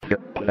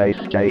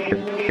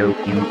PlayStation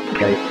UK.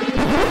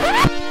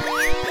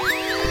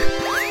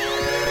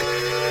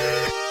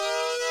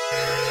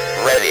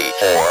 Ready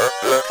for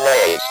the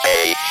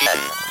PlayStation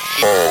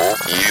Show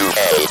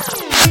UK.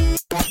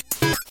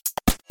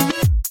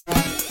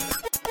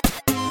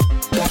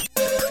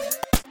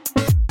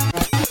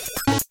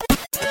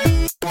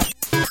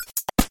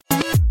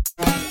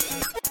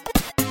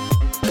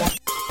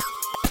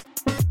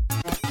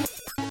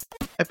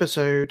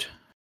 Episode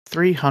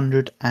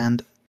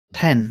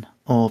 310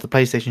 of the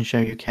PlayStation Show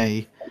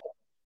UK.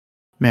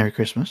 Merry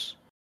Christmas.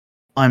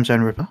 I'm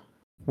Zone Ripper.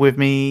 With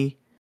me,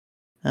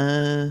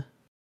 Santa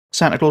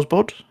Claus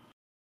Bod.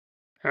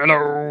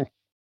 Hello.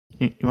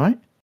 You right?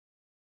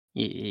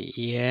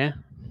 Yeah.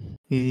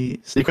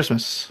 It's the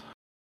Christmas.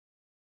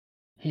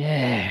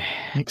 Yeah.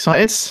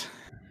 Excited?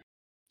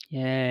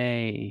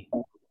 Yay.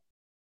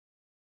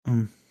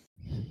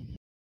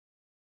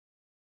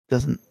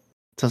 Doesn't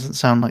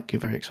sound like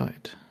you're very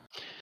excited.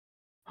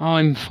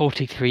 I'm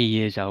 43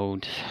 years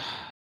old.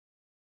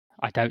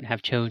 I don't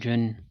have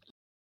children.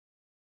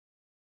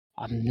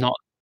 I'm not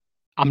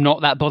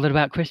that bothered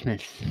about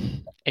Christmas.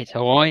 It's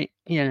all right,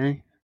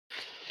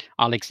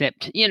 I'll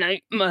accept,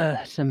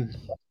 some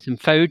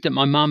food that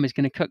my mum is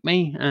going to cook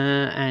me,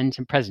 and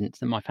some presents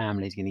that my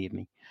family is going to give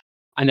me,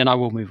 and then I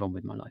will move on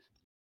with my life.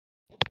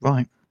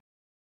 Right.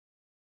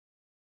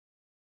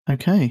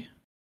 Okay.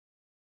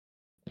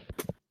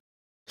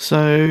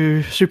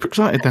 So, super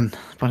excited then,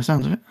 by the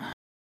sounds of it.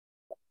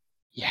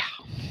 Yeah.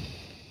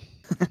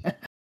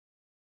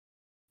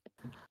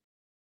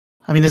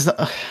 I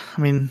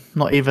mean,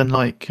 not even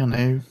like,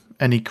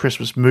 any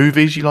Christmas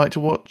movies you like to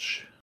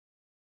watch?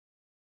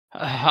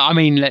 I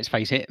mean, let's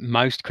face it,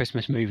 most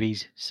Christmas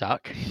movies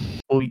suck.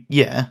 Well,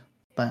 yeah,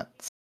 that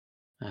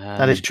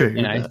is true.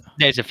 But...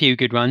 There's a few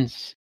good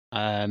ones.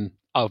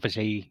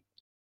 Obviously,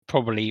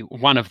 probably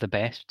one of the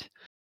best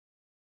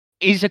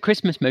is a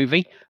Christmas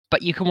movie,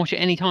 but you can watch it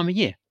any time of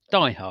year.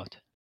 Die Hard.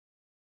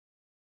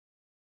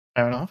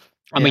 Fair enough.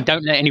 I mean,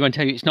 don't let anyone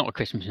tell you it's not a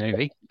Christmas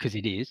movie, because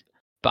it is.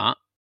 But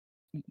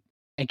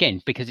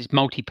again, because it's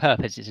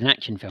multi-purpose, it's an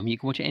action film, you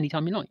can watch it any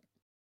time you like.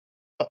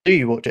 Do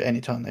you watch it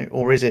any time though,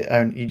 or is it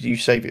only you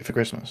save it for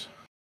Christmas?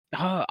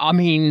 I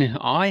mean,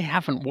 I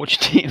haven't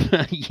watched it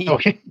for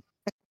years.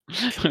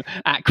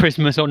 At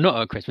Christmas or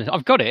not at Christmas.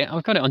 I've got it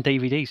on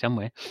DVD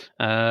somewhere.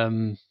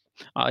 I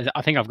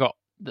think I've got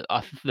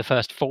the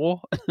first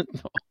 4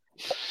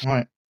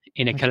 right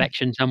in a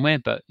collection somewhere,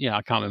 but yeah,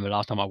 I can't remember the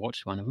last time I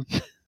watched one of them.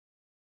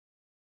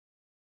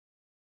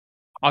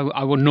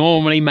 I will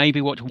normally maybe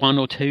watch 1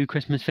 or 2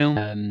 Christmas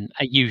films.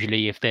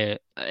 Usually, if they're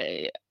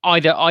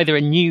either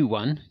a new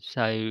one.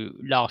 So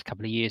last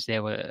couple of years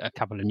there were a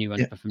couple of new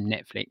ones from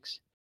Netflix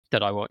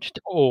that I watched,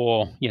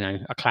 or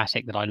a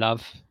classic that I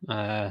love.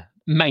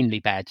 Mainly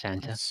Bad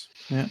Santa.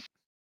 Yeah.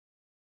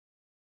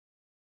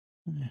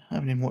 I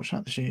haven't even watched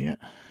that this year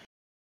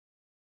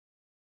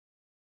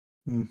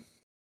yet.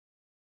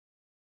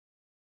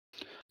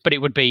 But it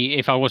would be,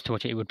 if I was to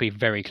watch it, it would be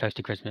very close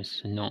to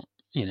Christmas, and not.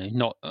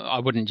 I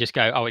wouldn't just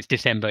go, oh, it's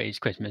December, it's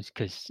Christmas,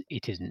 because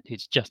it isn't.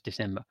 It's just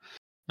December.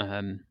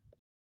 I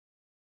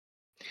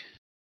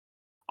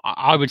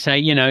would say,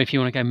 if you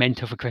want to go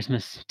mental for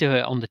Christmas, do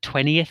it on the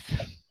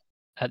 20th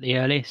at the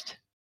earliest.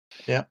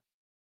 Yeah.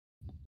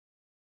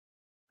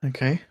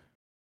 Okay.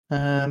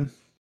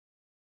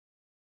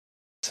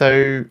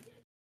 So,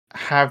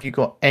 have you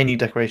got any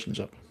decorations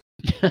up?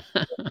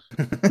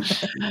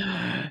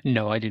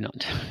 No, I do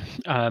not.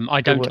 I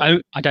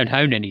don't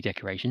own any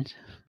decorations.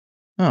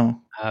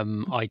 Oh.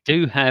 I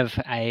do have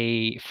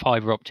a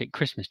fibre optic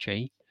Christmas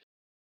tree,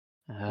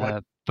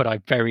 Right. but I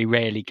very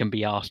rarely can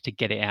be asked to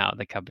get it out of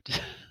the cupboard.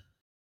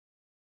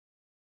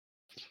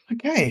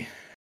 Okay.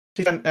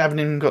 So you haven't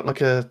even got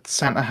like a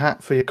Santa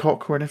hat for your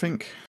cock or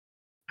anything?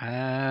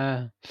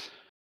 A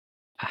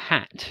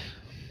hat?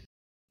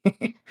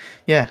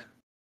 Yeah.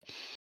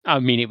 I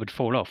mean, it would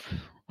fall off.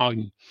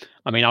 I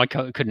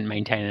couldn't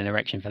maintain an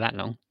erection for that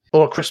long.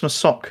 Or a Christmas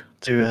sock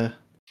to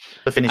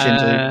finish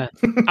into.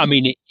 I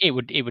mean, it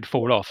would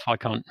fall off. I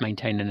can't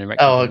maintain an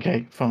erection. Oh,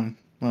 okay, fine.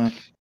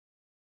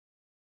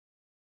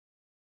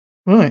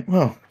 Right,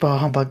 well, bar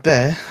humbug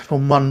there.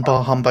 From one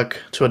bar humbug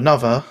to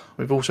another,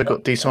 we've also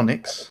got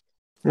D-Sonics.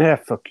 Yeah,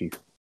 fuck you.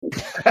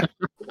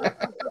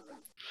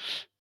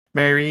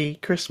 Merry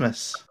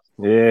Christmas.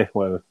 Yeah,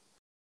 whatever.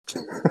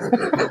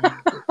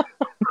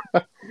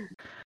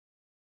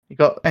 You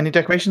got any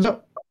decorations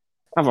up?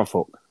 Have a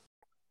fuck.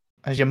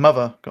 Has your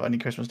mother got any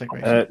Christmas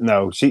decorations?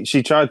 No,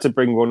 she tried to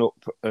bring one up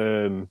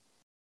to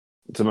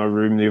my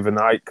room the other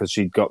night because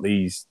she'd got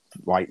these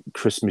like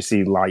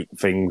Christmassy light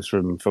things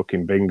from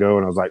fucking Bingo,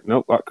 and I was like,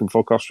 nope, that can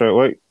fuck off straight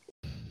away.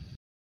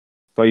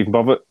 Don't even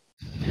bother.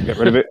 Get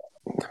rid of it.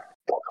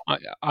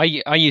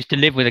 I used to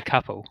live with a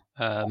couple,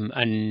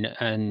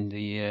 and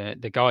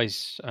the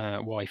guy's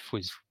wife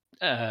was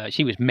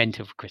she was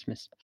mental for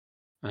Christmas,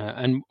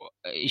 and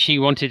she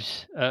wanted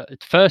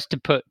first to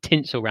put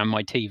tinsel around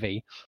my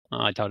TV.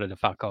 I told her to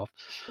fuck off,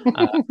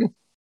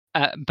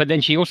 but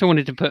then she also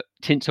wanted to put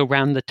tinsel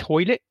around the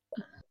toilet.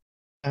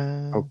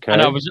 Okay.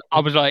 And I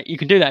was like, you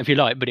can do that if you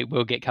like, but it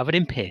will get covered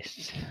in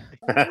piss.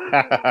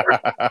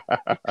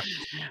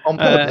 On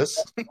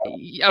purpose.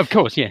 Of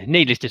course, yeah.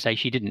 Needless to say,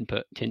 she didn't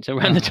put tinsel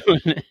around the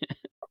toilet.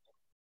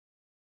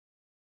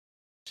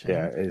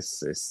 Yeah,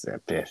 it's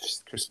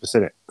Christmas,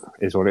 isn't it?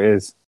 Is what it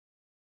is.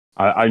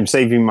 I'm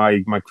saving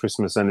my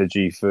Christmas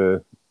energy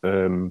for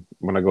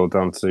when I go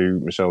down to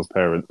Michelle's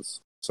parents,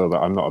 so that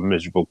I'm not a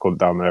miserable cunt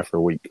down there for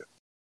a week.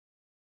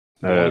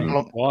 How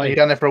long- Are you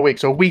down there for a week?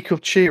 So a week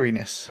of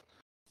cheeriness.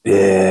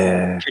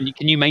 Yeah,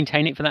 Can you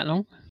maintain it for that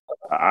long?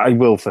 I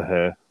will for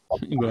her.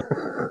 Well,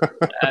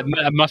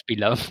 that must be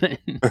love.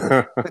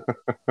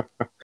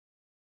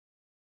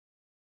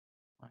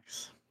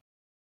 Nice.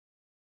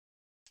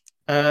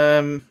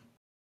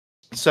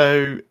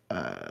 So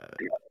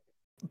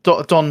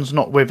Don's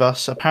not with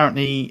us.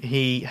 Apparently,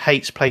 he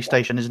hates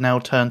PlayStation. Has now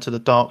turned to the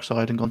dark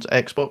side and gone to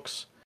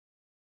Xbox.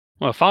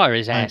 Well, fire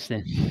his ass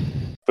then.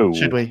 Fool.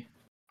 Should we?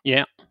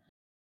 Yeah.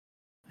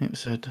 It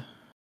said.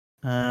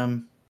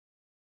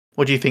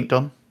 What do you think,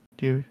 Don?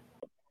 Do you?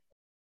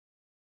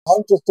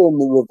 I'm just doing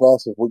the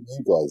reverse of what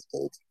you guys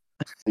did.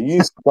 So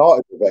you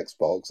started with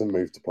Xbox and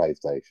moved to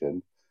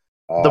PlayStation.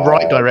 The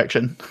right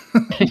direction.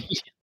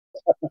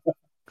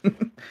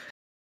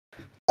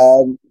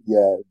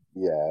 Yeah.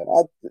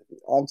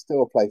 I'm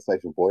still a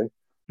PlayStation boy.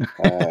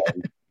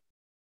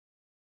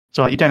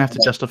 So you don't have to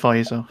justify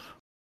yourself.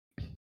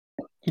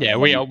 Yeah,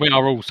 we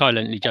are all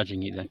silently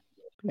judging you, though.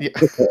 Yeah.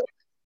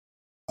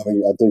 I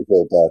mean, I do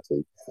feel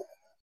dirty.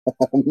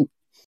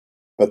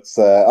 But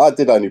I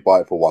did only buy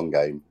it for one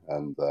game,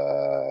 and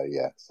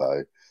yeah.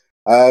 So,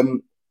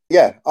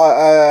 yeah.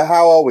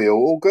 How are we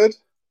all? All good?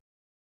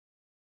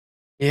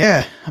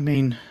 Yeah. I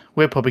mean,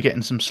 we're probably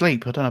getting some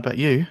sleep. I don't know about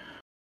you.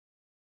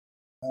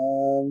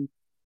 Well,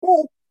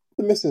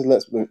 the missus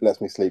lets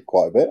me sleep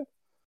quite a bit.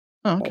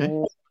 Oh, okay.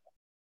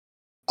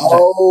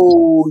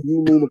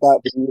 You mean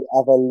about the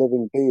other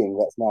living being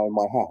that's now in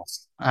my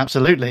house?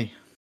 Absolutely.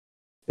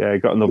 Yeah, you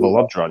got another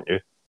lodger, haven't you?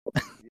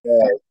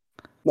 Yeah.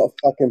 Not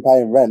fucking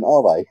paying rent,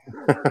 are they?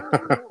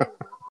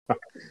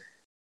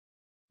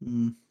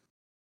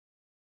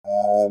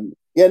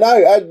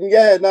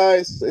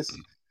 It's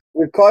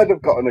we've kind of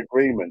got an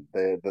agreement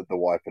there, the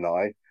wife and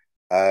I.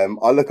 I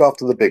look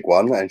after the big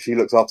one, and she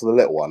looks after the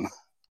little one.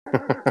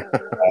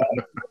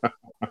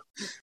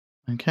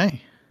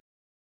 Okay.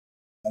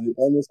 And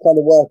it's kind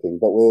of working,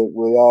 but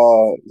we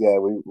are.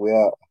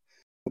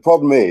 The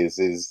problem is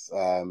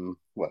well,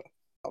 not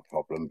a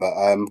problem, but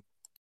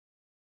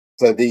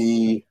so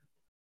the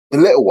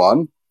little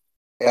one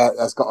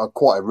has got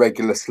quite a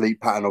regular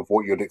sleep pattern of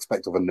what you'd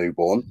expect of a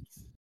newborn.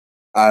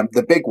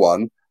 The big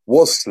one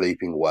was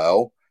sleeping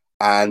well,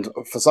 and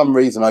for some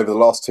reason over the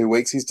last 2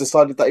 weeks, he's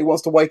decided that he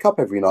wants to wake up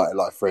every night at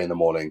like 3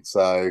 a.m.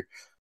 So,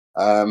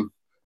 so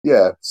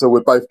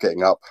we're both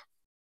getting up.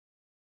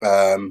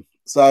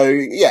 So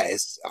yeah,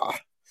 it's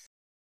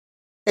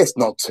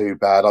not too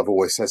bad. I've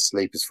always said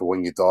sleep is for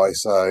when you die,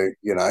 so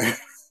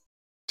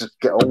just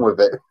get on with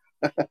it.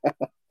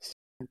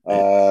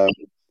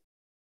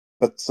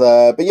 But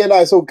yeah, no,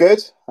 it's all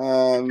good.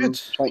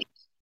 Good.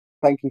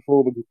 Thank you for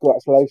all the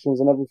congratulations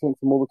and everything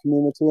from all the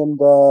community and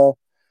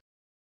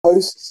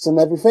hosts and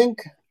everything.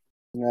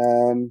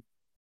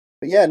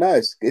 But yeah, no,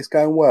 it's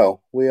going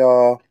well. We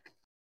are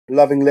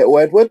loving little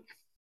Edward.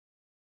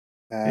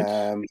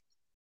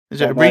 Is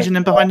there a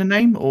reasoning behind the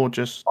name, or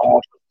just?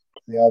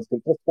 Yeah, I was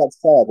just about to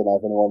say, I don't know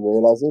if anyone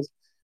realizes,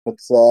 but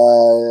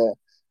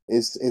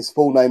his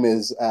full name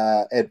is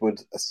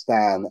Edward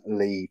Stan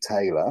Lee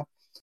Taylor.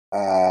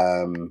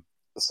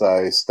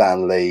 So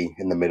Stan Lee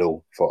in the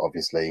middle for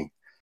obviously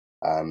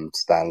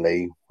Stan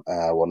Lee,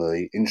 one of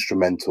the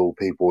instrumental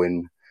people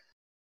in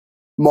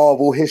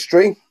Marvel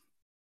history.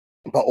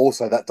 But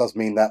also that does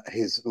mean that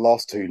his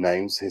last two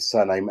names, his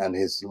surname and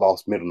his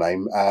last middle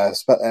name,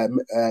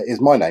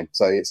 is my name.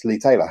 So it's Lee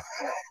Taylor.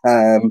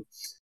 So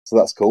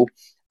that's cool.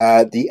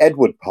 The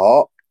Edward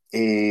part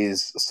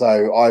is,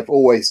 so I've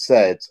always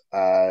said,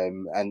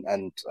 and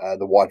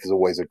the wife has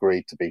always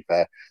agreed, to be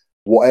fair,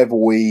 whatever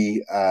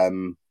we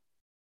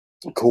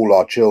call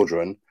our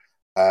children,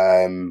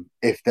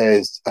 if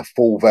there's a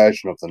full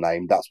version of the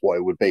name, that's what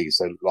it would be.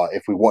 So like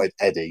if we wanted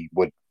Eddie,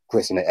 we'd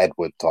christen it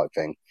Edward type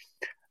thing.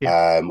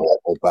 Yeah.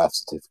 Or birth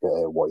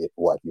certificate,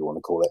 whatever you want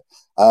to call it.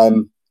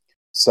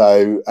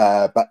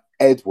 But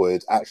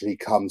Edward actually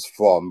comes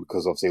from,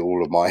 because obviously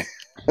all of my,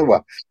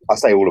 well, I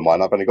say all of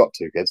mine, I've only got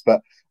 2 kids,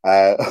 but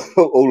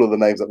all of the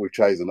names that we've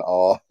chosen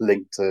are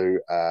linked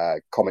to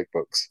comic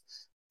books.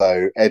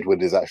 So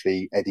Edward is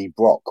actually Eddie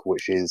Brock,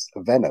 which is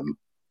Venom.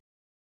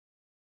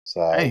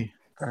 So, Hey.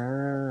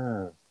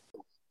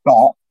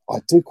 but I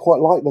do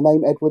quite like the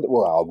name Edward.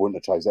 Well, I wouldn't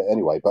have chosen it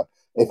anyway, but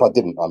if I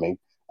didn't, I mean.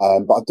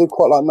 But I do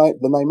quite like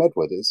the name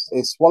Edward.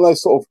 It's one of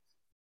those sort of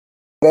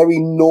very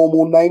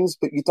normal names,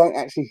 but you don't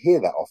actually hear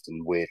that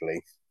often,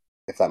 weirdly,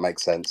 if that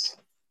makes sense.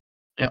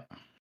 Yeah.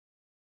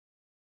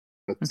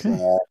 But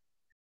Okay.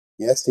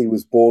 yes, he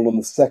was born on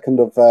the 2nd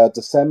of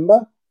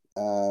December.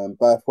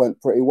 Birth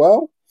went pretty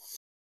well.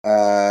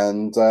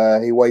 And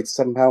he weighed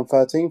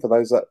 £7.13 for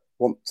those that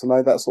want to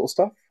know that sort of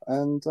stuff.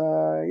 and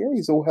yeah,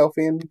 he's all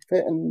healthy and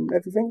fit and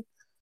everything.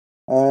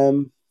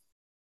 And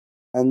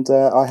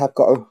I have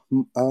got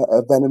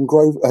a Venom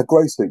grow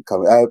suit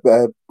coming,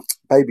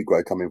 baby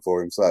grow coming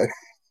for him. So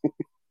got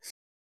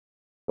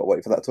to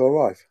wait for that to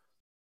arrive.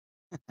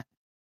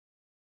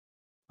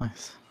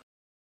 Nice.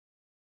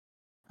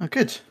 Oh,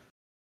 good.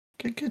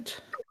 Good.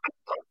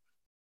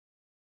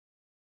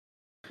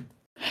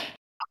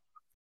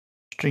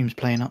 Stream's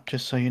playing up,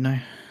 just so you know.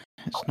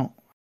 It's not.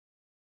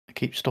 It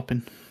keeps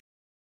stopping.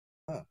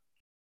 Oh.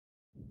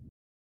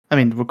 I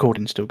mean, the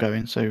recording's still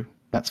going, so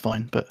that's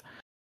fine. But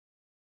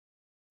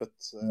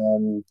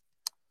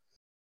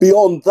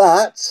beyond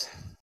that,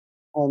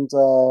 and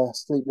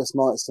sleepless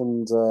nights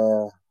and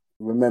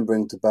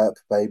remembering to burp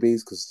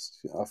babies, because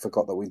I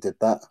forgot that we did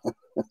that.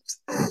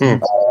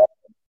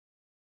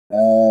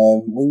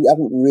 We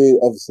haven't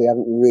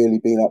really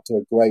been up to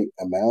a great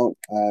amount,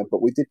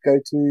 but we did go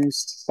to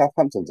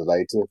Southampton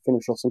today to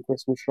finish off some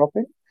Christmas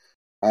shopping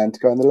and to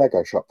go in the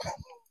Lego shop.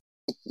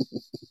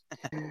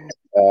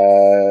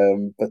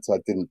 But I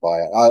didn't buy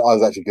it. I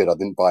was actually good. I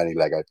didn't buy any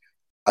Lego.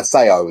 I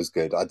say I was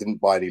good. I didn't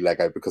buy any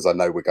Lego because I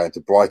know we're going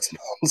to Brighton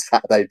on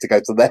Saturday to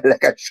go to their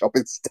Lego shop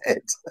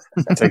instead.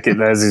 I take it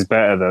theirs is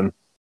better then.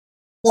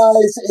 No,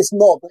 it's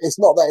not. It's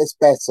not that it's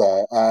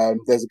better.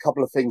 There's a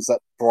couple of things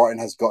that Brighton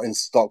has got in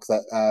stock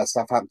that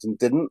Southampton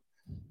didn't.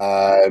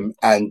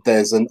 And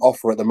there's an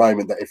offer at the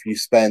moment that if you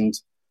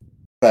spend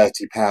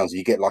 £30,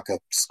 you get like a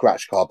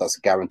scratch card that's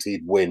a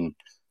guaranteed win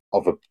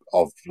of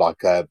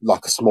like a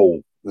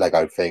small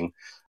Lego thing.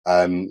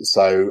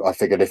 So I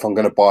figured if I'm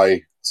going to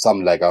buy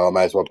some Lego, I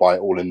may as well buy it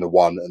all in the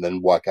one and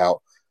then work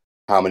out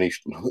how many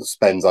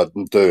spends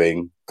I'm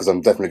doing, because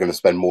I'm definitely going to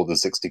spend more than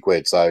 60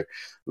 quid. So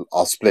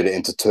I'll split it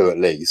into two at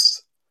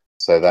least,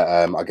 so that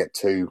I get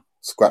two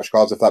scratch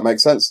cards, if that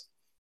makes sense.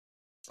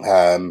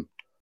 But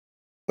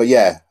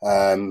yeah,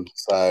 but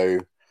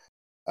that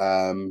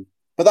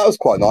was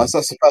quite nice.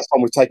 That's the first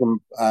time we've taken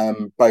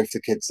both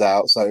the kids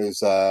out, so it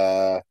was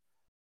a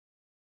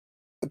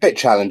bit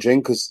challenging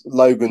because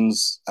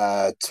Logan's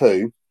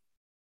 2,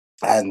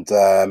 and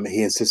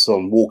he insists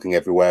on walking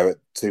everywhere at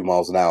 2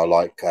 miles an hour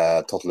like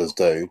toddlers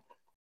do,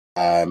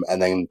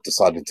 and then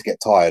decided to get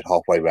tired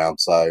halfway round,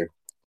 so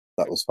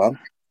that was fun.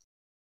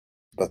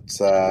 But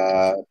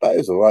that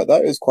was all right,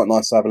 though. It was quite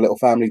nice to have a little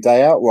family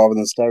day out rather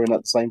than staring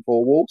at the same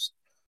four walls.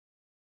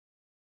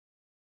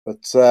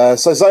 But so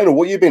Zona,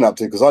 what have you been up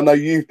to? Because I know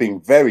you've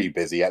been very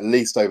busy, at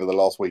least over the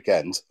last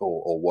weekend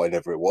or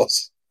whenever it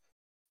was.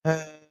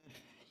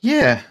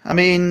 yeah, I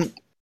mean,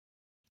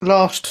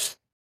 last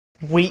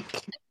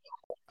week,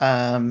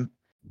 we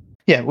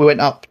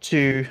went up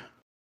to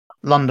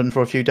London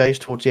for a few days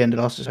towards the end of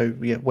last. So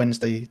yeah,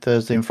 Wednesday,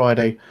 Thursday, and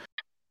Friday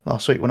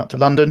last week went up to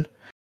London,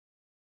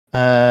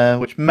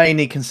 which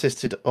mainly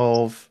consisted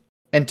of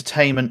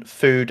entertainment,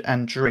 food,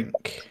 and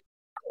drink,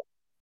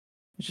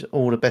 which is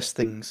all the best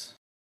things,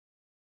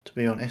 to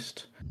be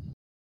honest.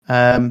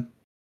 So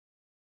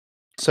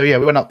yeah,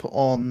 we went up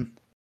on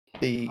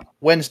the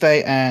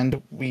Wednesday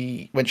and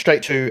we went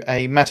straight to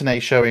a matinee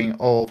showing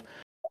of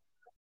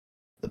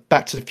the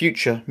Back to the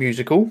Future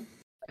musical.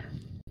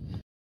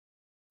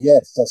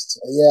 Yes,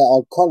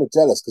 I'm kind of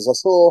jealous because I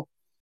saw.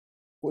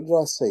 What did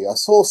I see? I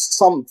saw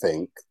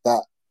something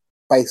that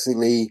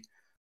basically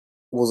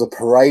was a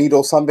parade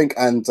or something,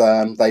 and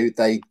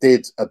they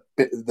did a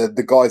bit.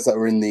 The guys that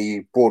were in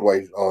the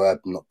Broadway, or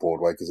not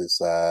Broadway because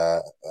it's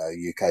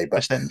UK, but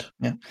West End,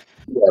 yeah,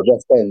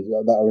 West End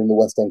that are in the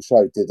West End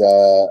show did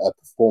a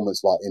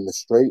performance like in the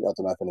street. I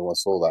don't know if anyone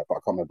saw that, but I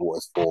can't remember what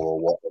it's for or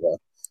whatever.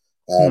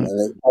 And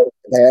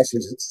they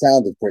actually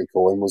sounded pretty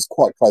cool and was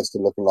quite close to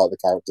looking like the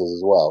characters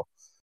as well.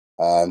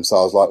 So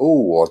I was like,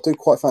 oh, I do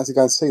quite fancy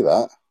going to see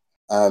that.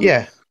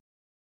 yeah.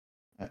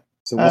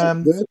 So was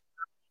it good?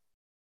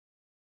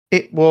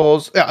 It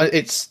was.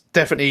 It's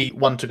definitely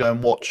one to go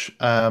and watch.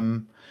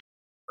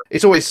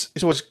 It's always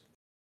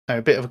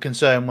a bit of a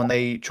concern when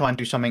they try and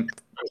do something,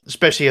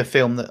 especially a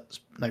film that's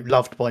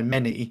loved by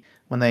many.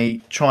 When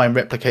they try and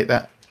replicate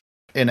that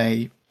in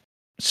a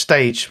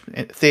stage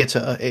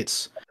theatre,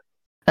 it's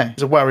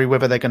a worry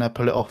whether they're going to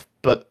pull it off.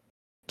 But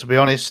to be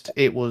honest,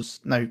 it was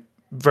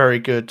very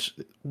good,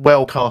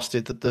 well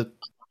casted. The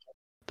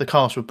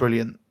cast were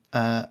brilliant,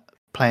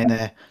 playing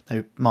there.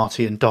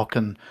 Marty and Doc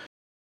and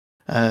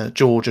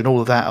George and all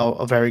of that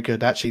are very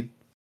good. Actually,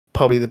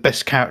 probably the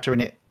best character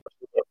in it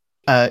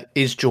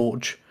is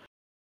George,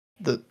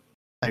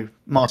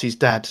 Marty's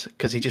dad,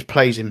 because he just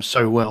plays him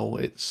so well.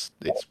 It's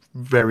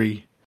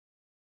very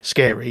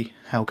scary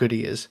how good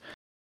he is.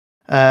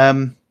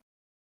 And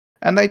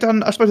I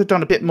suppose they've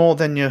done a bit more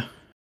than your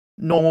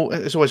normal.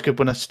 It's always good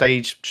when a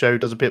stage show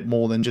does a bit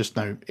more than just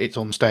it's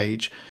on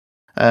stage.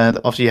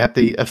 Obviously, you had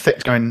the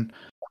effects going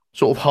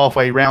sort of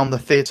halfway round the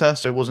theatre,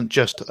 so it wasn't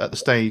just at the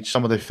stage.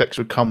 Some of the effects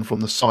would come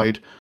from the side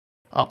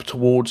up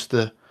towards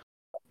the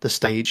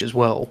stage as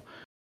well.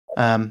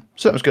 So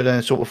that was good,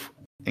 and sort of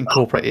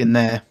incorporate it in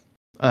there.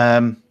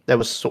 There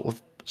was sort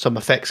of some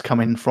effects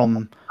coming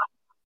from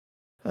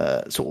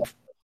sort of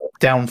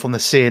down from the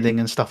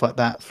ceiling and stuff like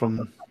that,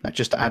 from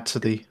just to add to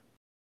the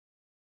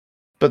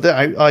but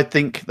I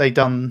think they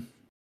done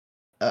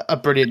a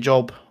brilliant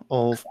job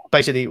of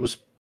basically it was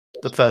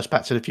the first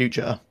Back to the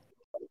Future,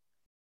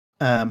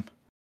 where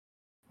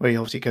he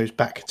obviously goes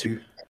back to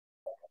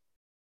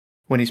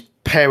when his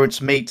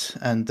parents meet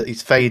and that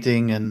he's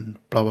fading and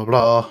blah blah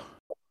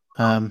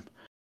blah.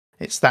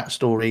 It's that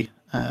story.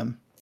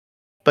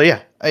 But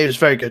yeah, it was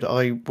very good.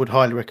 I would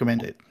highly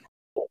recommend it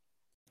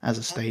as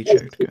a stage show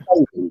to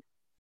go. Fading?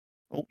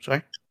 Oh,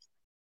 sorry.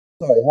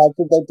 Sorry, how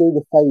did they do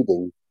the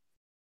fading?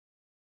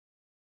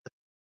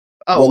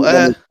 Oh,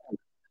 When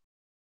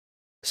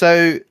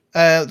so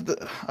I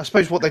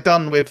suppose what they've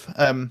done with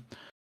so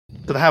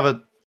they have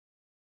a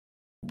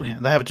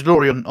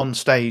DeLorean on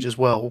stage as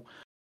well.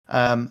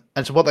 And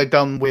so what they've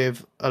done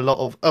with a lot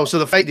of so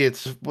the fading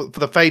for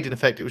the fading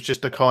effect, it was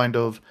just a kind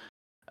of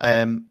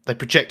they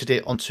projected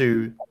it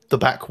onto the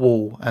back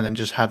wall and then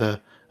just had an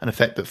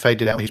effect that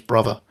faded out his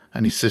brother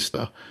and his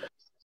sister.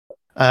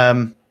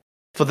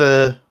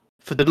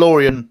 For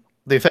DeLorean,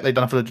 the effect they'd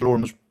done for the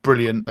DeLorean was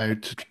brilliant, though,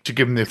 to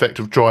give him the effect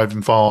of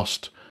driving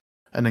fast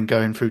and then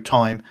going through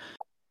time.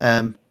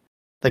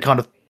 They kind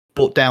of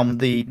brought down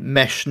the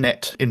mesh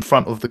net in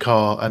front of the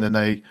car, and then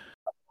they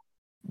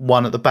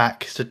one at the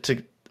back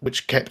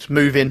which kept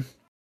moving,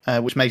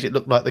 which makes it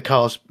look like the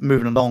car's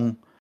moving along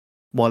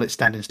while it's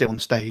standing still on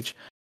stage.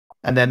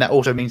 And then that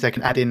also means they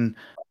can add in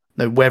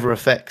weather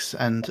effects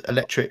and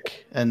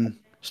electric and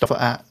stuff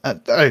like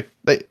that.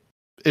 It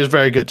was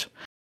very good.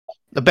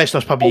 The best I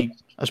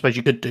suppose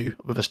you could do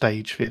with a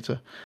stage theatre.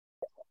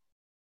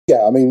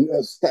 Yeah, I mean,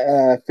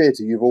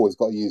 theatre, you've always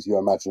got to use your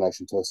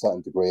imagination to a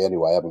certain degree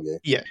anyway, haven't you?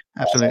 Yeah,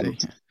 absolutely.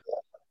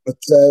 But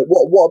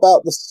what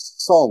about the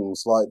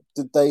songs? Like,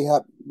 did they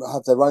have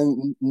their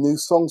own new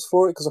songs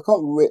for it? Because I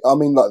can't. I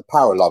mean, like,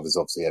 Power of Love is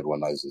obviously everyone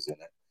knows is in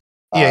it.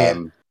 Yeah.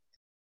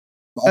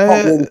 But I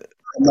can't really put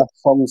enough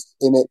songs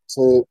in it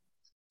to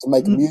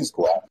make a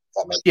musical out. If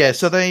that makes sense.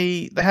 So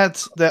they had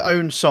their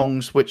own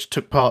songs which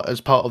took part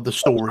as part of the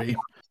story.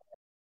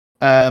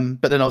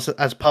 But then also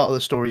as part of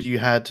the story, you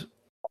had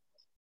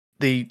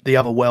the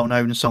other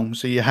well-known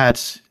songs. So you had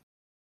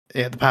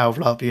The Power of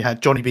Love. You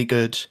had Johnny Be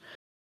Good.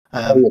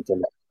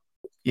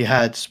 You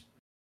had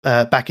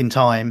Back in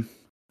Time.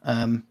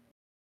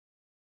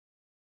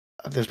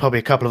 There's probably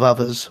a couple of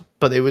others,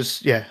 but it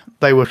was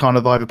they were kind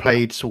of either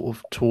played sort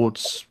of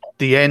towards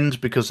the end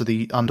because of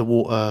the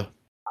underwater.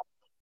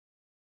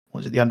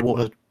 Was it the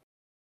underwater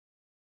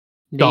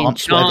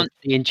dance?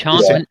 The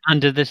enchantment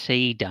under the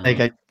sea dance.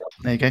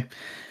 There you go.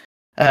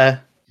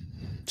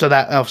 So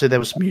that obviously there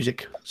was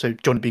music. So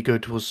Johnny Be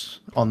Good was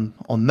on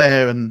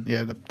there, and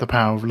the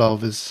Power of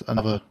Love is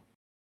another.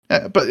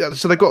 But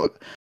so they've got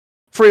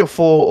 3 or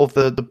 4 of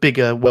the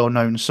bigger,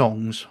 well-known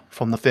songs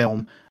from the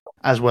film,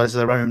 as well as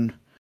their own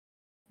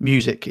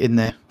music in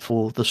there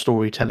for the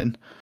storytelling.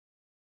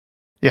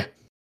 Yeah,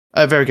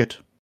 very good.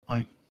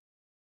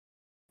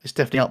 It's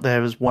definitely up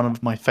there as one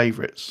of my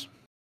favourites.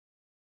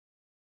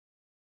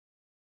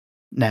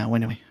 Now,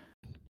 anyway,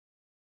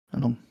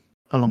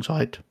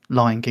 alongside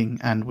Lion King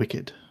and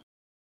Wicked.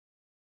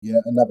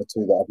 Yeah, another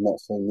 2 that I've not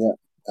seen yet.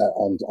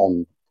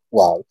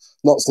 Well,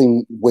 not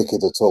seen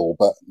Wicked at all,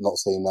 but not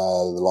seen the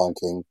Lion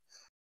King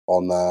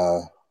on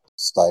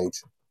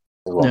stage.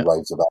 Everyone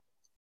raves about.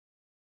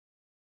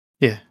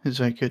 Yeah, it's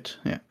very good.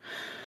 Yeah.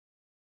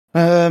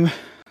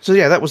 So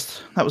that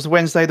was the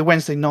Wednesday. The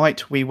Wednesday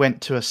night we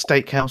went to a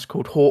steakhouse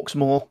called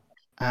Hawksmoor.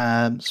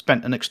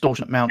 Spent an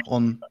extortionate amount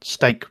on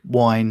steak,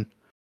 wine,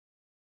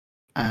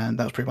 and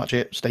that was pretty much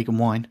it. Steak and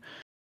wine.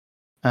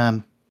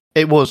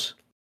 It was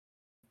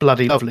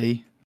bloody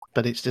lovely,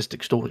 but it's just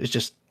extortionate. It's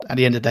just at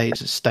the end of the day,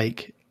 it's a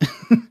steak.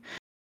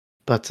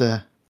 But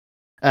the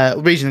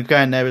reason of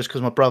going there is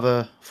because my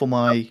brother, for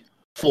my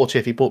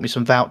 40th, he bought me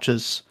some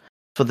vouchers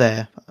for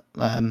there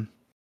to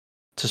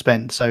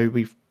spend. So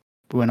we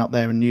went up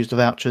there and used the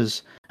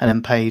vouchers, and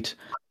then paid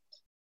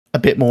a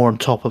bit more on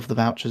top of the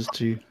vouchers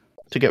to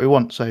get what we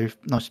want. So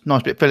nice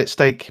bit of fillet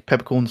steak,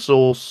 peppercorn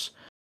sauce.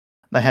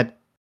 They had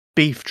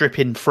beef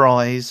dripping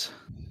fries.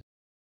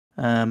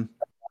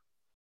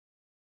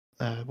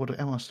 What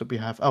else did we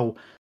have? Oh,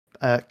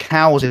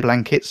 cows in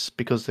blankets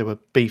because there were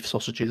beef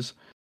sausages.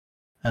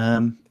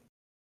 And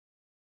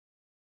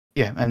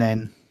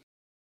then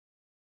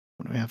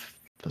what do we have?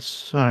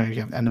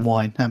 And the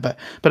wine. But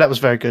that was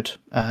very good.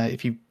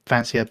 If you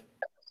fancy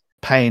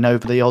paying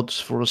over the odds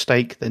for a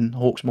steak, then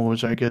Hawksmoor is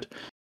very good.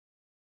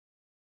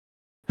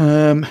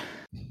 And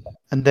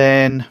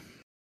then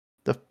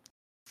the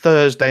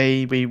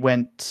Thursday we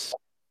done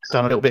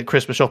a little bit of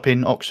Christmas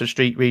shopping, Oxford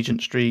Street,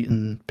 Regent Street,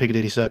 and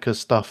Piccadilly Circus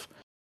stuff.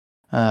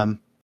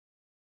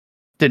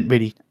 Didn't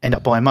really end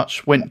up buying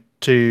much. Went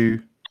to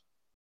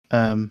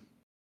the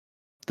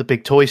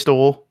big toy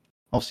store.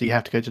 Obviously, you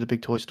have to go to the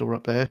big toy store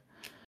up there.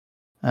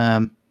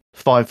 5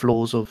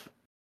 floors of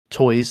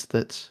toys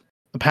that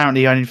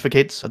apparently only for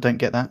kids. I don't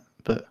get that,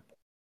 but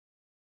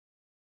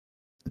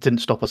it didn't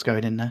stop us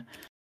going in there.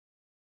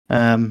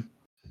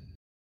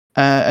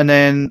 And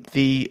then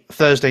the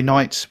Thursday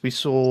night, we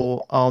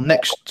saw our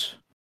next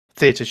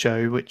theatre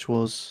show, which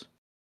was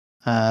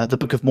The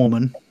Book of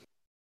Mormon.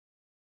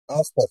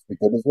 That's supposed to be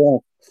good as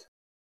well.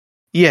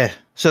 Yeah,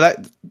 so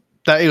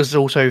that is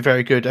also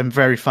very good and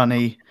very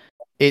funny.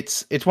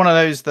 It's one of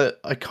those that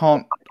I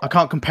can't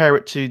compare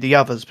it to the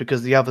others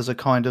because the others are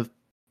kind of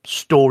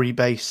story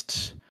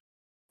based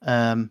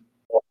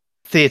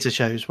theatre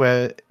shows,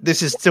 where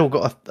this has still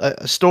got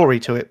a story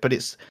to it, but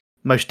it's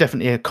most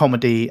definitely a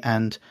comedy,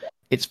 and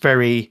it's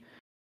very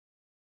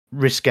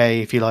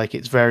risque, if you like.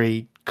 It's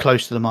very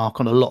close to the mark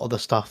on a lot of the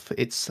stuff.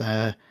 It's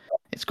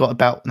got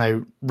about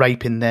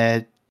rape in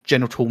there,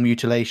 genital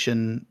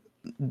mutilation,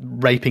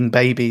 raping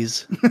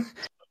babies.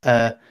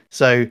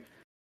 So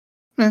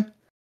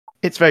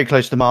it's very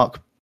close to the mark,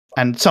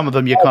 and some of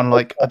them you're kind of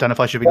like, I don't know if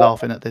I should be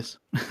laughing at this.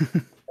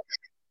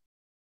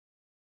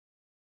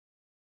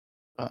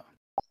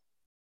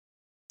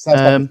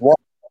 Sounds like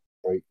it's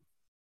right.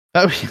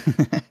 Oh,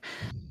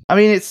 I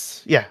mean,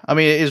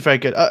 it is very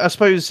good. I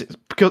suppose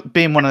because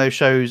being one of those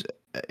shows,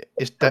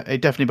 it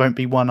definitely won't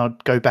be one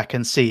I'd go back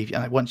and see.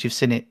 Once you've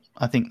seen it,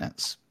 I think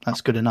that's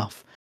good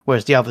enough.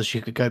 Whereas the others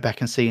you could go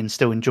back and see and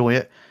still enjoy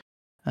it.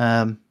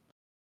 But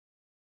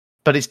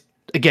it's,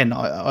 again,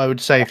 I would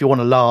say if you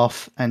want to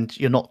laugh and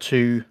you're not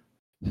too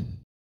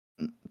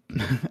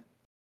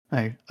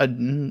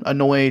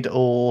annoyed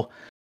or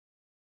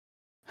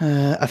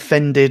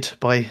offended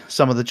by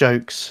some of the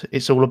jokes,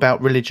 it's all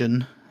about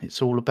religion. It's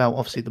all about,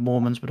 obviously, the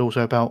Mormons, but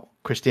also about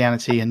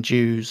Christianity and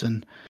Jews,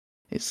 and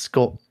it's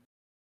got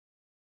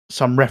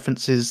some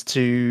references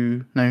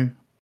to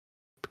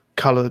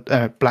colored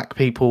black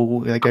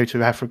people. They go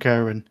to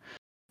Africa, and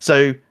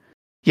so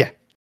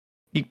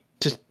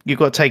you've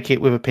got to take it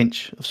with a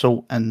pinch of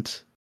salt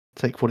and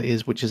take what it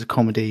is, which is a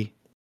comedy.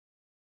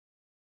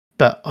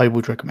 But I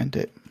would recommend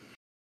it.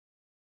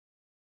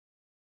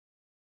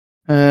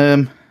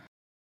 So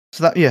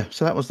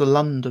that was the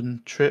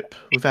London trip.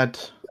 We've had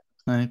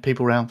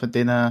people round for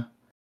dinner.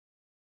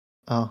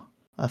 Our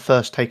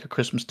first take a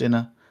Christmas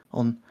dinner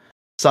on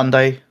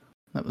Sunday.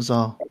 That was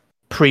our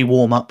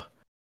pre-warm up.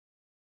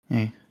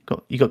 Yeah,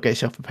 you got to get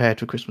yourself prepared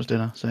for Christmas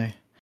dinner. So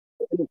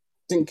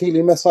Didn't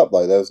Keely mess up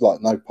though? There was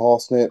like no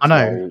parsnips. I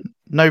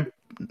know,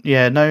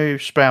 no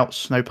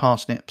sprouts, no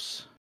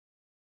parsnips.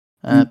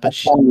 But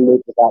she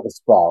lived about the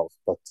sprouts,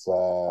 but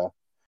no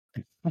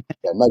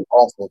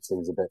parsnips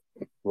seems a bit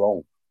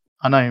wrong.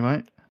 I know,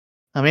 right?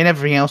 I mean,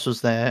 everything else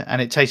was there,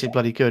 and it tasted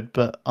bloody good.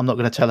 But I'm not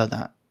going to tell her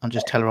that. I'm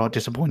just tell her I'm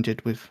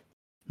disappointed with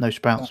no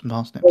sprouts and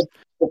parsnips.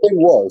 The thing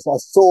was, I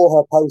saw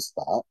her post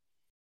that,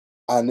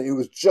 and it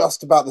was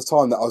just about the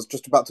time that I was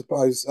just about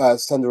to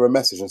send her a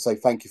message and say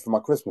thank you for my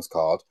Christmas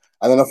card.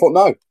 And then I thought,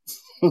 no,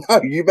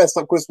 no, you messed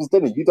up Christmas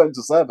dinner. You don't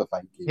deserve a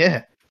thank you.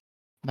 Yeah,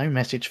 no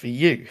message for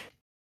you.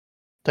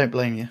 Don't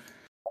blame you.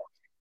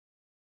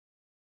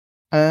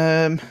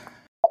 And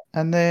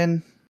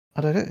then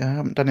I don't know. I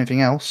haven't done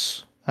anything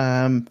else.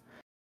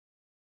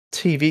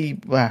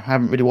 TV. Well, I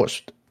haven't really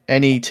watched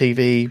any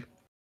TV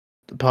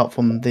apart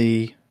from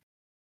the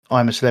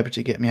I'm a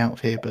Celebrity, Get Me Out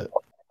of Here. But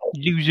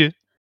Loser.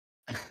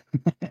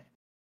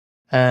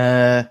 but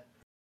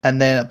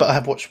I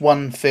have watched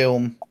one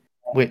film,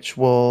 which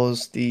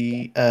was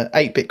the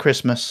 8-Bit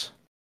Christmas.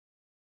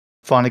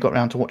 Finally got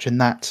around to watching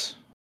that.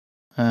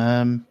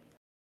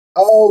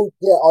 Oh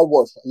yeah, I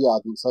watched. Yeah, I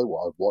didn't say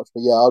what I've watched,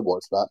 but yeah, I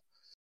watched that.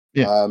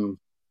 Yeah.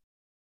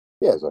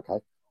 Yeah, it's okay.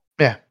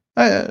 Yeah.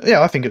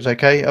 I think it was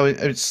okay.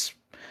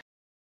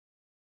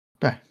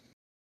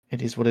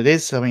 It is what it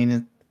is. I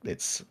mean,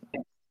 it's.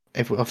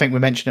 I think we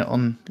mentioned it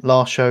on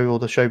last show or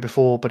the show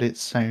before, but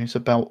it's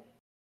about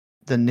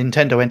the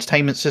Nintendo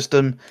Entertainment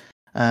System.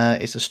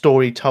 It's a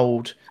story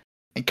told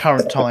in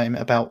current time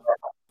about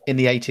in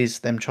the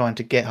 80s them trying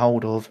to get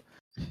hold of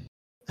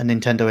a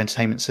Nintendo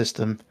Entertainment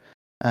System,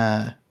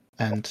 and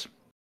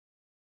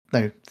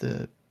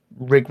the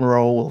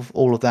rigmarole of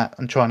all of that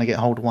and trying to get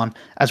hold of one,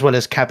 as well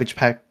as Cabbage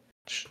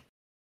Patch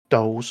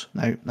Dolls.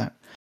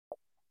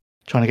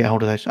 Trying to get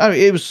hold of those. Oh,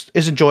 it's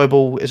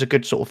enjoyable. It's a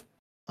good sort of,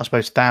 I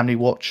suppose, family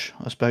watch.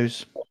 I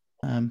suppose,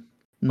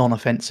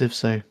 non-offensive,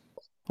 so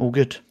all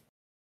good.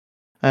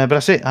 But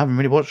that's it. I haven't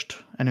really watched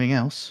anything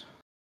else.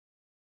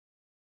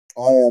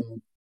 What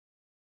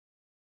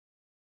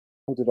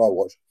did I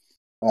watch?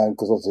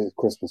 Because obviously it's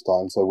Christmas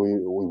time, so we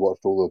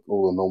watched all the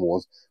normal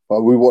ones.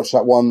 But we watched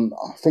that one.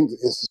 I think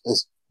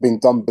it's been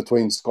done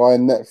between Sky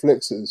and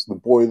Netflix. It's the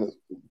boy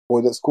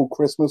that's called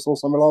Christmas or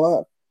something like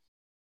that.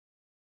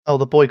 Oh,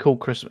 The Boy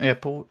Called Christmas. Yeah,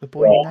 the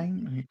boy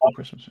name called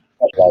Christmas.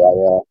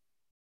 Yeah.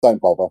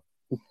 Don't bother.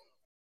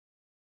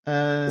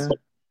 The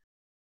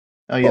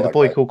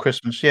Boy Called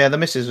Christmas. Yeah, the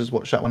missus has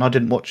watched that one. I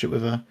didn't watch it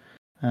with her.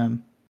 I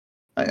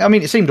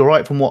mean, it seemed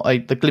alright from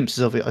the glimpses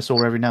of it I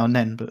saw every now and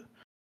then, but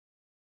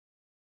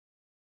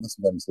Must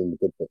have only seen the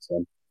good bits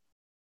then.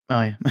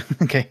 oh yeah,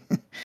 okay. It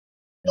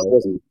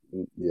wasn't.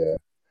 Yeah.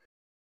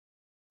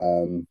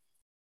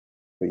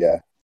 But yeah.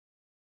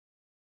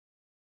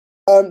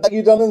 Are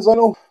you done in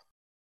Zonal?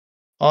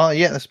 Oh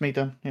yeah, that's me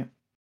done. Yeah.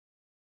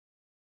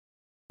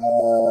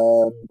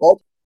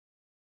 Bob?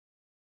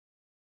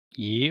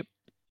 Yep.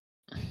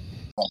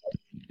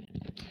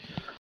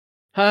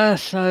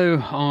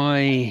 So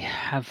I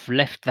have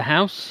left the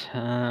house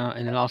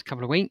in the last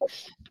couple of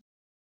weeks.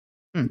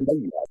 You know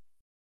you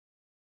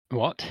like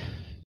What?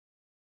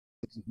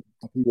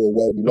 people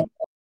aware you like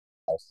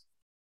that house.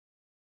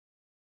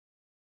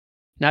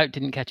 No,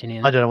 didn't catch any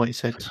of I that. don't know what you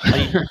said.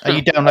 Are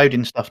you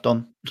downloading stuff,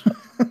 Don?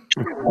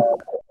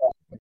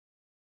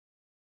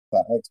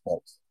 That Xbox.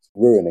 It's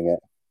ruining it.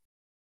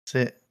 That's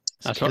it.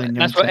 It's That's killing what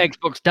your internet.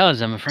 Xbox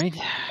does, I'm afraid.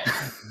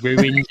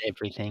 Ruins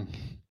everything.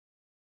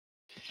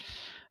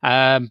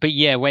 But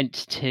yeah,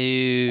 went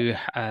to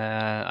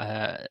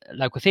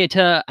local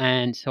theatre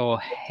and saw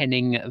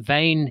Henning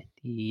Wehn,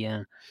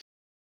 the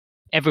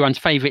everyone's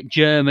favourite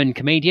German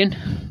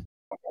comedian.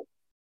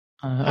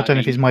 I don't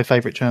know if he's my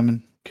favourite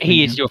German comedian.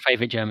 He is your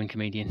favourite German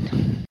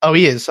comedian. Oh,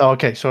 he is. Oh,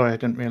 okay. Sorry, I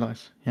didn't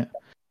realise. Yeah.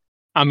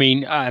 I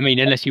mean,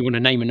 unless you want to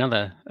name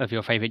another of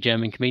your favourite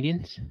German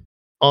comedians,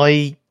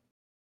 I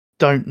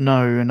don't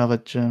know another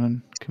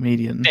German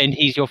comedian. then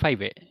he's your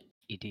favourite,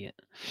 idiot.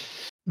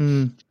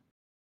 Okay,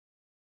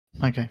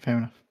 fair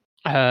enough.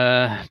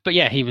 But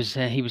yeah, he was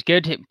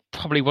good. It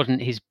probably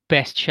wasn't his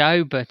best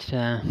show, but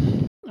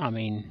I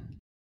mean,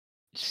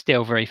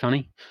 still very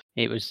funny.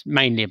 It was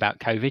mainly about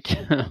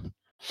COVID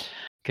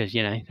because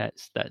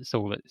that's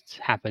all that's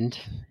happened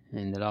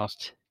in the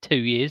last 2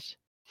 years.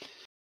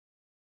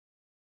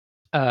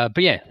 But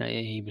yeah,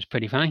 he was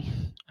pretty funny.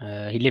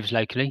 He lives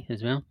locally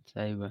as well,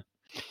 so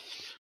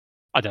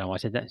I don't know why I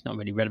said that. It's not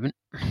really relevant.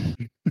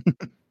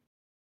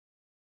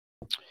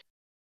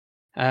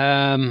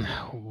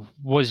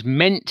 Was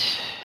meant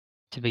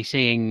to be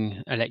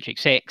seeing Electric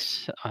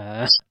Six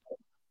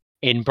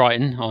in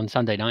Brighton on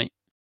Sunday night,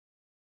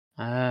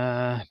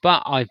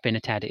 but I've been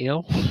a tad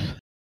ill.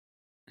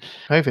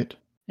 COVID.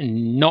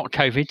 Not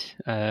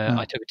COVID.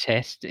 I took a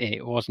test.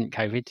 It wasn't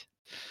COVID.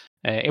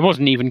 It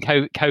wasn't even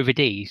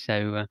COVID-y.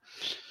 So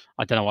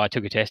I don't know why I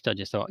took a test. I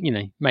just thought,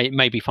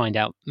 maybe find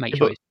out, make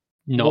sure But it's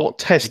not. What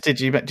test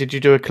did you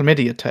do? A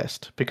chlamydia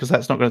test? Because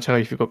that's not going to tell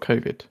you if you've got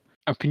COVID.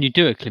 Oh, can you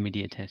do a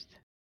chlamydia test?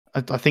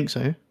 I think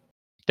so.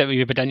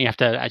 But don't you have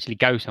to actually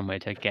go somewhere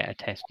to get a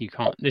test? You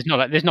can't. There's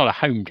not a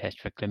home test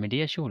for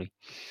chlamydia, surely.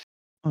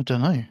 I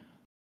don't know.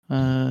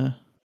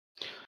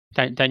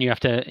 Don't you have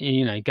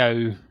to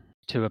go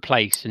to a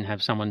place and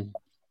have someone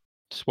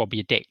swab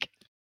your dick?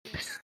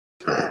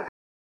 You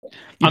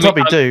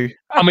probably do.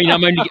 I mean,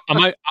 I'm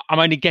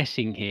only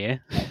guessing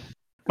here.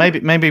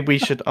 Maybe we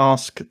should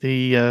ask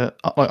the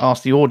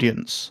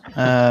audience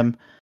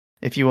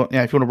if you want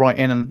to write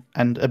in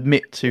and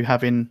admit to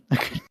having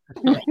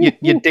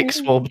your dick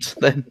swabbed,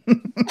 then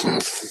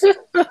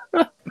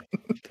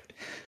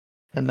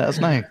and let us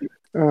know.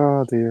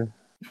 Oh dear.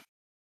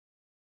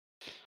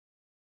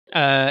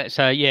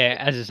 So yeah,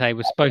 as I say,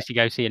 was supposed to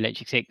go see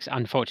Electric Six.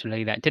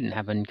 Unfortunately, that didn't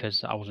happen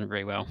because I wasn't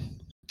very well.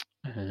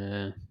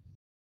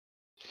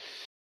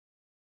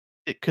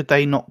 Could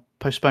they not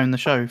postpone the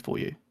show for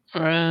you?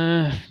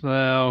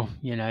 Well,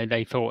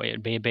 they thought it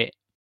would be a bit,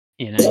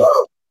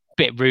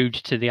 bit rude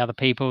to the other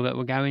people that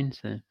were going.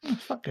 So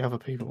Fuck the other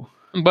people.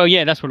 Well,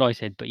 yeah, that's what I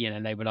said. But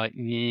they were like,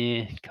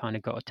 yeah, kind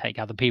of got to take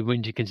other people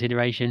into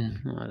consideration.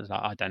 I was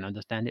like, I don't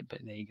understand it, but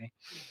there you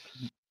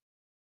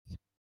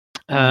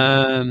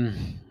go.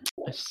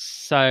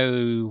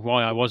 So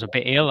while I was a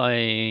bit ill,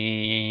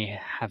 I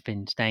have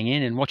been staying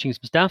in and watching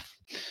some stuff.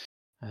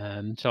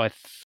 So I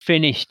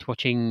finished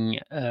watching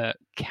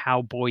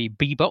Cowboy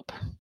Bebop,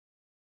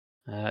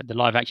 the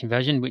live action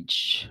version,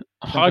 which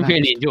I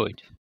really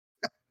enjoyed.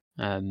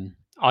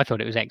 I thought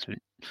it was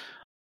excellent.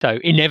 So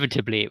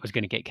inevitably it was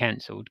going to get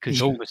cancelled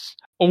because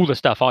all the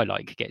stuff I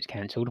like gets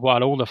cancelled,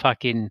 while all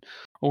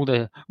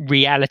the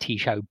reality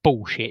show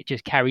bullshit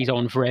just carries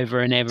on forever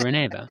and ever and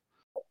ever.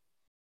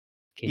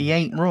 He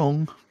ain't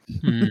wrong.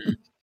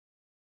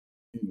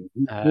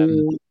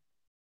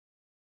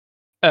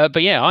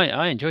 But yeah,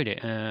 I enjoyed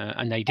it,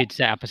 and they did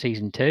set up a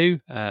season 2,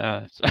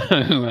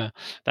 so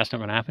that's not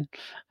going to happen.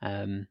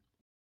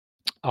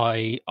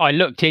 I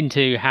looked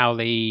into how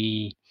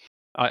the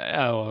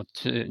anime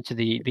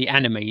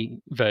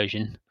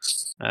version,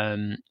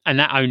 and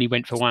that only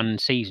went for one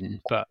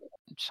season, but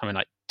something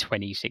like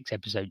 26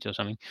 episodes or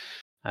something,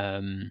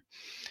 and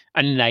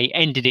they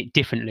ended it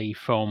differently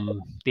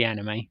from the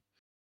anime.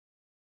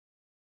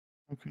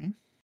 Okay.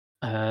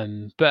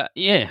 But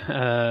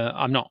yeah,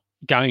 I'm not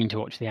going to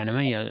watch the anime.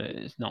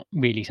 It's not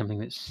really something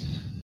that's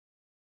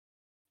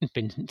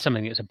been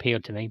something that's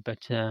appealed to me.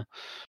 But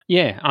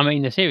yeah, I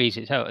mean the series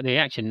itself,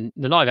 the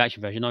live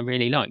action version, I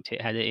really liked.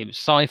 It was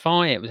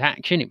sci-fi, it was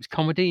action, it was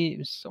comedy, it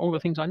was all the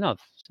things I love.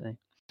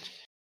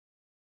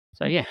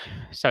 So yeah,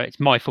 so it's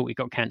my fault it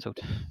got cancelled.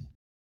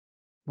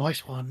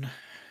 Nice one.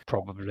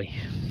 Probably.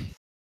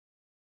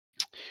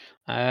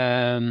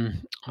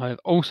 I've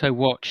also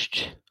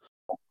watched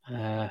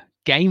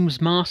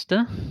Games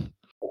Master.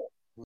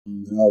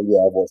 Oh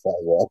yeah, I've watched that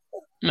as well.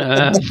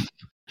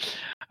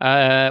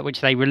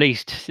 Which they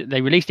released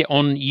it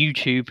on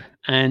YouTube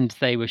and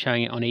they were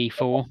showing it on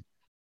E4.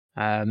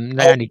 They on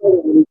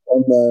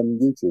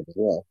YouTube as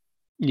well.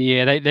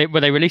 Yeah,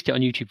 they released it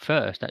on YouTube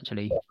first,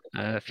 actually,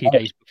 a few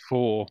days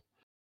before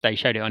they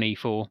showed it on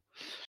E4.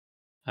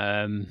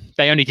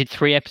 They only did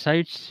 3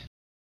 episodes.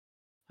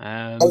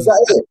 Is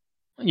that it?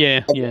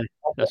 Yeah.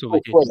 That's all they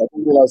I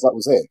didn't realise that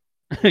was it.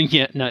 did.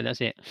 Yeah, no,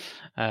 that's it.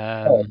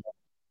 But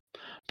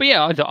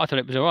yeah, I thought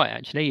it was all right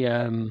actually.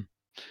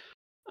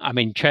 I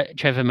mean,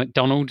 Trevor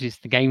McDonald is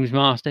the games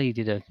master.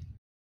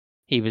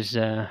 He was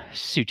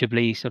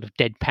suitably sort of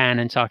deadpan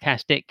and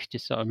sarcastic.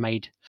 Just sort of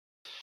made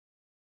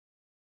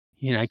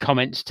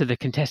comments to the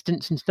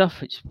contestants and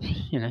stuff, which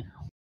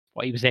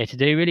what he was there to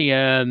do really.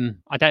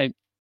 I don't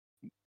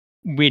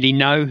really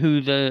know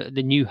who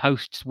the new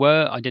hosts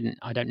were. I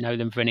don't know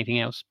them for anything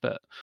else,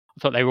 but I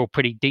thought they were all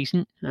pretty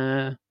decent.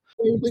 Yeah,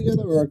 they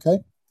were okay.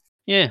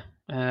 Yeah.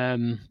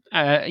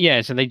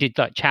 So they did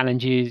like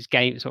challenges,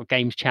 games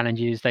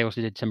challenges. They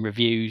also did some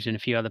reviews and a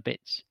few other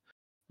bits.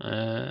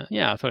 I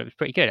thought it was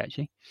pretty good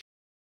actually.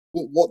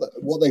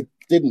 What they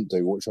didn't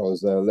do, which I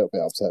was a little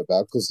bit upset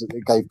about, because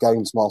it gave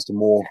Games Master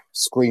more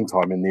screen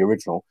time in the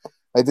original.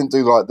 They didn't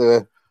do like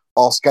the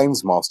Ask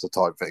Games Master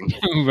type thing.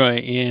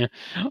 Right, yeah.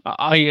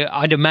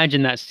 I'd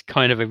imagine that's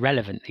kind of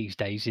irrelevant these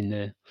days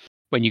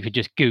when you could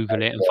just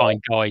Google it and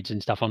find guides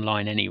and stuff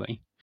online anyway.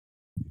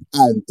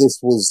 And this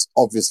was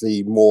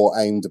obviously more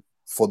aimed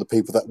for the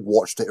people that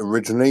watched it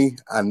originally,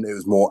 and it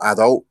was more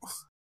adult.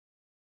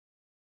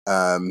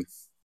 I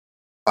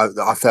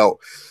felt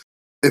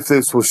if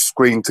this was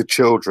screened to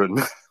children,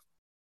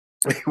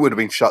 it would have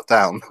been shut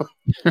down.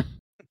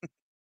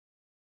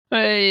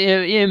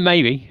 Yeah,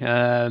 maybe.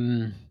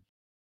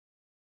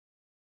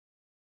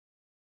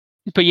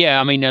 But yeah,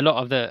 I mean, a lot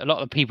of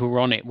the people who were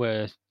on it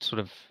were sort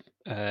of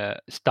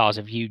stars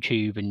of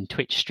YouTube and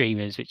Twitch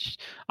streamers, which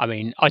I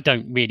mean, I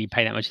don't really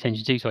pay that much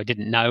attention to, so I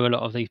didn't know a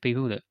lot of these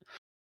people that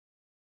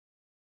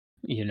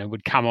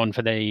would come on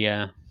for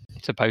the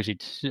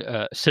supposed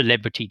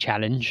celebrity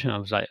challenge. And I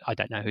was like, I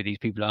don't know who these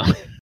people are.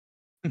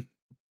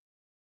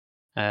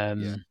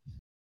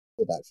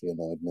 It actually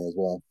annoyed me as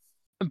well.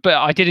 But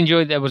I did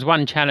enjoy. There was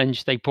one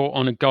challenge they brought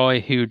on a guy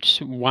who'd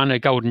won a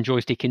golden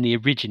joystick in the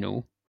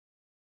original.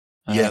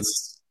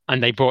 Yes.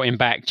 And they brought him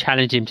back,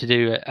 challenged him to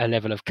do a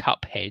level of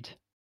Cuphead,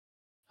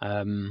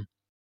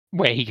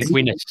 where he could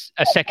win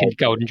a second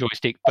golden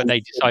joystick, but they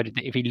decided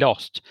that if he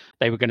lost,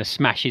 they were going to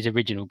smash his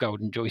original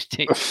golden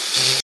joystick.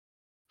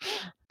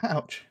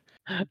 Ouch.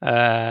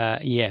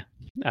 Yeah.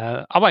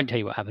 I won't tell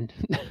you what happened.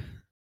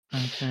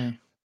 Okay.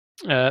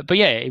 But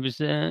yeah, it was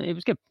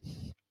good.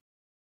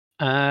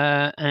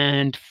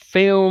 And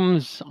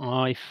films,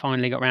 I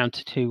finally got around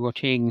to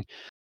watching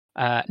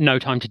No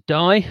Time to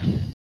Die.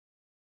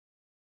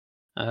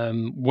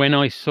 When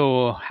I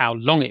saw how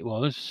long it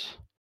was,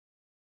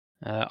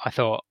 I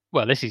thought,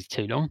 well, this is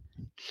too long.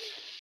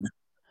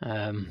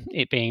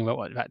 It being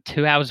about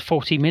 2 hours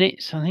 40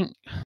 minutes, I think.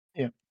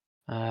 Yeah.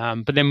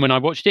 But then when I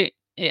watched it,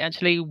 it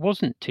actually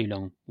wasn't too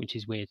long, which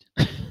is weird.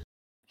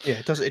 Yeah,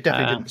 it does. It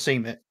definitely didn't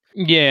seem it.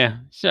 Yeah.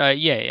 So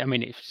yeah, I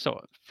mean, it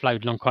sort of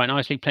flowed along quite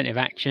nicely. Plenty of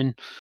action,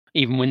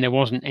 even when there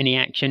wasn't any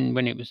action.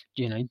 When it was,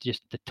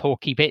 just the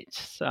talky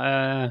bits.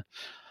 It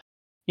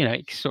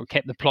sort of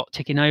kept the plot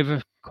ticking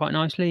over quite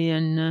nicely,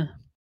 and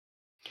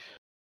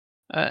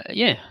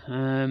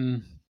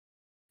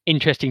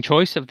interesting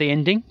choice of the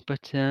ending,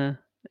 but it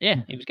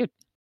was good.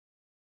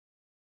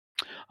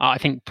 I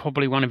think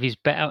probably one of his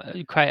better,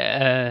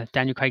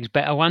 Daniel Craig's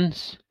better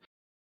ones.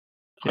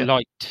 Yeah.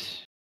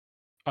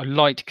 I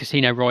liked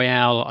Casino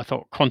Royale. I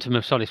thought Quantum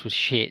of Solace was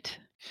shit.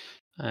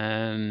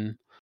 And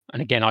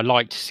again, I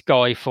liked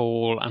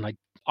Skyfall, and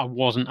I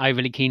wasn't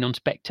overly keen on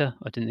Spectre.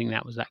 I didn't think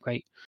that was that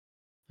great.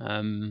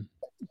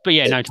 But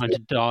yeah, No Time to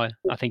Die,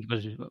 I think it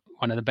was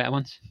one of the better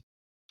ones.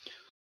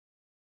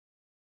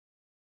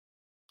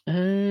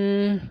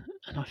 And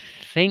I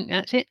think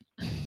that's it.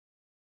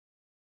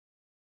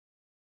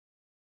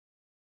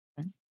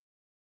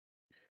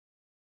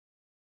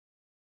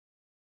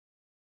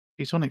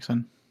 Sonic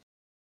then.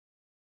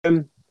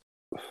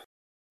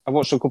 I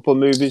watched a couple of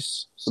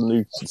movies, some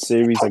new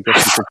series, I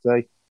guess you could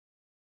say.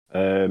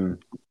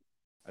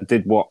 I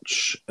did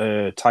watch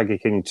Tiger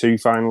King 2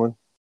 finally.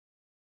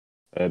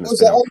 It's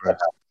been out for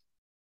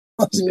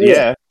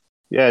yeah,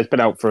 it's been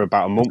out for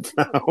about a month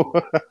now.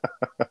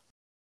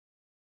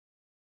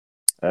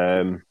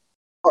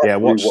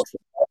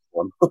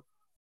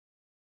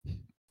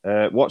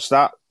 Watch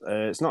that.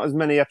 It's not as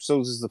many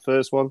episodes as the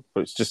first one,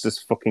 but it's just as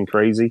fucking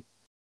crazy,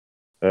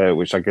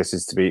 which I guess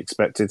is to be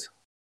expected.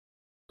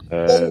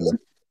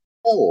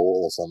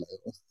 Or something.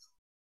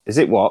 Is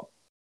it what?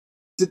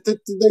 Did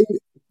they?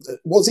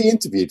 Was he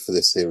interviewed for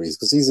this series?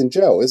 Because he's in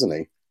jail, isn't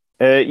he?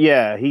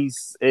 Yeah,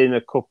 he's in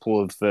a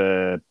couple of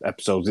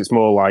episodes. It's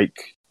more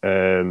like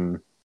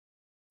him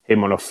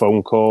on a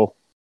phone call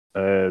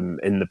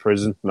in the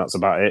prison, and that's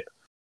about it.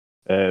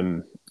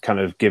 Kind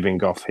of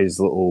giving off his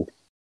little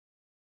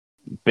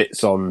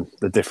bits on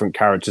the different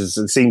characters.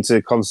 It seemed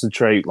to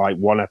concentrate like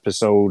one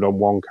episode on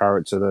one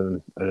character,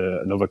 then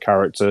another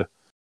character,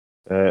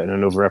 and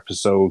another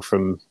episode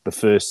from the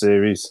first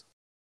series.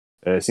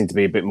 It seemed to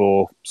be a bit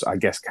more, I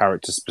guess,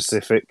 character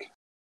specific.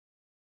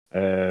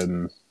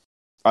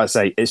 I'd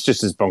say it's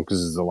just as bonkers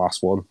as the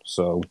last one.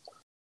 So,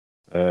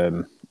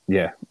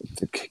 yeah,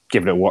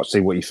 give it a watch, see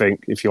what you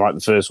think. If you like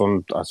the first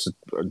one, I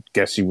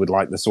guess you would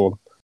like this one.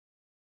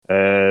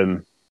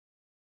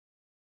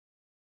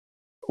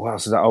 what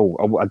else is that?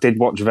 Oh, I did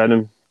watch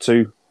Venom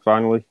 2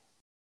 finally.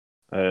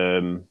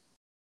 Didn't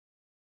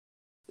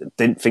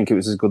think it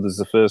was as good as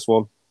the first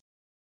one.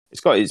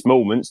 It's got its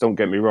moments, don't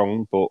get me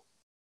wrong, but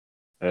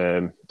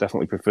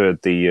definitely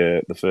preferred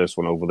the first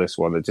one over this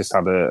one. It just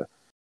had a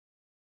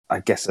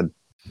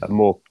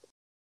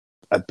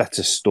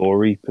better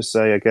story per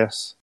se, I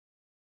guess.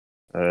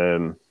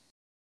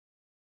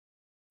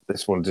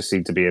 This one just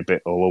seemed to be a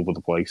bit all over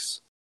the place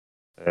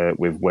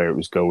with where it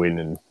was going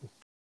and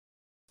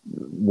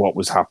what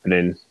was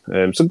happening.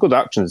 Some good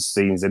action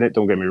scenes in it,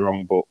 don't get me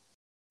wrong, but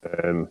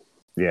I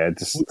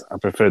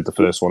preferred the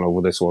first one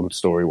over this one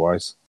story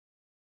wise.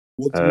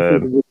 What do you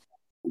think of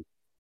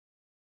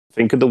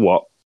Think of the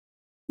what?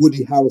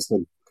 Woody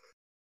Harrelson?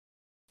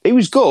 It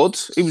was good.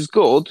 It was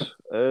good.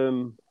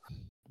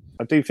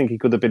 I do think he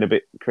could have been a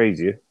bit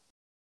crazier.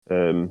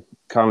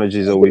 Carnage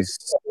is always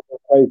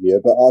crazier,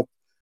 but I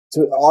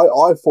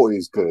thought he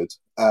was good.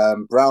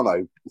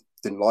 Browno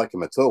didn't like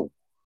him at all.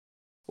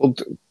 Well,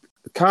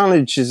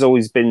 Carnage has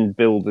always been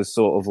billed as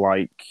sort of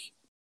like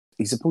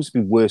he's supposed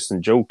to be worse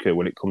than Joker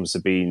when it comes to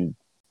being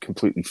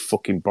completely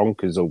fucking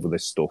bonkers over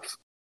this stuff.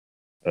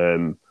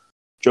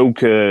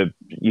 Joker,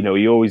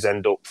 you always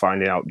end up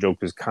finding out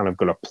Joker's kind of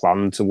got a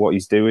plan to what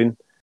he's doing,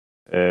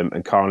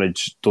 and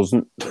Carnage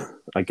doesn't,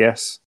 I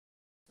guess.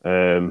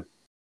 But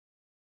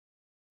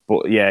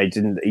yeah, he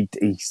didn't.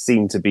 He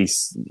seemed to be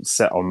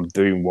set on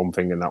doing one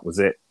thing, and that was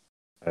it.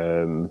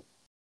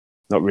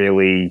 Not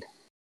really.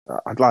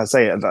 I'd like to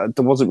say there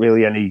wasn't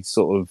really any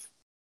sort of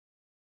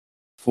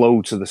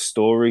flow to the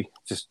story.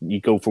 Just you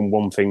go from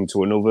one thing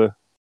to another.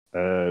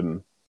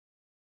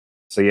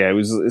 So yeah, it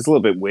was a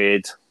little bit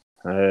weird.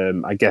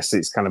 I guess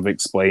it's kind of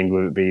explained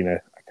with it being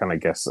a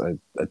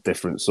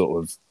different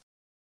sort of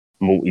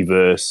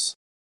multiverse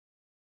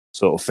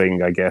sort of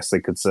thing. I guess they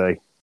could say.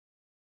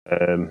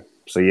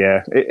 So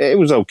yeah, it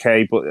was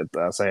okay, but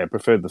I say I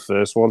preferred the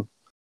first one.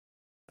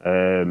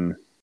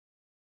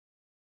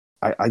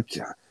 I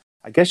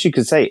guess you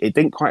could say it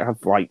didn't quite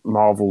have like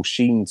Marvel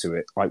sheen to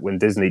it, like when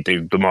Disney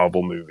do the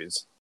Marvel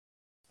movies,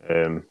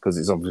 because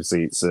it's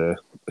a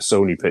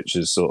Sony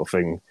Pictures sort of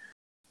thing.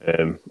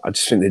 I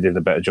just think they did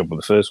a better job with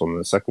the first one than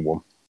the second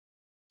one.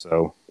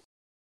 So,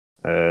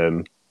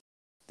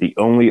 the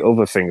only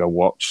other thing I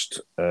watched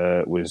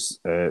was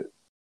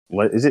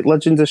is it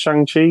Legend of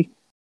Shang-Chi?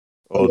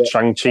 Or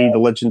Shang-Chi, The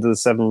Legend of the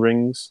Seven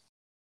Rings.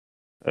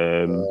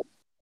 Kind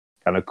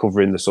of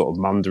covering the sort of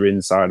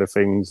Mandarin side of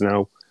things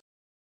now.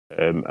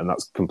 And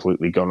that's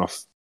completely gone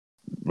off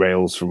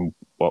rails from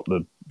what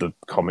the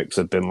comics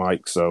had been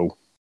like. So,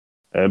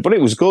 but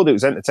it was good. It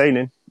was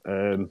entertaining.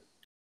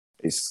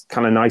 It's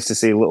kind of nice to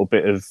see a little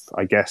bit of,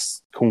 I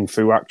guess, kung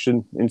fu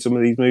action in some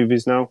of these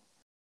movies now.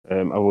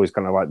 I've always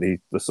kind of liked the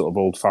sort of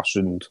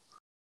old-fashioned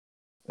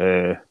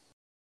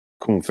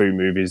kung fu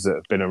movies that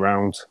have been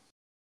around.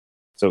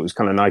 So it was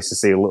kind of nice to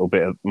see a little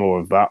bit more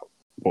of that,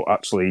 but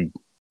actually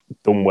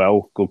done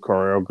well. Good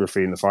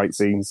choreography in the fight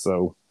scenes.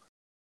 So,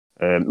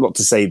 not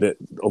to say that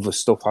other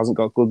stuff hasn't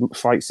got good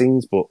fight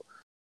scenes, but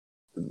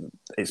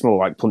it's more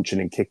like punching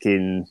and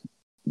kicking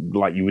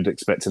like you would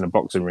expect in a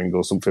boxing ring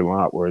or something like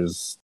that,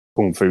 whereas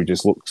kung fu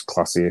just looks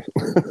classier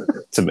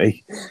to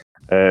me.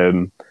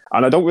 And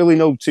I don't really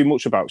know too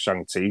much about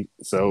Shang-Chi,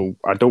 so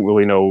I don't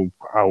really know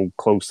how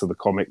close to the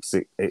comics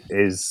it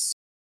is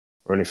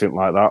or anything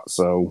like that.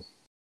 So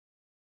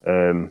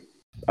I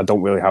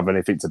don't really have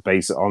anything to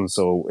base it on.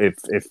 So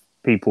if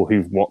people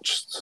who've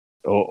watched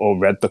or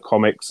read the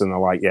comics and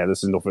are like, yeah,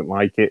 this is nothing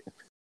like it,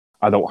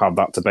 I don't have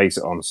that to base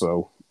it on.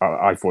 So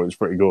I thought it was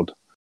pretty good.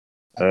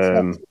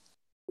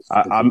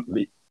 I'm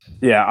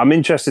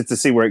interested to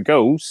see where it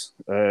goes.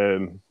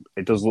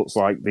 It does look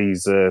like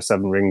these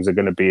Seven Rings are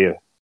going to be a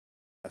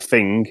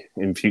thing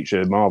in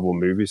future Marvel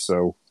movies.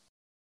 So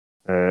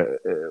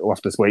we'll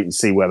have to wait and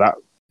see where that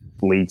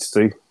leads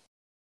to.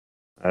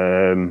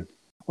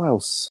 What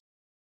else?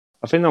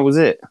 I think that was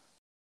it.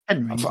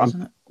 10 Rings,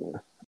 isn't it?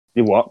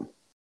 You what?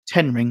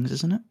 10 Rings,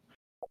 isn't it?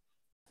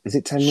 Is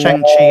it 10 Rings?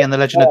 Shang-Chi and the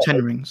Legend of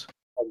 10 Rings.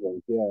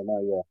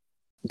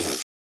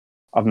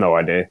 I've no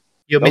idea.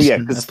 You're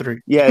missing the three.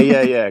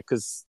 Yeah,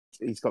 because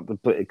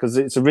because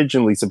it's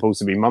originally supposed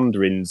to be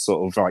Mandarin's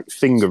sort of like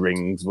finger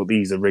rings, but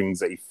these are rings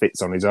that he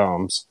fits on his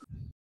arms.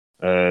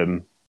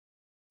 So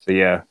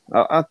yeah,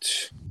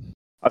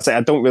 I'd say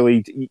I don't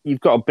really.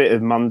 You've got a bit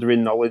of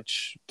Mandarin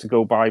knowledge to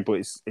go by, but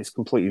it's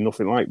completely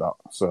nothing like that.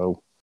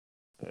 So,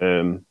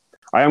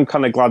 I am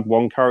kind of glad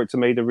one character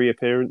made a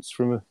reappearance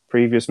from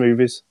previous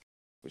movies,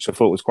 which I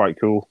thought was quite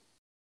cool.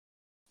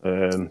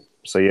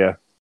 So yeah,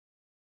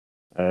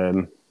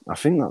 I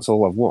think that's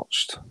all I've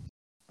watched.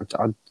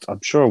 I'm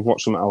sure I've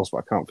watched something else, but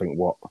I can't think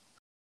what.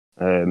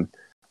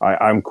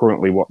 I'm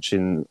currently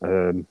watching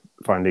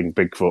Finding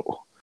Bigfoot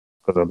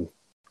because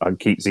I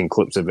keep seeing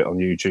clips of it on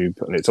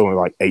YouTube, and it's only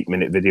like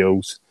 8-minute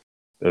videos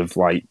of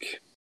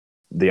like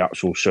the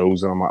actual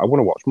shows, and I'm like, I want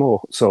to watch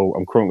more, so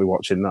I'm currently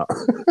watching that.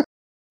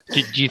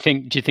 Do you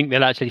think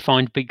they'll actually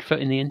find Bigfoot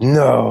in the end?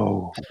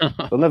 No,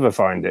 they'll never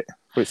find it,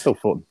 but it's still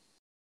fun.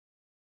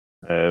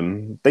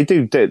 They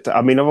do.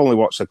 I mean, I've only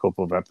watched a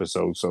couple of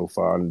episodes so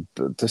far, and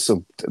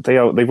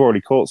they've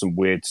already caught some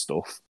weird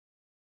stuff.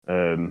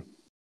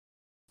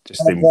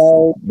 Just in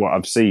what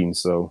I've seen.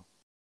 So,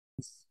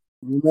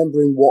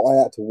 remembering what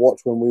I had to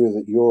watch when we was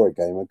at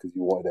Eurogamer because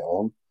you wanted it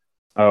on.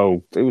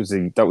 oh, that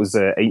was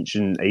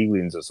Ancient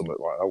Aliens or something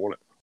like that, wasn't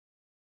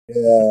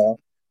Yeah,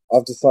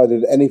 I've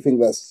decided anything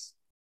that's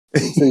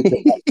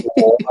supernatural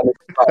or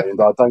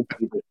unexplained, I don't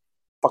believe a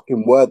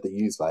fucking word that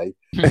you say.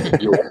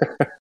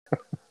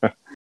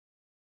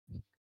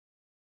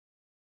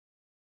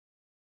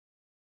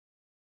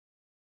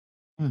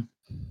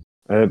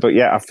 it? But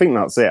yeah, I think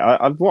that's it.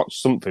 I'd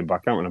watched something, but I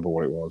can't remember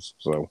what it was.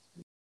 So,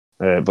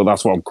 but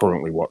that's what I'm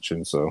currently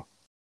watching. So,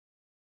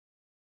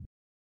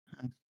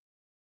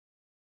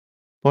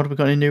 What have we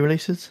got? Any new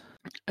releases?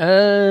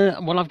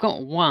 Well, I've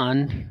got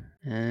one,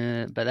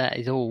 but that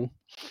is all.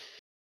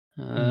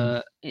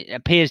 It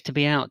appears to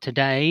be out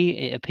today.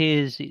 It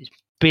appears it's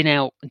been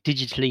out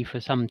digitally for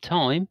some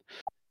time,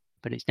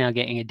 but it's now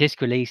getting a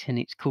disc release, and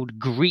it's called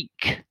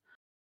Greek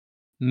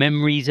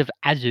Memories of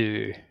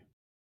Azur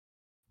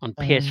on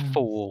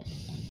PS4.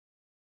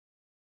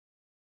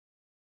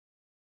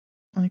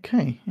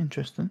 Okay,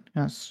 interesting.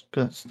 That's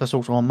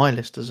also on my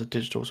list as a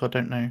digital, so I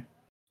don't know.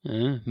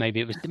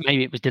 Maybe it was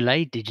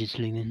delayed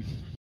digitally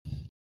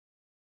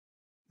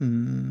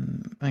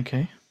then.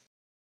 Okay.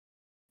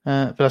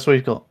 But that's all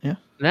you've got, yeah?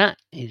 That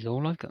is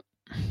all I've got.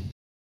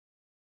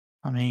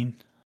 I mean,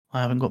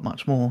 I haven't got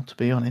much more, to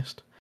be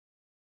honest.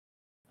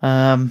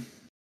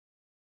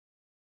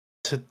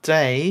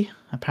 Today,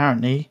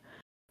 apparently,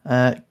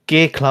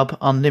 Gear Club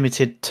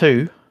Unlimited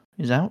 2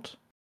 is out.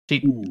 So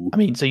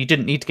you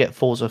didn't need to get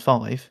Forza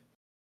 5.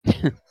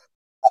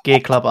 Gear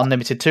Club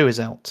Unlimited 2 is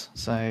out,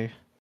 so...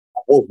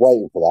 I was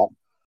waiting for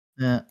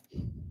that. Yeah.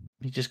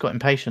 You just got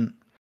impatient.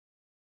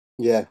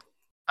 Yeah.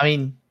 I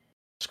mean,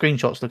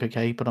 screenshots look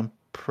okay, but I'm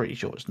pretty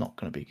sure it's not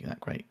going to be that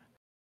great.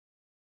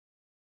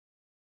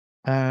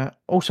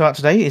 Also out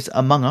today is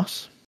Among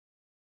Us.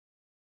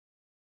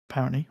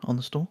 Apparently, on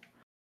the store.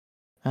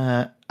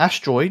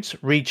 Asteroids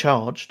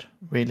Recharged,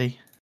 really.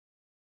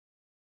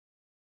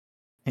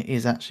 It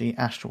is actually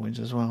Asteroids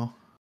as well.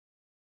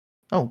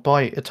 Oh,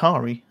 by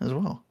Atari as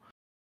well.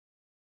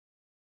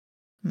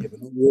 Yeah,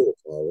 but not real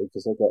Atari,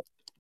 because they got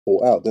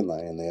bought out, didn't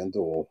they, in the end,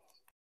 or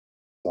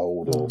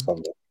sold or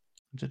something.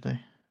 Did they?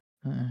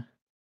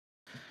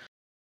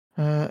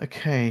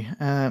 Okay.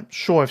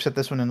 Sure, I've said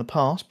this one in the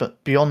past,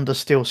 but Beyond the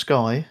Steel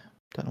Sky.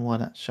 Don't know why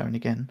that's shown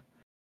again.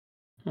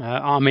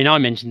 I mean, I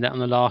mentioned that on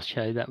the last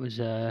show. That was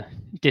a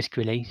disc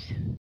release.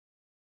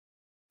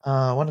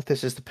 I wonder if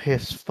this is the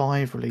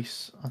PS5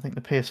 release. I think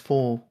the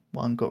PS4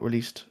 one got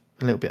released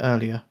a little bit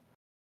earlier.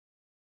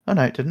 Oh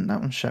no, it didn't.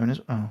 That one's shown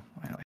as... Oh,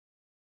 anyway.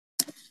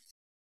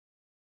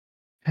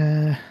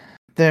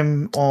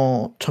 Then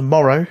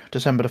tomorrow,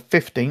 December the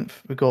 15th,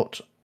 we've got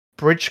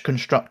Bridge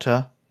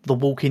Constructor, The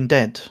Walking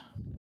Dead.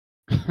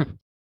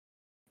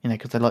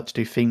 Because they like to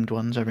do themed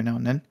ones every now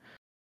and then.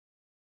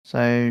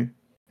 So,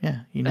 yeah,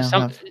 you now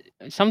have...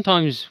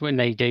 Sometimes when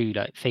they do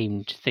like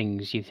themed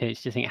things, you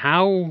think,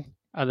 how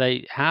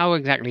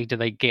exactly do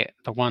they get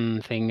the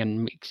one thing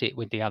and mix it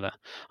with the other?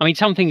 I mean,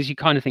 some things you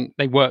kind of think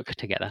they work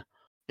together.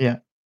 Yeah.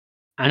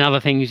 And other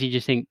things you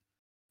just think,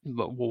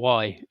 but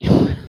why?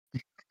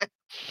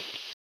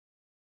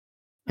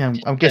 Yeah,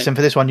 I'm guessing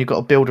for this one you've got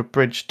to build a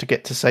bridge to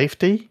get to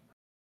safety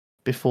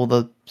before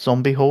the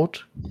zombie horde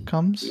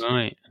comes.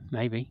 Right,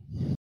 maybe.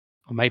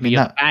 Or maybe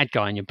you're the bad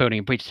guy and you're building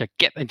a bridge to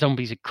get the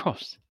zombies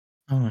across.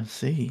 Oh, I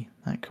see.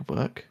 That could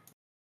work.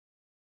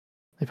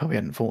 They probably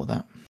hadn't thought of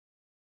that.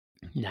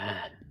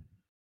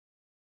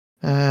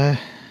 Nah.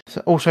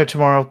 So also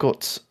tomorrow I've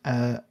got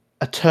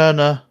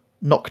Eterna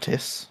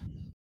Noctis.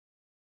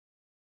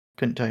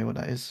 Couldn't tell you what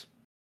that is.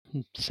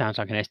 Sounds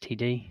like an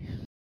STD.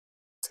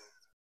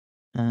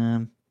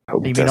 You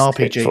mean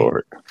RPG? For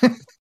it.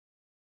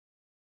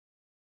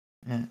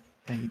 Yeah,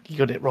 you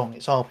got it wrong.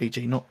 It's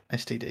RPG, not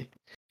STD.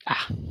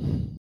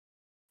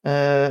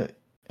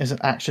 It's an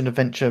action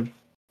adventure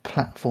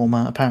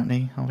platformer.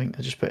 Apparently, I think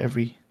they just put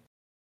every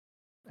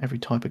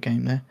type of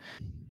game there.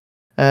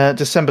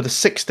 December the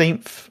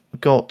 16th,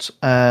 got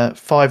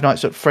Five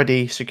Nights at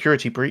Freddy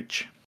Security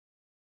Breach.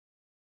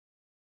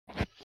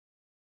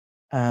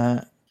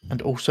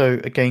 And also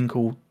a game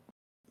called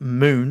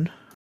Moon.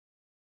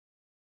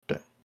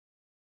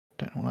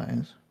 Don't know what that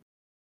is.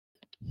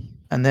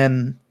 And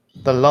then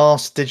the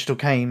last digital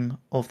game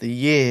of the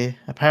year,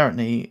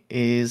 apparently,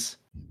 is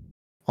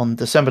on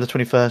December the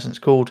 21st, and it's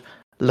called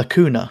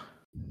Lacuna.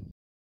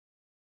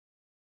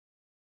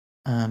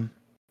 A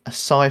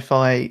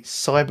sci-fi,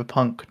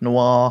 cyberpunk,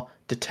 noir,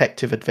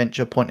 detective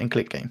adventure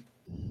point-and-click game.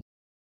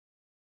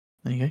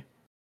 There you go.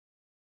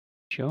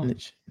 Sure.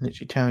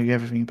 Literally tell you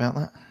everything about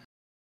that.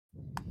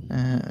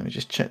 Let me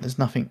just check. There's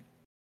nothing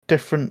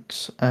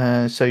different.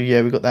 So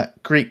yeah, we've got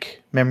that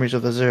Greek Memories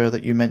of Azura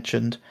that you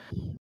mentioned.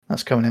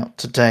 That's coming out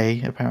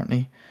today,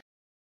 apparently.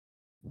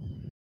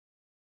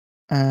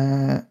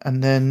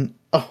 And then,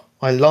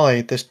 I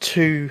lied. There's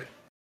two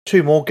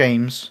more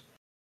games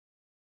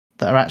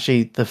that are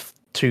actually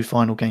two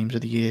final games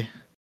of the year.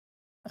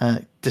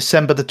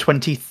 December the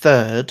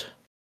 23rd,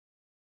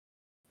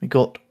 we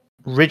got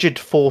Rigid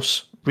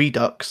Force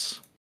Redux.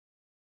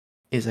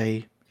 Is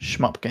a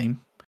shmup game.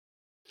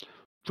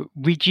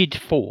 Rigid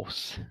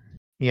Force.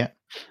 Yeah.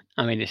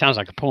 I mean, it sounds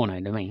like a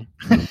porno to me.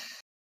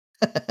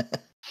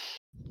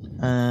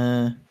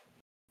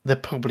 There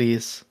probably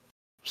is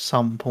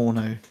some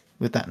porno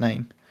with that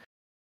name.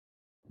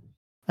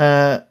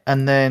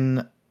 And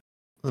then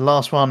the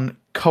last one,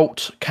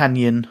 Cult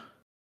Canyon,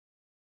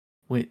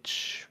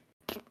 which,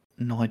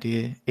 no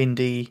idea,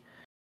 indie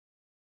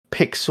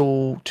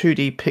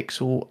 2D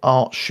pixel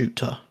art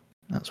shooter.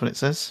 That's what it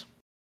says.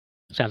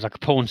 Sounds like a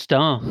porn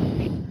star.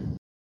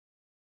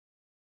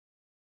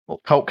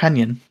 What, Cult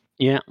Canyon?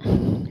 Yeah.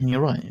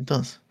 You're right, it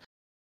does.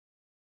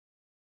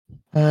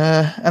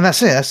 And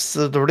that's it. That's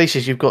the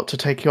releases you've got to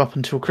take you up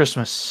until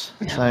Christmas.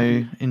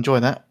 So enjoy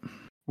that.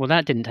 Well,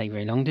 that didn't take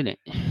very long, did it?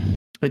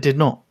 It did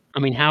not. I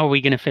mean, how are we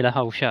going to fill a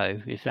whole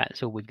show if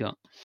that's all we've got?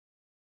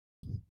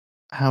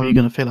 How are you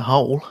going to fill a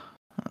hole?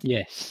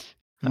 Yes.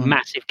 A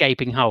massive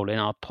gaping hole in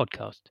our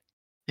podcast.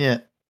 Yeah.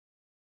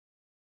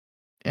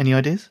 Any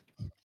ideas?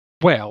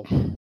 Well,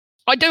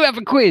 I do have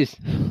a quiz.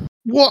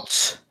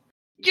 What?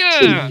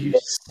 Yeah. You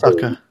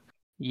sucker.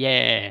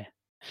 Yeah.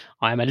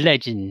 I'm a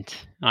legend.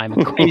 I'm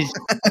a quiz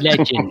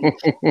legend.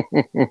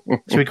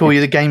 Should we call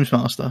you the Games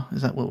Master?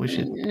 Is that what we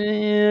should?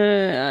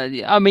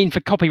 I mean,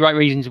 for copyright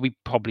reasons, we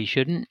probably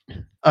shouldn't.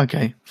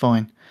 Okay,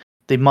 fine.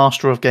 The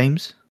Master of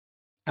Games?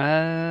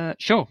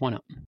 Sure, why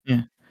not?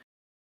 Yeah.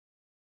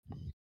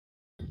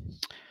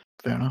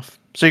 Fair enough.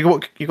 So you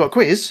got a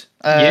quiz?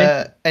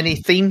 Yeah. Any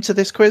theme to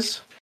this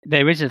quiz?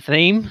 There is a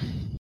theme.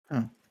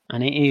 Oh.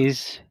 And it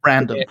is...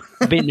 Random.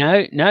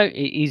 No, it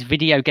is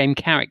video game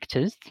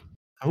characters.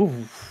 Oh,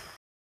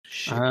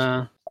 shit.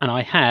 And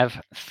I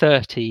have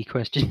 30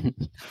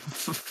 questions.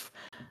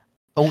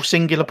 All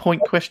singular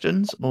point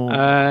questions?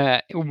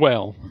 Or...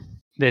 well,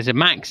 there's a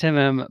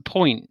maximum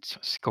point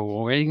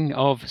scoring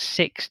of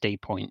 60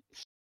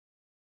 points.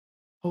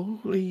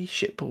 Holy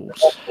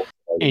shitballs.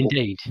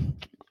 Indeed.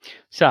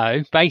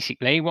 So,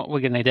 basically, what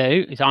we're going to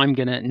do is I'm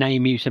going to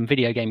name you some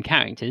video game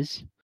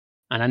characters,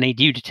 and I need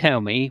you to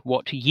tell me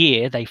what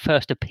year they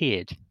first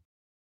appeared.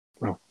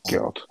 Oh,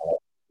 God.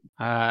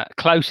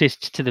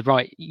 Closest to the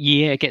right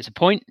year gets a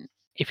point.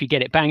 If you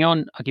get it bang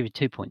on, I'll give you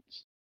 2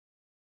 points.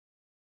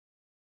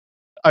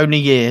 Only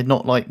year,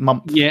 not like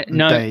month Yeah, and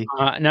no, day.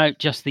 no,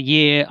 just the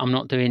year. I'm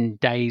not doing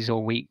days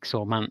or weeks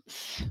or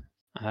months.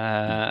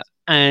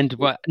 And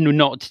we're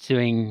not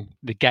doing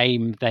the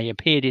game they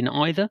appeared in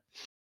either.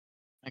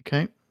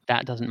 Okay.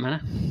 That doesn't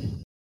matter.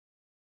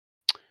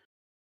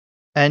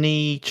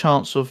 Any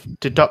chance of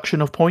deduction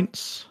of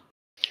points?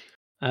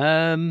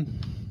 No.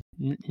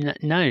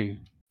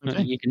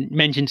 Okay. You can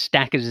mention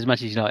stackers as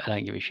much as you like. I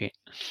don't give a shit.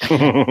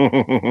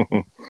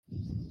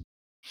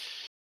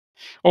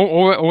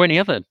 or any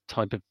other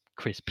type of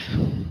crisp,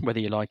 whether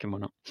you like them or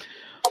not.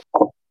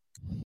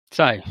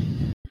 So,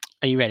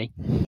 are you ready?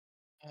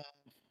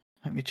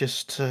 Let me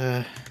just...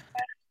 Okay,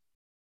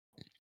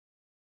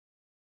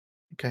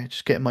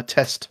 just getting my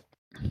test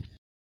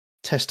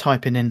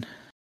typing in.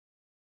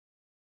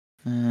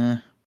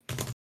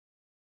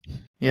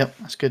 Yep,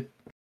 that's good.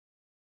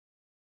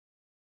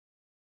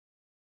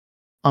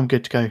 I'm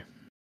good to go.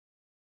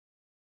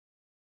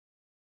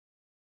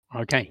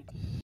 Okay.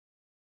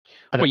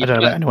 I don't know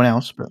about anyone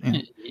else, but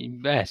yeah.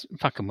 Yes,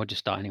 fuck 'em, we'll just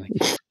start anyway.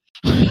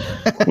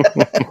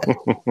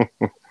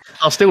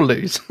 I'll still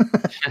lose.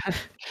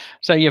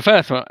 So your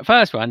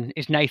first one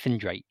is Nathan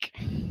Drake.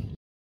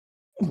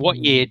 What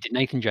year did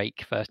Nathan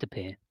Drake first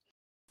appear?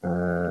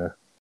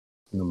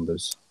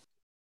 Numbers.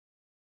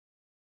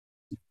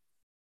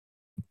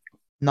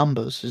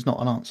 Numbers is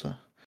not an answer.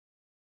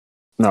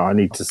 No, I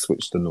need to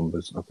switch the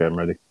numbers. Okay, I'm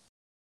ready.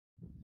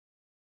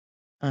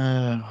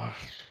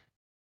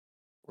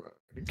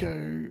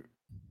 Go.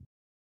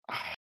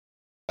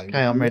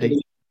 Okay, I'm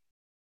ready.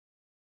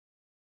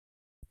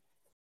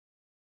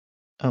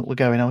 Oh, we're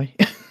going, are we?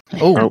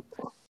 Oh.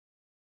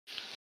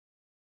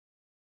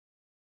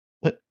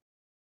 What?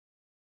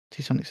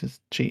 T-Sonic says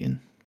cheating.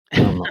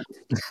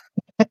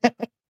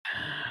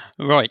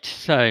 Right,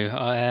 so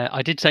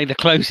I did say the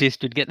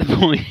closest would get the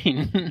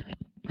point.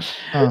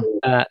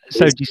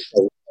 So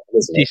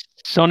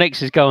Sonics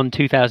has gone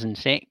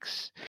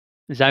 2006.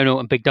 Zonal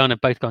and Big Don have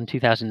both gone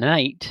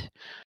 2008.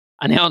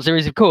 And the answer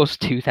is, of course,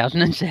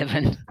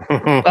 2007.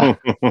 Oh,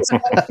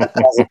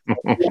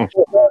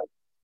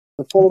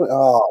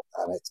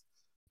 damn it.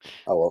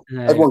 Oh, well.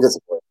 Everyone gets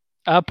a point.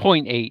 A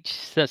point each.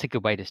 So that's a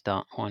good way to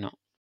start. Why not?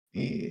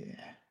 Yeah.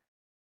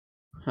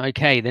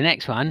 Okay, the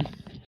next one.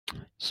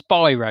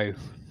 Spyro.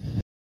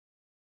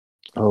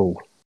 Oh.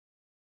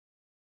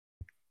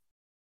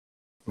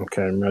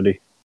 Okay, I'm ready.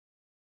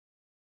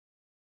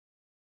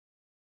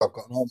 I've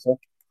got an answer.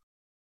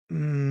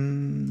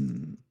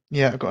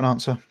 Yeah, I've got an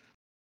answer.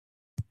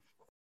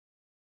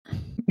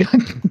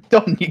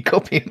 Don, you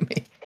copying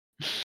me.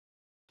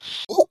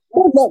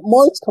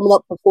 Mine's coming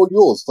up before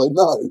yours, so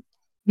no.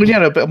 Well, yeah,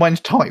 no, but mine's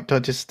typed. I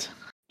just...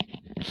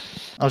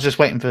 I was just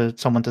waiting for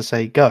someone to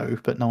say go,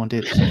 but no one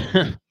did.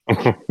 So.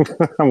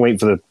 I'm waiting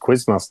for the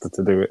quizmaster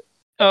to do it.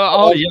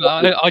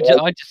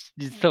 I just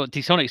thought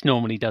D-Sonics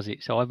normally does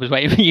it, so I was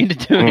waiting for you to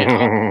do it.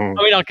 I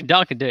mean, I can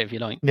do it if you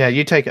like. Yeah,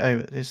 you take it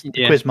over. It's the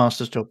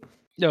quizmaster's job.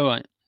 All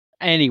right.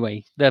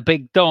 Anyway, the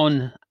Big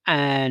Don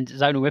and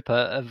Zonal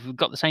Ripper have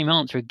got the same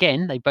answer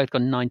again. They've both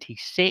got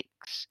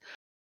 96.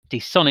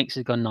 D-Sonics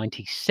has got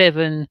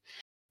 97.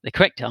 The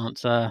correct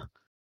answer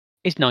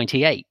is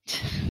 98.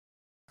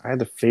 I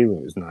had a feeling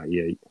it was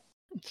 98.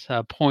 It's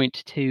a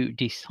point to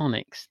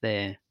D-Sonics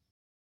there.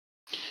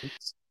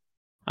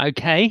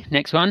 Okay,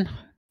 next one.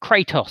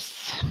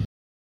 Kratos.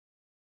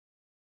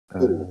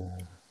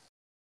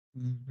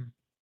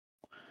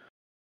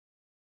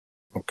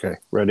 Okay,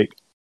 ready?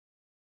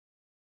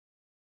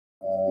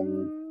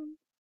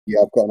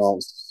 Yeah, I've got an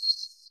answer.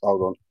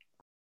 Hold on.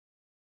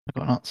 I've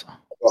got an answer.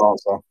 I've got an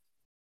answer.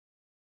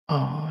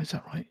 Oh, is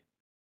that right?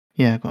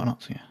 Yeah, I've got an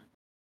answer, yeah.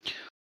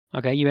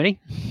 Okay, you ready?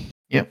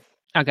 Yep.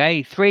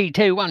 Okay, 3,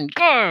 2, 1,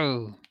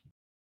 go!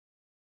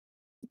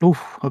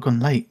 Oof, I've gone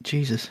late.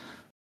 Jesus.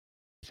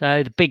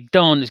 So the Big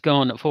Don has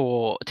gone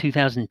for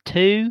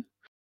 2002.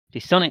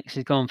 D-Sonics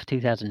has gone for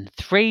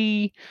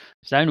 2003.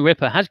 Zone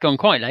Ripper has gone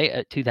quite late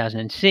at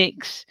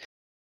 2006.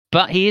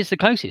 But he is the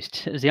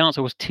closest, as the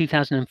answer was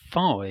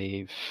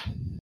 2005.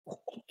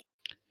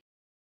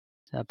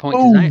 So point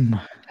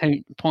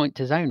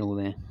to Zonal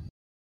there.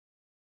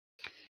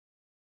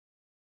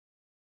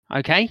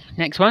 Okay,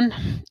 next one.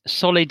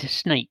 Solid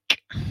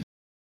Snake.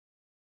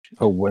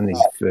 Oh, when he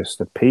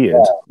first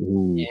appeared.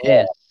 Ooh.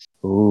 Yes.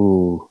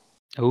 Ooh.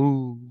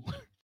 Ooh.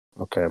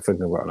 Okay, I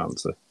think I've got an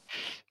answer.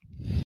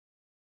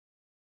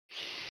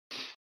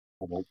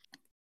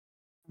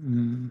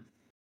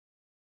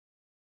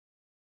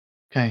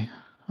 Okay,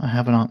 I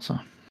have an answer.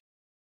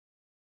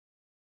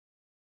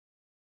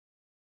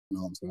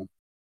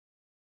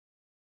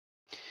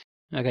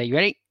 Okay, you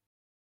ready?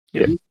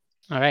 Yep.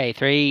 All right,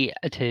 3,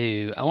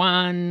 2,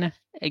 1,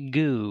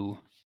 go.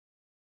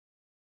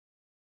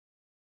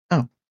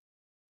 Oh,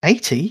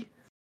 80?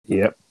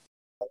 Yep.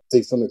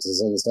 D-Sonics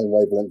is on the same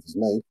wavelength as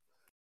me.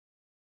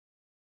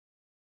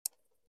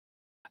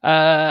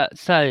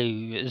 So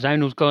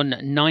Zonal's gone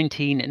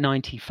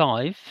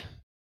 1995,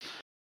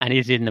 and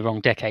is in the wrong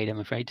decade, I'm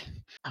afraid.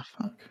 Oh,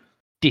 fuck.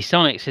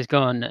 D-Sonics has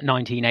gone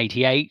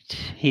 1988.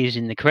 He is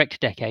in the correct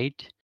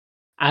decade,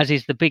 as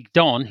is the Big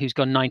Don, who's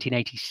gone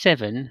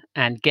 1987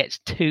 and gets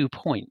 2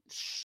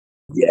 points.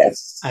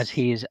 Yes. As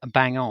he is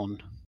bang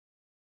on.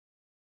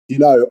 You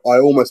know, I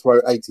almost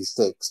wrote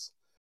 86.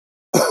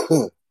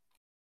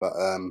 But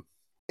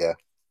yeah.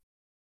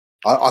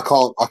 I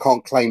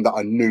can't claim that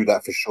I knew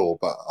that for sure,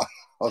 but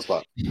I was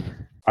like,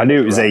 I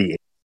knew it was 80. It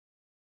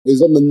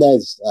was on the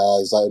NES,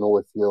 Zonal,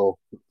 if you're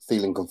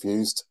feeling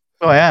confused.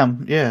 Oh, I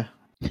am, yeah.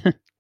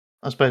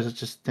 I suppose it's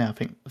just, I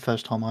think the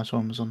first time I saw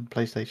him was on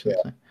PlayStation.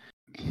 Yeah.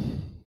 So.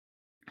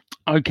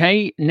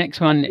 Okay, next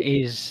one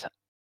is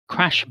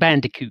Crash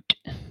Bandicoot.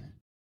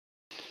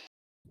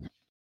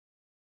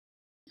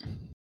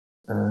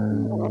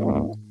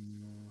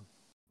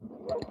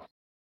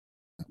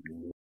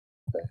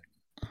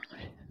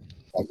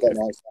 I've got an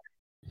answer.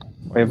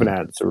 I have an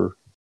answer.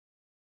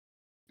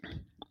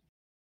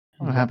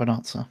 I have an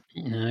answer.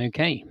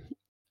 Okay.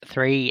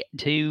 3,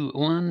 2,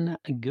 1,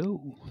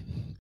 go.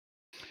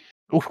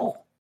 Ooh.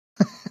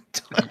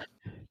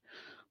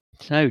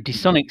 So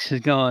D-Sonics has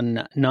gone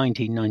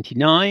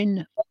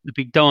 1999. The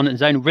Big Don and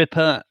Zone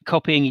Ripper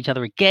copying each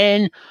other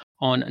again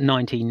on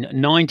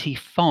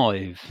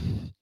 1995.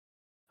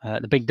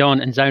 The Big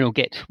Don and Zonal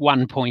get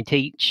 1 point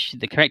each.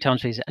 The correct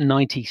answer is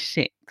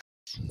 96.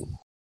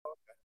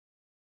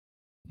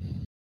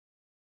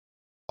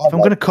 If I'm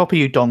going to copy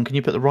you, Don, can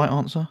you put the right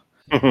answer?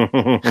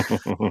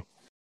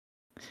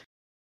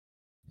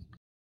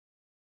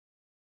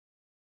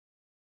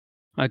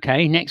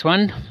 Okay, next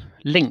one.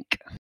 Link.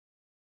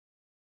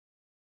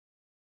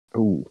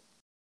 Ooh.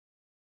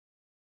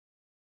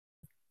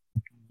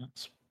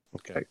 That's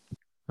Okay.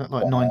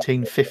 like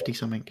 1950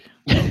 something.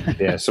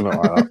 Yeah, something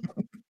like that.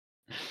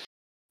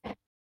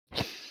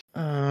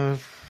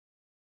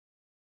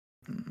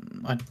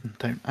 I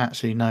don't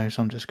actually know,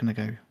 so I'm just going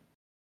to go.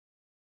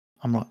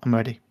 I'm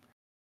ready.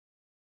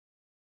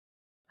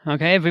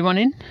 Okay, everyone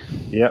in?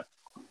 Yep.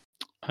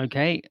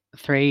 Okay,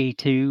 3,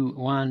 2,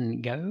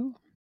 1, go.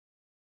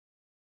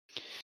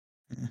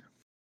 Yeah.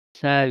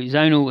 So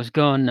Zonal has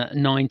gone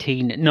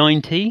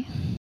 1990.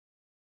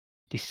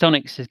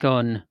 D-Sonics has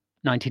gone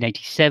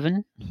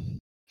 1987.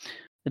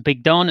 The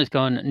Big Don has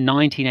gone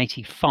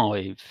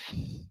 1985.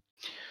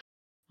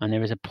 And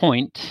there is a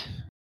point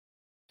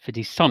for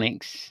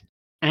D-Sonics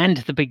and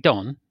the Big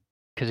Don,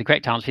 because the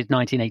correct answer is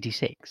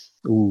 1986.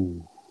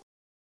 Ooh.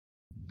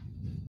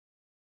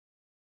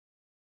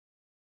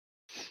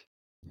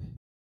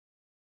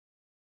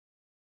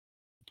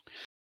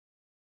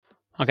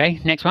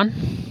 Okay, next one.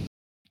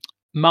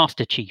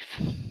 Master Chief.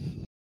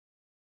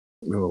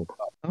 Oh.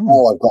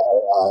 I've got.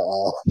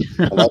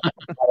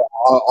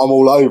 I'm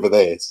all over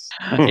this.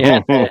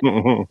 Yeah.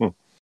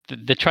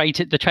 The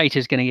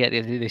traitor's going to get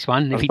this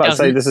one. I If was he about to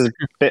say doesn't,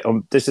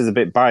 this is a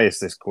bit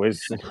biased. This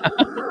quiz.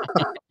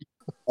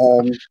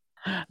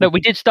 look, we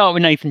did start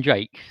with Nathan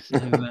Drake. So,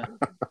 I've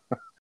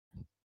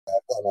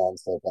got an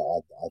answer, but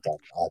I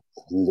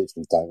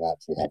literally don't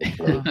actually have a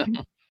clue.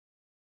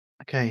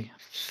 Okay,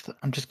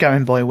 I'm just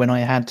going by when I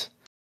had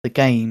the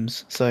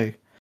games, so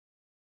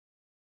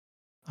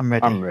I'm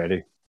ready. I'm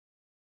ready.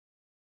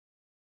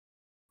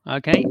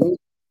 okay,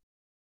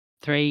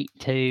 3,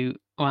 2,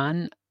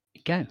 1,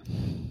 go.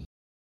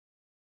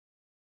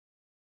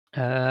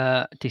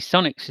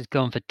 Dsonics has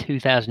gone for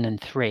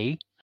 2003,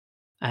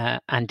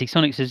 and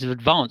Dsonics has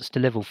advanced to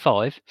level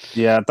 5.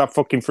 Yeah, that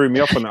fucking threw me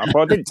off on that. I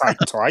thought I didn't type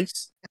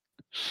twice.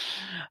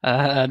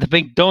 The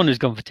Big Don has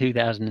gone for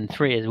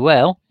 2003 as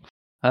well.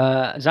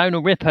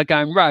 Zonal Ripper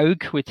going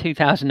rogue with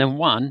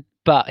 2001,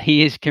 but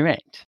he is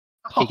correct.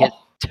 He gets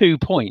 2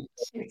 points.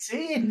 It's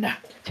in.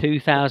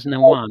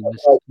 2001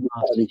 was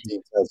Any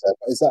details there,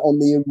 but is that on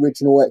the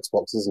original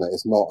Xbox, isn't it?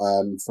 It's not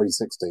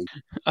 360.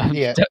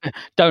 Yeah.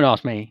 Don't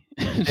ask me.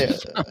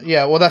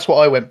 Yeah, well, that's what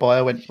I went by.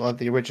 I went by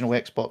the original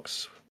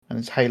Xbox, and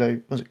it's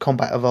Halo. Was it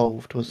Combat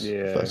Evolved? Was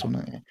the first one?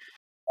 Yeah.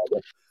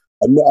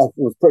 I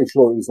was pretty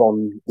sure it was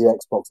on the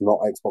Xbox, not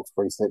Xbox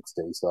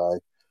 360. So,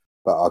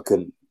 but I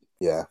couldn't.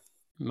 Yeah.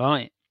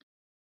 Right.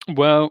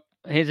 Well,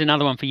 here's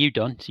another one for you,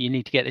 Don. So you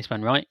need to get this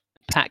one right.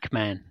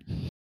 Pac-Man.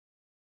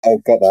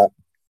 I've got that.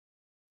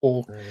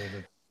 Or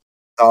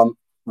Done.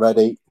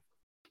 Ready.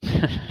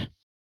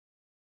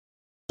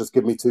 Just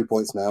give me 2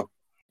 points now.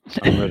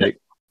 I'm ready.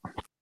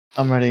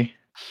 I'm ready.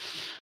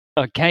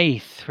 Okay,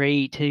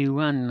 3, 2,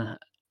 1.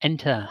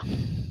 Enter.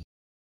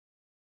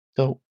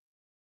 So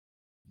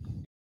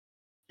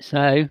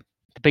So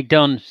the Big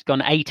Don's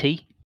gone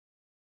 80.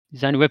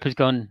 Zonal Ripper's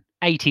gone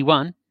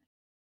 81.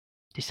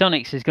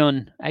 Dsonics has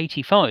gone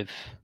 85.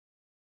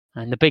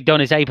 And the Big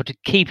Don is able to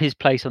keep his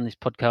place on this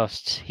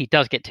podcast. He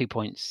does get 2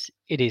 points.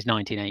 It is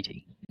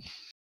 1980.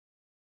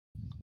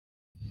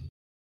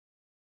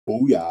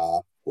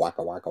 Booyah.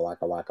 Waka, waka,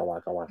 waka, waka,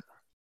 waka, waka.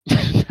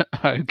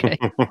 Okay.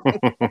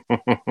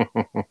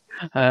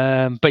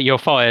 But you're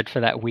fired for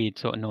that weird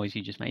sort of noise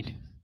you just made.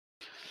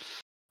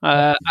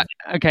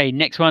 Okay,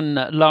 next one,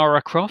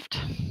 Lara Croft.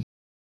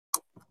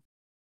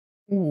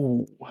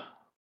 ooh,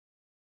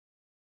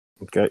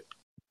 Okay.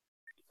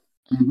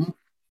 Mm-hmm.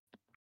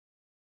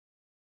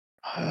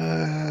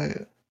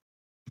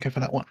 Go for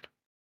that one.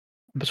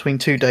 I'm between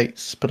two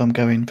dates, but I'm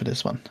going for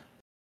this one.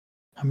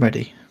 I'm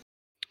ready.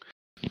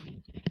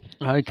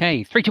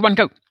 Okay, 3, 2, 1,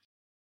 go.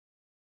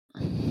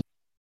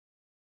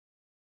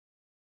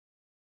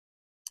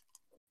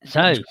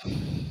 So,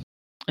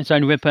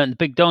 Zonal Ripper and the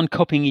Big Don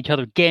copying each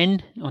other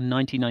again on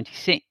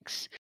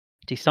 1996.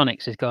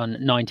 Dsonics has gone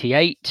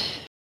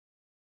 98.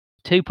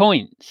 2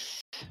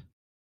 points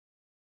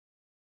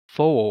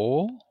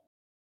for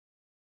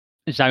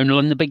Zonal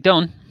and the Big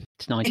Don.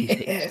 It's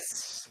 96.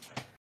 Yes.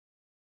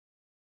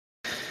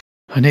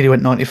 I nearly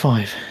went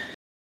 95.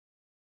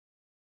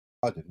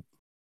 I didn't.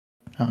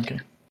 Okay.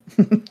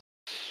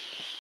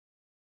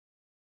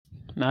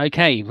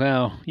 Okay,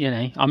 well,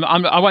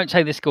 I won't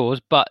say the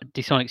scores, but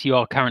Dsonics, you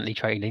are currently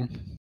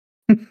trailing.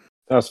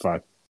 That's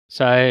fine.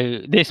 So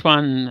this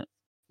one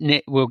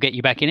will get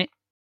you back in it.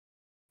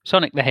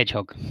 Sonic the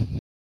Hedgehog.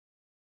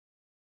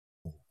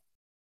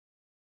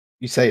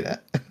 You say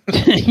that.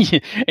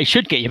 It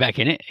should get you back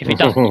in it. If it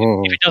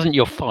doesn't,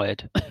 you're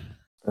fired,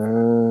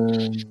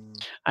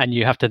 and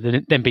you have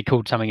to then be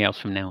called something else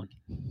from now on.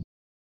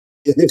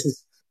 Yeah,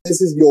 this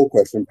is your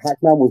question.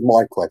 Pac-Man was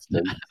my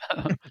question.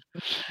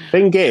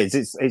 Thing is,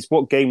 it's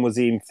what game was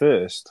he in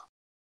first,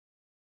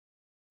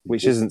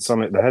 which isn't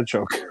Sonic the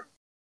Hedgehog.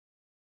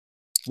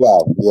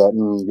 Well,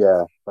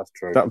 yeah, that's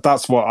true.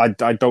 That's what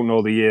I don't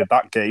know the year of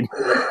that game.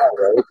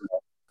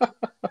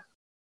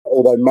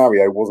 Although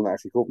Mario wasn't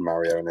actually called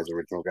Mario in his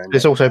original game.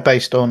 It's also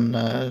based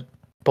on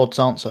Bod's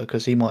answer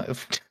because he might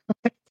have.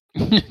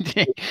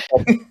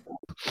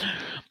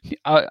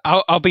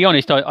 I'll be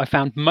honest. I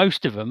found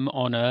most of them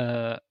on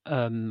a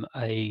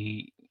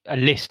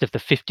list of the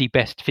 50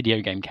 best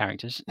video game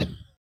characters.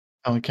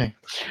 Oh, okay.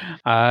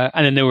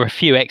 And then there were a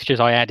few extras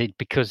I added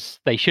because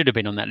they should have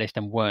been on that list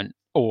and weren't,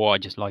 or I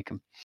just like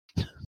them.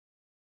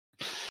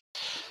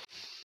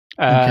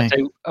 Okay.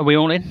 So are we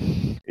all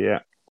in? Yeah.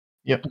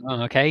 Yep.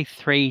 Okay,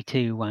 3,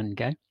 2, 1,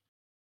 go.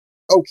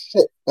 Oh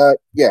shit!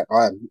 Yeah,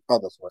 I am. Oh,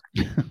 that's right.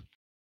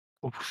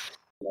 I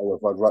know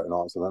if I'd wrote an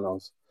answer, then I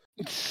was.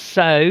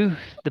 So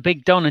the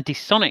Big Don and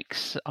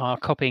Dsonics are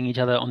copying each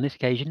other on this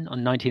occasion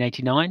on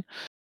 1989.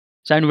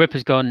 Zonal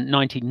Ripper's gone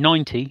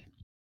 1990.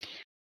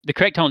 The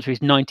correct answer is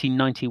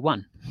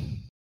 1991.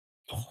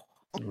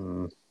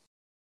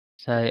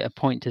 So a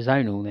point to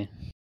Zonal then.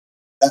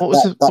 What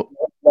was that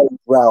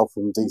Ralph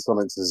from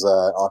Dsonics is.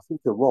 I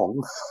think you're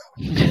wrong.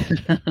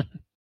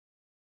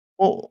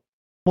 What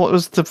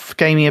was the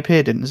game he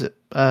appeared in? Is it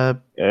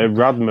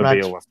Radmobile,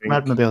 I think.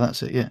 Radmobile,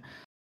 that's it. Yeah.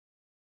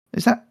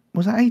 Was that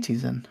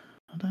 80s then?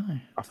 I don't know.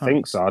 I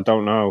think so. I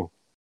don't know.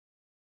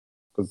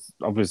 Because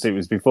obviously it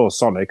was before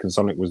Sonic, and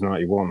Sonic was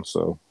 91,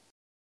 so...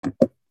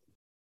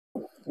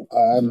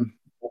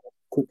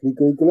 quickly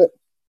Google it.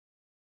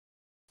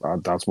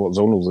 That's what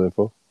Zonal's there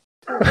for.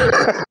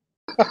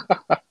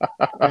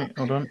 Wait,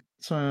 hold on.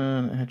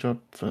 So, Hedgehog.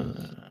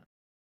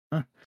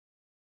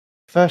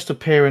 First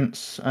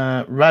appearance,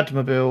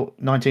 Radmobile,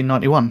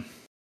 1991.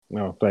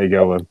 No, there you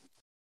go then.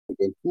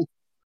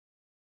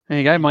 There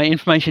you go. My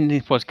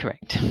information was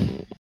correct.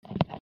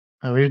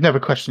 Oh, we've never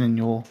questioning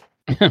your.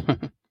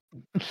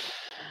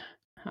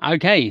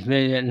 Okay,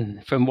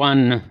 then from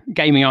one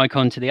gaming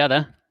icon to the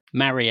other,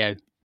 Mario.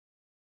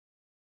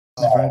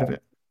 Never heard of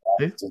it.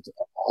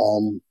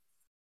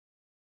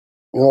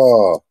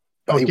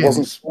 But he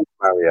wasn't Super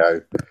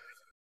Mario.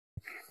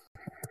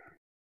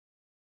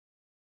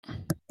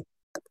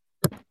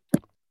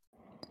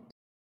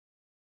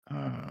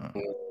 I'm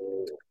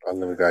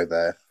going to go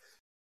there.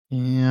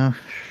 Yeah,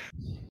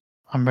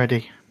 I'm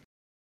ready.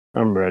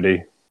 I'm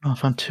ready. Oh, I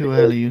found too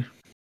early.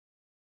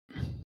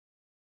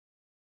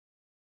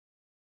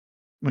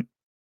 Wait.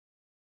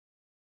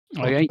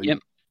 Okay, yep.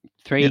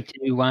 3, Yep.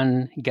 2,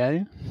 1,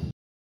 go.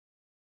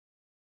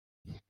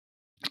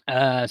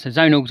 So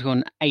Zonal's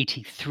gone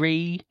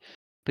 83.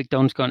 Big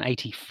Don's gone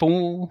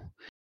 84.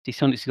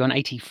 Sonic's gone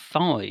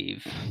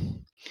 85.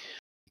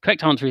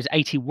 Correct answer is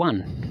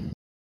 81.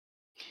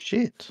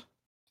 Shit.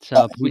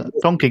 So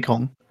Donkey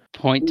Kong.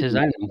 point to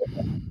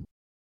Zonal.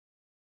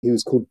 He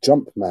was called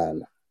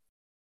Jumpman.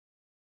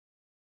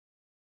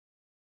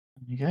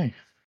 There you go.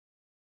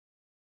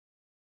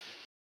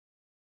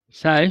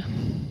 So,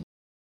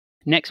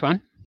 next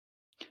one.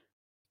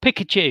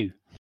 Pikachu.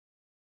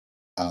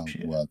 Oh,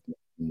 well,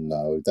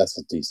 no, that's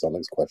a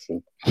D-Sonics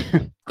question.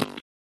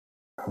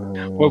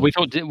 Well, we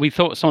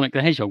thought Sonic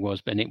the Hedgehog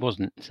was, but it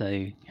wasn't.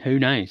 So who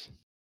knows?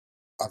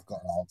 I've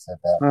got an answer.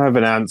 But I have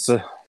an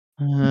answer.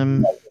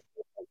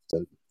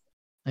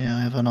 Yeah,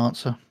 I have an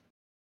answer.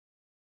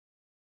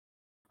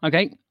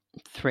 Okay,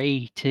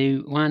 3,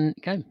 2, 1,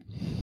 go.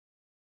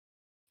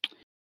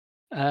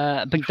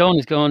 Big Don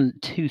has gone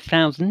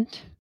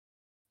 2000.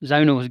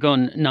 Zonal has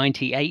gone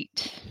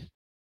 98.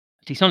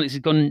 D-Sonics has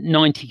gone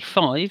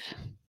 95.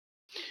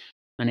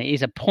 And it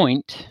is a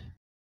point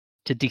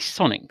to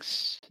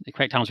D-Sonics. The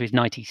correct answer is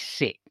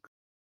 96.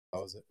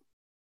 how was it?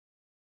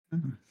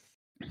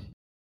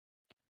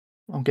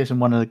 I'm guessing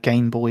one of the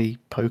Game Boy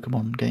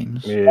Pokemon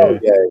games. Yeah. Oh,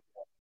 yeah.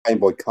 Game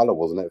Boy Color,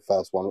 wasn't it?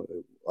 First one.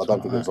 I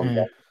don't think it was on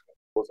Game.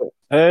 Was it?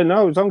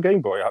 No, it was on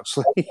Game Boy,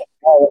 actually.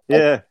 Oh, okay.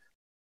 Yeah.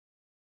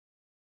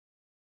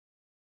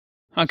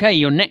 Okay,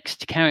 your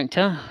next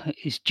character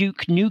is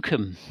Duke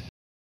Nukem.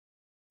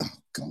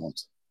 God.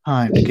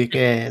 Time to kick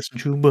ass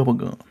and chew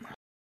bubblegum.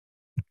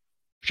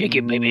 Shake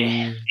it,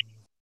 baby.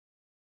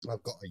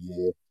 I've got a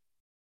year.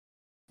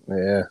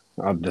 Yeah,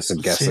 I'd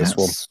just guess See, this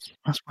one.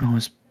 That's when I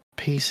was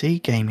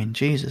PC gaming.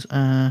 Jesus.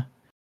 Okay,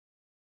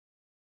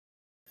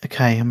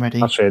 I'm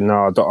ready. Actually,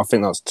 no, I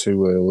think that's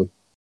too early.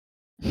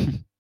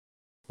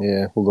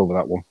 Yeah, we'll go with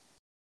that one.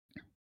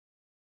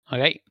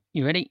 Okay,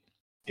 you ready?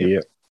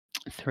 Yep.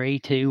 3,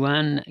 2,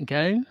 1,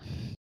 go.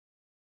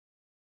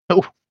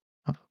 Oh.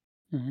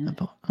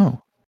 Oh.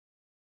 Oh,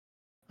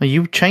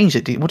 you changed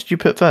it. What did you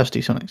put first,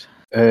 D-Sonics?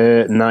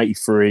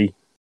 93,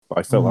 but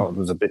I felt that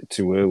was a bit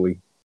too early.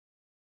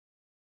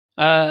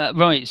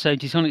 Right, so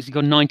D-Sonics has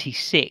gone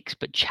 96,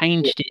 but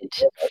changed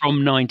it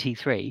from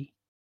 93.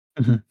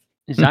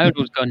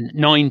 Zonal's gone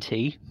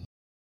 90.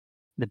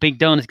 The Big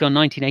Don has gone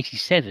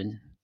 1987.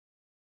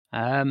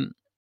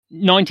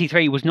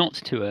 93 was not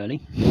too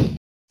early.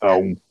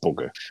 Oh,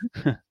 bugger.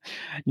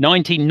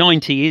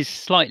 1990 is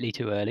slightly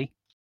too early.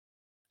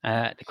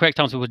 The correct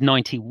answer was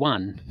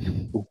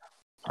 91.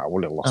 I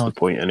would have lost the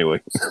point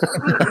anyway.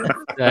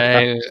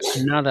 So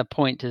another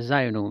point to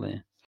Zonal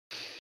there.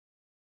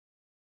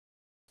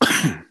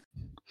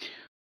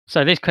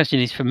 So this question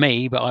is for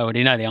me, but I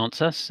already know the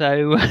answer.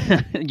 So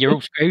you're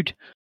all screwed.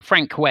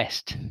 Frank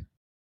West.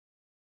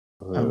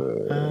 When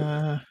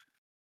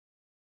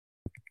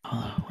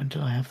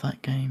did I have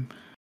that game?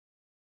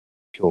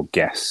 Your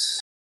guess.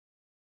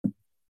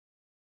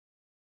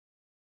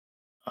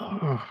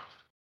 Oh,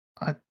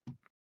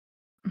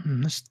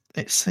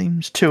 it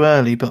seems too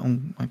early, but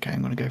okay,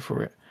 I'm going to go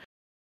for it.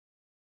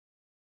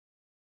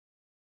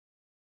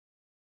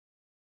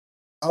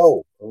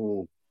 Oh.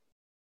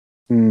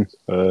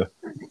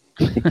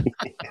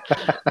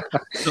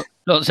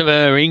 Lots of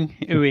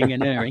oohing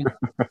and erring.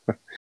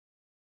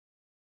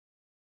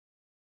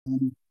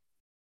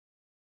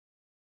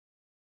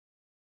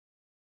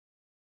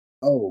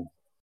 Oh.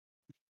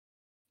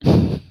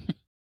 I'm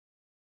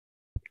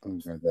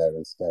going to go there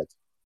instead.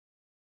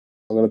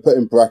 I'm going to put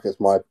in brackets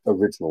my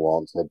original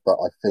answer, but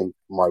I think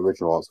my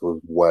original answer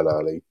was well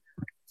early.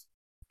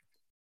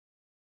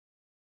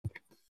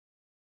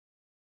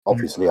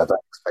 Obviously, I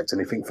don't expect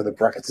anything for the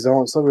bracketed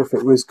answer if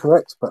it was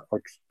correct, but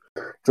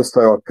just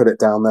so I put it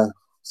down there.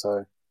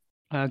 So,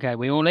 okay,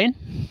 we all in?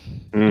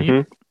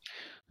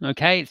 Mm-hmm.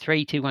 Okay,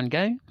 3, 2, 1,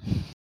 go.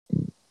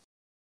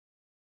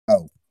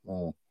 Oh,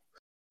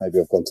 maybe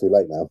I've gone too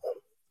late now.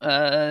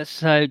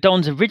 So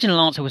Don's original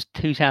answer was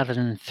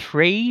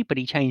 2003, but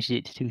he changed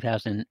it to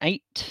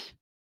 2008.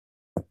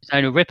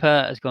 Zonal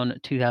Ripper has gone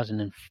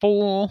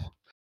 2004.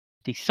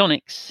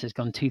 D-Sonics has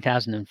gone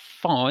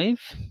 2005.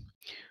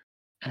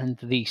 And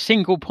the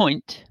single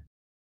point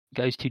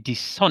goes to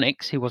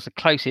D-Sonics, who was the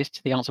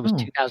closest. The answer was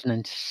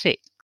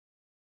 2006.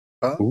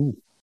 Ooh.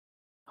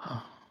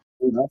 Oh,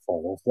 That far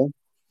off then.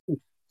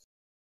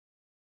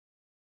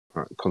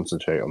 Right,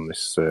 concentrate on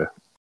this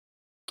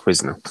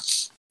quiz now.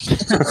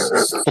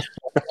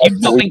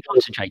 You've not been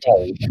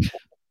concentrating.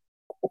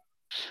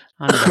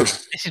 I know.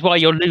 This is why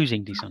you're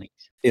losing, D-Sonics.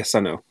 Yes, I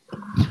know.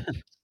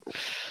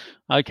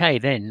 Okay,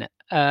 then.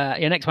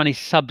 Your next one is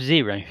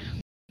Sub-Zero.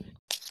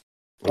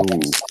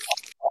 Ooh.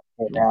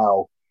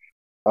 Now.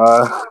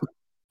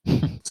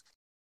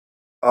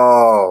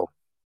 Oh.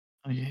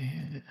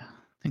 yeah.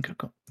 I think I've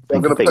got.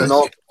 I'm going to think put an it's-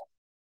 answer.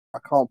 I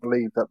can't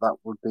believe that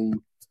would be.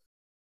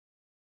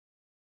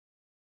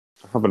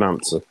 I have an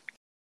answer.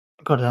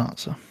 I've got an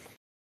answer.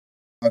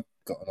 I've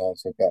got an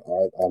answer, but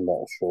I'm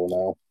not sure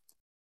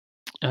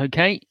now.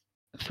 Okay.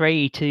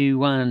 3, 2,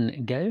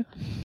 1, go.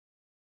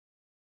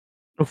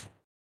 Oof.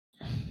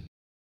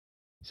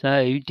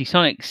 So,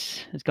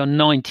 D-Sonics has gone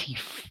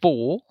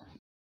 94.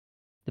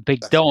 The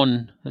Big That's-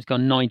 Don has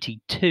gone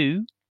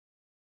 92.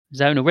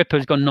 Zona Ripper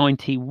has gone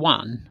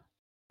 91.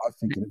 I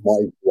think it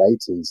might be the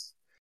 80s.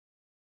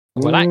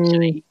 Well,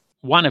 actually,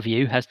 one of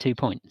you has 2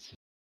 points.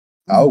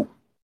 Oh.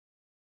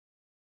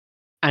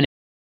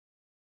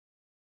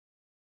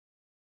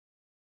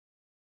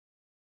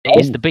 It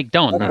is the Big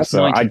Don. Ah, That's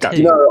so 92.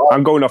 You know,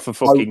 I'm going off of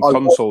fucking I-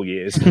 console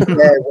years.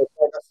 yeah,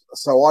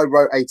 so I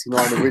wrote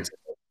 89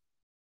 originally,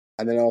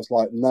 and then I was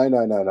like, no,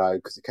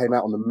 because it came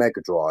out on the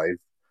Mega Drive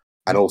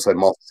and also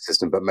Master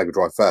System, but Mega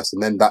Drive first,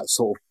 and then that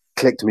sort of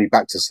clicked me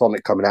back to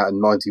Sonic coming out in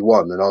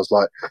 91, and I was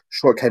like,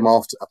 sure, it came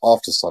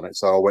after Sonic,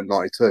 so I went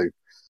 92.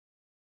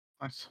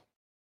 Nice.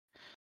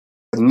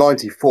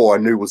 94 I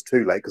knew was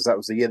too late because that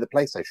was the year the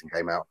PlayStation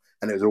came out,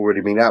 and it was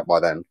already been out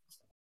by then.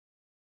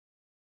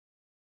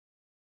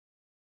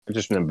 I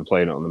just remember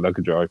playing it on the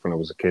Mega Drive when I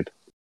was a kid.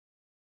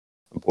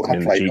 And putting I in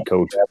the played cheat it.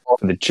 code for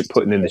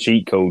putting in the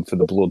cheat code for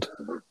the blood.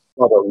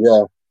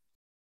 Oh,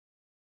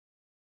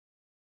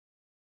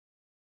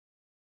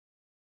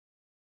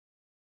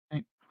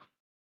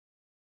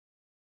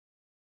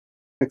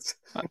 yeah.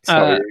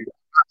 Sorry,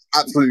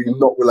 absolutely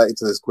not related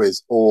to this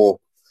quiz or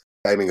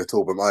gaming at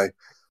all, but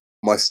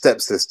my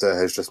stepsister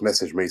has just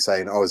messaged me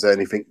saying, oh, is there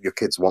anything your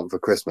kids want for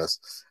Christmas?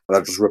 And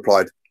I've just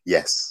replied,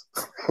 yes.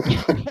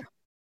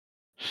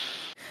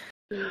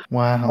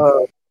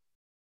 Wow.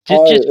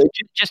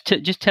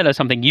 Just tell us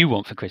something you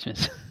want for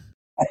Christmas.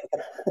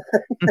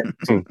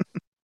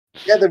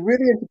 Yeah, they're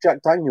really into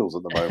Jack Daniels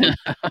at the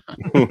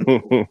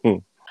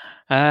moment.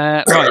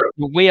 Right,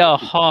 we are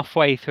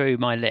halfway through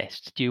my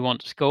list. Do you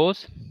want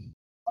scores?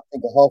 I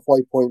think a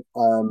halfway point,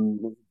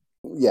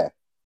 yeah.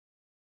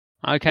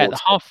 Okay, at the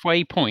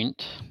halfway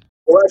point.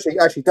 Well,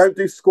 actually, don't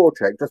do score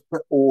check. Just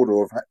put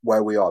order of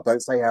where we are.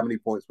 Don't say how many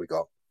points we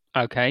got.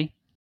 Okay.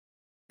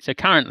 So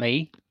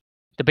currently,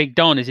 the Big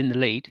Don is in the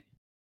lead.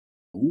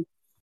 Ooh.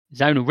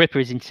 Zona Ripper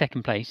is in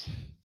second place.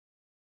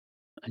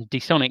 And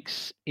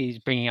D-Sonics is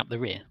bringing up the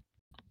rear.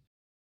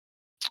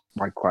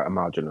 By quite a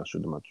margin, I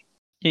should imagine.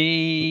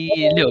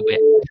 A little bit.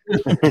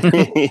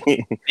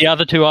 The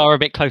other two are a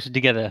bit closer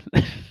together.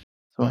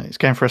 So it's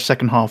going for a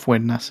second half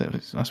win. That's it.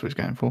 That's what it's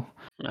going for.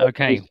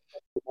 Okay.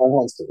 My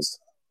answers.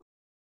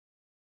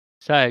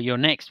 So your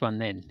next one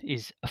then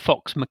is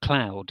Fox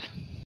McCloud.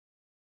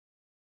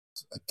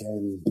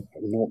 Again,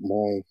 not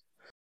my.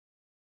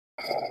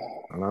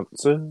 An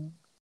answer?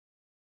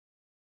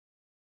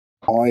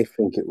 I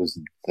think it was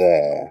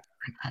there.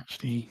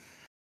 Actually,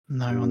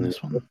 no on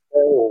this one.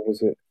 Or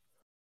was it?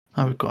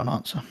 Oh, we've got an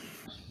answer.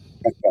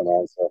 I've got an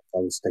answer.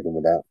 I'm sticking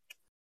with that.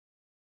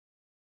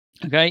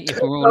 Okay, if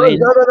we're all No, in.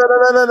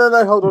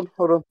 no. Hold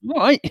on.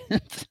 Right.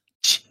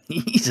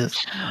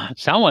 Jesus.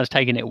 Someone's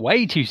taking it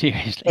way too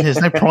seriously. There's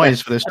no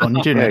prize for this one.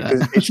 You do know Yeah, because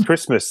that. it's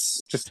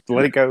Christmas. Just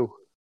let it go.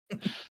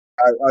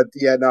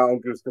 Yeah, no,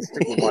 I'm just going to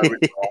stick with my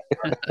original.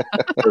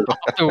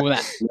 After all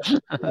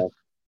that.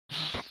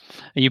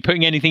 Are you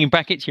putting anything in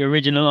brackets? Your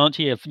original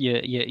answer,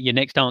 your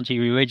next answer,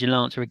 your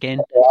original answer again?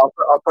 Yeah,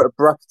 I'll put a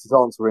bracketed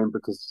answer in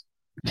because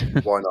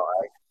why not?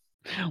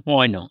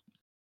 Why not?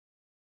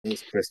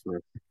 It's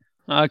Christmas.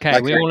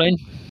 Okay, we're all in.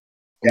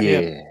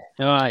 Yeah.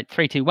 All right,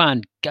 3, 2,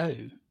 1, go.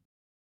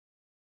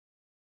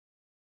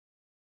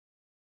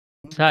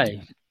 So,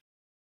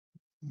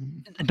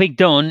 the Big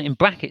Don in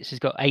brackets has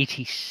got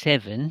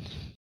 87,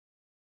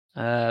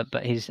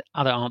 but his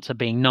other answer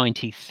being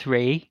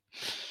 93.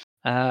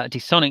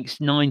 D-Sonic's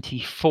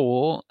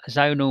 94,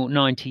 Zonal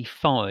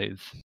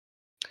 95.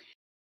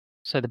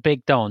 So the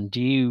Big Don,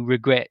 do you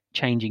regret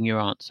changing your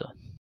answer?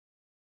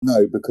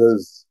 No,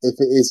 because if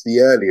it is the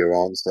earlier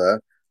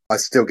answer, I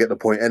still get the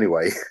point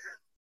anyway.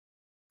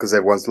 Because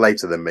everyone's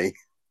later than me.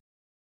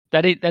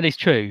 That is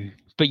true,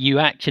 but you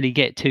actually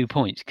get 2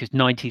 points because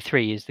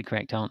 93 is the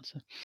correct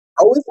answer.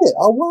 Oh, is it?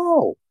 Oh,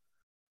 wow.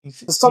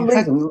 For some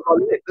reason,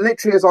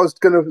 literally as I was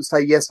going to say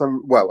yes,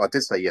 I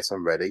did say yes,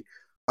 I'm ready.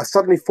 I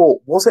suddenly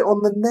thought, was it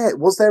on the NES?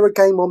 Was there a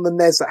game on the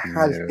NES that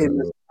had him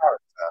as a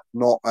character?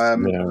 Not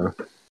No.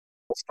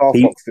 Star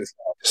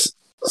Fox.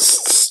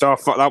 Star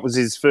Fox. That was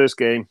his first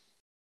game.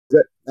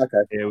 Is it? Okay.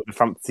 Yeah, with the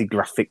fancy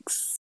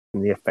graphics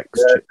and the FX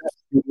Yeah, chip.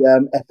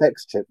 the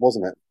FX chip,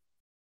 wasn't it?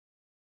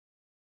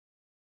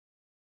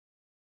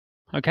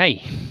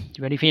 Okay,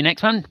 you ready for your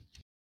next one?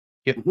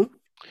 Yep. Mhm.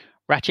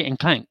 Ratchet and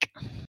Clank.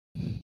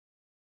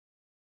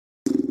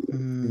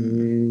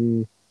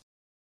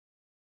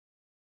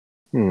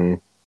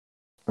 Mm,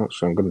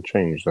 Actually, I'm going to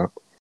change that.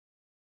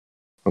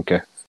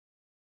 Okay.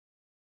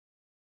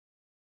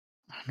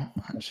 I'm not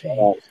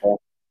actually.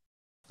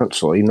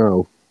 Actually,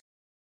 no.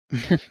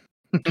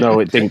 No,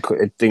 it didn't.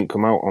 It didn't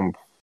come out on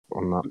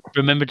that.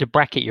 Remember to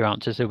bracket your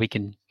answer so we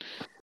can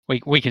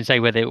say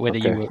whether Okay.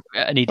 you were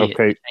an idiot.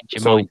 Okay, and change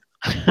your so mind.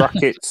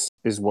 brackets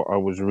is what I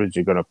was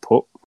originally going to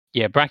put.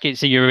 Yeah,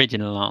 brackets are your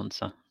original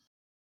answer.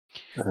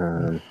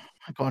 I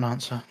got an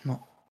answer.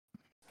 Not.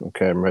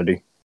 Okay, I'm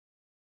ready.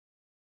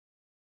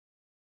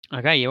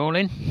 Okay, you all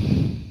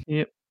in?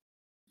 Yep.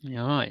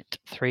 All right,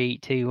 3,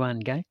 2, 1,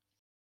 go.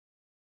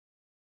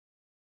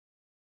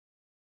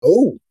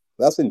 Oh,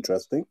 that's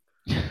interesting.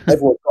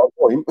 Everyone's got a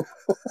point.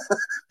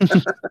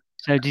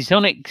 So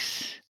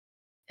Sonic's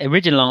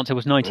original answer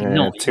was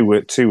 99,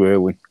 Too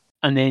early.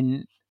 and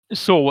then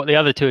saw what the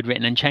other two had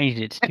written and changed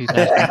it to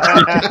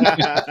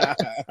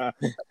 2000.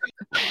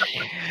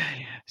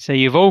 So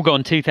you've all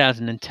gone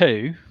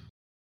 2002.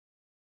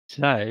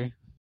 So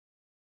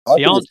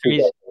the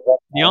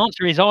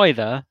answer is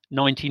either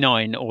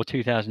 99 or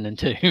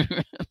 2002.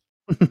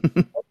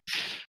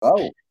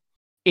 Oh,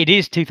 It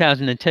is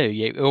 2002.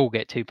 You all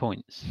get 2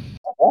 points.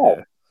 oh.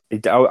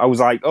 I was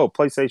like, oh,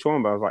 PlayStation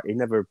 1, but I was like, it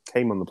never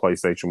came on the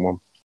PlayStation 1.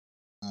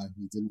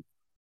 He didn't.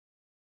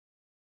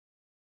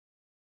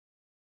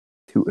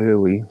 Too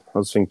early. I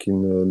was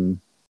thinking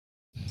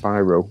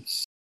Pyro.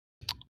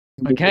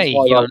 Okay, That's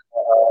why, you're-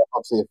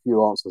 obviously, a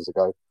few answers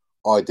ago,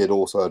 I did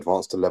also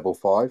advance to level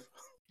 5.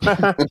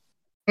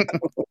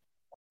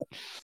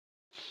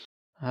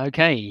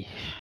 Okay.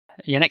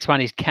 Your next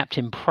one is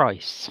Captain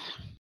Price.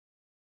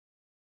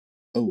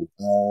 Oh,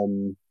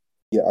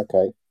 yeah,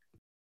 okay.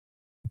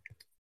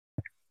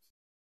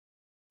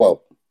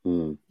 Well,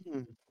 Your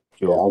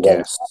Yeah, I'm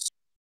guess.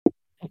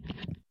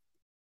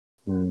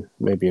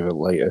 Maybe a bit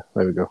later.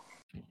 There we go.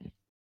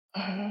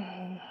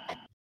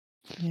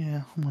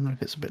 Yeah, I wonder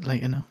if it's a bit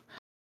later now.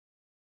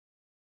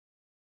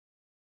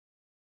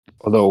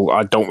 Although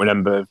I don't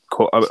remember,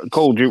 Call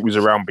of Duty was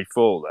around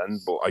before then,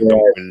 but I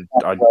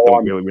Yeah,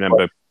 don't really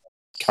remember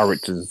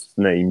characters'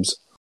 names.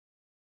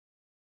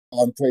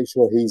 I'm pretty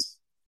sure he's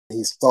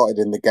started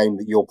in the game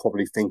that you're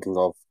probably thinking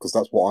of, because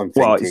that's what I'm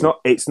thinking. Well,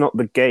 it's not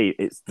the game;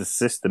 it's the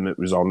system it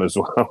was on as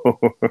well.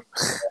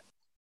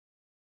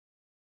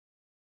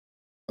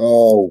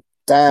 Oh,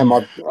 damn! Do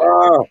I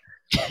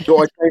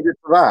change it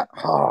to that?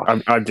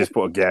 I've just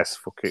put a guess.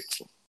 Fuck it.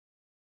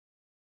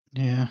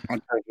 Yeah.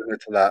 I'm changing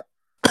it to that.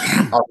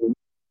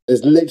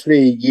 There's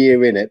literally a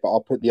year in it, but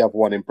I'll put the other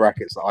one in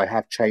brackets that I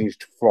have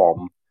changed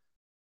from.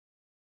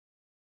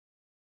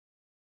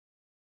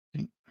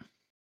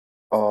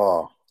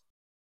 Oh,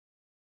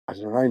 I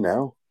don't know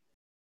now.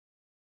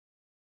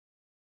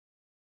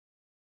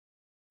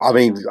 I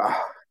mean,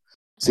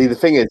 see, the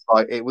thing is,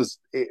 like,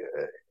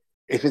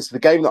 if it's the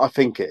game that I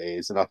think it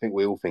is, and I think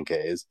we all think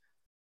it is,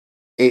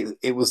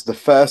 it was the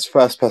first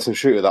person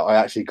shooter that I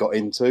actually got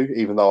into,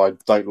 even though I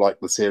don't like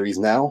the series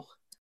now.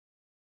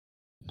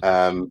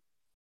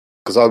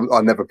 Because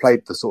I never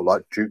played the sort of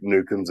like Duke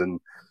Nukems and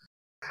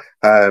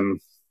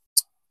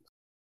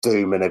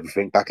Doom and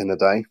everything back in the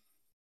day.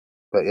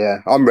 But yeah,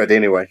 I'm ready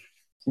anyway.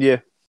 Yeah.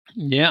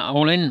 Yeah,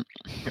 all in.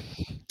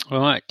 All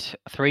right,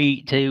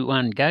 3, 2,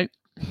 1, go.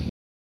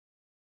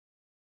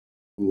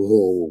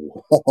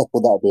 Whoa,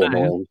 that'll be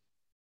annoying.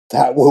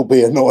 That will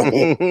be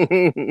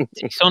annoying.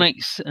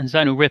 Sonics and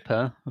Zonal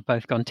Ripper have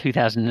both gone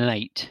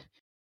 2008.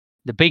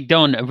 The Big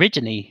Don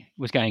originally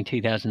was going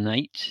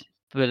 2008,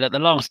 but at the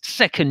last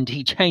second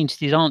he changed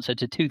his answer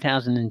to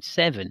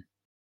 2007.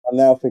 I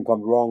now think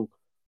I'm wrong.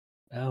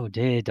 Oh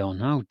dear,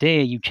 Don. Oh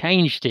dear, you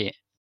changed it.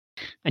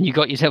 And you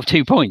got yourself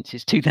 2 points.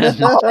 It's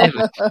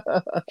 2007.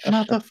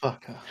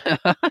 Motherfucker.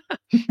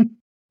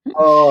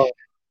 Oh,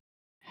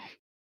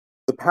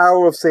 the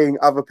power of seeing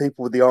other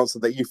people with the answer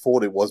that you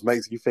thought it was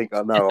makes you think,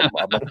 oh no,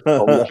 I'm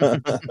wrong.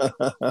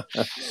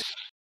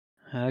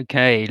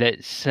 Okay,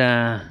 let's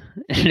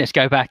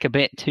go back a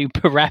bit to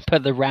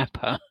Parappa the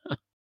Rapper.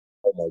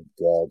 Oh my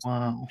god.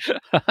 Wow.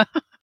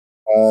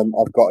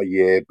 I've got a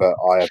year, but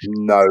I have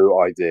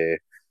no idea.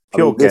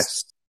 Pure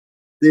guess.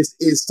 This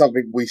is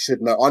something we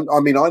should know. I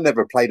mean, I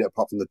never played it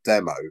apart from the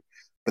demo,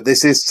 but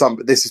this is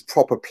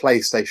proper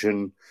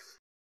PlayStation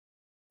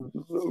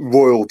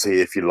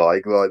royalty, if you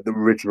like the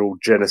original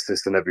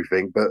Genesis and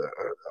everything. But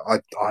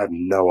I have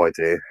no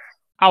idea.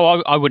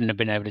 Oh, I wouldn't have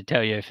been able to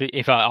tell you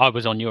if I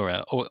was on your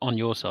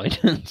side.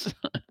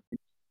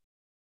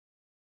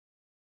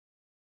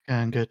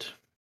 Going good.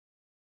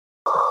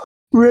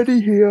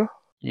 Ready here.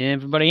 Yeah,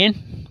 everybody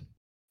in?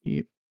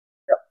 Yep.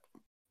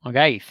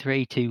 Okay,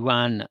 3, 2,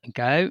 1,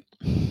 go.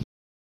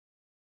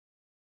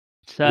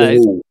 So,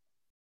 Whoa.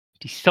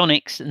 the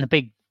Sonics and the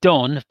Big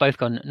Dawn have both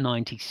gone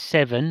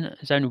 97.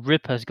 Zonal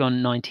Ripper has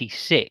gone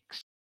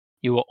 96.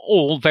 You are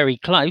all very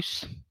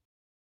close.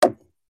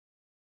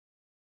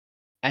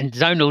 And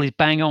Zonal is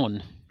bang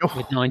on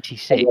with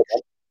 96.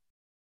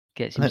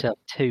 Gets himself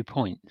 2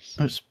 points.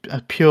 It's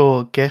a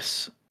pure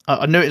guess.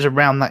 I knew it was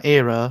around that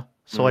era,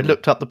 so I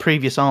looked up the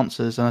previous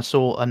answers and I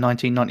saw a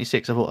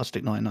 1996. I thought I'd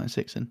stick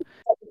 1996 in.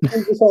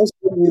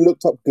 You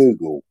looked up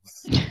Google.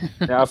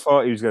 Yeah, I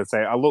thought he was going to say,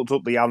 I looked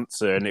up the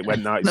answer and it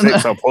went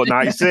 96, so I put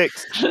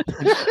 96.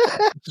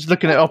 Just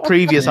looking at our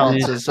previous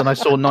answers and I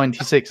saw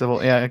 96. I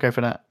thought, yeah, I'll go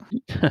for that.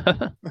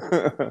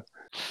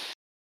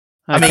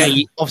 I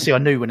mean, obviously I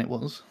knew when it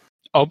was.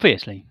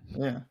 Obviously.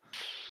 Yeah.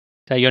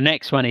 So your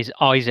next one is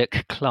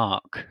Isaac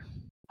Clarke.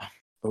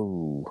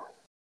 Oh.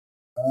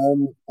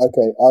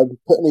 Okay, I'm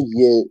putting a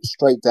year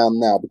straight down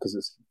now because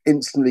it's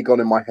instantly gone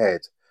in my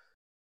head.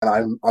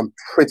 And I'm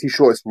pretty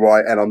sure it's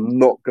right, and I'm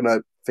not going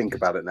to think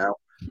about it now.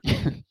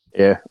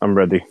 Yeah, I'm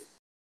ready.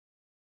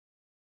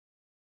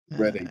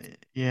 Ready.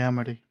 Yeah, I'm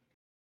ready.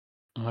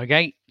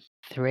 Okay.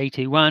 3,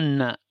 2,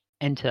 1,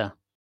 enter.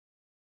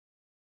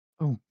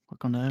 Oh, I've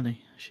gone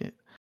early. Shit.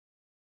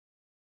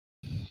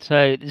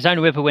 So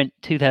Zonal Ripper went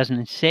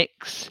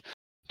 2006.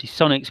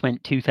 Sonics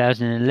went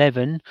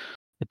 2011.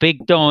 The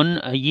Big Don,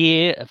 a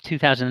year of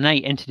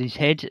 2008, entered his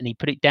head, and he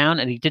put it down,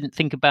 and he didn't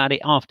think about it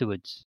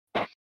afterwards.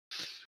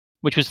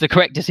 Which was the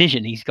correct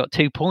decision. He's got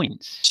 2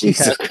 points.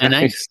 Jesus 2008.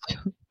 Christ.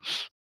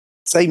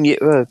 Same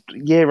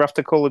year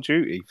after Call of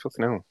Duty.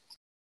 Fucking hell.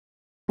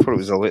 I thought it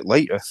was a bit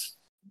later.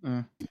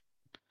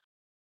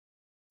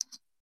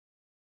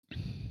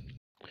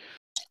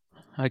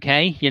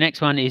 Okay, your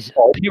next one is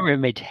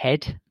Pyramid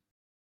Head.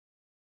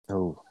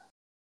 Oh.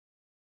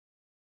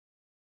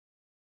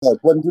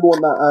 When do you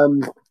want that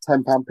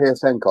 £10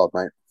 PSN card,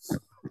 mate?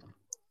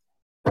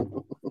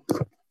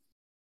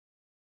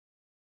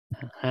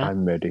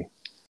 I'm ready.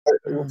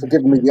 For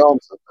giving me the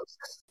answer.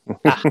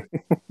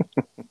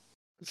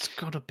 It's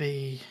got to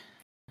be.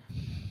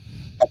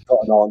 I've got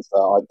an answer.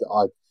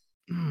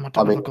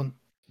 I mean,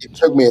 it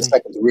took me a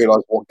second to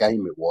realise what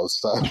game it was.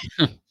 So.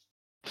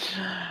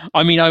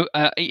 I mean,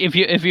 if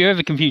you're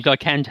ever confused, I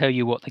can tell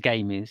you what the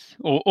game is,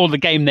 or the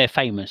game they're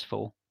famous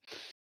for.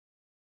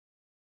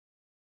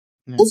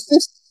 Was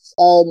this?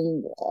 I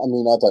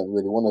mean, I don't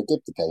really want to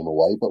give the game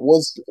away, but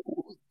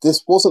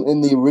this wasn't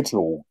in the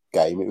original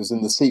game? It was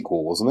in the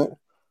sequel, wasn't it?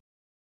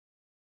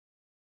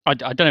 I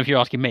don't know if you're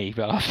asking me,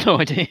 but I have no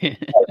idea.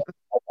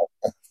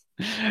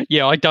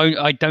 Yeah, I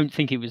don't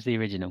think it was the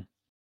original.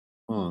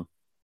 I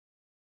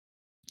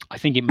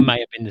think it may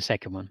have been the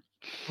second one.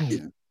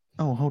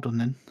 Oh, hold on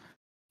then.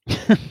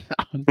 The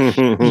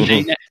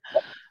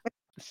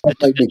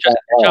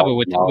trouble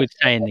with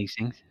saying these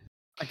things.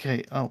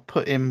 Okay, I'll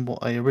put in what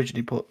I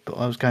originally put, but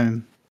I was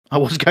going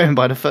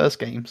by the first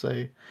game,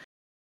 so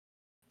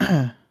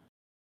yeah,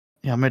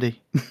 I'm ready.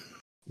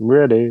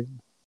 Ready.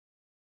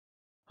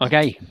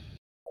 Okay.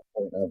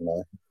 Haven't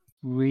I?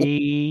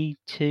 3,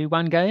 2,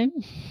 1, go.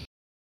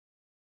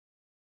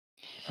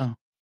 Oh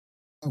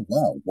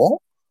wow!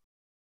 What?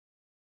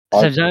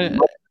 So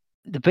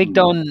the Big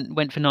Don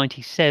went for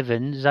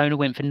 97. Zona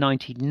went for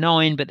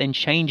 99, but then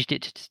changed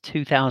it to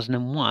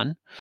 2001.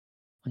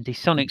 And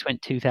Sonics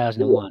went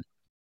 2001.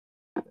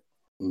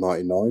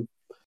 99.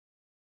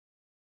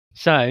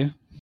 So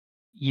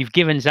you've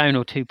given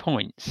Zonal 2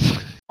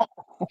 points.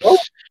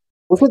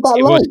 Was it that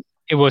late?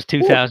 It was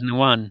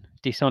 2001.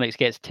 Sonics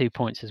gets 2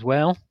 points as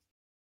well.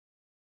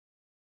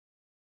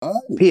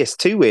 Oh.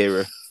 PS2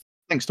 era.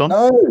 Thanks, Don.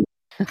 No.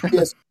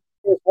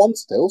 PS1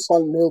 still.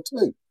 Silent Hill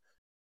 2.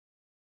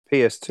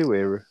 PS2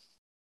 era.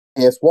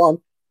 PS1.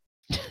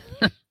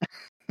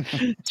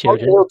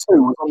 Silent Hill 2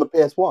 was on the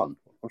PS1.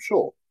 I'm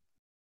sure.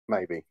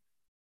 Maybe.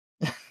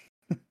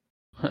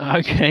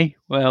 Okay.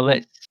 Well,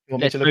 let's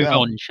move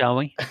on, shall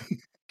we?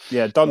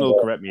 Yeah, Don will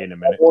correct me in a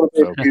minute.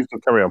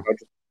 Carry on.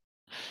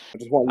 I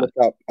just want to look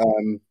up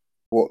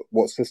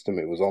what system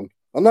it was on.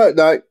 Oh no,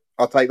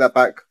 I'll take that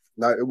back.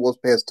 No, it was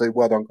PS2.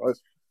 Well done, guys.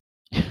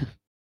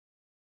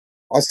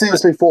 I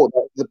seriously thought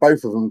that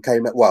both of them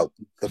came out. Well,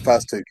 the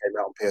first two came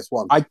out on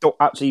PS1. I don't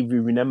actually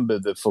remember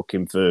the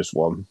fucking first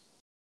one.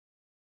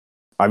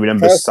 I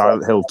remember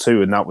Silent Hill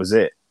 2, and that was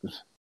it.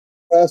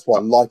 First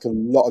one, like a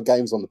lot of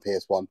games on the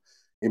PS1,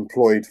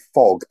 employed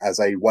fog as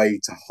a way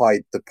to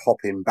hide the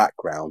pop-in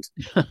background.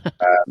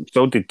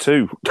 So did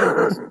 2.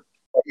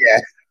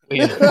 Yeah.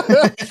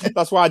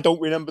 That's why I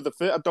don't remember the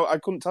first. I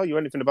couldn't tell you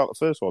anything about the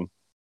first one.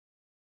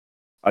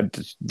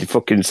 The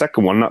fucking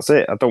second one, that's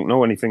it. I don't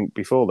know anything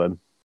before then.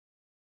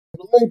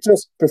 Let me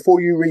just, before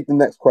you read the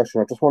next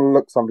question, I just want to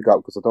look something up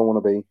because I don't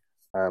want to be...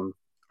 I'm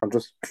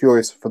just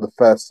curious for the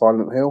first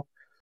Silent Hill.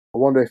 I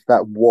wonder if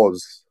that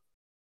was...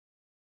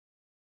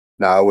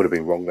 No, I would have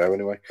been wrong there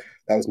anyway.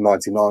 That was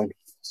 99.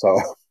 So,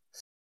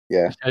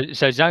 yeah.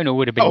 So Zona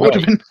would have been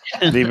right.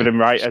 Leaving him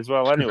right as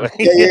well anyway.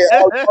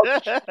 Yeah.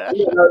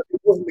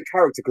 It wasn't the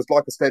character because,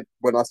 like I said,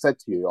 when I said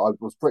to you, I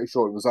was pretty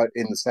sure it was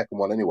in the second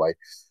one anyway.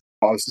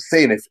 I was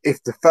seeing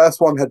if the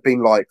first one had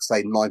been like,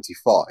 say,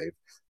 95,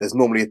 there's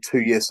normally a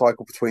 2-year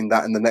cycle between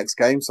that and the next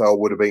game. So I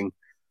would have been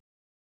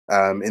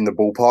in the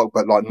ballpark,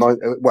 but like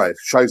it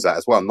shows that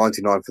as well.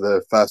 99 for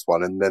the first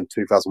one, and then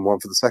 2001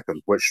 for the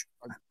second, which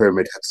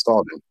Pyramid had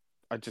starred in.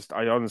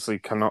 I honestly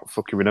cannot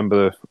fucking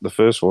remember the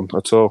first one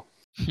at all.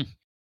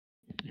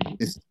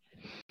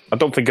 I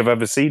don't think I've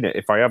ever seen it.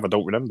 If I have, I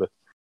don't remember.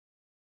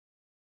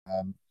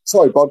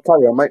 Sorry, Bod,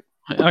 carry on, mate.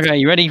 Okay,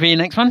 you ready for your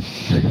next one?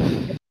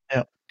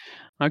 Yeah.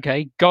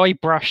 Okay,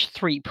 Guybrush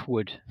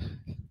Threepwood.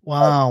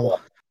 Wow.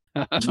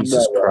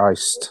 Jesus No,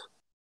 Christ.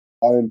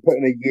 I'm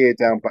putting a year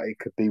down, but it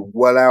could be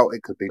well out,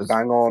 it could be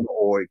bang on,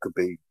 or it could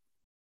be,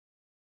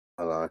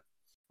 I don't know.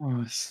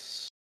 Oh,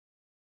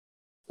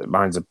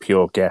 Mine's a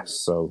pure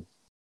guess, so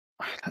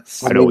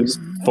that's I know it's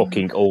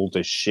fucking old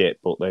as shit,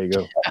 but there you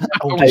go.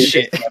 old as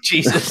shit.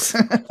 Jesus.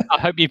 I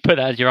hope you put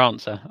that as your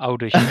answer.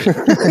 Old as shit.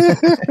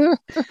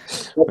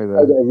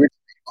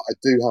 I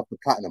do have the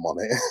platinum on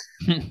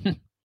it.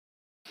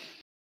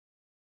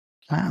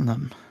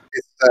 Platinum.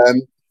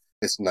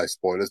 It's no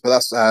spoilers, but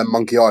that's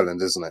Monkey Island,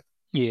 isn't it?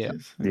 Yeah.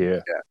 Yeah.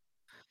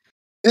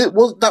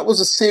 That was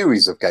a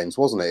series of games,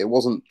 wasn't it? It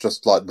wasn't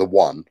just like the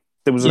one.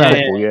 There was a Yeah,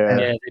 couple, yeah.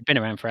 they've been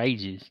around for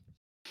ages.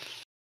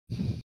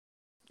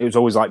 It was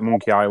always like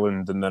Monkey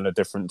Island and then a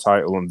different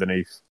title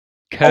underneath.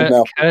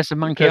 Curse of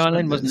Monkey Curse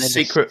Island, wasn't there?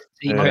 Secret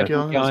Monkey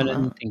Monkey Island,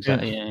 Island, things yeah.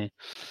 like that, yeah.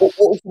 What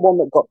was the one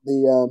that got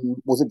the?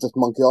 Was it just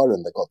Monkey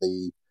Island that got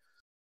the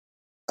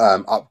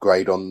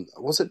upgrade on?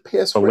 Was it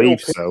PS3 I believe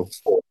or so.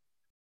 PS4?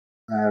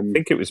 I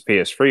think it was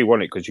PS3,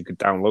 wasn't it? Because you could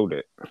download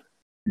it.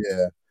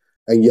 Yeah,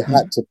 and you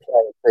had to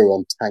play it through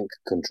on tank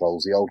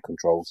controls, the old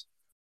controls,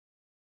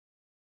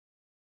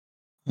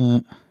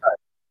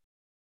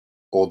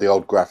 or the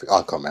old graphic.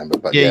 I can't remember,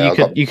 but yeah,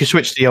 you could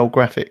switch to the old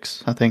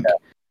graphics, I think. Yeah.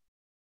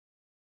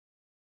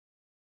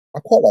 I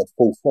quite like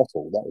Full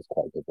Throttle. That was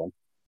quite a good one.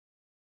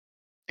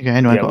 Okay,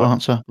 anyway, I've got an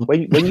answer.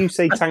 When you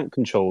say tank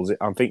controls,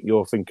 I think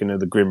you're thinking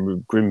of the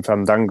Grim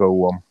Fandango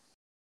one.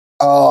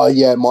 Oh,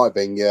 yeah, it might have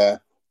been, yeah.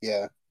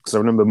 Because I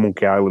remember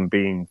Monkey Island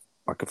being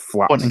like a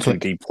flat Point and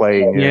 2D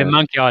playing. Yeah,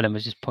 Monkey Island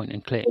was just point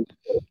and click.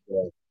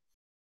 Yeah.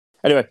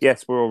 Anyway,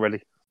 yes, we're all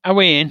ready. Are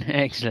we in?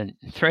 Excellent.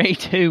 3,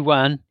 2,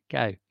 1,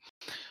 go.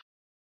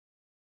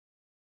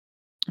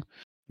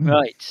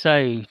 Right,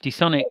 so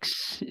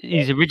Desonic's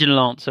his original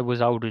answer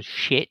was old as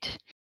shit,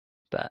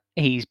 but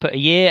he's put a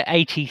year,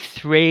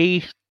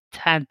 83,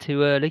 tad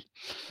too early.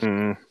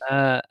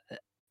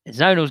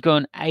 Zonal's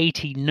gone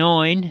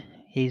 89.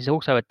 He's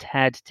also a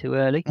tad too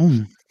early.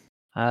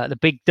 The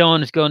Big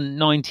Don has gone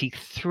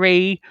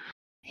 93.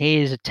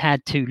 Here's a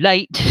tad too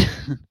late.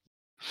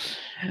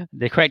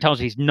 The correct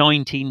answer is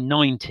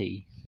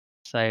 1990.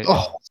 So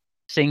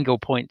single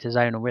point to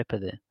Zonal Ripper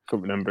there.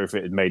 Couldn't remember if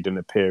it had made an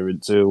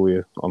appearance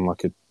earlier on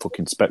like a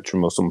fucking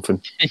Spectrum or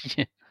something.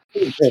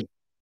 Did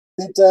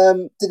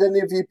any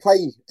of you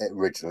play it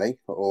originally?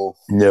 Or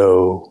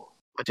No.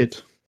 I did.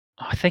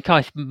 I think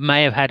I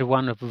may have had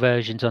one of the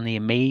versions on the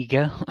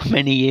Amiga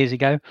many years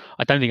ago.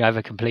 I don't think I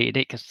ever completed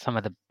it because some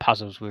of the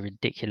puzzles were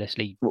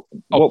ridiculously.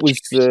 What was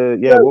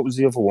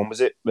the other one?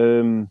 Was it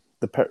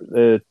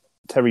the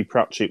Terry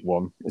Pratchett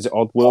one? Is it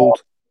Oddworld?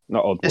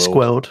 Not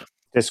Oddworld.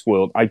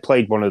 Discworld. I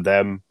played one of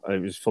them and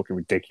it was fucking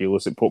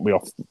ridiculous. It put me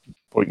off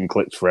point and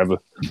clicks forever.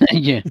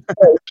 Yeah.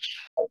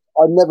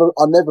 I never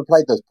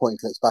played those point and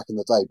clicks back in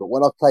the day, but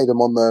when I've played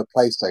them on the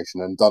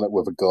PlayStation and done it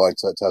with a guide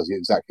so it tells you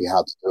exactly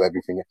how to do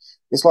everything,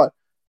 it's like,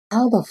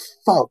 how the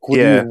fuck would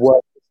you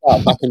work this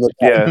out back in the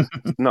day? Yeah,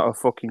 not a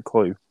fucking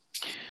clue.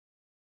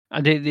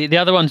 The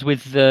other ones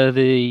with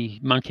the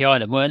Monkey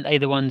Island, weren't they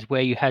the ones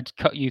where you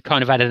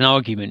kind of had an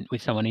argument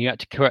with someone and you had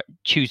to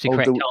choose the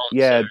correct answer?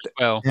 Yeah, as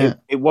well.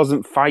 It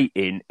wasn't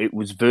fighting; it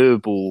was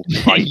verbal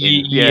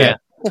fighting. Yeah.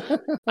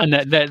 And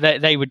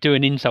they would do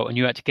an insult, and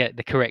you had to get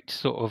the correct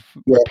sort of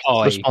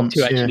response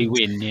to actually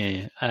win.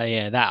 Yeah,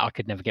 that I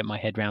could never get my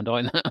head round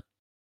either.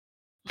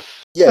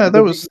 Yeah,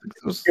 that was.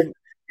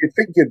 You'd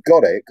think you'd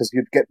got it because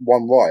you'd get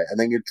one right, and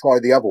then you'd try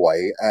the other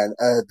way, and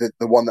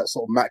the one that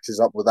sort of matches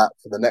up with that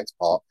for the next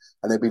part,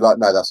 and they'd be like,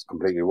 "No, that's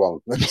completely wrong."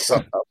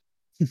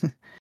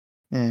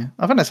 Yeah,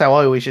 I think that's how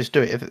I always just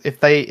do it. If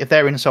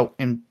their insult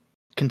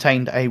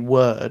contained a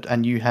word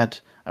and you had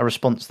a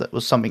response that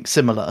was something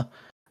similar,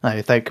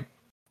 if they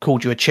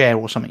called you a chair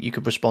or something, you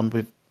could respond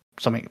with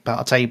something about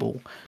a table.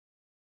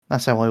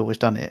 That's how I always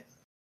done it.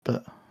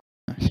 But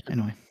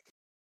anyway.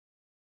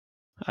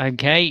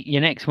 Okay,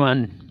 your next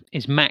one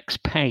is Max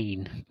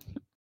Payne.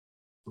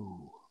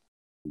 Ooh.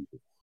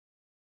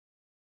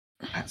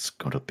 That's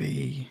got to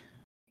be...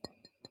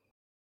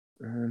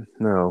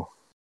 no.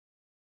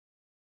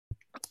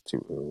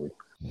 Too early.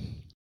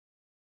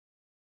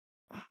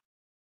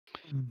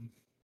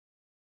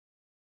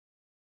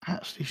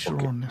 Actually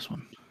sure on this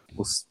one.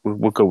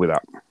 We'll go with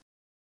that.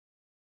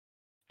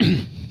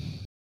 I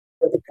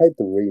played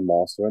the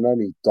remaster and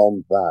only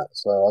donned that,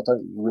 so I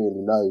don't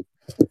really know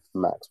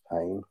Max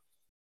Payne.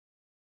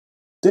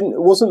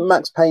 Wasn't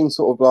Max Payne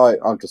sort of like,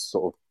 I'm just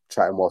sort of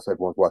chatting whilst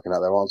everyone's working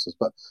out their answers,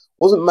 but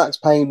wasn't Max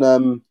Payne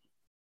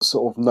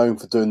sort of known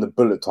for doing the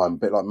bullet time, a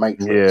bit like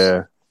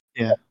Matrix?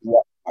 Yeah.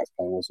 Max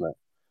Payne, wasn't it?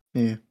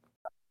 Yeah.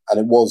 And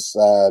it was,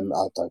 I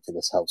don't think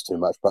this helps too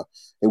much, but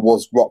it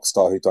was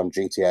Rockstar who done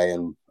GTA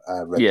and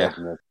Red Yeah.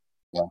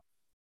 Dead.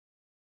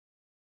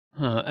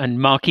 And And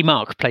Marky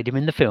Mark played him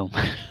in the film.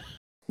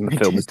 And the He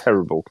film did. is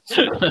terrible.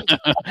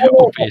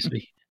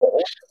 Obviously.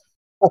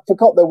 I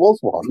forgot there was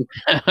one.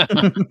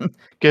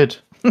 Good.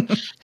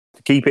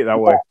 Keep it that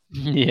way.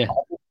 Yeah.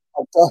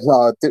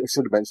 I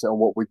should have mentioned it on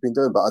what we've been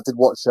doing, but I did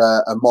watch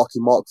a Marky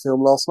Mark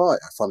film last night,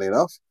 funny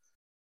enough.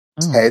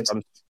 Oh. Ted.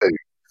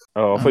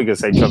 Oh, I thought you were going to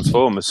say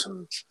Transformers.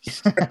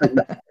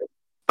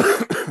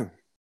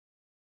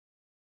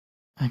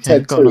 Okay,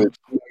 Ted got 2 another- is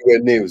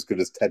nowhere near as good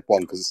as Ted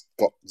 1 because it's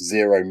got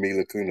 0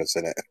 Mila Kunis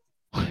in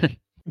it.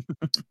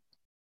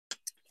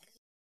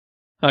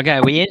 Okay,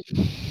 are we in?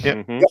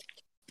 Yep. Mhm.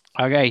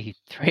 Okay,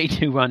 3,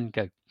 2, 1,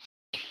 go.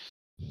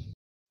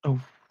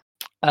 Oh,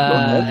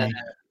 Uh,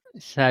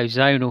 so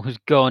Zonal has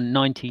gone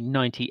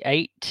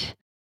 1998.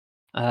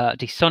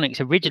 Sonics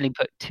originally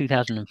put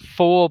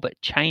 2004, but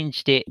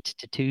changed it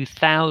to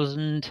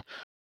 2000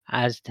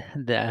 as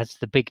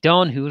the Big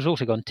Don, who has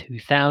also gone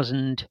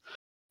 2000.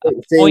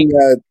 Seeing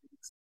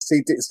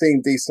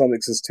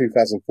D-Sonics as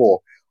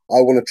 2004,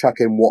 I want to chuck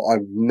in what I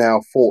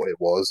now thought it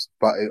was,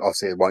 but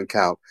obviously it won't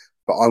count.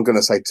 But I'm going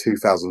to say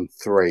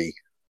 2003.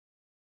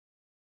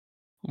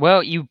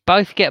 Well, you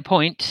both get a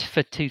point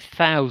for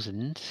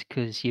 2000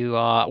 because you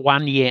are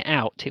 1 year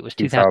out. It was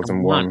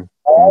 2001. 2001.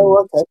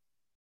 Oh, okay.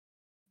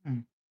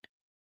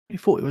 you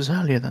thought it was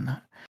earlier than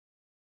that?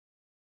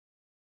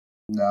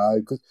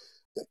 No, 'cause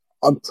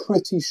I'm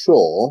pretty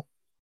sure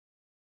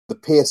the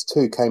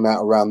PS2 came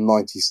out around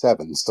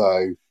 97,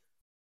 so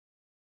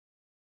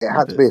it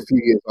had to be a few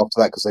years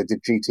after that because they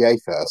did GTA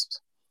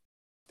first.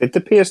 Did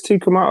the PS2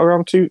 come out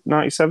around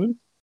 97?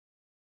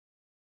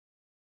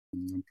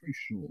 I'm pretty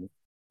sure. I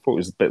thought it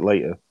was a bit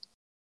later.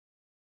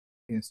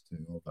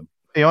 PS2, hold on.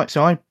 Yeah,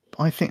 so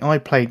I think I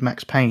played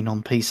Max Payne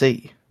on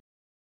PC.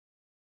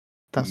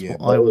 That's Yeah,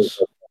 what I was.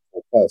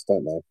 first,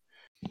 don't they?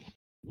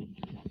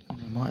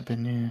 It might have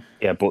been, yeah.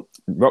 Yeah, but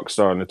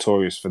Rockstar are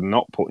notorious for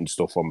not putting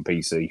stuff on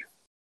PC.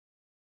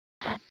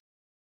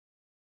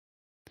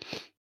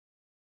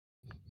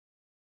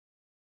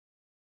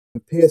 The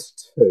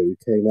PS2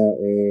 came out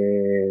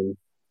in.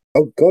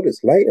 Oh god,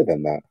 it's later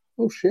than that.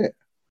 Oh shit.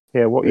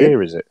 Yeah, what Really?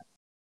 year is it?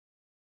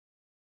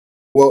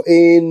 Well,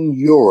 in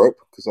Europe,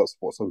 because that's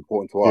what's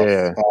important to us,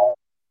 Yeah.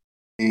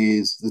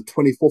 is the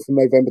 24th of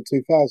November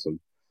 2000.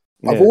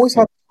 I've Yeah. always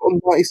had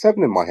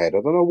 97 in my head.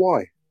 I don't know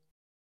why.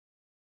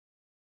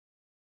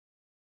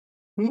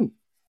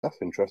 That's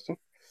interesting.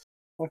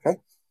 Okay.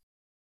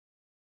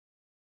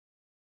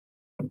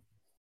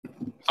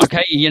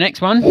 Okay, your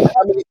next one.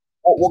 How many,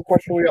 what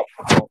question are we up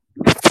for?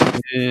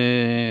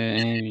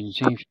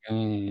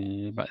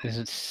 But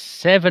there's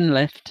 7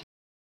 left.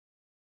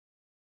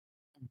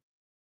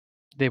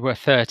 There were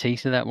 30,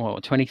 so that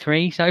what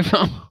 23 so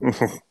far.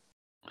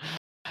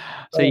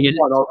 So you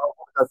Fine, I'll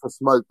go for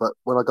smoke, but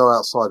when I go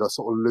outside, I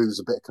sort of lose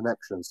a bit of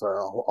connection, so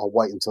I'll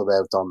wait until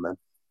they're done then.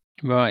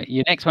 right.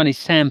 Your next one is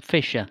Sam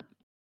Fisher.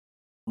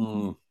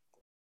 Again,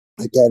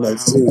 a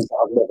series that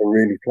I've never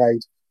really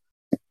played.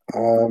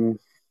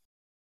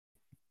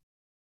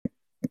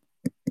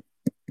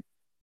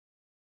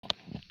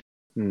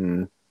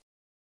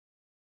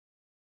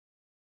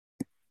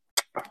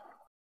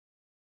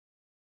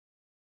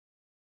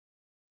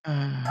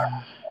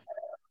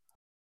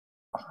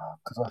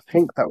 Because I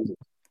think that was.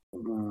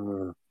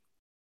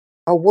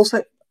 Oh, was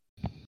it?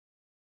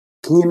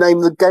 Can you name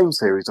the game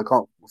series? I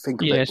can't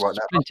think of Yeah, it right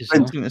now. Splinter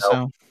Cell. Splinter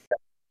Cell.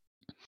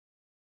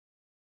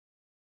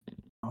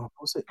 Oh,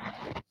 was it?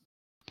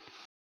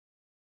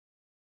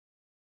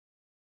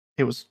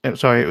 It was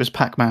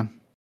Pac-Man.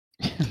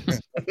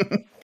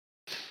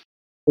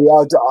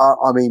 Yeah,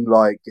 I mean,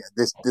 like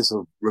this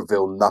will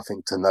reveal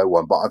nothing to no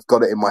one, but I've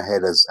got it in my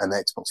head as an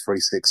Xbox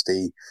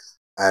 360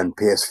 and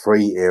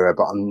PS3 era,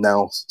 but I'm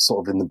now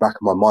sort of in the back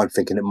of my mind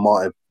thinking it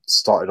might have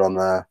started on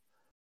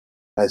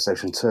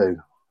PlayStation 2.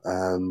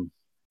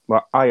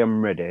 Well, I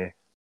am ready.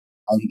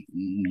 I'm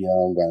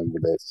going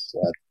with this.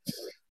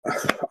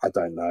 I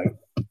don't know.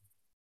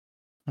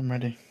 I'm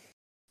ready.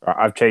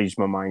 I've changed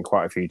my mind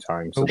quite a few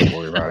times, so don't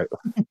worry about it.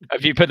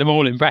 Have you put them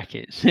all in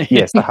brackets?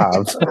 Yes, I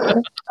have.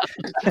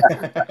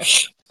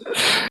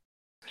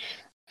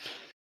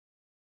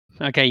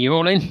 Okay, you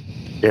all in?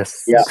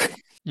 Yes. Yeah.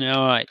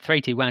 All right,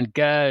 3, 2, 1,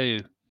 go.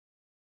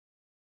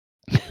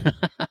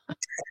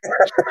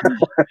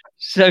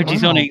 So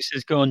Sonics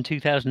has gone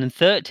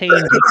 2013,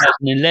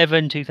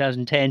 2011,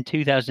 2010,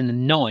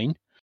 2009,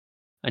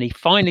 and he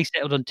finally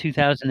settled on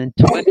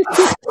 2012.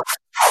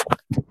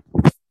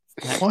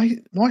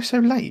 Why so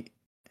late?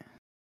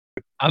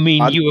 I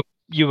mean,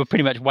 you were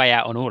pretty much way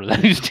out on all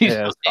of those.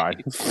 Yeah, that's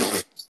fine.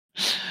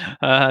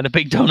 The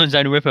Big Don and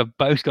Zona Ripper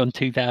both gone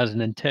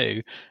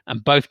 2002,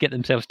 and both get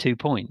themselves 2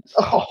 points.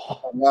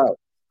 Oh, No,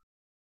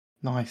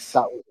 nice.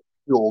 that was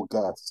your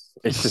guess.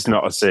 It's just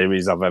not a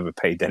series I've ever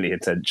paid any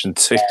attention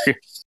to.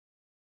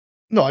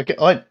 No, I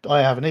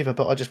haven't either,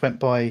 but I just went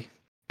by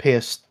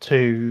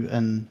PS2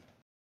 and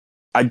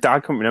I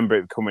can't remember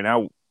it coming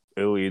out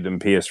earlier than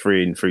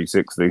PS3 and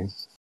 360.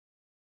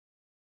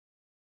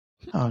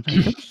 Oh,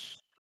 no,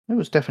 it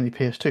was definitely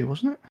PS2,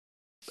 wasn't it?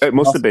 It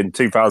must have been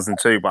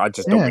 2002, but I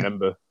just don't Yeah.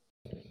 remember.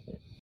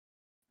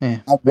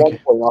 Yeah. At one Okay.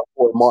 point, I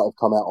thought it might have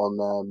come out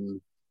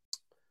on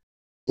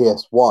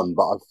PS1,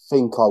 but I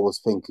think I was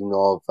thinking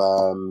of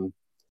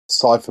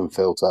Siphon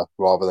Filter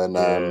rather than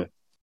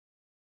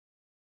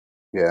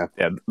yeah.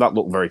 Yeah, that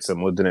looked very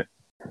similar, didn't it?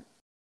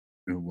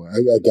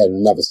 Again,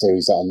 another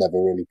series that I never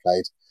really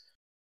played.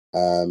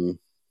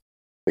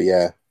 But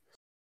yeah,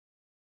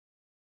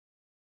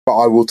 but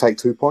I will take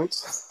 2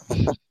 points.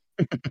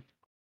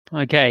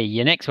 Okay,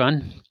 your next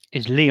one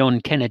is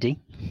Leon Kennedy.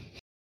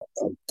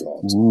 Oh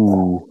God,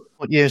 Ooh,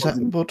 What year is that,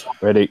 Bud?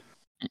 ready?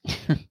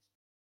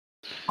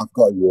 I've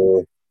got a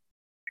year.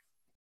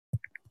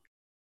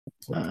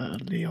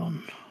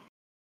 Leon.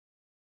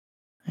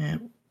 Yeah,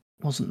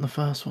 wasn't the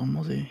first one,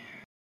 was he?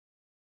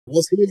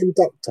 Was he in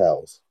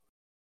DuckTales?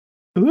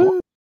 Ooh.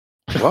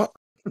 What?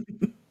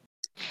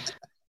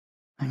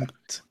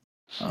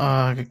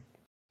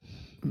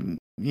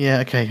 Yeah,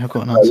 okay, I've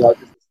got an answer. Like,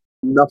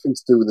 nothing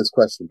to do with this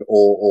question,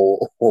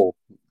 or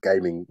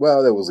gaming.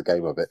 Well, there was a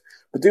game of it.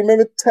 But do you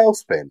remember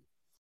Tailspin?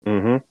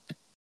 Mm-hmm.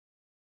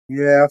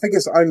 Yeah, I think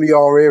it's only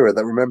our era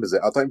that remembers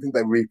it. I don't think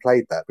they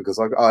replayed that because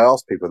I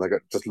asked people and they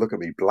just look at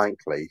me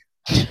blankly.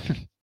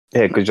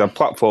 Yeah, because you had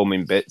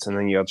platforming bits and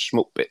then you had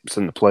shmup bits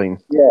in the plane.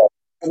 Yeah,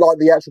 like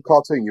the actual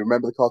cartoon. You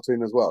remember the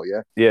cartoon as well,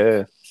 yeah?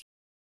 Yeah.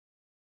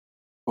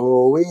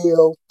 Oh,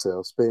 wheel,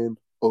 Tailspin.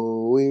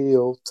 Oh,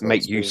 wheel, Tailspin.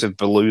 Make use of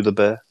Baloo the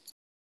bear.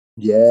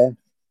 Yeah.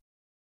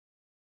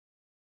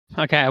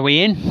 Okay, are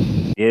we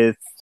in? Yes.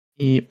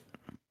 Yep.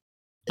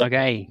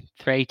 Okay,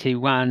 3, 2,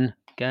 1,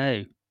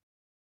 go.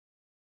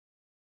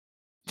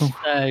 Oof.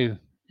 So,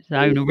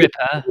 Zona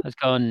Ripper has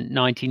gone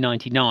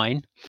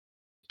 1999.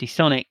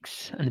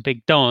 Sonics and the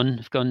Big Don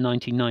have gone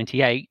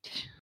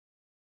 1998.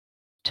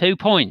 2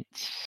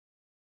 points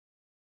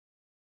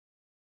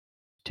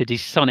to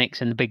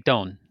Sonics and the Big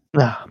Don.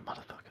 Ah,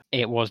 motherfucker.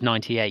 It was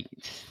 98.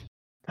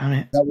 Damn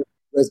it. That was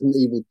Resident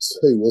Evil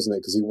 2, wasn't it?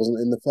 Because he wasn't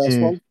in the first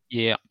Yeah. one.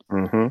 Yeah.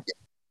 Mm-hmm.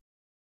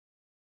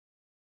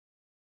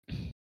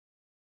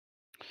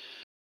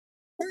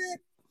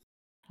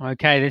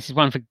 Okay, this is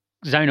one for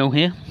Zonal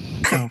here.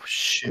 Oh,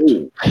 shit.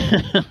 Ooh,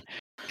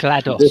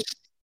 GLaDOS.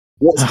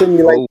 what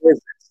simulator is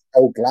this?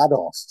 Oh,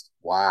 GLaDOS.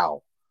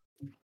 Wow.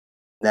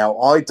 Now,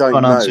 I don't Got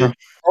an know. answer.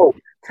 Oh,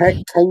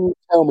 can you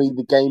tell me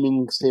the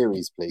gaming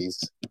series, please?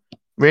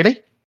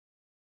 Really?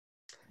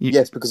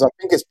 Yes, because I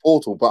think it's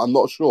Portal, but I'm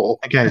not sure.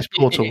 Okay, it's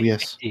Portal,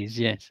 yes. It is,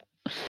 yes.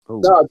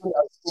 No, I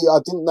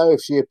didn't know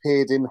if she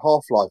appeared in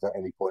Half-Life at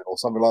any point or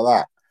something like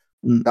that.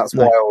 That's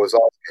No. why I was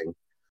asking.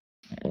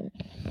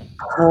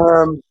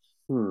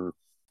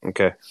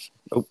 Okay.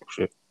 Oh,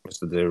 shit.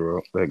 Mr.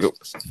 Zero. There you go.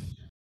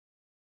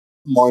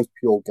 Mine's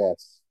pure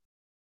guess.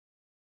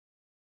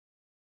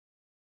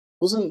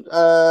 Wasn't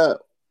no,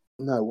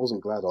 it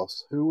wasn't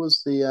GLaDOS. Who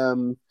was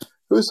the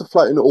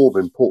floating orb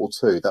in Portal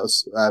 2? That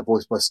was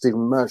voiced by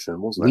Stephen Merchant,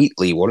 wasn't it?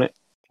 Wheatley, wasn't it?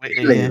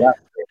 Wheatley, yeah. That's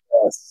it,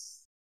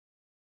 yes.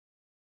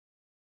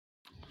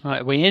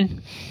 Right, are we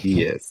in?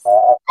 Yes.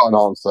 I've got an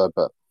answer,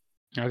 but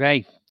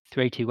Okay,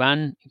 3, 2,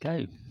 1,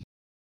 go.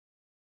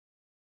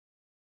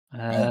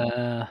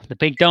 The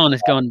Big Don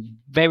has gone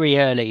very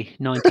early,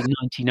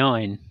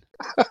 1999.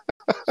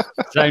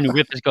 Zona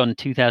Ripper's gone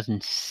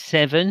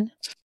 2007.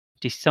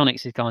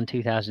 Sonics has gone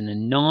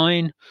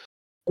 2009.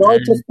 can I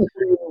just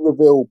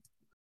reveal?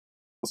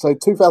 So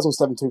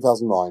 2007,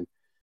 2009,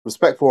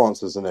 respectful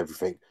answers and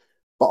everything.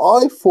 But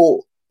I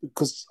thought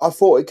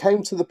it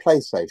came to the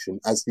PlayStation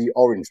as the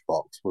orange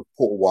box with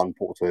Portal 1,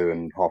 Portal 2,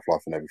 and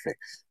Half-Life and everything.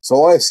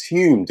 So I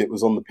assumed it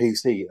was on the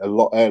PC a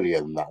lot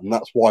earlier than that, and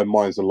that's why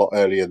mine's a lot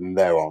earlier than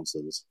their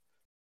answers.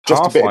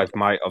 Just Half-Life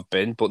might have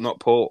been, but not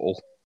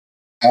Portal.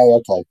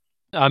 Oh, okay.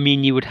 I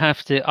mean, you would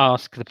have to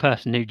ask the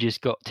person who just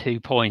got 2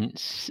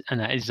 points, and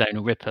that is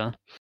Zona Ripper.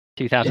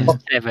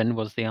 2007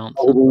 was the answer.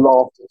 I would have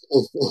laughed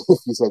if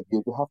you said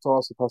you'd have to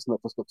ask the person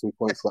that just got 2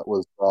 points. That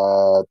was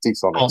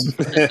D-Sonics.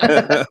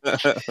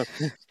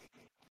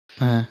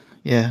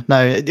 Yeah,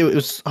 no, it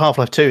was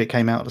Half-Life 2 it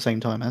came out at the same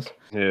time as.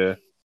 Yeah.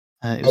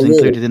 It was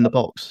included in the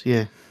box,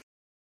 yeah.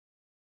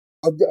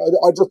 I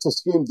just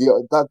assumed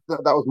that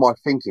was my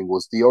thinking.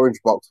 Was the orange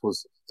box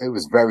was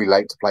very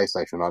late to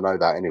PlayStation. I know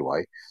that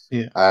anyway.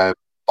 Yeah.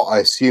 But I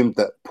assumed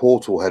that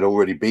Portal had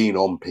already been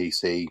on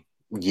PC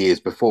years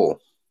before.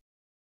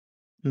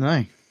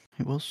 No,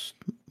 it was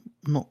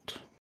not.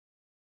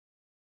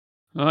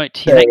 All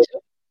right,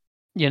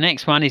 your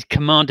next one is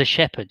Commander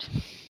Shepard.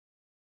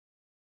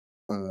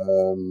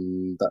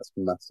 That's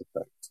Mass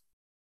Effect.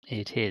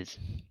 It is.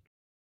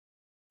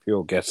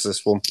 You'll guess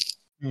this one.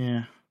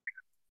 Yeah.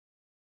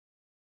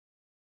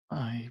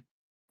 I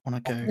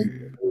want to go.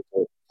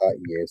 That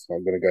year, so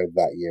I'm going to go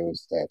that year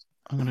instead.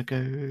 I'm going to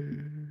go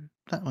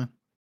that one.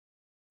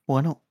 Why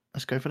not?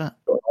 Let's go for that.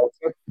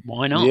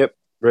 Why not? Yep.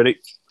 Ready?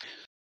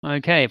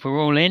 Okay, if we're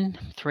all in,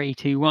 3,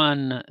 2,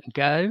 1,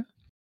 go.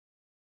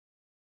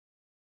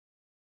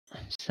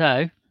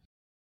 So,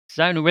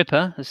 Zona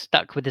Ripper has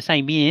stuck with the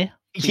same year,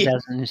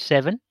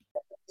 2007.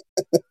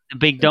 The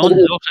Big Don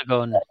has also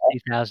gone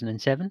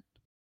 2007.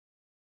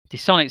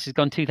 Disonics has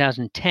gone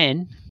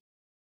 2010.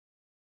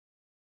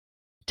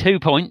 2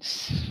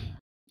 points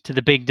to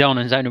the Big Don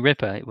and Zona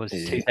Ripper. It was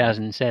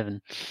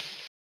 2007.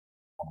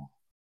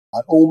 I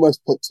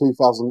almost put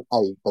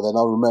 2008, but then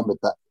I remembered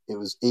that it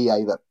was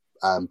EA that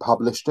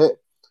published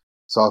it.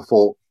 So I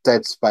thought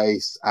Dead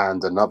Space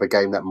and another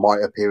game that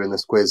might appear in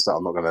this quiz that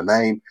I'm not going to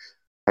name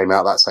came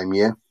out that same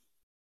year.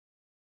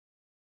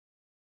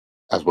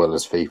 As well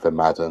as FIFA,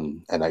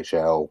 Madden,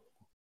 NHL,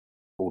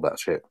 all that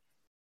shit.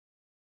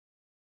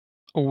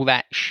 All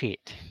that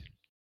shit.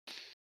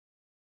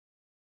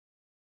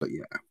 But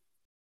yeah.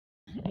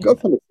 Go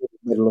for it.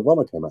 Medal of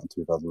Honor came out in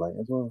 2008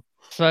 as well.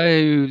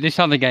 So this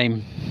other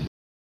game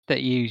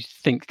that you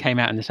think came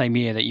out in the same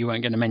year that you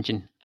weren't going to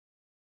mention,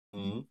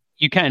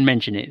 you can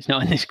mention it. It's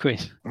not in this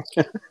quiz.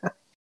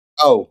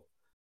 Oh,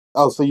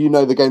 so you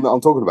know the game that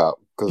I'm talking about?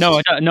 No,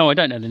 I don't. No, I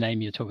don't know the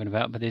name you're talking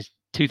about. But there's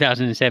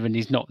 2007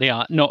 is not the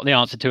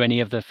answer to any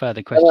of the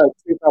further questions.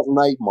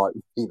 2008 might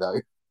be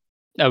though.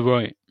 Oh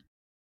right.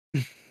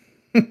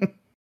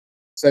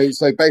 So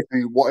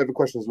basically, whatever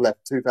questions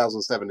left,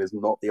 2007 is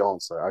not the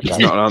answer. Okay. It's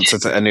not an answer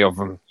to any of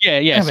them.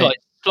 Yeah.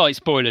 Slight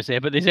spoilers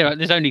there, but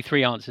there's only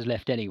 3 answers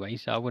left anyway,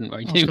 so I wouldn't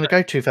worry I was too going much. to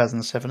go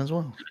 2007 as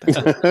well.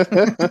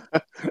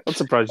 I'm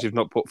surprised you've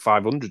not put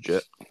 500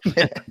 yet.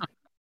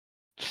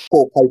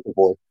 Poor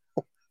Paperboy.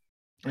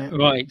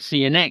 Right. So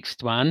your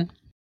next one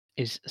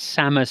is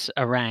Samus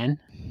Aran.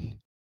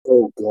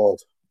 Oh God.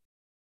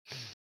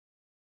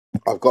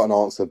 I've got an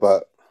answer,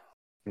 but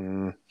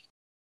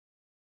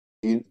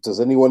does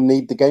anyone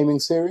need the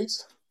gaming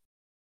series?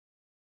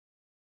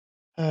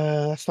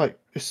 That's like,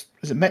 is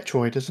it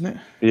Metroid, isn't it?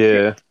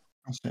 Yeah.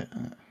 That's it.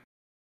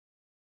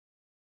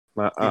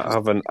 I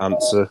have an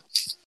answer.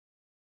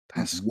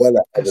 That's Well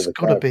ahead of the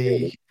got to crowd, be.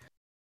 really.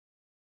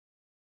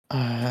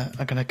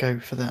 I'm going to go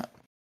for that.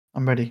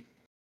 I'm ready.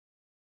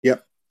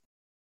 Yep.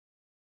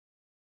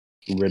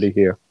 I'm ready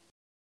here.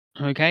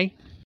 Okay.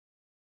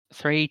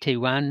 3, 2,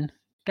 1,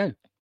 go.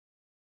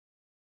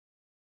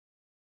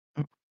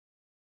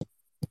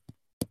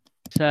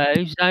 So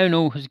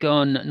Zonal has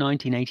gone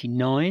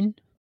 1989.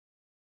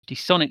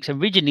 Sonics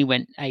originally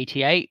went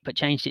 88, but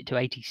changed it to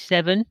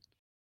 87.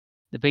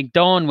 The Big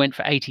Don went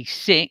for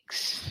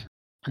 86,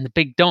 and the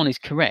Big Don is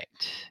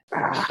correct.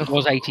 It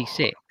was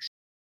 86.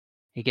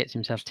 He gets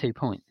himself 2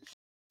 points.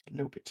 A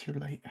little bit too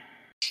late.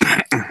 I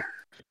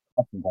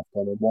think I've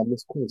done and won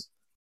this quiz.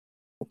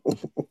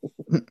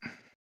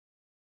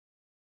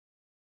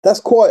 That's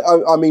quite.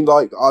 I mean,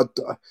 like,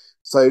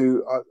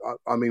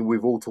 I mean,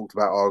 we've all talked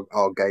about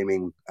our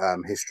gaming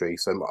history.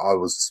 So I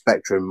was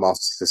Spectrum,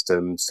 Master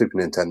System, Super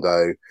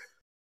Nintendo,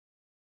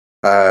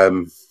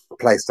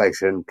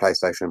 PlayStation,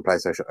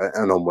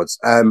 and onwards.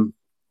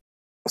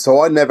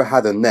 So I never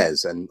had a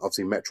NES, and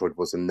obviously Metroid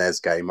was a NES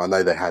game. I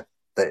know they had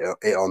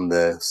it on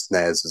the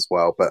SNES as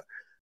well, but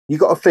you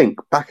got to think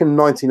back in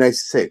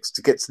 1986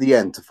 to get to the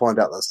end to find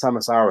out that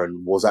Samus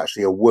Aran was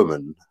actually a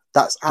woman.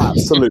 That's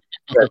absolutely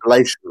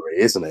revelationary,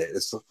 isn't it?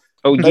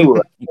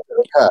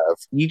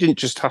 You didn't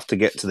just have to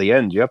get to the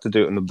end. You have to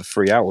do it another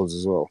 3 hours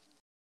as well.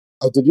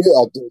 Oh, did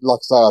you? Like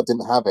I say, I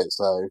didn't have it,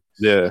 so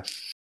yeah.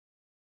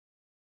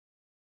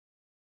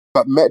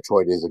 But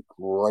Metroid is a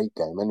great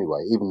game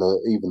anyway, even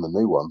the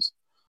new ones.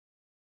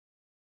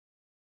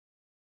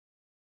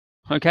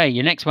 Okay,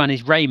 your next one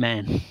is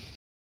Rayman.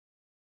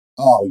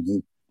 Oh,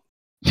 you.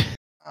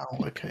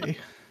 Oh, okay.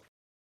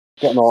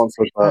 Got an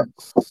answer, but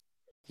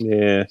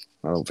yeah,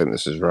 I don't think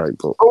this is right.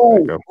 But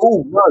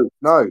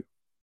no.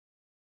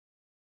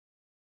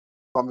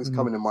 Something's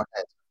coming in my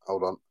head.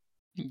 Hold on.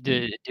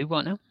 Do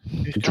what now?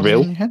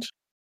 Drill. In your head?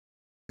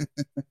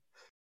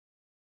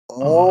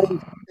 I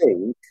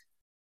think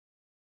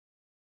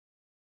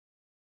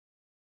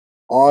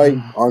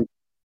I'm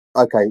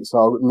okay. So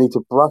I need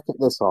to bracket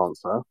this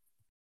answer.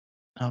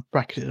 I'll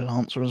bracket an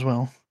answer as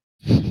well.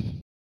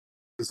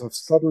 Because I've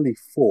suddenly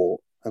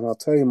thought, and I'll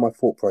tell you my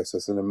thought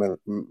process in a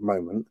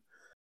moment.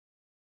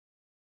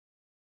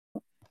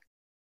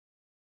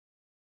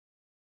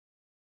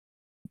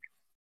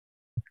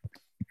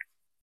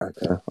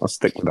 Okay, I'll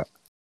stick with that.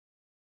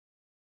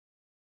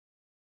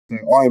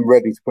 I'm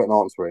ready to put an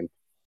answer in.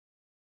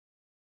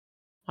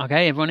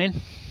 Okay, everyone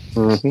in?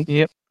 Mm-hmm.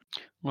 Yep.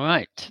 All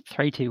right,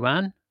 3, 2,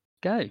 1,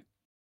 go.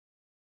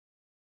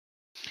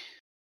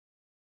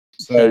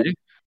 So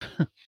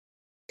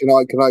can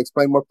I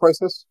explain my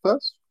process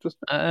first? Just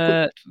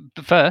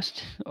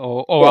first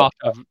or yeah.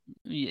 after?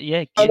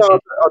 Yeah. No,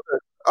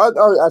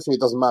 actually, it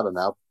doesn't matter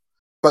now.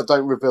 But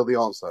don't reveal the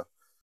answer.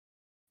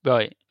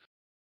 Right.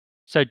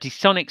 So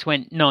Sonics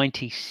went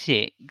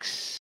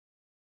 96.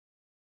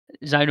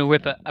 Zonal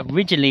Ripper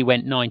originally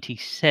went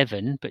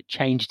 97, but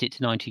changed it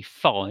to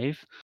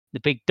 95. The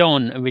Big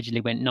Don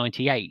originally went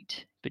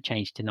 98, but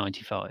changed to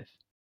 95.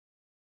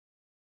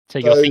 So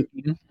you're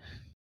thinking?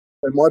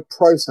 So my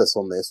process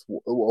on this,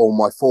 or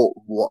my thought,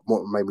 what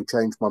made me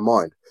change my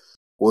mind,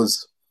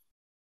 was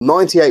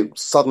 98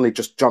 suddenly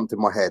just jumped in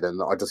my head, and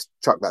I just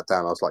chucked that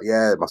down. I was like,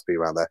 yeah, it must be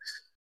around there.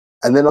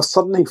 And then I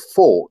suddenly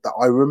thought that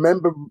I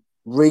remember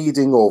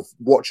reading or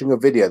watching a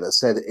video that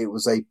said it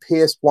was a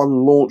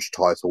PS1 launch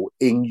title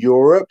in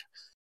Europe,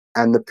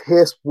 and the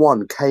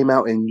PS1 came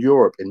out in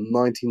Europe in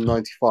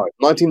 1995.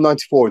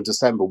 1994 in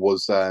December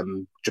was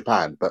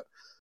Japan, but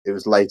it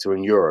was later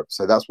in Europe,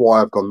 so that's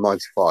why I've gone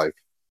 95.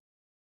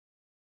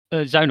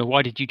 Zona,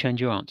 why did you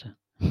change your answer?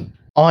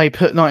 I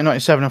put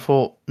 1997 and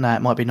thought, nah,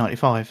 it might be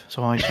 95,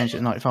 so I changed it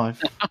to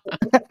 95.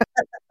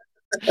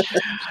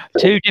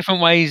 Two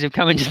different ways of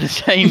coming to the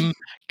same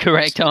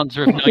correct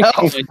answer of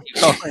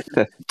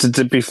 1995.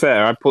 To be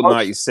fair, I put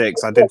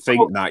 96. I did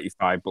think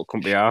 95, but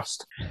couldn't be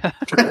asked.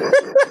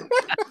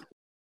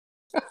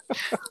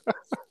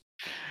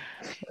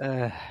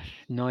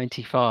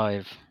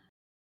 95.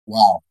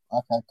 Wow.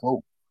 Okay,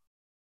 cool.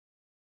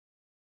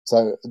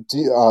 So,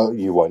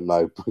 you won't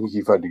know.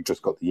 You've only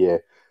just got the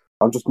year.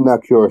 I'm just now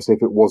curious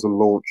if it was a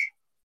launch.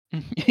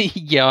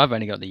 Yeah, I've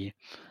only got the year.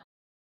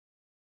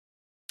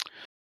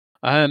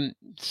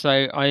 So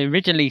I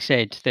originally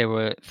said there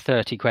were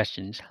 30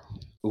 questions.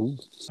 Ooh.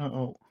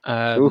 Uh-oh.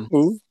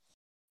 Ooh.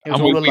 It was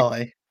and all a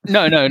lie.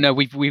 No.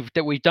 We've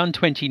done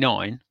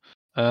 29.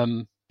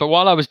 But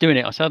while I was doing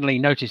it, I suddenly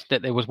noticed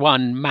that there was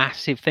one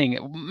massive thing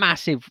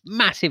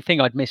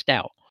I'd missed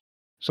out.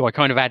 So I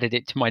kind of added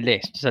it to my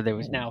list. So there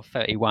was now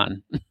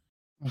 31.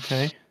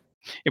 Okay.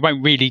 It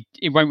won't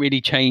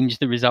really change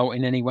the result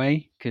in any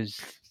way because,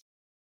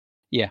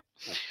 yeah.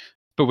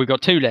 But we've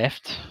got two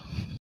left.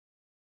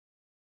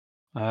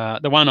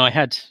 The one I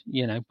had,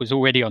 was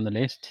already on the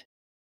list.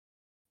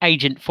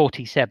 Agent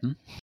 47.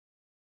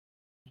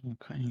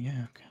 Okay, yeah.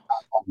 Okay.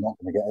 I'm not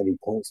going to get any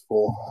points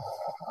for.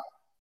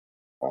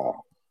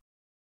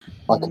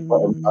 I could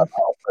put a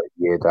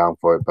year down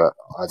for it, but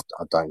I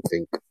don't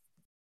think.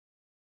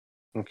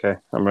 Okay,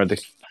 I'm ready.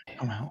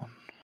 I'm out.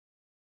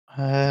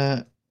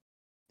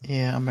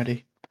 Yeah, I'm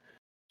ready.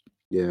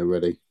 Yeah,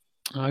 ready.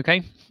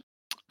 Okay.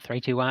 3,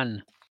 2,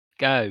 1.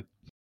 Go.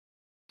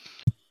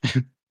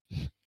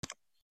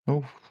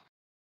 Oh.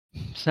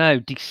 So,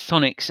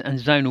 Sonics and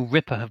Zonal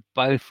Ripper have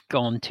both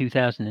gone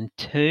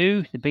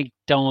 2002. The Big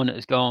Don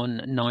has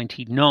gone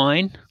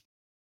 99.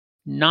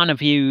 None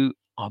of you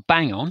are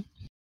bang on.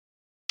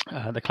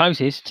 The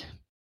closest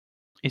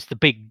is the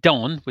Big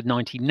Don with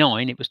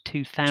 99. It was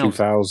 2000.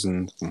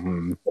 2000.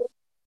 Mm-hmm.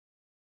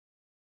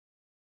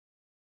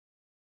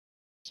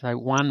 So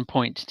 1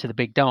 point to the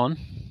Big Don.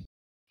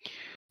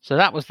 So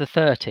that was the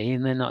 30.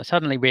 And then I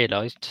suddenly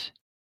realised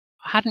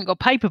I hadn't got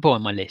Paperboy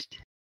on my list.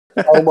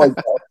 Oh my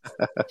god!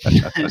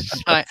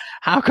 So,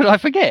 how could I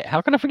forget?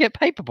 How can I forget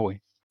Paperboy?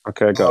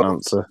 Okay, I got an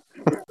answer.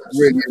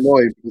 Really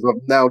annoyed because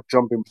I'm now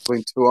jumping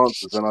between two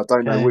answers and I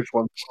don't know which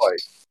one's right.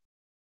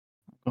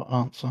 Got an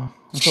answer.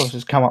 I'm sure this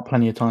has come up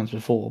plenty of times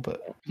before,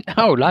 but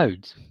Oh,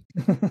 loads.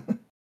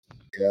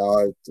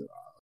 Yeah,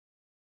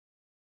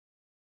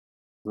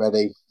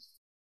 ready.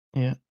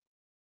 Yeah.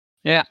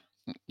 Yeah,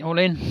 all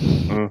in.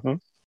 Mm-hmm.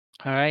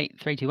 All right,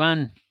 3, 2,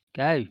 1,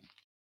 go.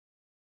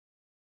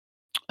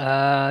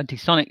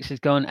 Sonics has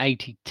gone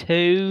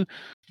 82.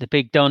 The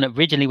Big Don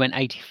originally went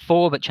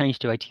 84, but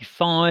changed to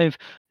 85.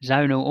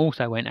 Zonal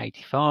also went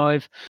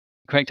 85.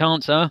 Correct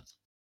answer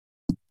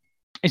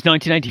is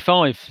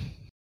 1985.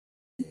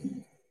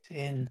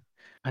 In.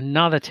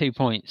 Another 2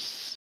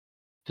 points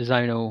for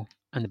Zonal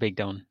and the Big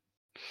Don.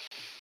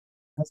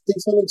 Has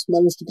D-Sonics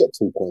managed to get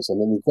 2 points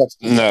on any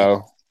questions?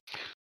 No.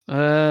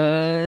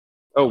 I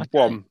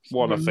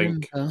One, I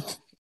think.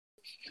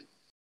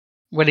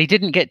 Well, he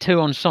didn't get 2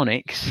 on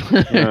Sonics.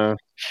 Yeah.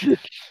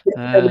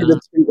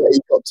 The two that he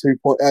got 2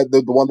 points.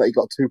 The one that he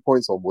got 2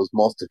 points on was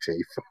Master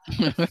Chief.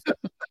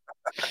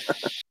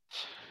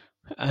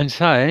 And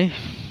so,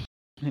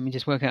 let me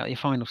just work out your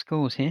final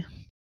scores here.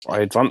 I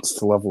advanced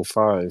to level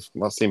 5.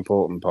 That's the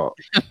important part.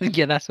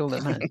 Yeah, that's all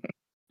that matters.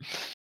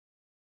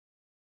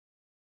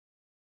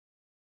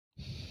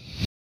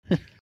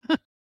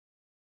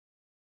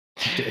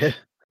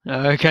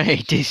 Okay,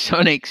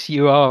 D-Sonics,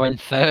 you are in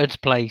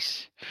 3rd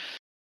place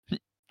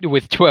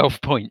with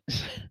 12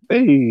 points.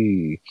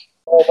 Hey.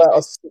 Oh, that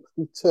was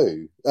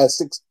 62.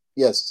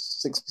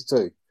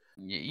 62.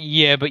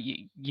 Yeah, but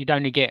you'd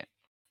only get...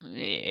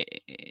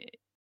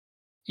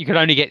 You could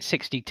only get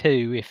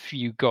 62 if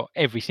you got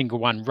every single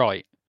one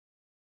right.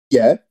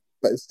 Yeah,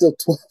 but it's still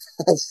 12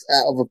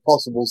 out of a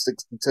possible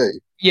 62.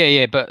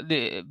 Yeah, but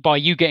by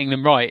you getting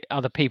them right,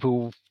 other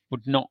people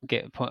would not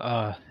get a point.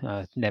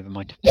 Never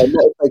mind. Yeah,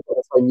 not if they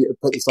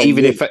put the same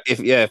Even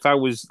year. if I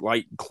was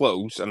like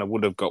close and I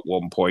would have got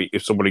 1 point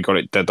if somebody got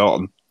it dead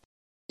on.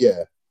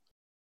 Yeah.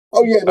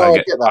 Oh yeah, no, I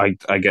get that.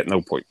 I get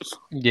no points.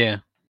 Yeah,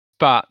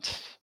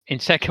 but in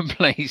 2nd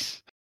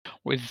place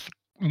with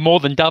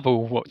more than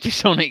double what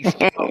Sonics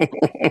got,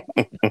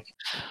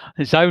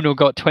 Zonal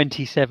got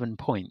 27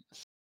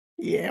 points.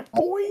 Yeah,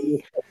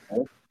 boy.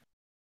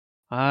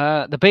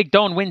 The Big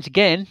Don wins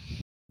again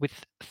with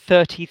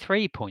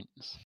 33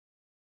 points.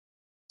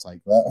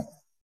 Take that.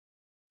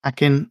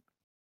 Hacking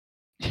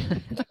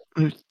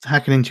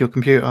into your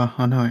computer.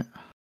 I know it.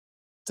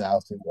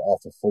 Doubting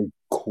after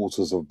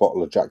 3/4 of a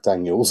bottle of Jack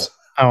Daniels.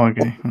 Oh,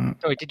 okay.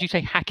 Right. Sorry, did you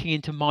say hacking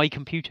into my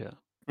computer?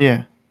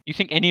 Yeah. You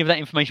think any of that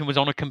information was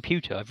on a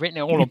computer? I've written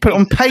it all You on put it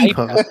on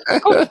paper.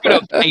 Of course, put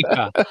it on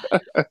paper.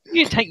 What do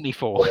you take me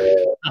for?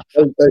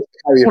 Those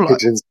carrier Well,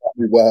 pigeons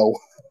do well.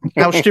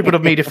 How stupid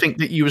of me to think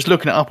that you was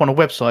looking it up on a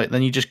website,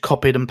 then you just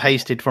copied and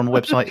pasted from a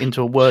website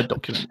into a Word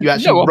document. You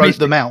actually No, wrote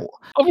them out.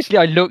 Obviously,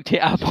 I looked it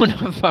up on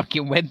a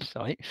fucking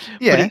website.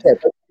 Yeah, Yeah,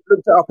 but you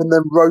looked it up and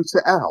then wrote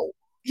it out.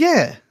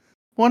 yeah.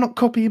 Why not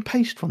copy and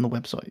paste from the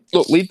website?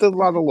 Look, leave the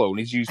lad alone.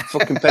 He's used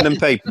fucking pen and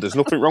paper. There's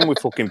nothing wrong with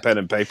fucking pen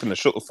and paper. And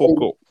shut the fuck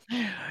up.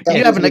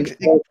 You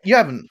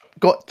haven't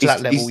got to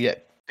that level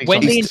yet.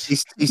 When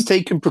He's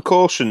taking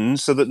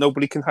precautions so that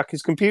nobody can hack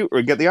his computer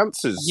and get the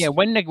answers. Yeah,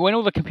 when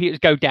all the computers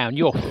go down,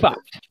 you're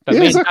fucked. But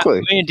Yeah, me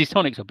exactly. Me and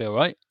Dysonics will be all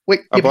right.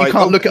 Wait, I'm if you like,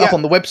 can't oh, look it yeah. up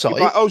on the website.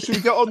 Like, oh, should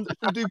we get on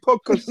and do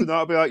podcasts tonight?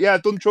 I'll be like, yeah,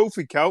 I've done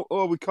trophy count.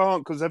 Oh, we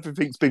can't because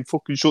everything's been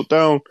fucking shut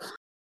down.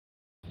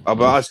 I'll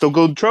be like, I still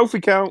go on trophy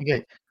count.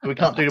 Okay, we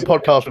can't do the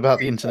podcast without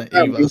the internet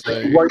either. So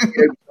You won't be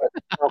able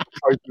to count the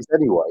trophies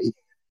anyway.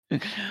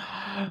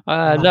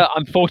 Look,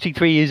 I'm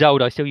 43 years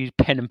old. I still use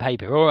pen and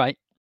paper. All right.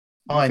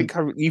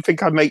 You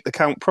think I make the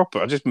count proper?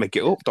 I just make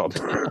it up, Don.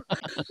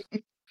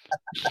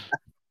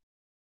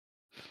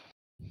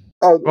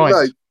 Oh, Right.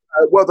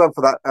 no. Well done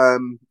for that.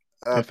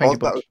 thank you,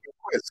 Boz. That Boz. was a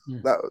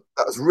quiz.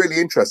 That was really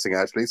interesting,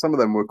 actually. Some of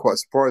them were quite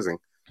surprising.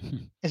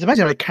 It's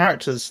amazing how many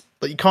characters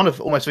that you kind of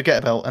almost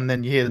forget about, and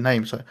then you hear the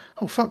name. So,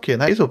 oh fuck yeah,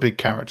 that is a big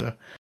character.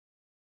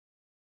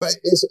 But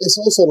it's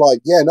also like,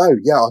 I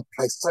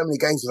played so many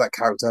games with that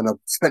character and I've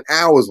spent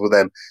hours with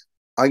them.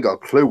 I ain't got a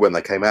clue when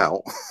they came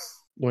out.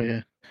 Well,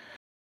 yeah.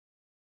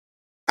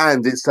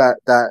 And it's that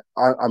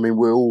I mean,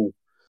 we're all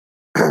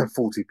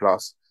 40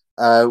 plus.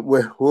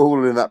 We're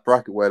all in that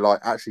bracket where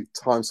like actually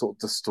time sort of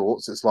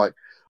distorts. It's like,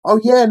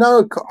 oh yeah,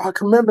 no, I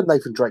can remember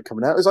Nathan Drake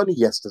coming out. It was only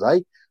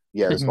yesterday.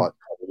 Yeah, it was like a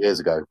couple of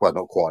years ago. Well,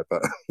 not quite,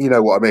 but you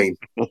know what I mean.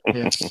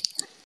 Yeah.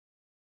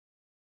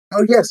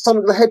 Oh yeah,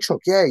 Sonic the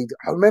Hedgehog. Yeah,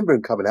 I remember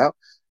him coming out.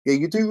 Yeah,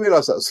 you do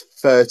realise that was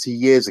 30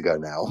 years ago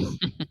now.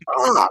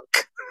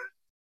 Fuck.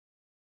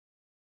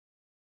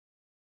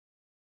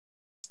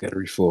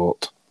 Scary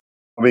thought.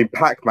 I mean,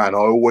 Pac-Man, I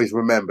always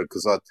remember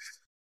because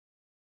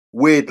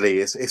weirdly,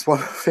 it's one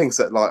of the things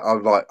that like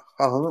I'm like,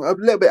 oh, I'm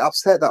a little bit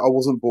upset that I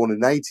wasn't born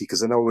in '80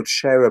 because then I would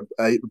share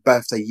a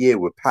birthday year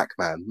with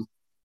Pac-Man.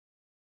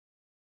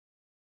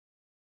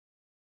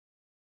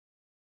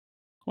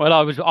 Well,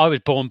 I was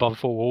born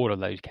before all of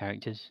those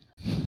characters.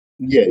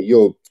 Yeah,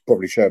 you'll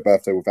probably share a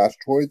birthday with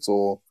asteroids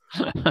or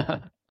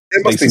there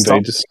must be Space some.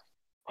 Invaders.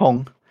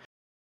 Hong.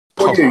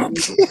 What are you?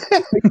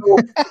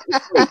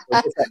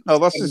 Oh,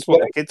 that's just what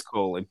the kids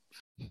call him.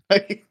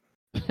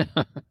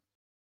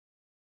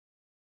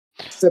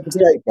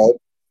 78, Bob.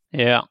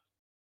 Yeah.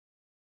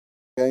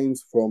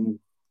 Games from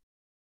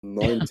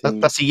 19.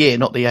 That's the year,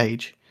 not the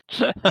age.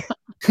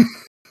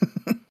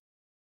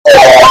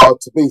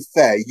 To be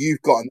fair,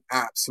 you've got an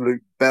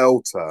absolute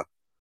belter.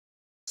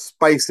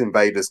 Space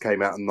Invaders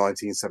came out in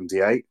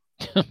 1978.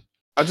 I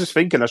was just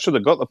thinking I should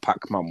have got the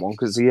Pac-Man one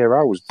because the year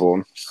I was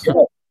born.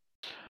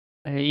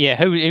 Yeah,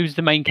 who's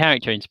the main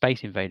character in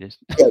Space Invaders?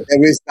 Yeah,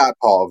 there is that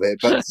part of it,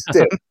 but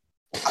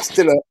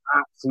still an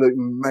absolute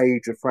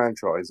major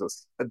franchise.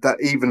 That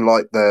even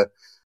like the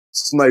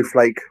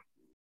Snowflake,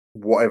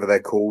 whatever they're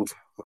called.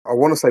 I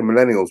want to say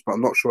Millennials, but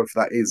I'm not sure if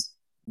that is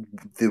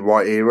the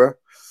right era.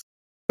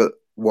 But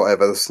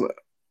whatever, the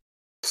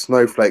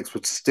Snowflakes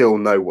would still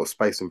know what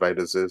Space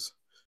Invaders is.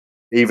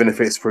 Even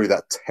if it's through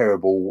that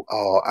terrible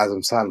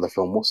Adam Sandler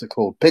film. What's it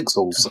called?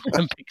 Pixels.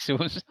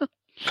 Pixels.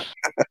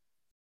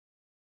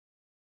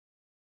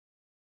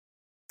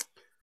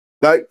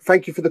 No,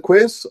 thank you for the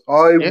quiz.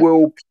 I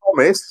will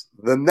promise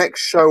the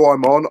next show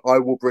I'm on, I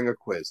will bring a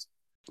quiz.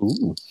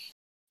 Ooh.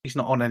 He's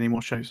not on any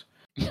more shows.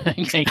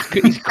 He's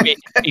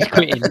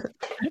quitting.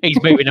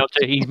 He's moving on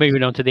to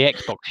the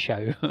Xbox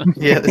show.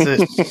 Yeah,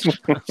 that's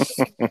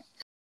it.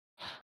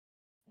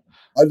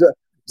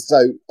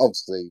 So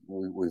obviously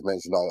we've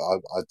mentioned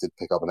I did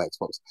pick up an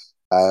Xbox,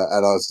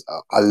 and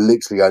I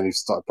literally only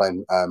started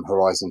playing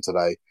Horizon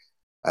today,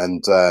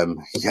 and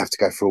you have to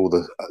go through all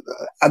the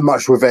and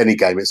much with any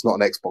game, it's not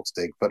an Xbox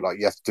dig, but like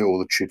you have to do all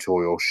the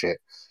tutorial shit.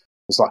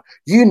 It's like,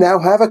 you now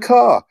have a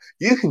car,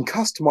 you can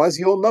customize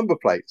your number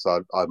plate.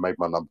 So I made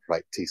my number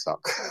plate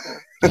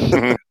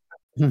TPSUK.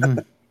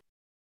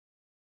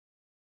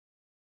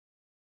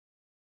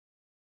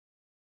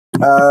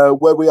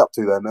 Where are we up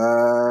to then?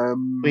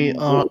 We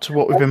are to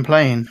what we've been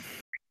playing.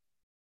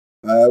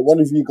 One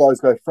of you guys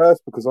go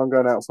first because I'm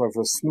going outside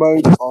for a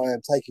smoke. I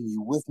am taking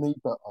you with me,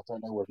 but I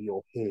don't know whether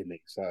you'll hear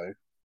me. So,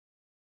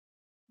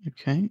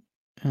 Okay.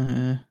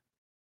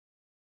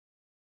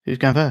 Who's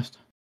going first?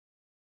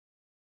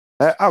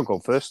 I'll go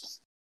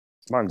first.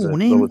 Mine's a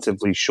Morning.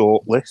 relatively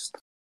short list.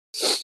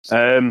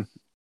 I'm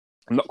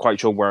not quite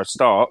sure where I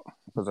start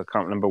because I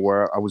can't remember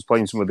where I was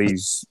playing some of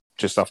these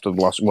just after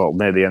the last,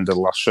 near the end of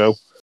the last show.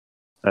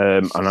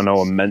 And I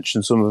know I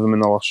mentioned some of them in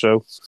the last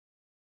show.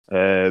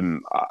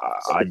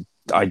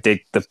 I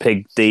did the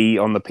Pig D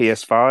on the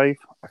PS5.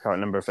 I can't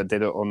remember if I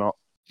did it or not.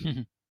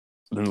 In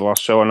the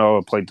last show, I know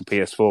I played the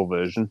PS4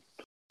 version.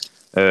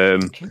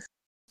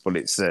 but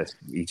it's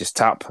you just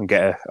tap and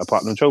get a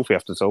platinum trophy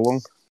after so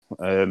long.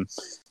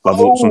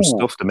 Level up some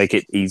stuff to make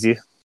it easier.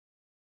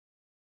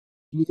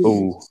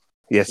 Oh,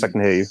 yes, I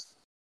can hear you.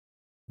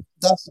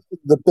 That's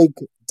the big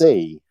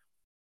D.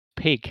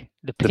 Pig.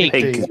 The The pig.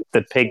 pig, D.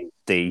 the pig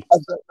D.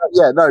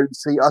 Yeah, no,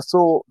 see, I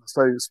saw,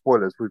 so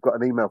spoilers, we've got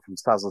an email from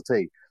Stazza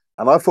T,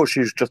 and I thought she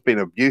was just being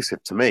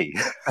abusive to me.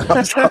 I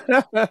was like,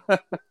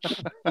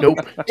 Nope.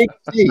 big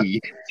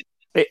D.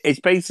 It's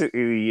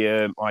basically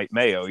like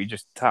Mayo. You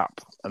just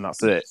tap, and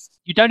that's it.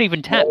 You don't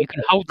even tap. You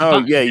can hold the Oh,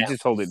 button yeah, you down.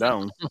 just hold it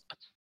down.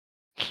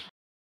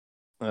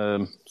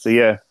 So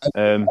yeah,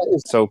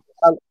 so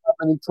How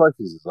many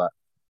trophies is that?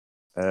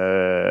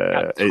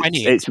 About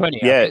 20, it's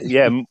 20, I think.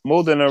 yeah,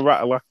 more than a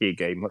Ratalaki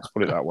game. Let's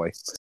put it that way.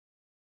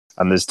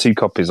 And there's 2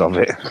 copies of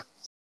it.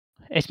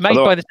 It's made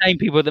Although- by the same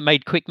people that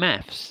made Quick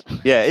Maths.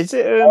 Yeah, is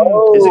it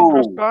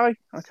cross-buy?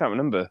 I can't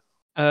remember.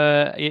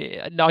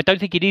 No, I don't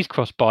think it is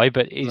cross-buy,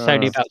 but it's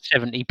only about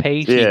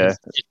 70p. So Yeah. you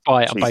can just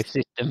buy it on Cheap. both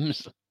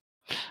systems.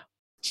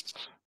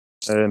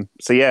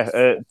 So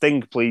yeah,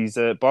 Ding, please,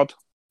 Bod.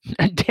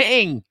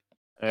 Ding!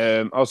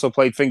 Also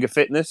played Finger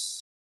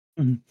Fitness.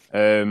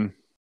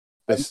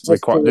 This Just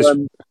requires this. I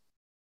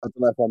don't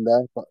know if I'm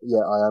there, but yeah,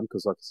 I am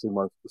because I can see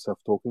myself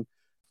talking.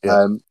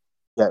 Yeah.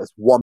 Yeah, it's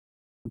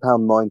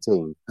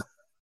 £1.19.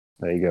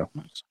 There you go.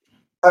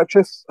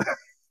 Purchase.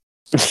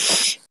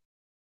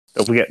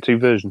 Don't forget 2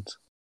 versions.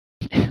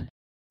 Fucking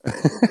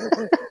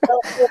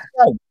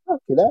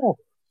hell.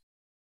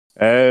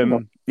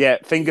 Yeah,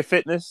 Finger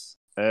Fitness.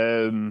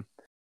 A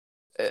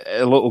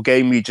little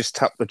game where you just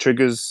tap the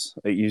triggers.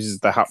 It uses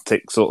the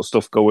haptic sort of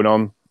stuff going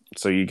on,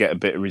 so you get a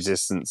bit of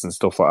resistance and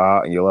stuff like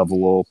that, and you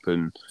level up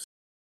and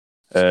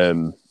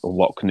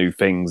unlock new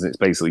things. It's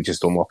basically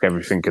just unlock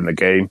everything in the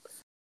game.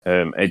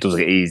 It does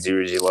get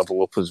easier as you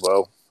level up as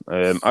well.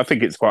 I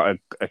think it's quite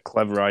a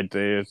clever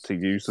idea to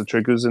use the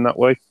triggers in that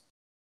way.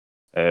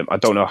 I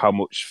don't know how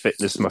much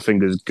fitness my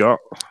fingers got.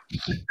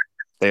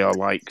 They are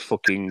like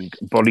fucking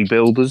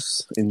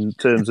bodybuilders in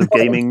terms of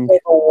gaming.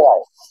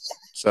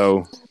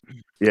 So,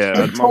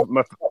 yeah,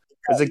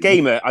 as a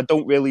gamer, I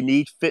don't really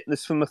need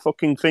fitness from the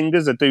fucking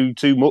fingers. I do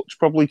too much,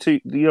 probably too.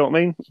 You know what I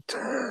mean?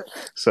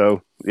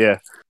 So, yeah.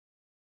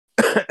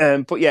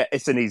 But yeah,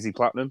 it's an easy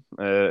platinum.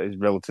 It's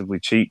relatively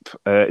cheap.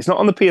 It's not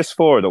on the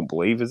PS4, I don't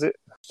believe, is it?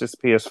 It's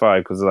just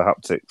PS5 because of the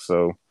haptics.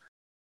 So,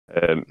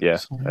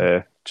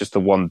 yeah. Just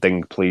the one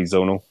ding, please,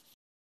 Zonal.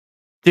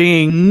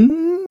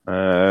 Ding.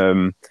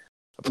 I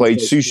played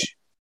Sushi.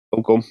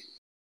 Oh, gone.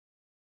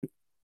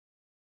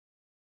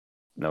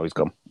 No, he's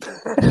gone.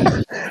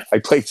 I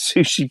played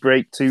Sushi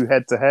Break 2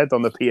 head-to-head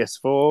on the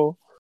PS4.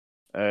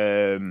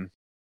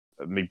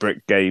 Me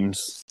brick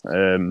games.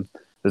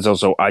 There's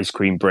also Ice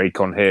Cream Break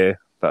on here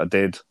that I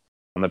did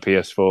on the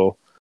PS4.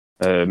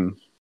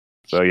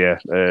 So yeah,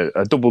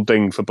 a double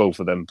ding for both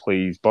of them,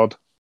 please, Bod.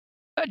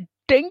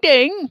 Ding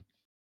ding!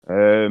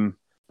 Then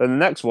the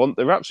next one,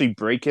 they're actually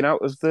breaking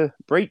out of the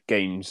break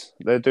games.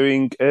 They're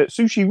doing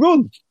Sushi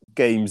Run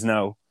games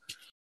now.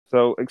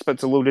 So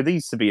expect a load of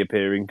these to be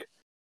appearing.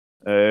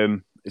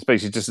 It's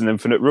basically just an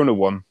infinite runner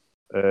one.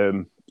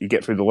 You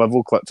get through the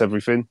level, collect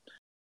everything.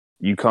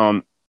 You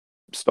can't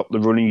stop the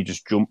running, you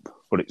just jump,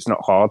 but it's not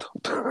hard.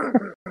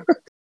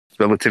 It's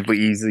relatively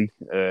easy.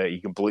 You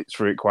can blitz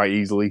through it quite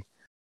easily.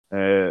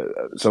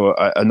 So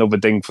another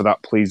ding for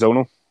that, please,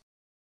 Zonal.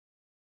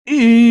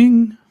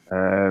 Ding.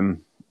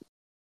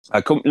 I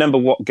couldn't remember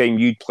what game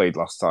you'd played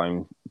last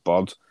time,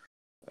 Bod,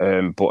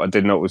 but I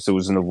did notice there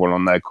was another one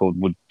on there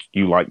called Would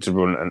You Like to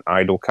Run an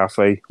Idol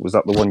Cafe? Was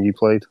that the one you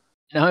played?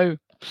 No.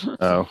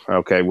 Oh,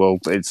 okay. Well,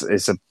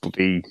 it's a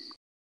bloody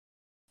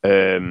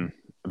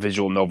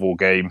visual novel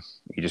game.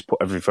 You just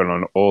put everything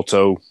on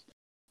auto,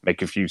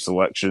 make a few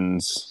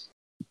selections,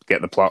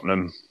 get the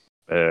platinum.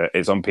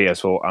 It's on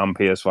PS4 and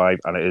PS5,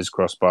 and it is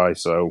cross-buy,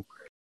 so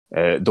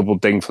double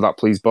ding for that,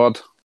 please, Bod.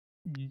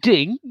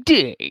 Ding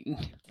ding!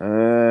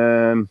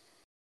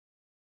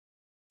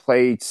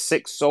 Played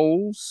Six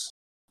Souls.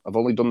 I've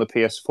only done the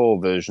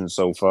PS4 version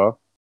so far,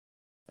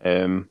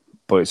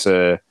 but it's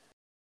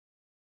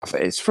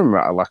from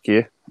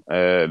Ratalaki.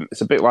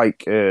 It's a bit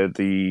like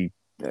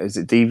is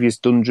it Devious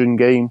Dungeon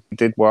game we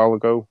did a while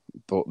ago,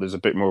 but there's a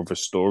bit more of a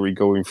story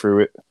going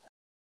through it,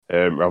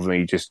 rather than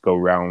you just go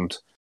around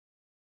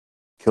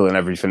killing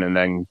everything and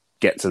then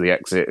get to the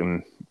exit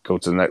and go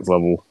to the next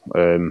level.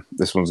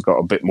 This one's got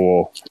a bit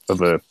more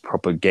of a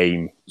proper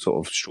game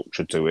sort of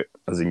structure to it,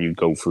 as in you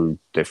go through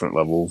different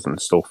levels and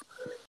stuff.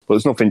 But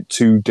there's nothing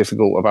too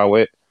difficult about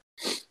it.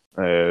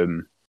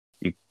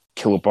 You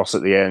kill a boss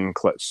at the end,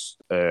 collect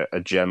a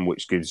gem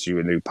which gives you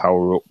a new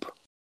power-up.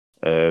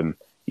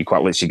 You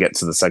quite literally get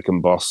to the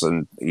second boss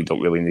and you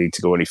don't really need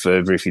to go any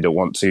further if you don't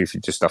want to, if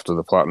you're just after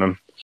the platinum.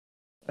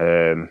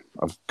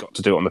 I've got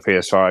to do it on the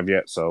PS5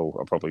 yet, so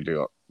I'll probably do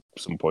that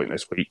at some point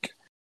this week.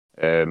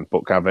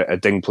 But can I have a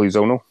ding, please,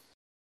 Zonal?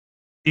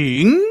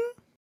 Ding.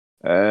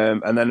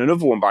 And then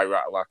another one by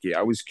Ratalaki.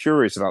 I was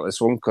curious about this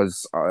one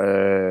because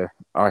I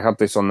had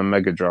this on the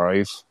Mega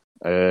Drive.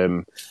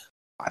 I'm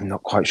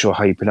not quite sure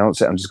how you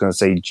pronounce it. I'm just going to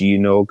say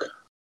Genog.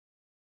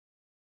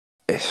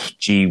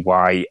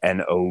 Gynoug.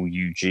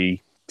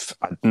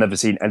 I've never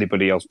seen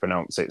anybody else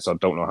pronounce it, so I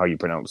don't know how you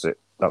pronounce it.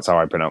 That's how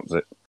I pronounce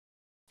it.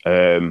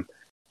 It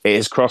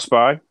is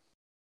cross-buy.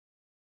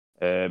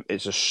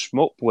 It's a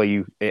shmup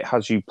where it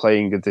has you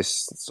playing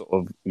this sort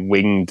of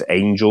winged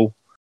angel,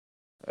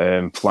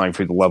 flying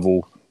through the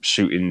level,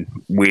 shooting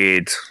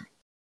weird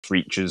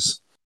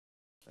creatures.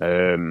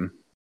 I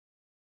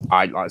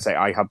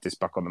had this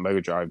back on the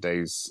Mega Drive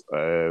days,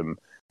 and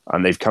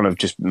they've kind of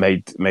just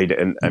made it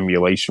an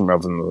emulation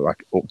rather than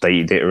like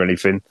updated it or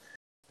anything.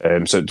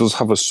 So it does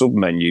have a sub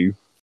menu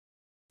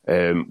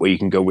where you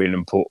can go in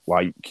and put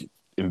like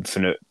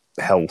infinite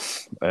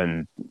health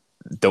and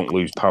don't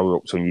lose power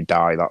ups when you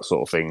die, that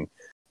sort of thing.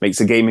 Makes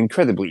the game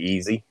incredibly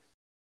easy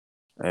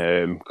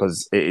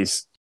because it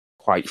is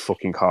quite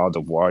fucking hard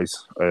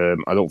otherwise.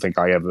 I don't think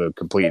I ever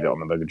completed it on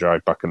the Mega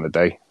Drive back in the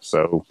day.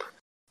 So,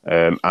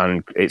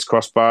 and it's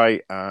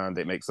cross-buy and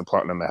it makes the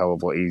platinum a hell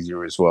of a lot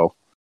easier as well.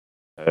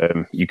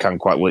 You can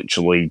quite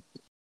literally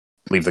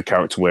leave the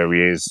character where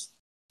he is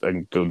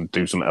and go and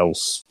do something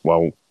else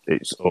while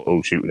it's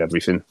auto-shooting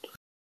everything.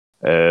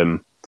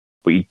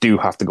 But you do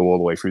have to go all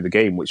the way through the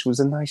game, which was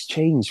a nice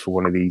change for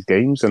one of these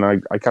games, and I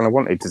kind of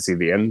wanted to see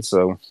the end,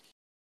 so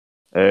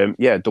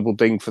double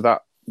ding for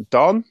that.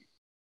 Don?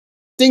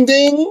 Ding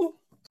ding!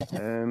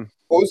 What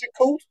was it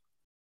called?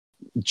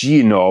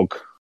 Geonog.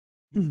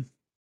 I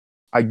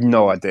had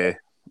no idea.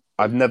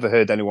 I've never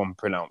heard anyone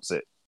pronounce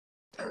it.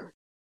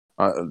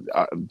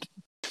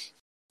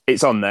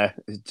 It's on there.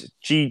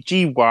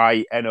 Gynoug.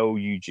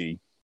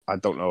 I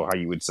don't know how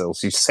you would still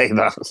say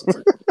that.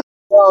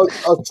 Well,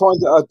 I was trying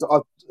to. I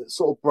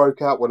sort of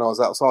broke out when I was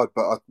outside,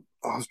 but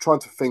I was trying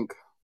to think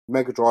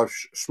Mega Drive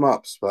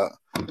shmups, but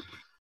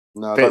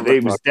no,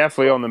 it was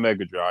definitely on the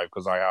Mega Drive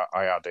because I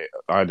had it.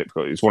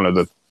 It's one of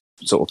the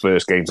sort of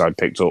first games I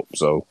picked up,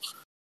 so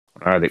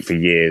I had it for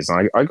years.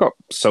 I got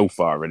so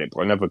far in it,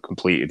 but I never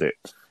completed it.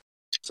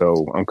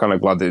 So I'm kind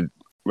of glad that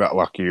Rat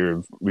Lacquer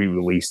have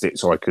re-released it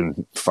so I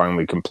can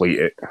finally complete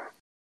it. I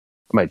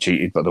might have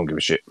cheated, but I don't give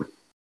a shit.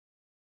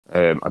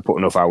 I put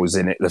enough hours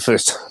in it the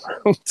first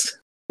time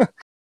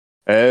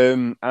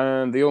around.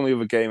 And the only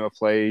other game I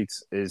played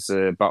is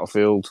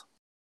Battlefield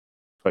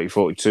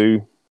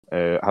 2042.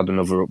 Had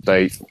another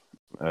update.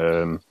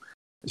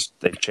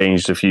 They've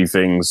changed a few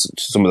things.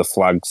 Some of the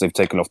flags they've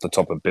taken off the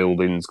top of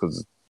buildings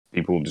because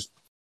people just...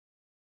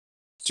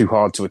 It's too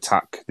hard to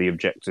attack the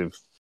objective.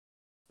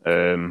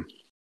 No,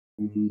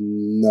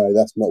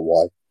 that's not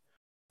why.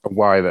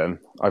 Why then?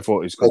 I thought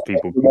it was because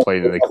people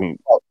complaining they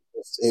couldn't...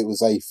 It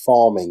was a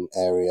farming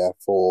area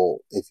for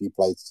if you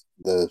played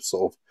the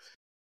sort of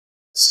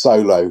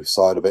solo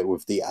side of it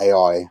with the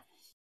AI.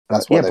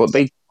 That's why but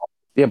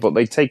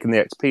they've taken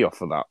the XP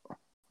off of that.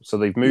 So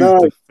they've moved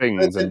the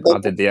things and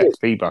added the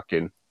XP back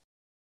in.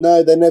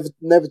 No, they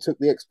never took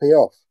the XP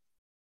off.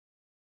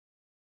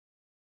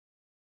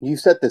 You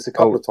said this a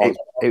couple of times.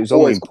 It was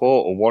only in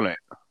Portal, wasn't it?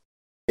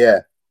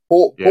 Yeah.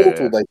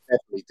 Portal they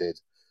definitely did.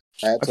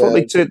 I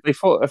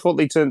thought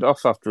they turned it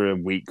off after a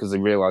week because they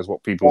realised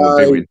what people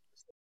were doing.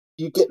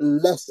 You get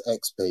less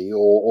XP,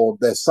 or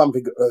there's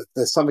something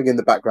in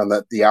the background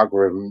that the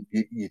algorithm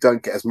you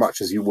don't get as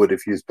much as you would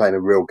if you was playing a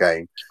real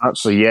game.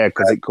 Actually, yeah,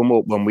 because it come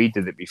up when we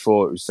did it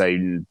before. It was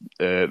saying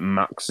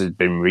max had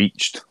been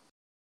reached.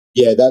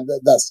 Yeah,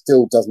 that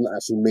still doesn't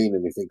actually mean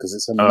anything because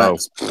it's a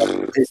max.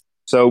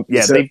 So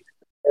yeah,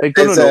 they've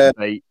done an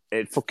update.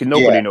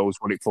 Nobody knows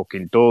what it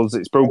fucking does.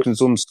 It's broken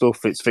some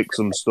stuff. It's fixed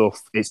some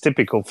stuff. It's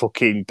typical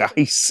fucking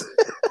DICE.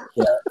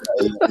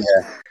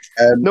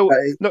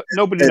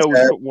 Nobody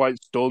knows why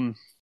it's done.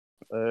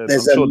 I'm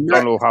sure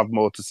Don will have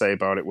more to say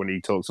about it when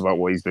he talks about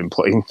what he's been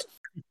playing.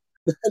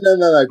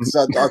 No, because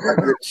I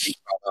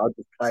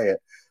just play it.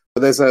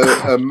 But there's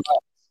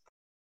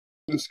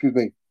excuse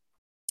me.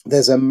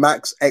 There's a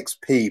max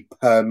XP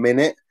per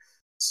minute.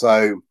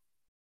 So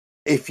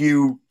if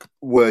you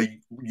were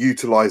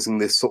utilizing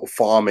this sort of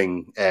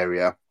farming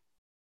area,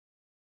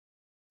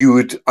 you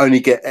would only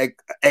get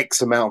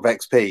X amount of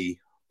XP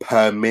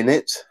per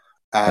minute.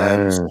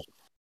 That's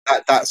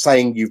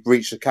saying you've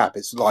reached the cap.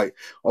 It's like,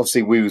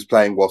 obviously we was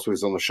playing whilst we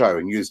was on the show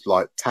and you was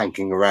like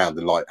tanking around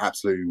and like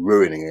absolutely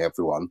ruining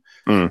everyone.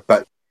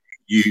 But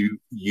you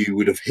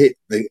would have hit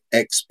the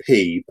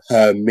XP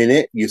per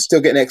minute. You're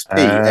still getting XP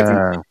every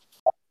minute.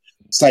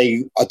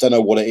 Say, I don't know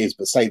what it is,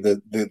 but say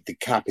the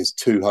cap is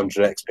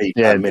 200 XP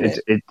per minute.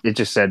 It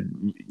just said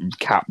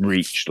cap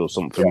reached or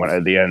something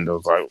at the end. I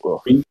was like,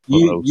 well,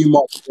 you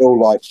might feel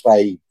like,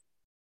 say,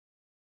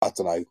 I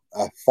don't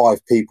know,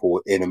 5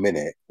 people in a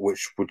minute,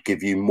 which would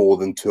give you more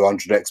than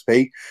 200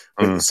 XP.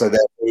 So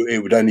therefore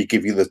it would only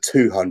give you the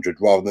 200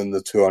 rather than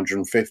the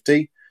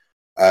 250.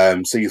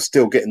 So you're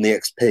still getting the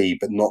XP,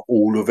 but not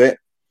all of it,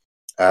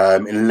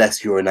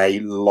 unless you're in a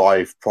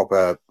live,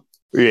 proper,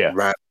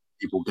 round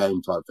people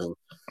game type thing.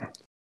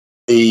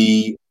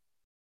 The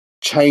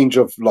change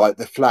of like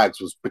the flags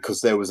was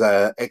because there was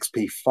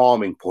XP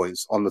farming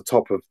points on the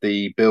top of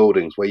the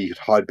buildings where you could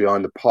hide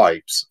behind the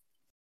pipes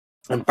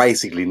and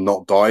basically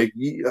not die.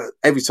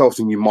 Every so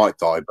often you might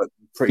die, but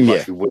pretty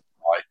much you wouldn't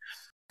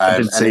die. I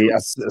did and see. it I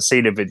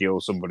seen a video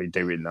of somebody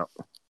doing that.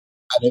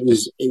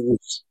 was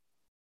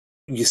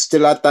you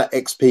still had that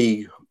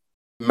XP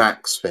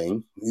max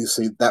thing. You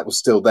see, that was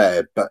still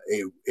there, but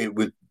it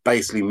would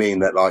basically mean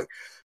that, like,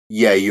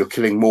 yeah, you're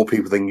killing more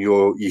people than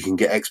you can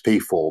get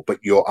XP for, but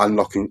you're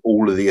unlocking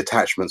all of the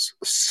attachments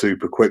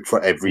super quick for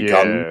every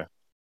gun.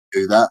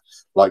 Do that,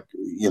 like,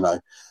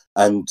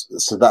 and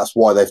so that's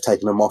why they've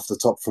taken them off the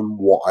top, from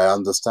what I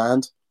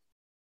understand.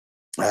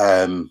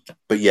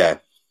 But yeah,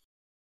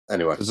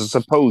 anyway, Because I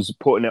suppose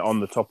putting it on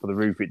the top of the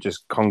roof, it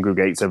just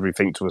congregates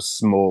everything to a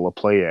smaller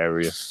play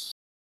area.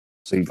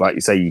 So, like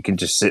you say, you can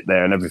just sit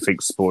there and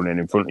everything's spawning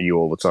in front of you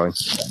all the time.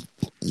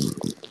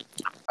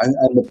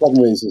 and the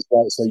problem is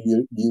like, so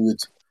you would,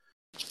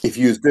 if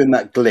you was doing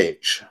that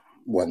glitch,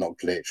 well, not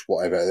glitch,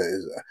 whatever it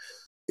is,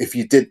 if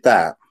you did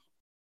that,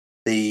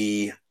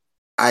 the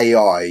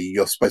AI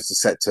you're supposed to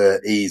set to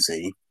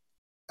easy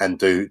and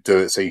do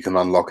it so you can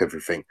unlock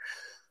everything.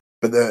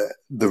 But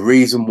the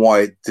reason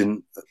why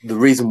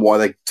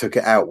they took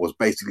it out was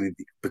basically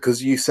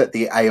because you set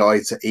the AI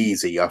to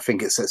easy. I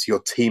think it sets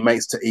your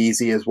teammates to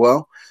easy as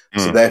well.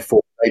 So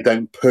therefore they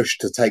don't push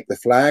to take the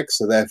flag.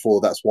 So therefore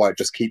that's why it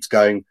just keeps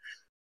going,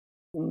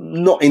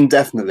 not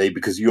indefinitely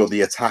because you're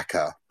the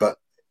attacker, but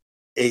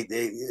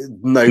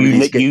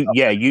nobody's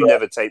you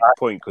never take the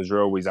point because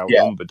you're always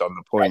outnumbered on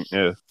the point.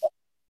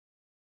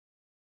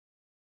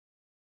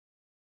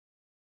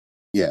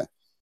 Yeah.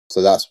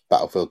 So that's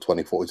Battlefield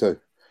 2042.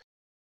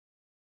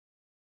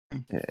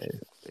 Yeah,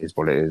 it is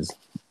what it is.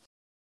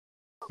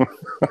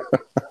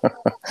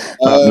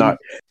 No,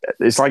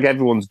 it's like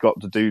everyone's got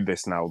to do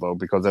this now, though,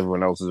 because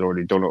everyone else has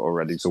already done it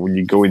already. So when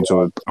you go into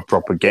a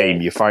proper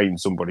game, you find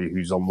somebody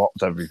who's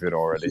unlocked everything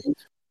already.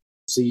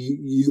 So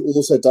you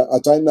also don't. I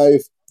don't know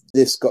if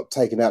this got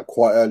taken out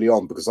quite early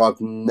on because I've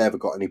never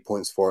got any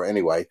points for it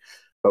anyway.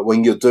 But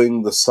when you're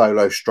doing the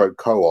solo stroke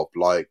co-op,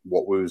 like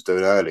what we was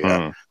doing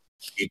earlier,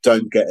 you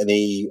don't get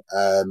any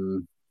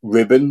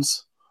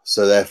ribbons.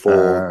 So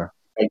therefore,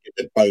 you don't get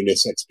the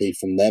bonus XP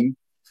from them.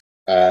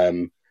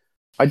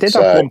 I did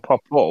have one pop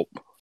up.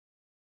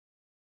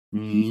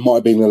 Might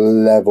have been a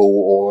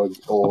level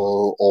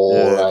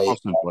or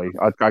possibly.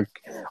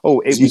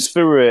 It was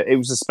for it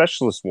was a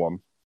specialist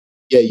one.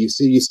 Yeah, you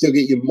see, you still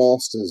get your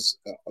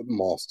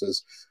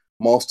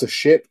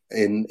mastership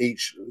in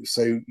each,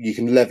 so you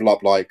can level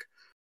up like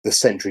the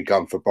sentry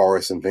gun for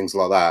Boris and things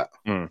like that.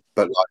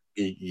 But like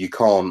you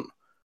can't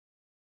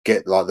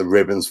get like the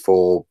ribbons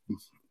for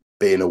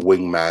being a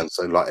wingman,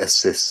 so like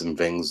assists and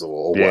things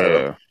or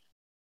whatever.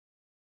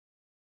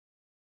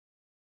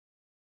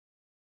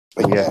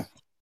 But yeah,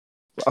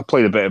 I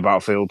played a bit of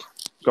Battlefield.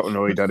 Got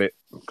annoyed at it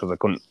because I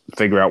couldn't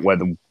figure out where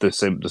the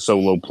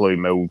solo play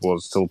mode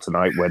was till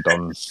tonight. Where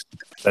Don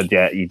said,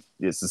 "Yeah,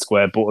 it's the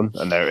square button,"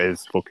 and there it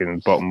is,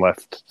 fucking bottom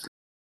left.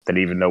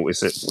 Didn't even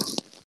notice it.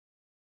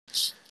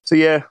 So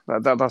yeah,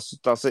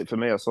 that's it for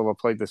me. That's all I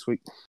played this week.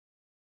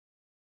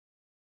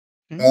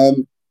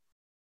 I'm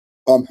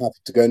happy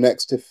to go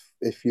next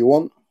if you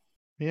want.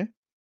 Yeah.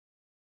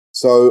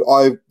 So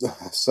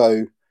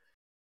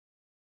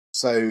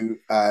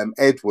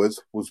Edward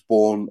was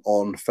born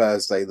on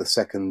Thursday, the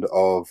 2nd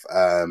of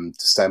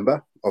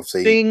December.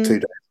 Obviously, Ding. 2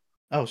 days.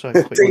 Oh, sorry.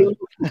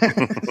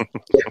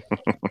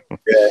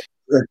 Yeah.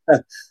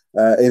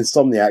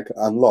 Insomniac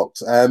unlocked.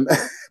 So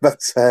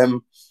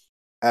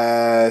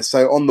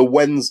on the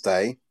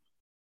Wednesday,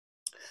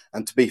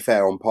 and to be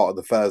fair, on part of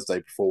the Thursday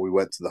before we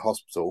went to the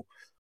hospital,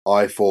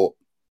 I thought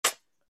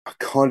I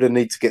kind of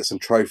need to get some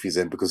trophies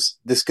in because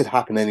this could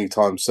happen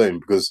anytime soon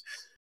because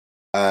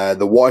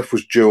the wife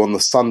was due on the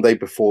Sunday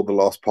before the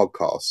last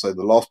podcast. So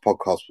the last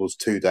podcast was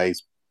 2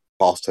 days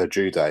past her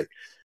due date.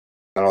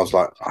 And I was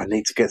like, I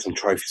need to get some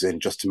trophies in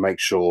just to make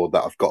sure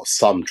that I've got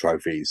some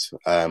trophies,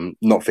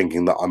 not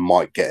thinking that I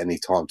might get any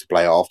time to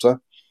play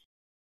after.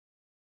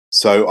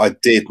 So I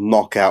did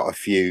knock out a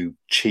few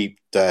cheap,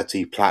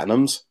 dirty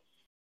platinums.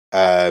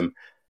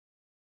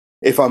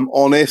 If I'm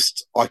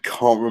honest, I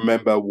can't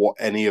remember what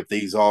any of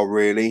these are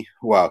really.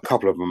 Well, a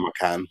couple of them I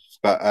can.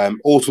 But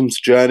Autumn's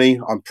Journey,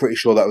 I'm pretty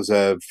sure that was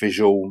a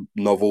visual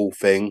novel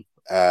thing.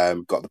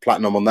 Got the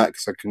platinum on that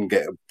because I couldn't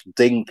get a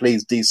ding,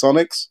 please,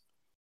 D-Sonics.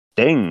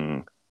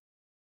 Ding.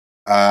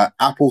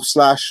 Apple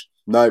Slash,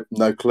 no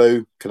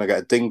clue. Can I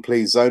get a ding,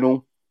 please,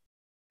 Zonal?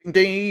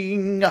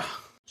 Ding.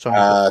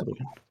 Sorry.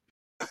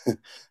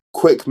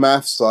 Quick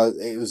Maths,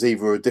 it was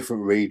either a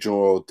different region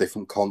or a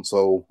different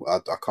console. I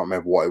can't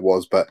remember what it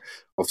was, but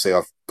obviously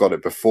I've got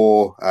it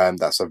before.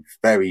 That's a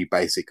very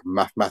basic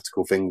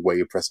mathematical thing where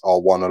you press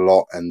R1 a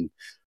lot and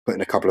put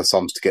in a couple of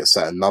sums to get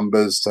certain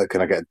numbers. So can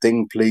I get a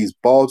ding, please,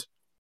 Bod?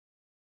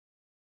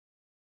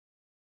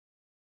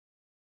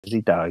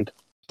 He died.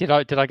 Did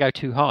I go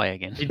too high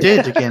again? You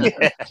did again.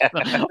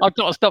 I've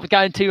got to stop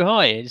going too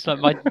high. It's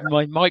like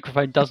my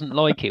microphone doesn't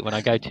like it when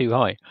I go too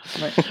high.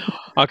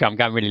 Okay, I'm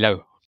going really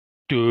low.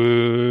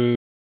 Thank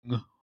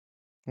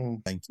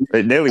you.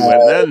 It nearly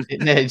went then.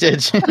 It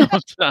did.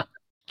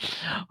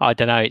 I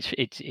don't know.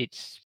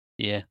 It's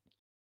yeah.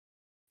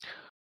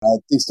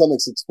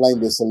 D-Sonics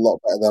explained this a lot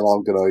better than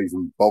I'm going to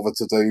even bother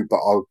to do, but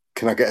I'll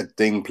can I get a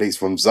ding, please,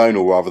 from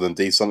Zonal rather than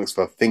D-Sonics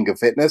for Finger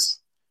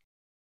Fitness?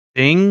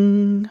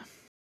 Ding.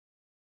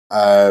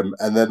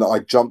 And then I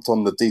jumped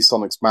on the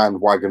D-Sonics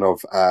bandwagon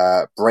of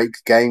break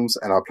games,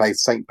 and I played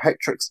St.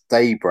 Patrick's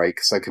Day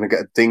Break. So can I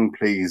get a ding,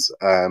 please,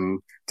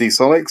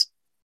 D-Sonics?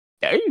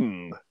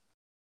 Dang.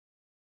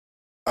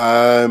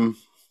 I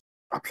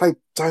played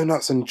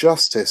Donuts and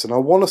Justice, and I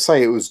want to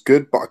say it was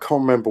good, but I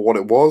can't remember what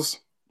it was.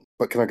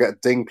 But can I get a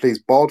ding, please,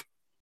 Bod?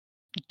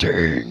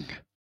 Ding.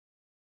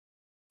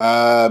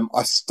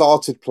 I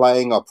started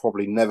playing. I'll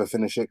probably never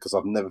finish it because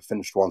I've never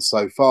finished one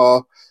so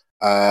far.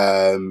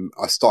 I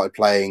started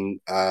playing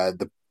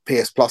the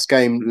PS Plus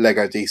game,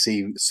 Lego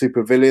DC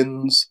Super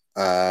Villains.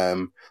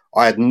 I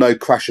had no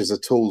crashes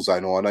at all,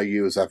 Zonal. I know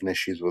you was having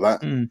issues with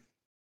that.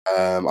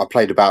 I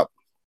played about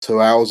 2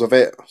 hours of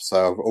it,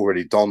 so I've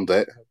already donned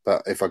it.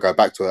 But if I go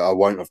back to it, I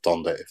won't have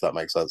donned it, if that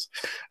makes sense.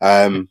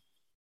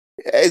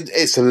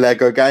 It's a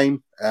Lego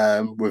game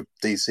with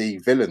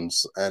DC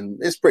villains, and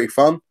it's pretty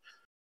fun.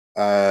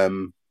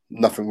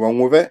 Nothing wrong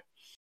with it.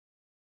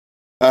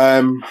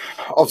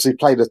 Obviously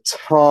played a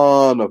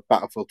ton of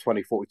Battlefield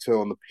 2042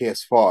 on the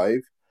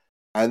PS5,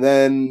 and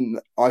then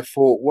I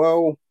thought,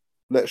 well,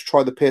 let's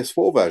try the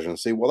PS4 version and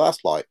see what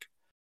that's like.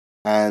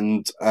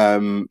 And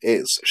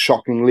it's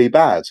shockingly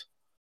bad.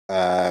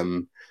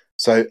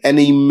 So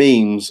any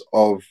memes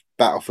of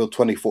Battlefield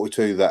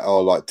 2042 that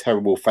are like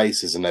terrible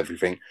faces and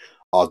everything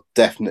are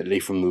definitely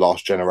from the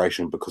last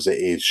generation, because it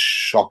is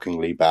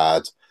shockingly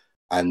bad,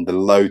 and the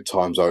load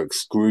times are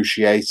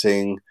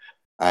excruciating.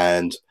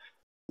 And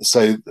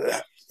so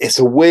it's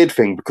a weird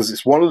thing, because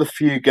it's one of the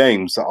few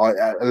games that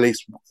at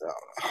least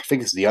I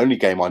think it's the only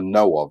game I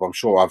know of. I'm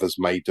sure others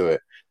may do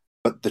it,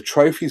 but the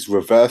trophies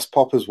reverse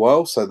pop as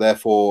well. So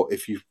therefore,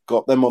 if you've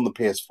got them on the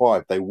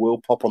PS5, they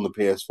will pop on the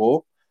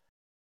PS4.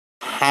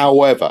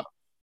 However,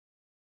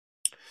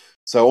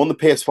 so on the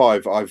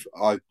PS5,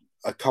 I've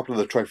a couple of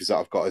the trophies that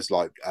I've got is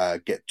like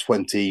get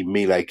 20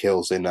 melee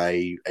kills in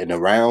a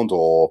round,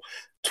 or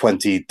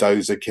 20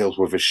 dozer kills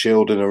with a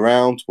shield in a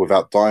round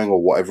without dying, or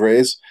whatever it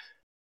is.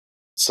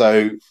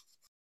 So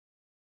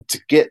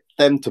to get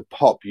them to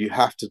pop, you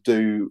have to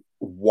do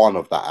one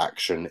of that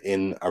action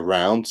in a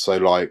round. So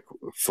like,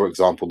 for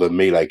example, the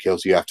melee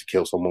kills, you have to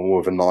kill someone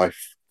with a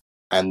knife,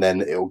 and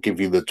then it'll give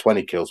you the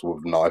 20 kills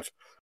with a knife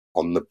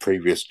on the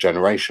previous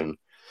generation.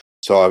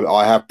 So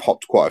I have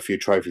popped quite a few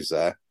trophies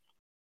there.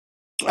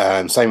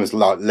 Same as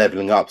like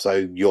leveling up.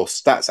 So your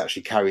stats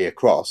actually carry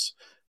across,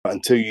 but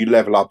until you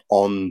level up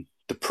on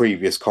the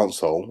previous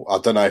console, I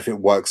don't know if it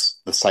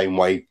works the same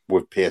way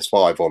with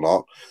PS5 or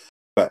not.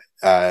 But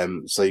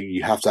so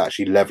you have to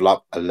actually level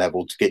up a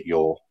level to get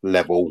your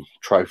level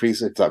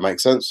trophies, if that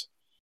makes sense.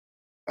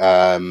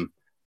 But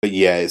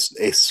yeah,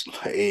 it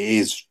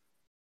is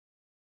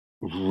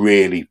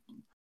really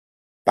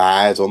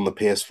bad on the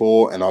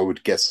PS4, and I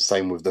would guess the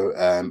same with the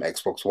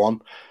Xbox One.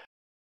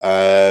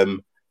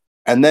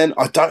 And then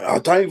I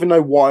don't even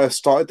know why I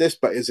started this,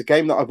 but it's a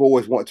game that I've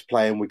always wanted to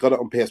play, and we got it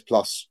on PS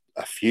Plus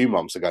a few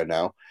months ago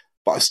now.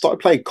 But I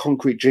started playing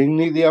Concrete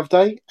Genie the other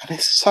day, and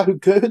it's so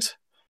good.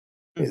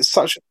 It's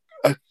such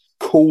a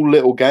cool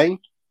little game.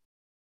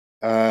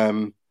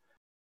 I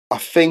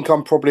think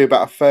I'm probably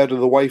about a third of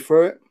the way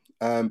through it,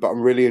 but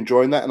I'm really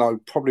enjoying that, and I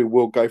probably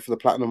will go for the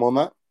platinum on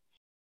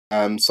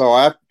that. So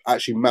I have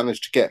actually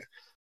managed to get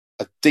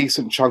a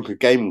decent chunk of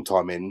gaming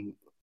time in,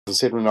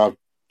 considering I've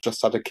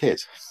just had a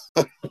kid.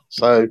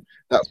 So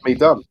that's me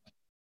done.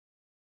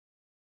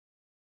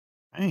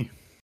 Hey.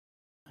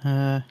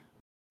 Todd,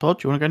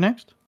 do you want to go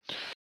next?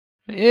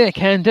 Yeah,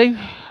 can do.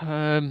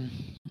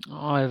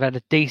 I've had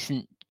a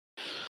decent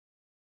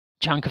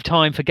chunk of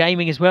time for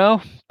gaming as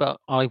well, but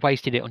I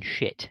wasted it on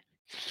shit.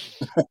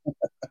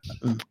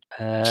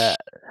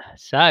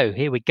 So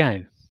here we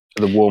go.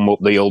 To warm up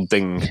the old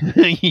ding.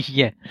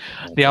 Yeah,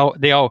 the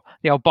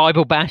old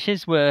Bible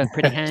bashes were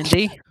pretty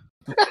handy.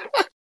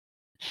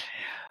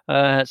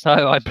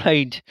 So I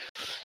played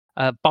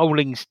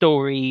Bowling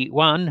Story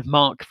 1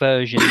 Mark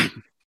version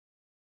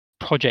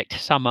Project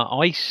Summer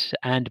Ice,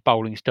 and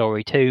Bowling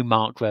Story 2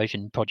 Mark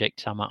version Project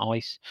Summer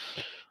Ice.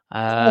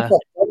 I've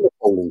not done the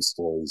Bowling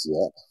Stories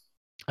yet.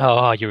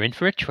 Oh, you're in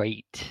for a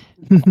treat.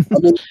 I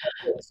mean,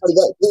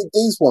 so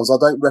these ones, I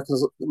don't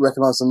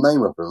recognize the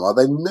name of them. Are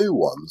they new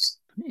ones?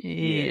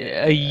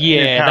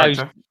 Yeah,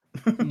 those.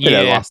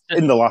 Yeah,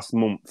 in the last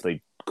month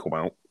they come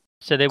out.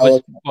 So there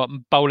was what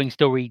Bowling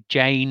Story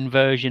Jane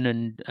version,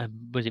 and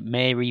was it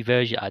Mary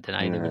version? I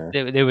don't know.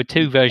 There were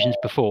two versions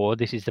before.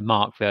 This is the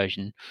Mark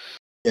version.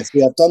 Yes,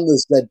 I've done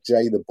the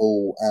ZJ the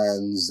Ball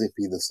and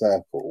Zippy the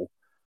Circle,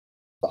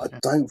 but I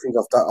don't think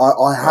I've done.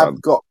 I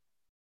have got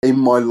in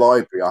my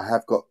library. I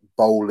have got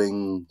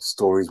Bowling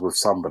Stories with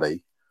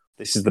somebody.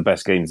 This is the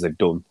best games they've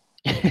done.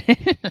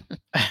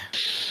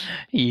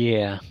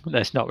 Yeah,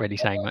 that's not really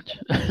saying much.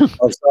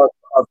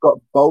 I've got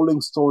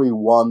Bowling Story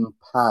 1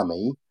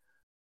 Pammy,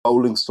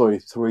 Bowling Story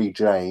 3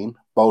 Jane,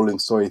 Bowling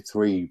Story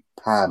 3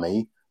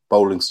 Pammy,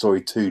 Bowling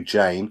Story 2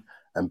 Jane,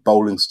 and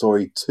Bowling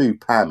Story 2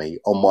 Pammy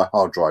on my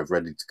hard drive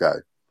ready to go.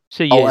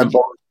 So and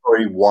Bowling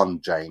Story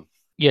 1 Jane.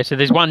 Yeah, so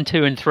there's 1,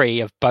 2, and 3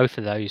 of both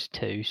of those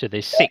two. So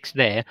there's 6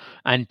 there,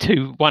 and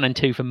 1 and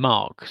 2 for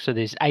Mark. So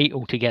there's 8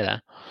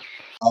 altogether.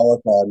 Oh,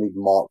 okay. I need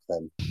Mark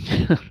then.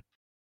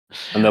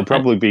 And there'll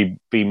probably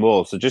be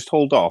more. So just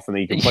hold off, and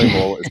then you can play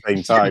them all at the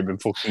same time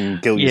and fucking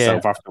kill Yeah.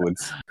 yourself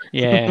afterwards.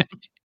 Yeah.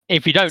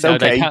 If you don't It's know,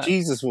 okay.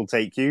 Jesus will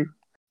take you.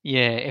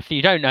 Yeah, if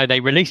you don't know, they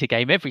release a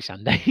game every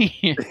Sunday.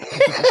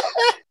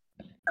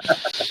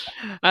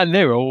 And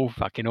they're all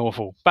fucking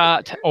awful,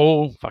 but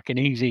all fucking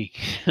easy.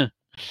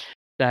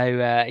 So,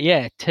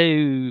 yeah,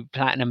 2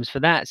 platinums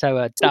for that. So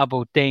a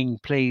double ding,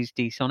 please,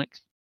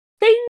 D-Sonics.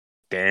 Ding!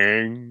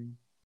 Ding!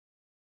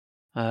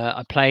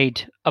 I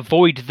played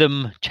Avoid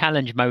Them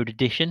Challenge Mode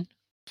Edition,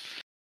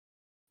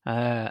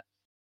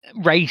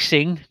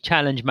 Racing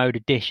Challenge Mode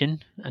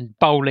Edition, and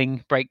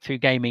Bowling Breakthrough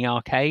Gaming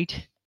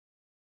Arcade.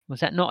 Was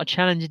that not a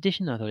challenge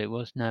edition? I thought it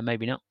was. No,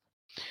 maybe not.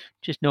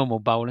 Just normal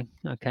bowling.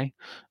 Okay.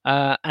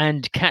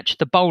 And Catch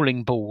the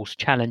Bowling Balls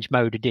Challenge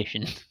Mode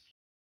Edition.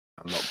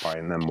 I'm not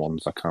buying them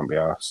ones. I can't be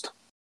asked.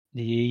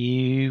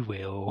 You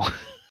will.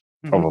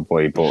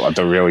 Probably, but I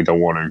don't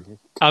want to.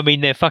 I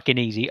mean, they're fucking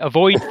easy.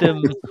 Avoid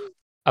them.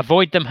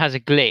 Avoid them has a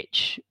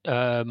glitch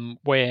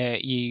where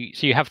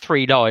you have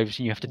 3 lives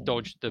and you have to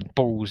dodge the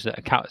balls that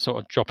are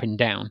sort of dropping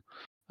down.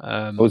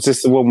 Was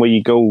this the one where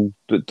you go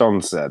that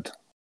Don said?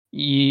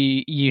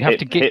 You have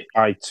to get hit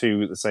by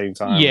 2 at the same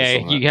time. Yeah,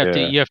 or you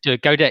have to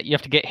go down. You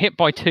have to get hit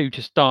by 2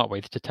 to start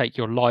with to take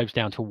your lives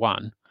down to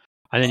 1,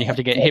 and then you have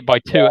to get hit by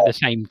 2 at the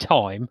same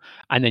time,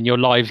 and then your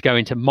lives go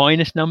into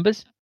minus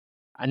numbers,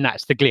 and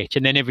that's the glitch.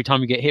 And then every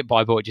time you get hit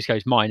by a ball, it just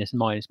goes minus,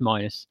 minus,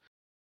 minus.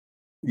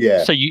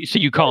 Yeah. So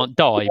you can't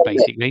die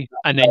basically,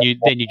 and then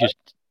you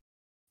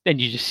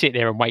just sit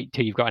there and wait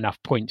till you've got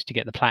enough points to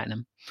get the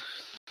platinum.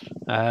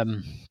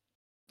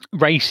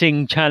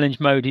 Racing challenge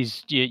mode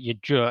is you're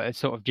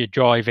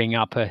driving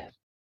up I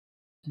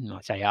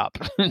say up.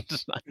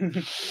 Up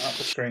the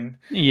screen.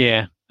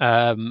 Yeah,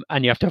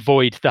 and you have to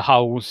avoid the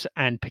holes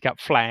and pick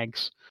up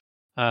flags.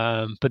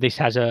 But this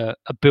has a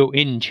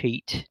built-in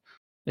cheat.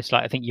 It's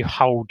like I think you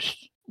hold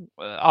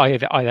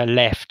either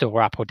left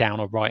or up or down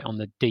or right on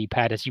the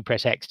D-pad as you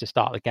press X to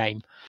start the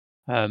game.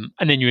 And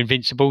then you're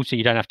invincible, so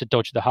you don't have to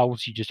dodge the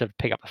holes. You just have to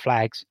pick up the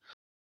flags.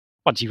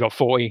 Once you've got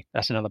 40,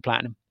 that's another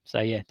platinum. So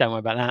yeah, don't worry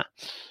about that.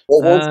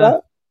 What was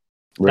that?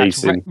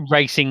 Racing.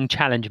 Racing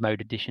Challenge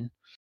Mode Edition.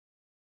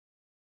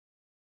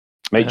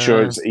 Make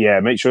sure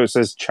it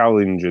says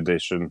Challenge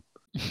Edition.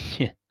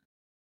 Yeah.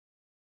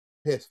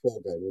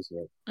 PS4 game,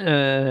 isn't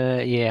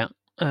it? Yeah.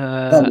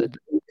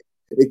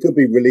 It could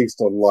be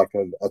released on like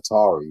an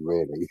Atari,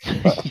 really.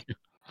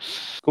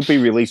 Could be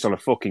released on a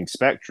fucking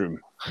Spectrum.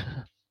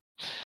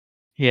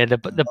 Yeah,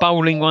 the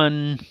bowling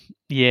one.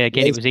 Yeah,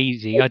 again, it was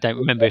easy. I don't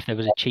remember if there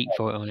was a cheat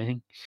for it or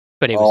anything,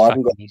 but it was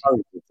fucking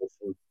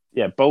easy.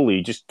 Yeah, bowling,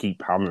 you just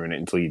keep hammering it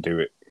until you do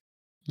it.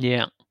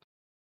 Yeah.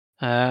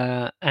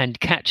 And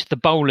Catch the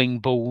Bowling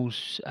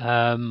Balls.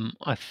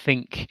 I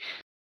think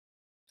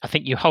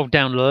you hold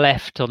down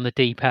left on the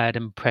D-pad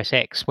and press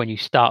X when you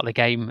start the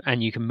game,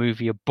 and you can move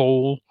your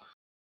ball.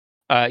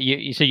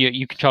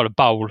 You control a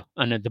bowl,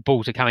 and the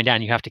balls are coming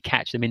down. You have to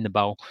catch them in the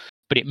bowl,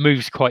 but it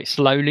moves quite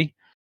slowly,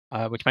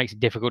 which makes it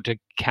difficult to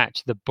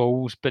catch the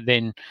balls. But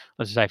then,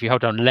 as I say, if you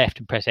hold on left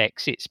and press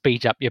X, it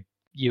speeds up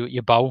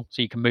your bowl,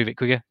 so you can move it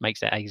quicker.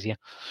 Makes that easier.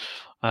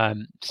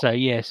 So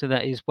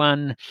that is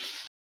 1,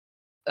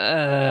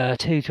 2,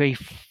 3,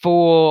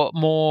 4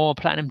 more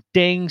platinum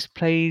dings,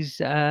 please,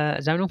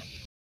 Zonal.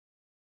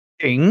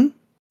 Ding,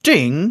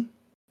 ding,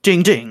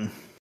 ding, ding.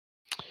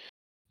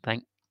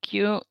 Thank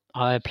you.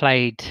 I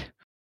played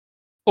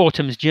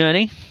Autumn's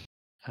Journey.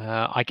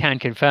 I can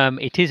confirm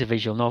it is a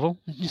visual novel.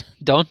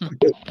 Don.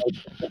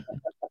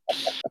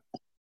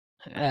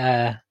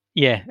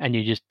 Yeah, and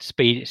you just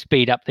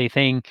speed up the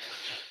thing,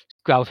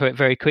 scroll through it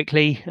very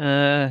quickly,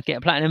 get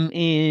a platinum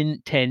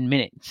in 10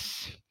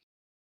 minutes.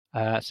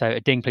 So a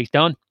ding, please,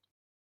 Don.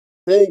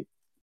 Ding.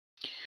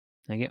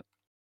 Thank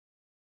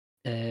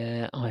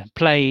you. I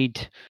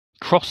played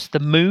Cross the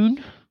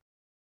Moon.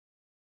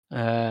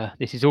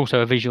 This is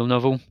also a visual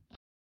novel.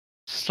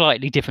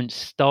 Slightly different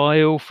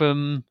style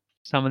from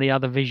some of the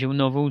other visual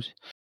novels,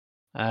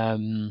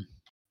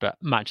 but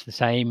much the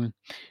same.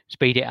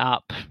 Speed it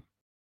up,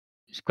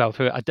 scroll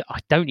through it. I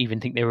don't even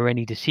think there were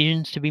any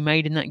decisions to be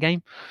made in that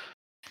game.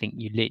 I think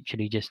you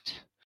literally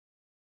just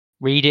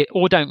read it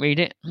or don't read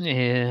it,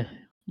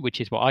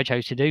 which is what I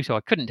chose to do, so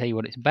I couldn't tell you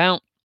what it's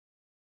about.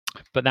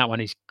 But that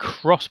one is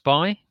Cross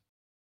By.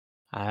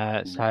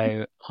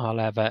 So I'll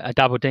have a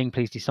double ding,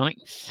 please,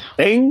 D-Sonics.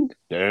 Ding,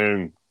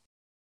 ding.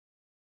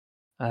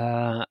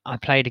 I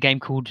played a game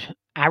called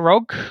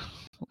Arog,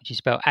 which is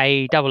spelled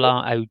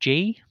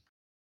ARROG.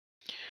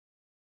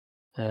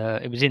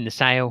 It was in the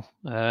sale.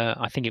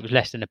 I think it was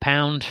less than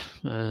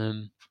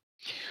 £1.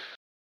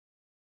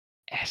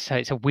 So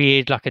it's a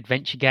weird,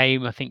 adventure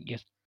game. I think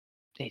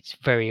it's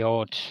very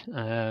odd.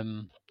 I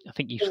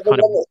think you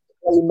kind of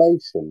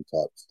animation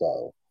type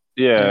style.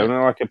 Yeah,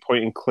 like a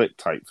point and click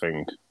type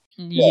thing.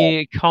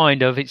 Yeah,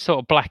 kind of. It's sort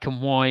of black and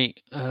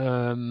white,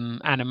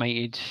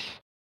 animated.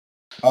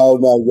 Oh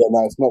no,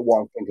 it's not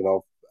what I'm thinking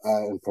of.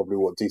 and probably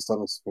what D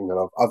Sonic's thinking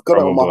of. I've got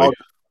it on my Probably. hard.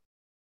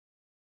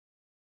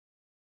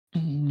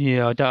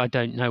 Yeah, I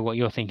don't know what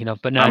you're thinking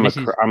of, but no, I'm this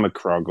is a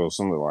Krog or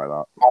something like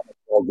that.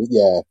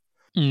 Yeah,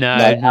 no.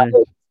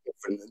 Arrow is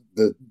different.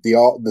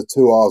 The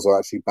two R's are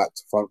actually back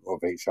to front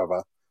of each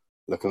other.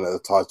 Looking at the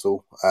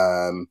title,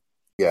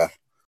 yeah,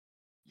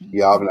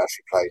 I haven't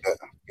actually played it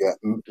yet.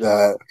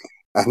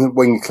 And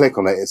when you click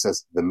on it, it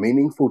says the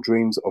meaningful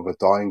dreams of a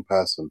dying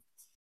person.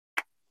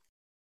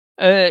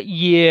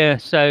 Yeah,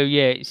 so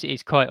yeah,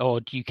 it's quite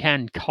odd. You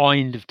can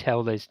kind of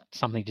tell there's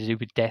something to do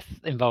with death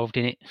involved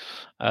in it,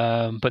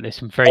 but there's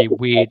some very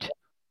weird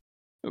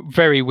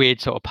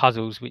sort of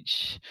puzzles,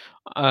 which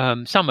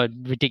some are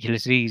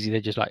ridiculously easy. They're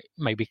just like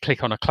maybe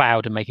click on a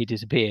cloud and make it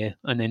disappear,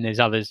 and then there's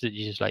others that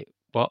you're just like,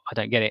 what? I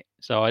don't get it.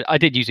 So I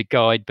did use a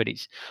guide, but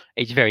it's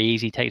very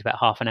easy. It takes about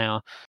half an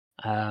hour.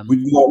 Would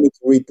you like me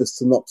to read the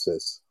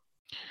synopsis?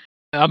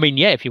 I mean,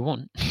 yeah, if you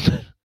want.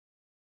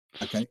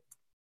 Okay.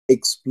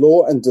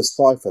 Explore and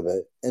decipher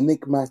the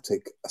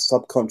enigmatic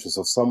subconscious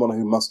of someone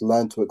who must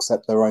learn to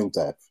accept their own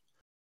death.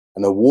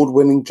 An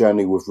award-winning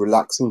journey with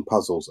relaxing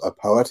puzzles, a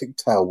poetic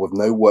tale with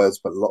no words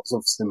but lots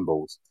of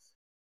symbols.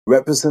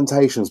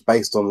 Representations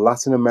based on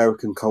Latin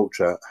American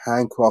culture,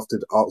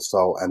 handcrafted art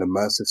style, and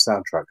immersive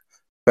soundtrack.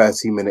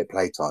 30-minute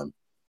playtime.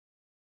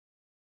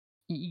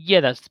 Yeah,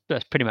 that's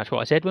pretty much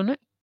what I said, wasn't it?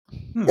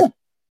 Yeah.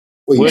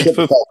 Well, you Word said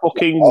for the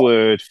fucking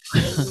word.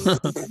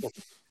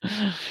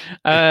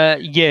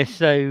 Yeah,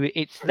 so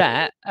it's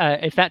that.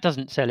 If that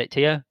doesn't sell it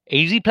to you,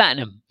 easy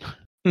platinum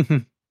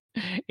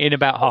in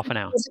about half an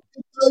hour.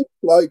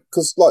 like,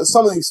 because like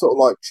some of these sort of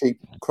like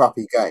cheap,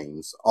 crappy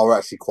games are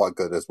actually quite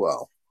good as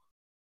well.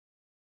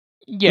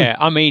 Yeah,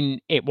 I mean,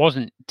 it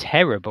wasn't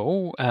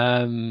terrible.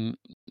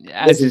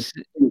 As it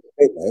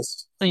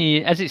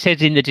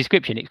says in the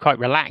description, it's quite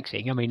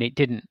relaxing. I mean, it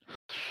didn't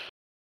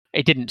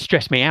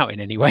stress me out in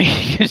any way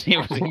because it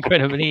was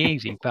incredibly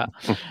easy. But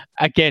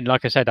again,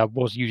 like I said, I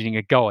was using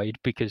a guide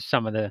because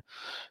some of the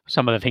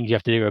things you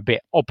have to do are a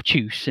bit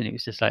obtuse, and it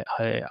was just like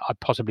I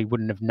possibly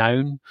wouldn't have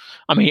known.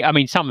 I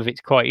mean, some of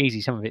it's quite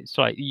easy. Some of it's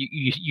like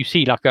you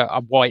see like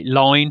a white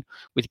line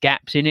with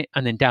gaps in it,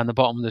 and then down the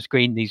bottom of the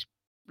screen, these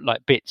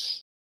like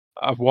bits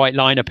of white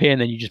line appear, and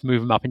then you just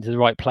move them up into the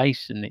right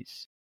place, and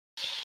it's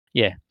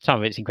some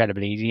of it's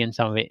incredibly easy, and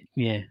some of it,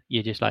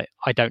 you're just like,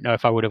 I don't know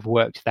if I would have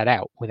worked that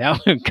out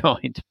without a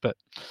guide, but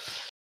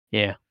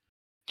yeah.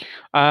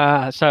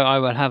 So I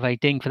will have a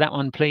ding for that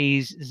one,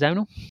 please,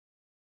 Zonal.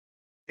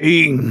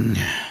 Ding.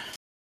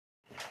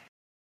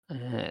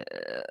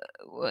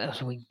 What else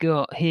have we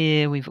got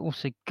here? We've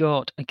also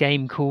got a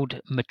game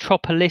called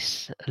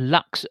Metropolis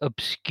Lux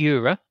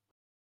Obscura.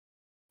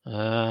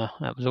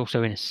 That was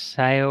also in a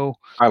sale.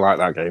 I like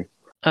that game.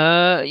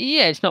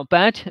 Yeah, it's not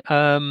bad.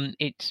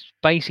 It's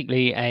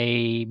basically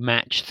a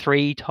match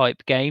 3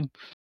 type game,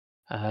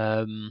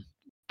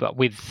 but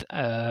with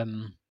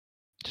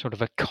sort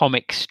of a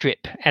comic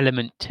strip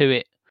element to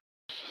it,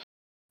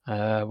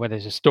 where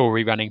there's a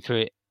story running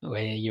through it.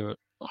 Where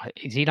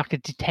is he like a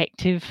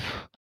detective?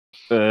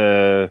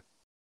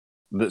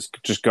 That's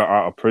just got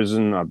out of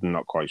prison. I'm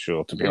not quite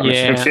sure, to be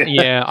honest with you.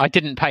 Yeah. I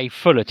didn't pay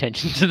full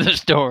attention to the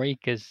story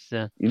because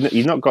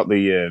You've not got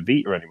the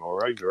Vita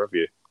anymore, either, have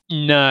you?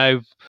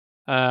 no.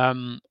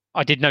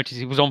 I did notice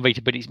it was on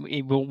Vita, but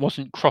it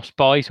wasn't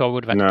cross-buy, so I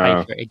would have had to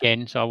pay for it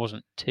again. So I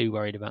wasn't too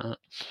worried about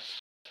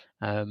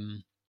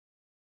that.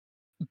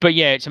 But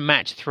yeah, it's a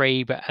match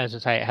 3, but as I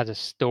say, it has a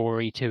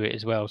story to it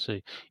as well. So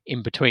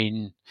in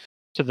between,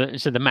 so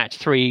the match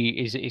 3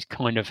 is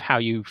kind of how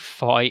you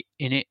fight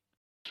in it.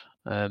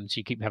 So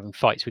you keep having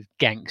fights with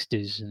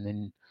gangsters, and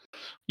then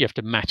you have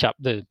to match up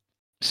the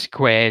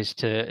squares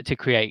to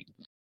create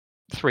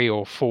 3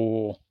 or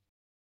 4.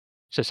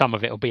 So some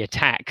of it will be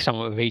attack, some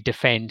of it will be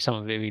defend, some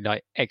of it will be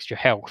like extra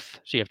health.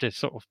 So you have to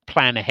sort of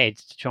plan ahead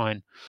to try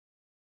and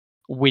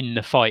win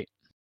the fight.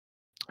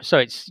 So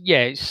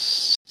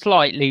it's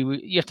slightly,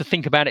 you have to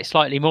think about it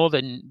slightly more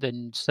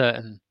than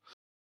certain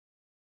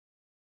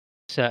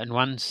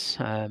ones.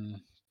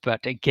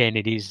 But again,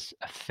 it is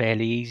a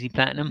fairly easy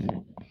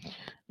platinum.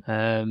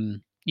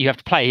 You have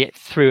to play it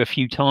through a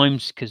few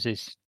times because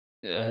there's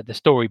the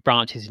story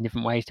branches in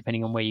different ways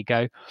depending on where you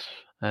go.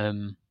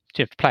 So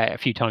you have to play it a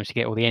few times to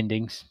get all the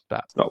endings.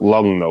 But It's not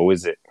long though,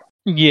 is it?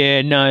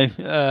 yeah,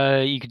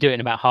 no, you could do it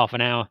in about half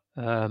an hour.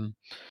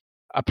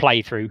 A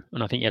playthrough,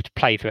 and I think you have to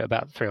play through it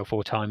about 3 or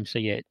 4 times. So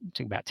yeah, it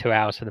took about 2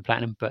 hours for the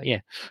platinum. But yeah,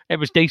 it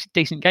was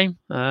decent game,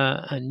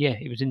 and yeah,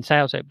 it was in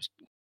sale, so it was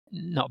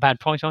not a bad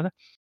price either.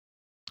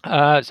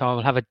 So I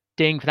will have a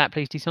ding for that,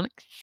 please, D-Sonic.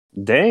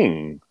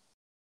 Dang.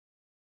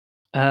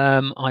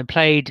 I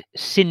played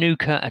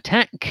Sinuka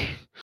Attack.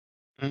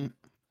 Mm.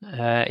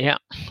 Yeah,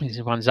 this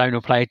is one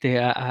Zonal played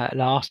the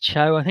last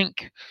show, I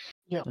think.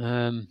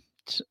 Yeah.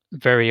 It's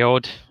very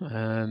odd.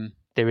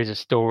 There is a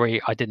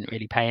story. I didn't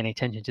really pay any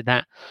attention to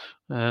that,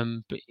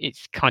 but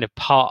it's kind of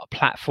part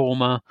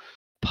platformer,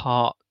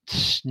 part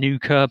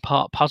snooker,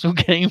 part puzzle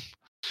game.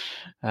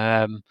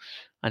 And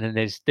then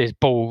there's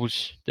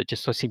balls that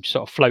just seem to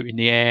sort of float in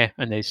the air,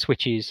 and there's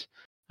switches,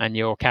 and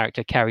your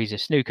character carries a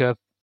snooker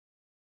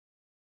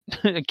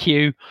a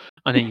queue,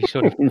 and then you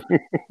sort of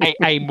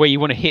aim where you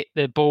want to hit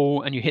the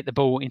ball, and you hit the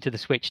ball into the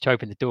switch to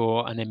open the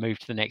door, and then move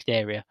to the next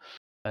area.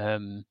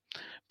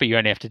 But you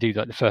only have to do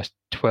like the first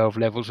 12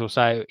 levels or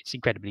so. It's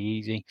incredibly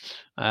easy.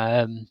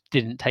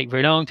 Didn't take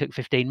very long. Took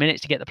 15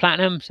 minutes to get the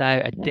platinum. So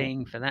a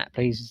ding for that,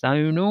 please,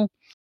 Zonal.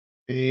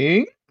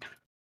 Ding.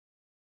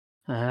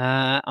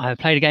 I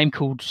played a game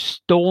called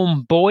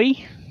Storm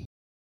Boy.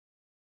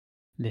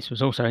 This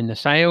was also in the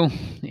sale.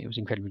 It was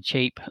incredibly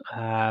cheap.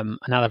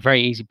 Another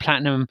very easy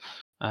platinum.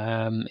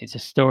 It's a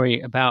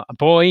story about a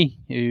boy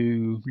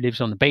who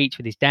lives on the beach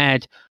with his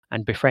dad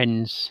and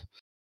befriends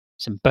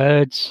some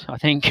birds, I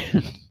think.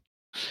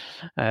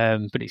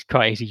 But it's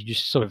quite easy. You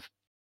just sort of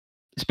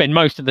spend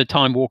most of the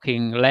time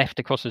walking left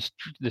across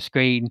the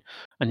screen,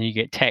 and then you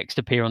get text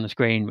appear on the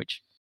screen,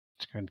 which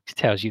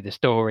tells you the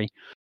story.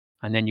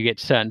 And then you get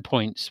to certain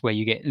points where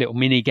you get little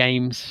mini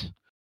games.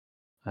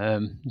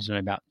 There's only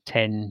about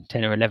 10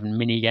 or 11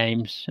 mini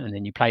games, and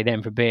then you play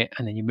them for a bit,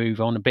 and then you move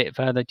on a bit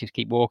further, just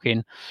keep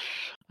walking.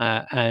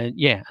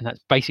 And that's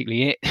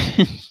basically it.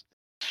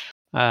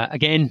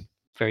 Again,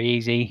 very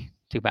easy.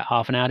 Took about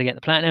half an hour to get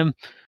the platinum.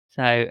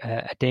 So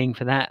a ding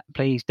for that,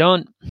 please,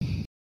 Don.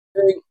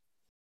 Ding.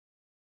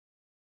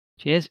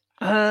 Cheers.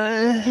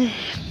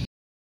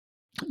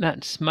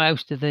 That's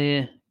most of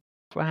the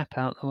crap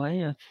out the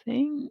way, I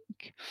think.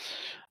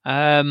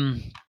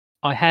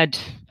 I had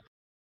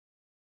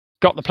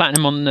got the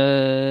platinum on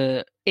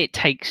the It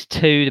Takes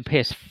Two, the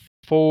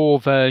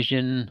PS4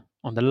 version,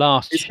 on the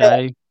last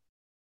show.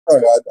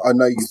 Sorry, I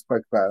know you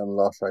spoke about it on the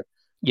last show.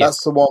 Yeah.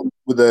 That's the one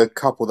with the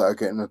couple that are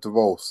getting a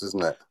divorce,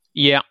 isn't it?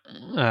 Yeah.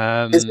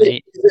 Is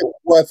it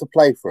worth a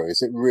playthrough?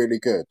 Is it really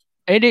good?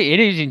 It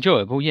is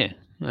enjoyable, yeah.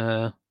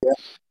 I'm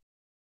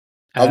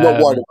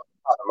not worried about the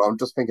platinum. I'm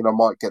just thinking I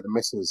might get the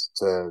missus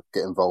to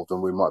get involved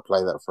and we might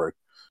play that through.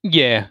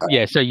 Yeah.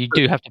 So you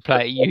do have to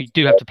play. You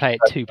do have to play it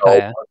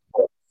 2-player.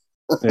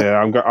 Yeah,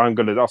 I'm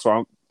gonna. That's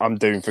what I'm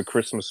doing for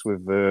Christmas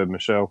with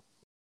Michelle.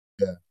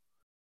 Yeah.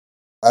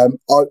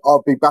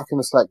 I'll be back in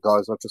a sec,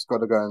 guys. I've just got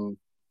to go and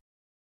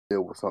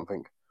deal with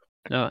something.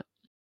 All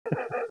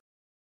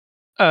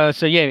right.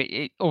 So yeah,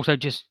 it also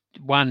just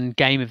won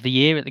Game of the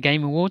Year at the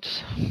Game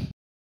Awards.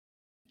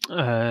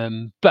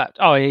 But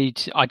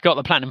I'd got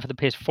the platinum for the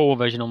PS4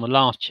 version on the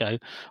last show.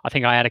 I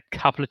think I had a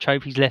couple of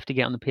trophies left to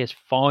get on the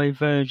PS5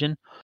 version,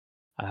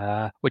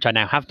 which I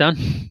now have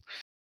done.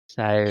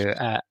 So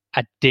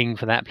a ding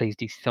for that, please,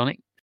 DC Sonic.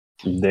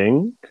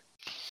 Ding.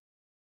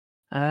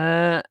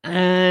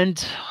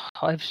 And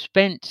I've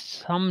spent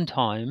some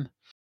time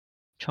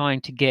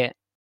trying to get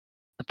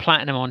the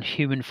platinum on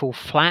Human Fall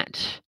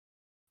Flat,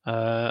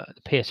 the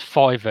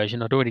PS5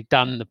 version. I'd already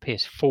done the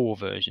PS4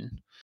 version,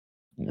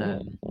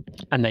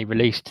 and they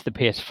released the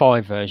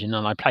PS5 version,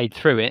 and I played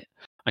through it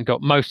and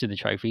got most of the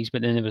trophies.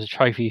 But then there was a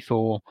trophy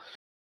for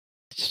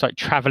just like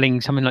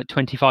traveling something like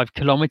 25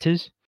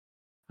 kilometers,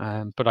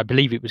 but I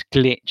believe it was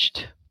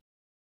glitched.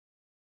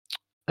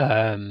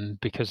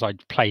 Because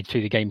I'd played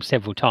through the game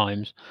several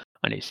times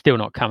and it's still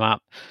not come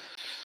up.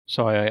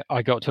 So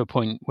I got to a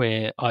point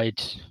where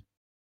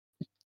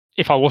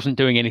if I wasn't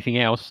doing anything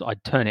else,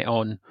 I'd turn it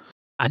on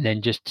and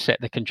then just set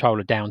the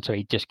controller down so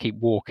he'd just keep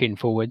walking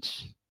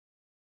forwards.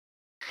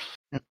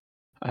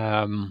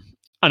 And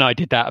I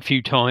did that a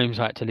few times.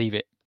 I had to leave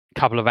it a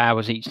couple of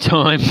hours each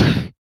time.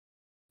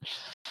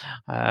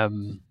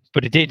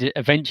 But it did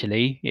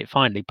eventually. It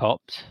finally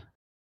popped.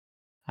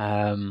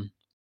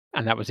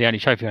 And that was the only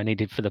trophy I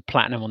needed for the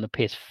platinum on the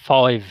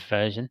PS5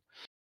 version.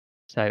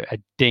 So a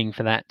ding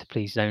for that,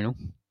 please, Zonal.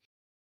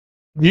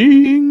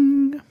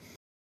 Ding.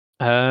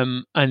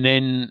 And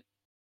then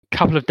a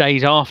couple of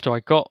days after I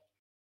got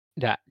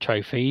that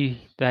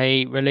trophy,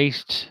 they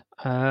released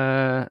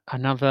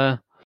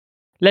another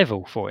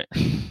level for it.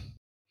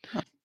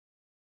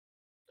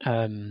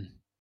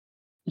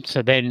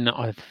 So then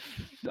I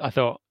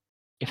thought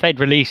if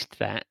they'd released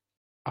that,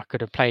 I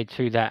could have played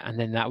through that, and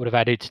then that would have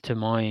added to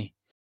my.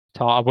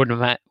 I wouldn't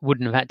have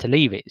had to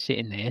leave it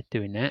sitting there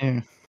doing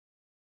that.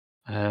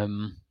 Yeah.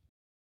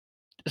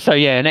 So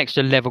yeah, an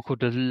extra level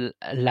called the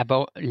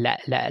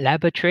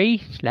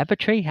laboratory. Lost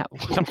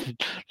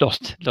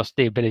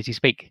the ability to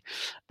speak.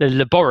 The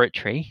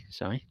laboratory.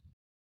 Sorry.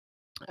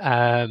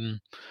 So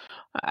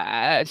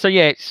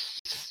yeah,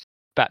 it's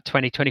about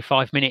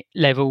 20-25 minute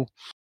level.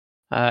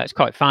 It's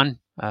quite fun.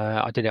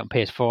 I did it on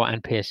PS4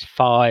 and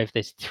PS5.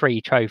 There's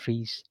 3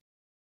 trophies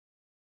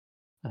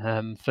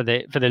for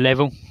the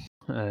level.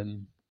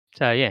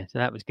 So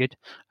that was good.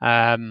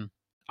 I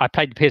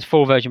played the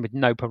PS4 version with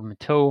no problem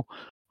at all.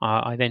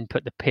 I then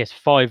put the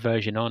PS5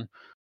 version on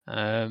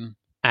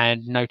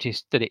and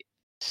noticed that it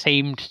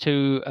seemed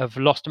to have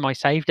lost my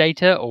save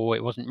data, or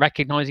it wasn't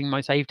recognizing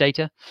my save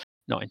data.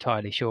 Not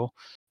entirely sure.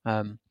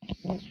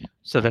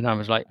 So then I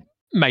was like,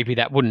 maybe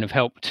that wouldn't have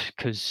helped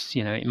because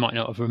it might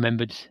not have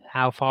remembered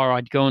how far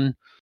I'd gone.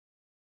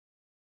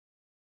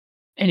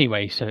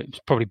 Anyway, so it's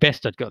probably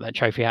best I'd got that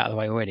trophy out of the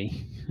way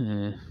already.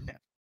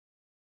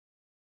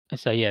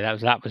 So yeah,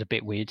 that was a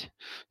bit weird.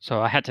 So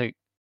I had to,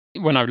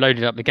 when I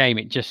loaded up the game,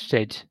 it just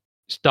said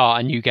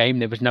start a new game,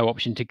 there was no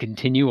option to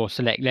continue or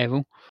select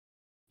level.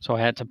 So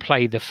I had to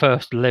play the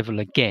first level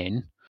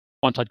again.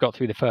 Once I'd got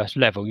through the first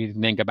level, you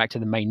can then go back to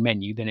the main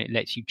menu. Then it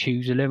lets you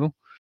choose a level.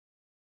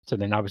 So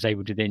then I was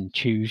able to then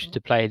choose to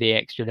play the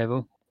extra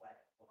level.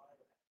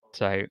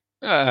 So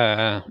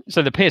the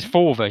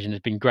PS4 version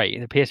has been great.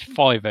 The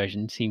PS5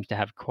 version seems to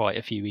have quite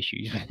a few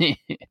issues with it.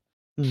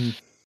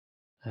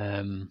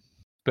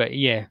 But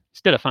yeah,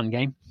 still a fun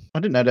game. I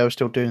didn't know they were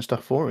still doing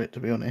stuff for it, to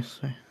be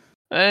honest. So.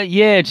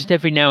 Yeah, just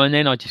every now and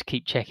then I just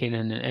keep checking,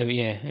 and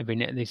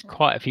there's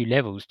quite a few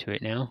levels to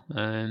it now.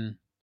 I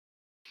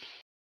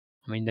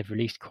mean, they've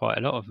released quite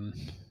a lot of them.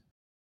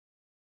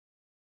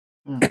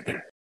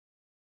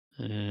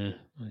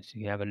 Let's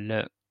see, have a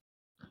look.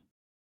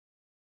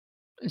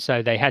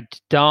 So they had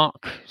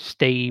Dark,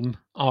 Steam,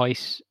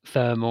 Ice,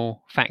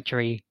 Thermal,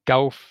 Factory,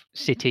 Gulf,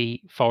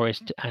 City,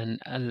 Forest, and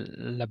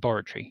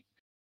Laboratory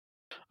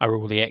are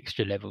all the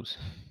extra levels.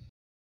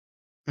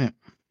 Yeah.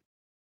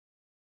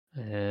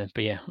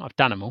 But yeah, I've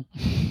done them all.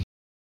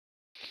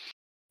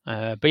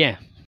 But yeah,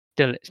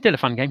 still a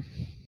fun game.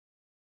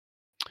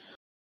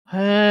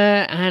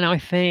 And I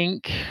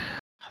think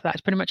that's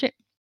pretty much it.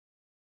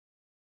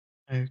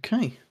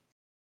 Okay.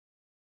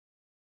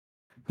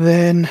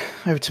 Then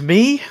over to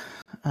me.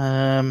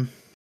 I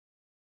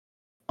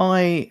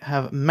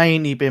have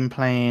mainly been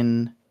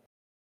playing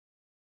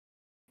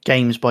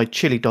games by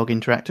Chili Dog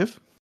Interactive.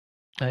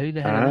 Oh,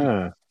 the hell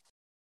are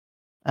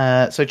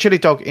they? So Chili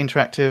Dog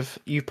Interactive,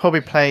 you've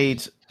probably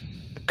played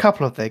a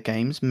couple of their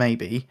games,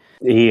 maybe.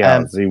 He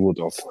has. He would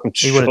have. I'm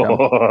He would have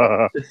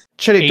sure.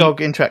 Chili Dog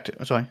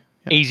Interactive. Sorry.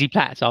 Yeah. Easy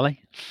plats, are they?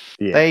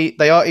 Yeah.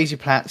 They are easy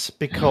plats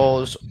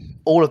because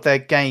all of their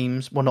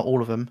games, well, not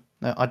all of them.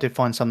 I did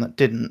find some that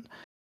didn't.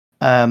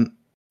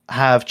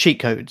 Have cheat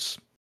codes.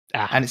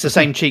 And it's the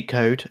same cheat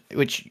code,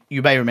 which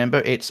you may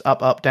remember. It's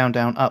up, up, down,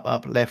 down, up,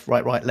 up, left,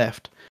 right, right,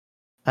 left.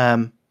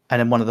 And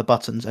then one of the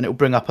buttons. And it will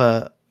bring up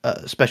a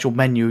special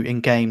menu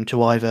in game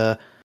to either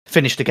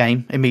finish the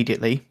game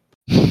immediately.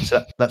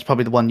 So that's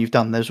probably the one you've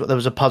done. There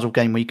was a puzzle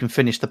game where you can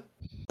finish the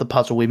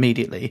puzzle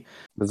immediately.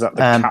 Was that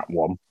the cat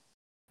one?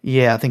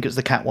 Yeah, I think it was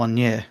the cat one,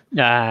 yeah.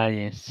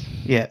 Yes.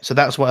 Yeah, so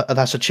that's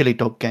a Chili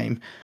Dog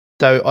game.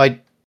 So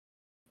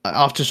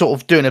after sort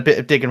of doing a bit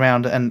of digging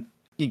around, and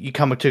you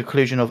come to a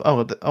conclusion of,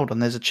 oh, hold on,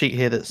 there's a cheat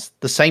here that's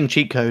the same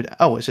cheat code.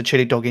 Oh, it's a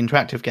Chili Dog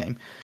Interactive game.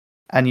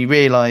 And you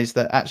realise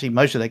that actually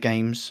most of their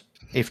games,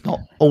 if not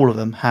all of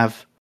them,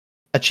 have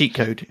a cheat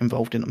code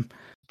involved in them.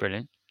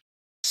 Brilliant.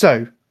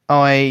 So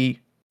a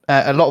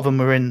lot of them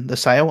were in the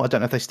sale. I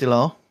don't know if they still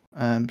are,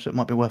 so it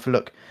might be worth a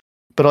look.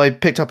 But I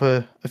picked up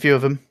a few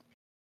of them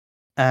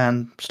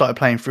and started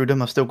playing through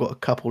them. I've still got a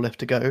couple left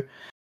to go.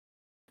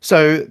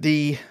 So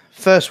the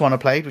first one I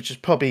played, which is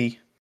probably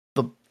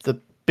the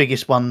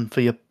biggest one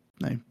for your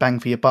bang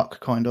for your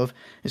buck, kind of,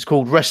 it's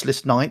called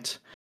Restless Night.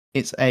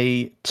 It's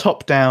a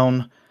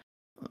top-down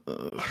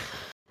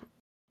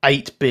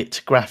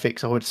 8-bit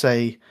graphics, I would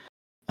say,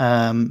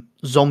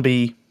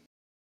 zombie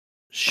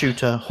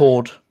shooter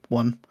horde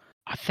one.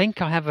 I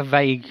think I have a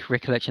vague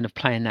recollection of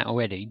playing that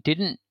already.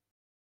 Didn't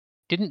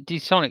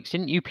Sonics?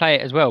 Didn't you play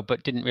it as well,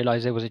 but didn't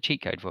realise there was a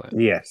cheat code for it?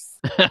 Yes.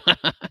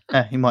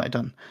 He might have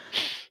done.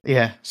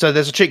 Yeah. So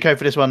there's a cheat code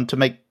for this one to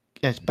make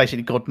it's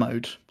basically God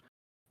mode.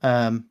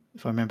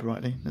 If I remember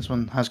rightly, this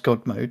one has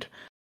God mode.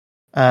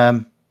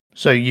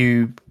 So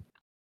you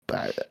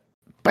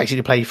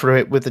basically play through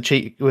it with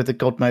the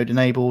God mode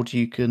enabled.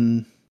 You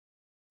can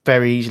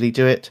very easily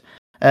do it.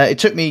 It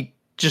took me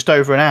just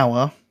over an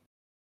hour.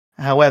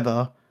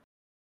 However,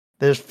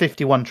 there's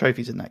 51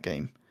 trophies in that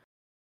game.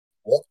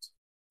 What?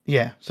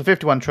 Yeah, so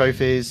 51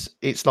 trophies.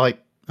 It's like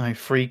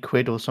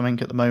 £3 or something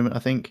at the moment, I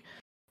think.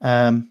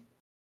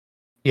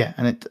 Yeah,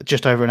 and it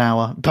just over an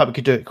hour. Probably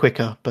could do it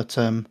quicker, but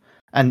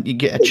and you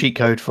get a cheat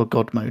code for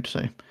God mode.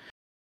 So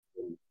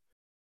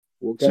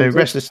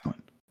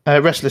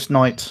Restless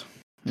Night,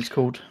 it's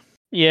called.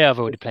 Yeah, I've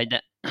already played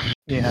that.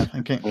 Yeah,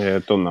 okay. Yeah,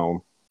 don't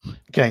know.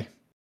 Okay.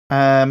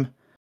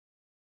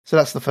 So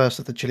that's the first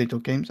of the Chili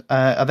Dog games.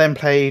 I then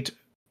played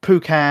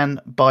Pukan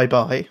Bye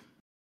Bye.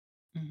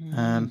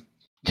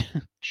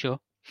 Sure.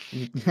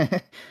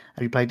 Have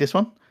you played this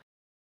one?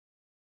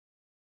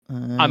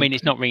 I mean,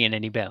 it's not ringing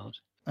any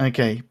bells.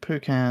 Okay,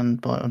 Pukan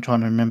Bye. I'm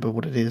trying to remember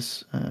what it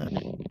is.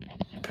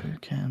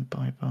 Pukan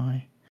Bye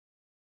Bye.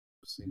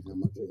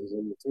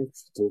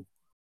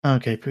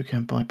 Okay,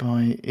 Pukan Bye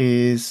Bye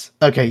is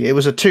okay. It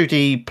was a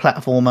 2D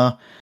platformer.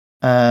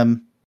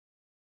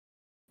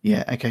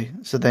 Yeah. Okay.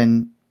 So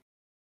then,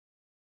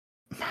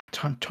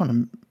 I'm trying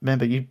to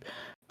remember. You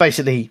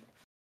basically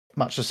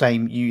much the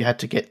same. You had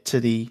to get to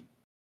the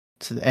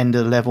end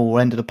of the level or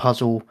end of the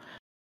puzzle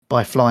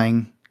by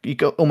flying. You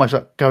got almost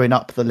like going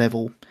up the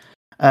level.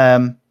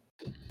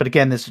 But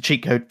again, there's a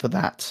cheat code for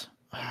that.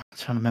 I'm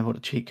trying to remember what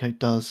the cheat code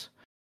does.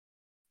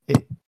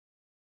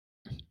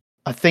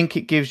 I think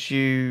it gives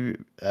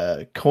you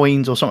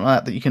coins or something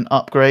like that you can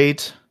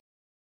upgrade.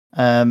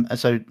 And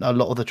so a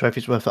lot of the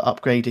trophies were for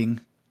upgrading,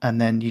 and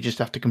then you just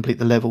have to complete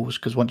the levels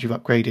because once you've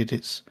upgraded,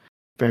 it's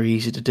very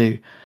easy to do.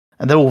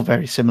 And they're all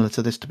very similar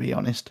to this, to be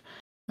honest.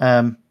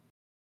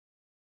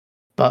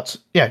 But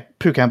yeah,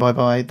 Pukan Bye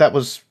Bye. That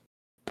was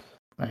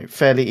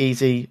fairly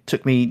easy.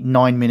 Took me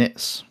 9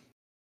 minutes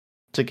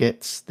to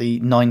get the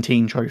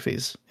 19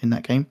 trophies in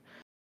that game.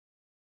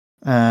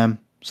 So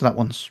that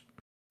one's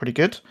pretty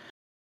good.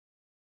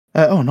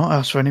 Not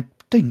asked for any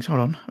dings. Hold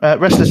on.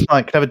 Restless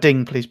Night, could I have a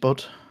ding, please,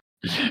 Bod?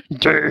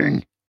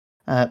 Ding.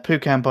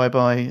 Pukan Bye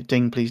Bye,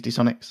 ding, please,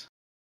 D-Sonics.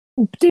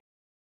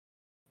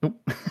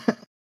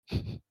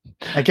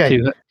 Okay.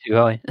 Too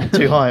high.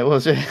 Too high, it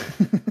was, yeah.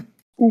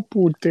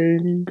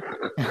 Ding.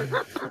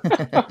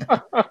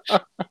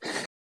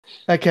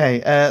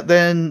 Okay,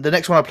 then the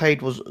next one I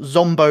played was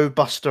Zombo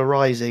Buster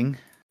Rising.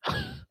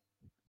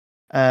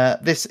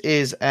 This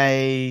is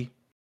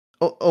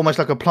almost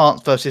like a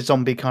Plants versus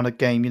Zombie kind of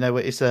game. Where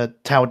it's a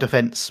tower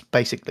defense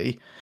basically.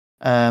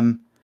 So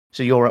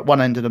you're at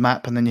one end of the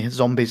map, and then your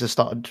zombies have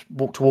started to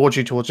walk towards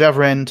you towards the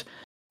other end.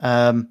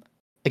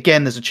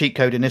 Again, there's a cheat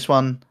code in this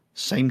one,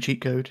 same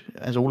cheat code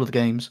as all of the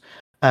games,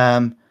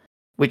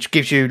 which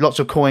gives you lots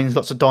of coins,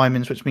 lots of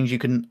diamonds, which means you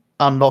can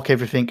unlock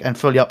everything and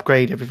fully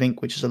upgrade everything,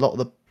 which is a lot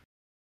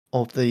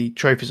of the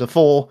trophies are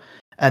for.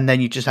 And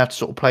then you just have to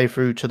sort of play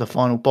through to the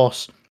final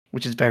boss,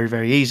 which is very,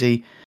 very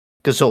easy,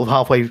 because sort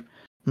of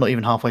not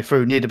even halfway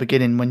through, near the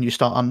beginning, when you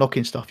start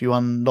unlocking stuff, you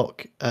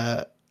unlock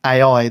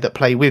AI that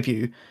play with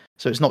you.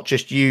 So it's not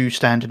just you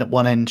standing at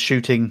one end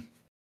shooting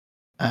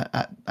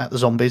at the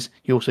zombies.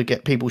 You also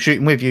get people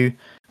shooting with you,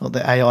 or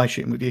the AI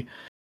shooting with you.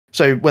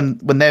 So when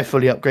they're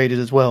fully upgraded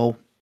as well,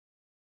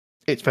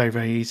 it's very,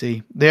 very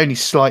easy. The only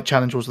slight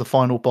challenge was the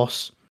final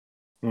boss.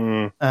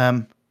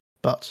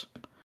 But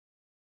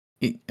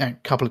a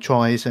couple of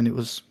tries and it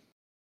was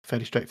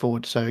fairly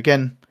straightforward. So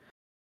again,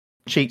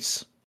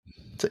 cheats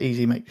to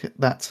easy make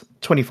that.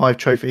 25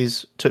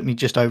 trophies took me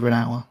just over an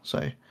hour.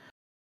 So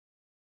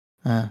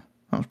that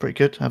was pretty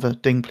good. Have a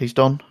ding, please,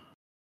 Don.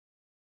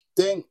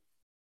 Ding.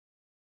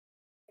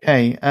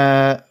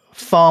 Okay,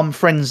 Farm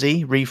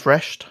Frenzy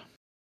refreshed.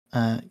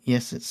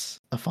 Yes,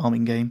 it's a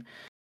farming game.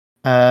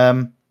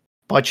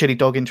 By Chili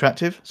Dog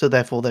Interactive, so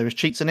therefore there is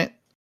cheats in it.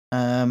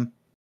 The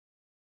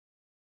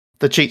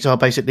cheats are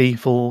basically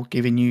for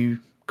giving you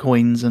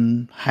coins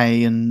and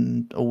hay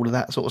and all of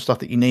that sort of stuff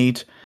that you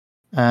need.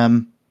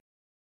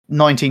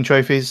 19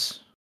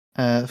 trophies,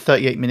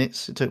 38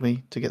 minutes it took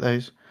me to get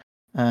those.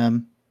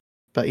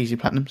 But easy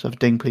platinum, so have a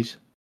ding, please.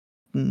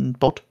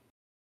 Bod.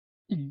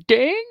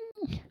 Ding.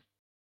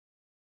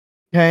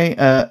 Okay,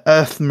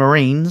 Earth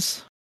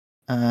Marines.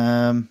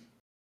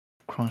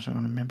 Christ, I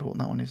don't remember what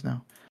that one is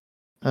now.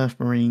 Earth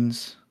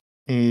Marines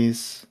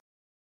is...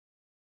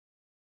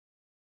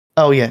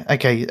 Oh, yeah,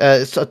 okay.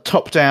 It's a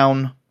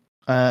top-down...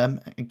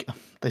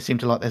 they seem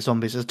to like their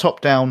zombies. It's a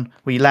top-down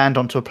where you land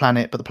onto a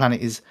planet, but the planet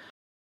is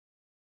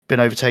been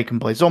overtaken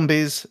by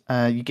zombies.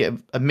 You get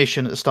a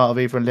mission at the start of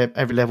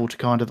every level to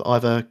kind of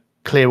either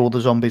clear all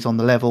the zombies on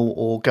the level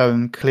or go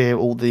and clear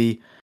all the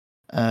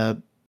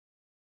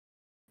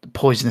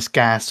poisonous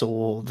gas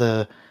or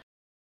the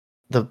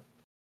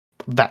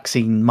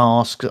vaccine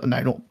mask.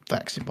 No, not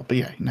vaccine, but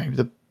yeah,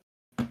 the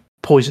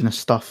poisonous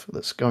stuff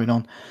that's going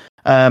on.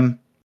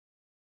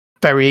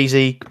 Very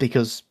easy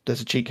because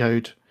there's a cheat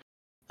code.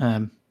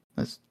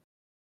 There's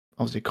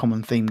obviously a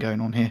common theme going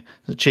on here.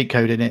 There's a cheat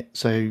code in it,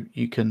 so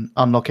you can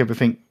unlock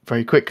everything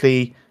very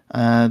quickly.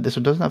 This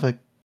one doesn't have a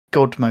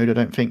god mode, I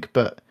don't think,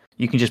 but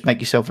you can just make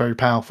yourself very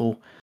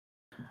powerful.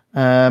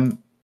 12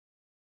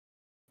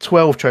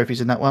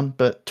 trophies in that one,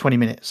 but 20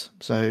 minutes,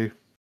 so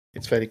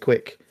it's fairly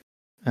quick.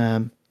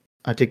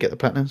 I did get the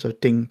platinum, so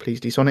ding,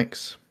 please,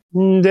 D-Sonics.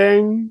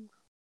 Ding.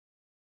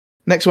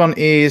 Next one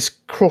is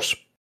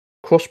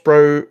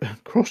Crossbow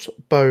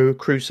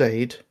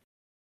Crusade.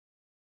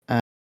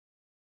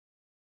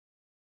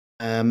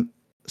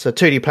 So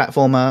 2D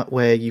platformer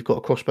where you've got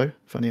a crossbow,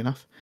 funny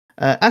enough.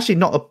 Actually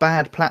not a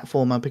bad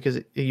platformer because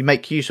you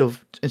make use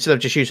of, instead of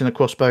just using a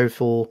crossbow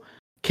for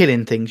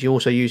killing things, you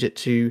also use it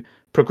to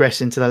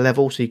progress into the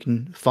level, so you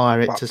can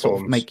fire it to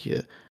sort of make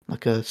you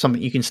like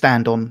something you can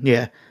stand on,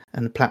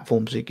 and the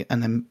platforms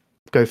and then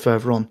go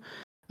further on.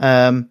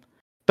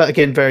 But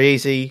again, very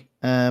easy.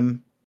 I've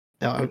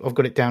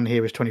got it down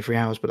here as 23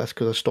 hours, but that's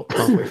because I stopped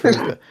halfway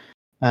through.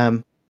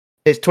 But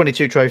it's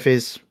 22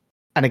 trophies,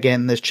 and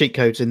again, there's cheat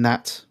codes in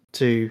that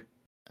to.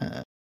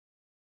 I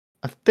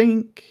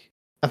think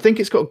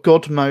it's got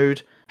God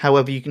mode.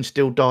 However, you can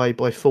still die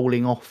by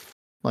falling off,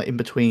 like in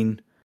between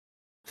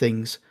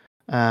things.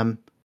 So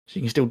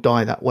you can still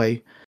die that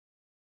way.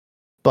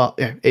 But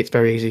yeah, it's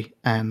very easy,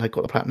 and I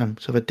got the platinum.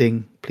 So a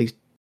ding, please,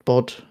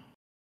 Bod.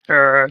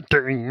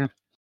 Ding.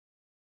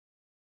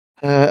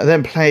 I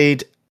then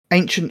played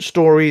Ancient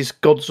Stories,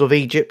 Gods of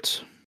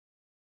Egypt.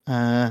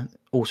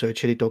 Also a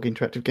Chili Dog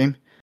interactive game.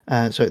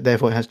 So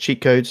therefore it has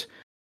cheat codes.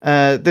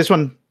 This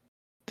one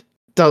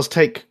does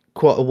take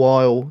quite a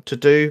while to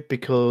do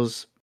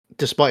because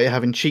despite it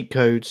having cheat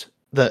codes,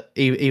 that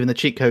even the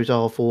cheat codes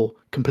are for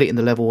completing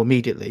the level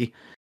immediately,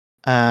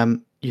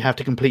 you have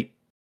to complete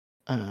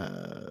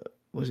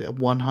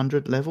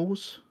 100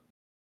 levels?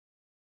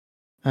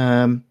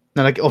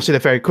 Now, like, obviously they're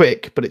very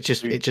quick, but it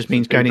just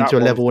means do going that into a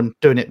one. level and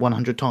doing it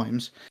 100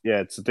 times.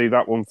 Yeah, to do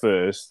that one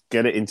first,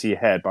 get it into your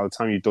head. By the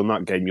time you've done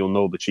that game, you'll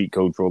know the cheat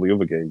code for all the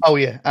other games. Oh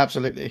yeah,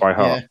 absolutely. By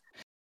heart.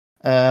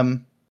 Yeah.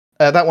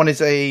 That one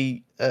is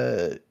a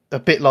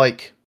bit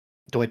like,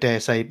 do I dare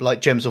say,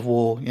 like Gems of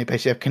War. You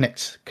basically have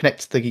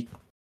connect the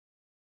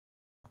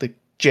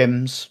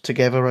gems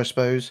together. I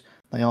suppose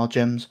they are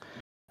gems,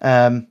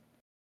 and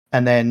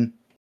then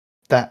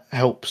that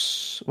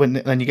helps when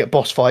you get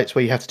boss fights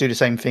where you have to do the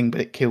same thing, but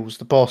it kills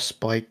the boss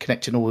by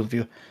connecting all of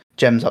your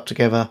gems up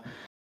together.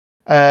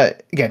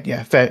 Again,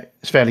 yeah,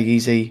 it's fairly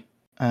easy,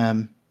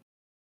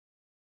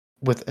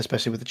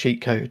 especially with the cheat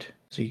code,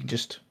 so you can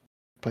just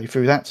play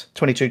through that.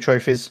 22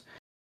 trophies,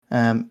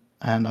 and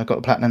I got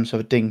a platinum, so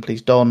a ding,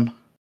 please, Don.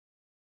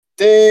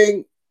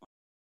 Ding!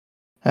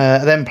 I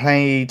then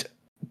played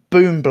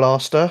Boom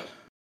Blaster.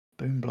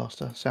 Boom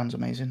Blaster sounds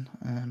amazing.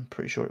 I'm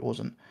pretty sure it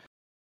wasn't.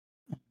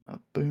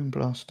 Boom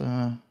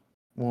Blaster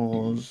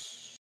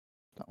was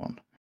that one.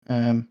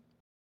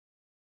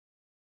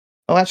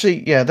 Oh,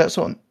 actually, yeah, that's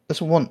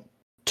one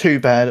too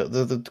bad.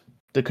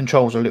 The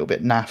controls are a little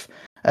bit naff.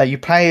 You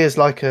play as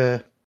like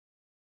a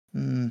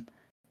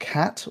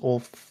cat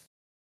or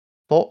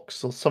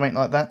fox or something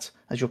like that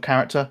as your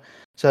character.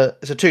 So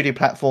it's a 2D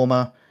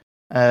platformer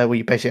where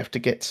you basically have to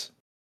get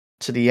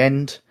to the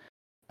end.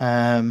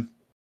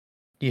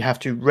 You have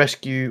to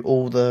rescue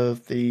all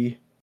the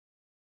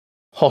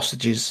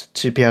hostages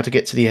to be able to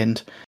get to the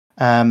end.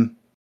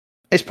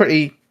 It's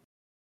pretty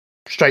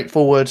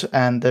straightforward,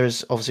 and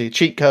there's obviously a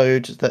cheat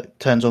code that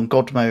turns on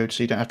God mode,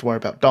 so you don't have to worry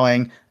about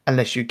dying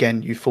unless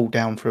you fall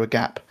down through a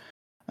gap.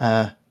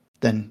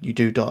 Then you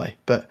do die.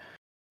 But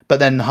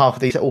then half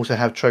of these also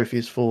have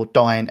trophies for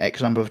dying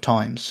X number of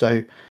times.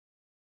 So,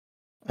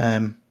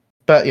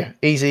 but yeah,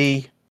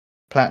 easy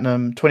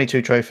platinum,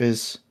 22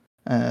 trophies.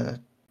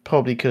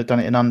 Probably could have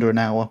done it in under an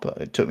hour, but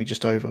it took me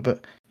just over.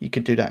 But you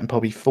could do that in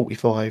probably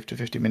 45 to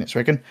 50 minutes, I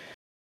reckon.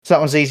 So that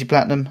one's easy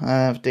platinum.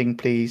 Ding,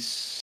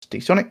 please,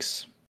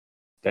 D-Sonics.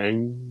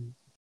 Dang.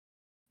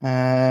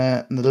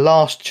 The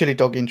last Chili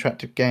Dog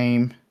interactive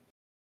game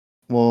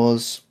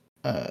was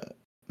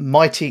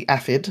Mighty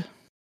Aphid,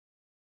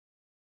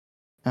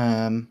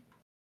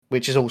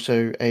 which is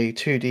also a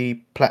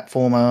 2D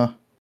platformer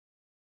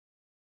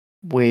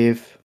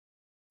with,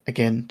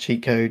 again,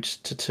 cheat codes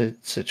to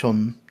switch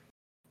on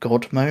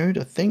God mode,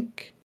 I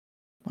think.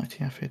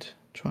 Mighty Aphid.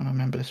 Trying to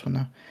remember this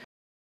one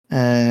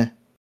now.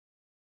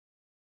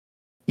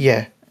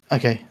 Yeah.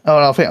 Okay.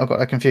 Oh, I think I got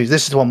that confused.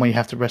 This is the one where you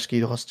have to rescue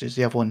the hostages.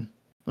 The other one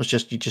was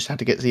you just had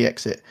to get to the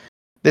exit.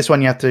 This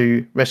one you have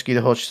to rescue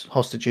the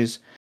hostages.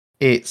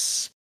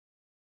 It's,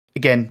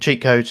 again,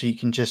 cheat code, so you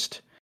can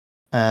just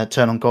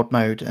turn on God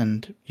mode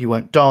and you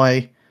won't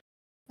die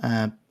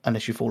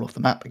unless you fall off the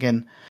map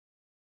again.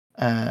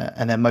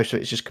 And then most of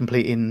it is just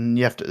completing.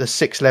 There's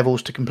 6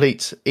 levels to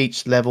complete.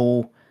 Each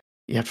level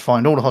you have to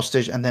find all the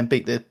hostage and then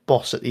beat the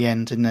boss at the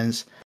end. And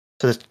there's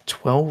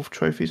 12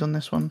 trophies on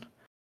this one.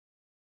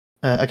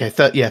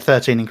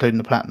 13 including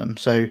the platinum.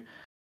 So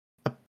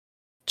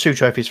 2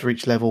 trophies for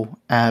each level.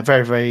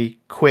 Very, very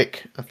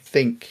quick. I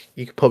think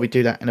you could probably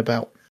do that in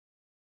about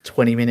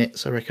 20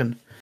 minutes, I reckon.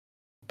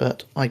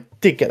 But I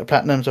did get the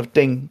platinum, so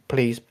ding,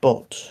 please,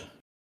 bot.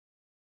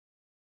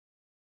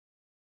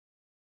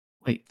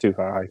 Wait. Too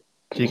high.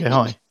 Did you go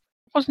high?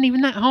 Wasn't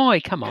even that high.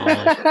 Come on.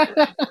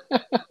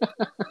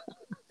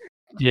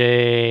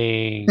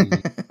 Dang.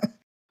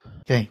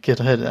 Okay,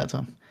 good. I heard it that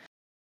time.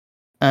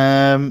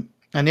 And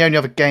the only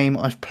other game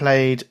I've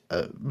played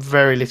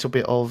very little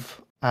bit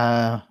of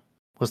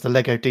was the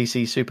Lego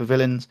DC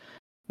Supervillains,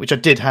 which I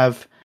did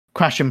have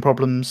crashing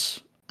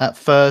problems at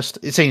first.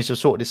 It seems to have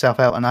sorted itself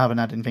out, and I haven't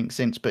had anything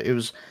since, but it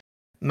was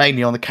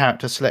mainly on the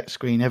character select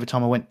screen. Every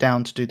time I went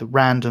down to do the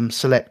random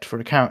select for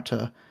a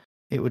character,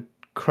 it would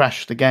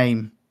crash the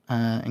game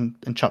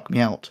and chuck me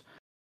out.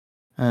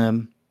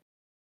 And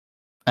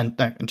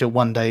no, until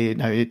one day,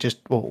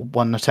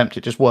 one attempt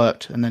it just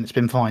worked, and then it's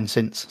been fine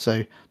since.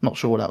 So not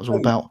sure what that was all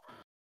about.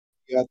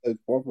 You had those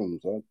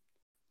problems, huh?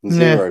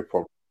 Zero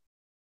problem.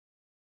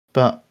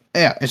 But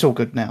yeah, it's all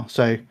good now.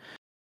 So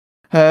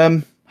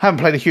haven't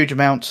played a huge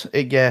amount.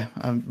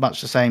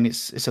 Much the same.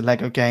 It's a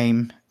Lego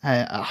game.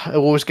 I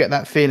always get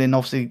that feeling.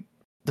 Obviously,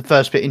 the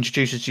first bit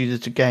introduces you to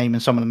the game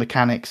and some of the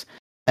mechanics,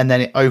 and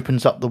then it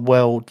opens up the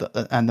world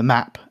and the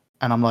map,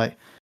 and I'm like,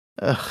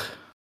 ugh,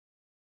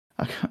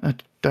 I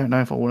don't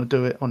know if I want to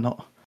do it or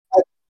not.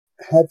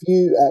 Have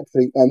you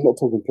actually, I'm not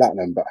talking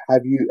platinum, but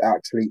have you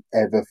actually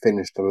ever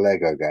finished a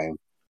Lego game?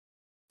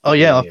 Oh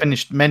yeah, I've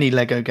finished many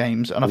Lego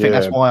games, and I think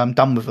that's why I'm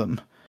done with them.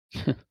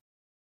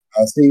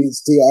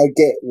 See, I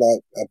get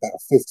like about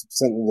 50%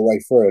 of the way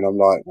through, and I'm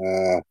like,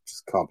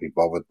 just can't be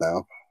bothered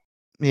now.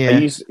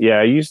 Yeah,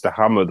 I used to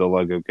hammer the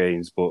Lego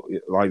games, but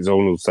like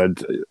Zonal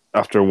said,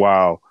 after a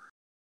while,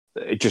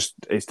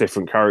 it's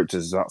different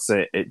characters. That's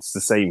it. It's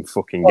the same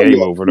fucking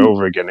game over and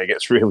over again. It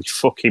gets really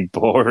fucking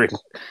boring.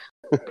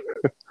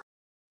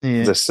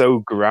 Yeah. They're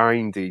so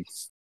grindy.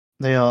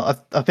 They are.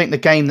 I think the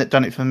game that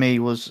done it for me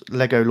was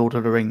Lego Lord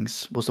of the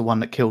Rings. Was the one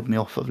that killed me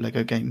off of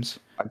Lego games.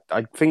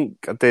 I think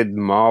I did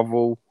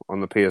Marvel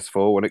on the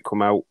PS4 when it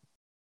come out,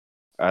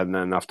 and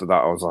then after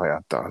that I was like,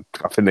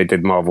 I think they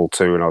did Marvel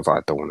 2, and I was like,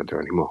 I don't want to do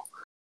anymore.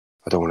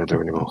 I don't want to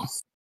do anymore.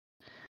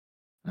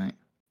 Right.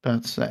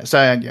 But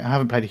yeah, I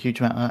haven't played a huge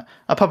amount of that.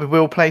 I probably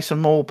will play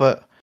some more,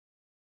 but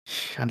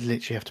I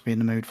literally have to be in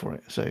the mood for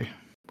it. So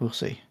we'll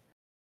see.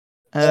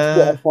 That's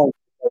what I find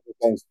with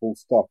games full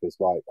stop is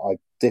like I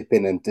dip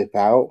in and dip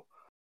out.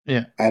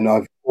 Yeah. And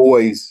I've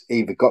always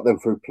either got them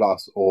through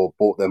Plus or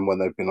bought them when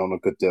they've been on a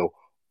good deal,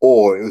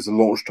 or it was a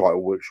launch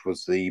title, which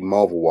was the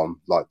Marvel one,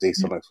 like D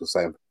Sonics was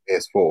saying, for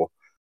PS4.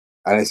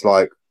 And it's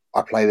like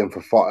I play them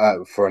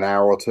for an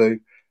hour or two,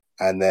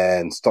 and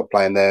then stop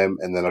playing them,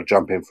 and then I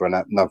jump in for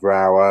another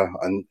hour,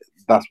 and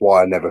that's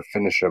why I never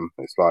finish them.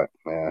 It's like,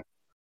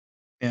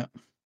 yeah.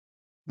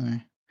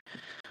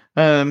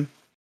 No.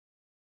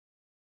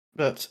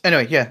 But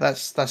anyway, yeah,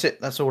 that's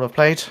it. That's all I've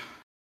played.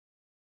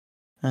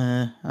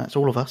 That's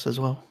all of us as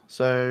well.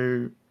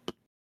 So,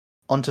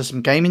 on to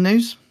some gaming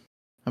news.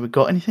 Have we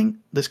got anything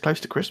this close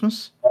to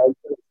Christmas?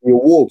 The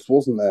awards,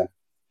 wasn't there?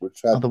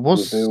 Which had There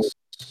was. revealed.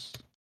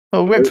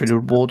 Well, we went through the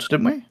awards,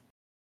 didn't we?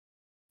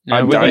 No,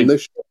 I- we I-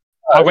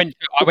 went,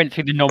 I went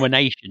through the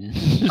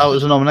nominations. Oh, it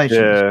was a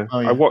nomination. Yeah, Oh,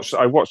 I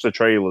watched the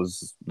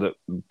trailers that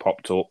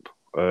popped up.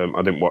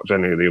 I didn't watch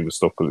any of the other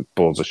stuff because it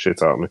bores the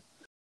shit out of me.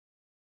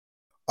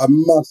 I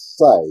must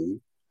say,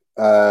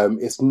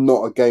 it's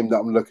not a game that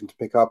I'm looking to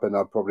pick up, and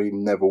I probably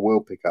never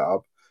will pick it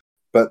up.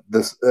 But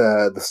the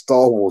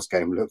Star Wars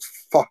game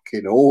looks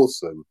fucking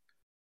awesome.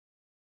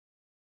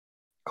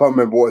 Can't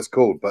remember what it's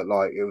called, but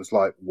like it was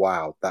like,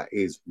 wow, that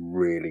is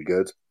really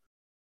good.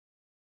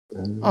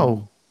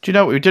 Oh, do you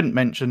know what we didn't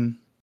mention,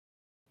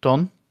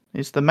 Don?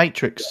 It's the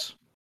Matrix.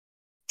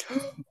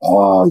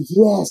 Oh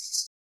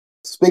yes.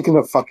 Speaking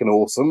of fucking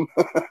awesome,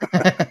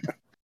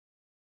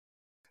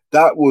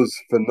 that was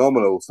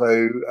phenomenal.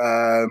 So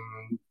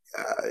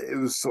it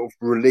was sort of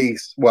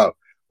released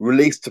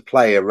to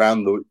play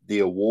around the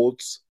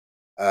awards.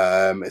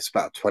 It's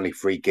about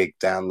 23 gig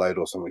download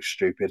or something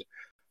stupid.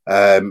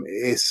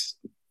 It's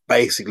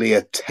basically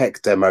a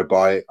tech demo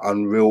by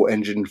Unreal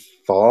Engine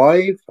 5.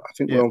 I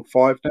think we're on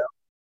 5 now.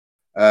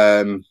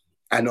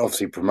 And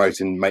obviously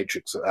promoting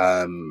Matrix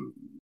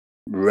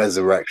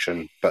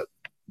Resurrection, but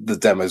the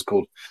demo is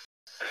called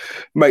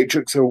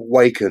Matrix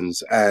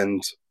Awakens,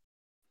 and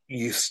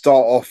you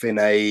start off in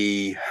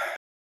a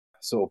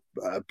sort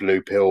of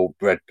blue pill,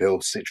 red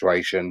pill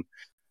situation,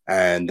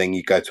 and then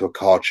you go to a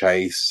car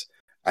chase,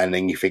 and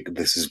then you think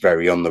this is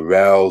very on the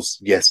rails.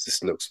 Yes,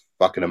 this looks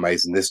fucking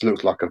amazing. This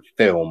looks like a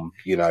film,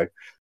 you know.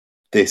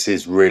 This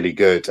is really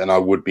good, and I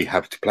would be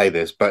happy to play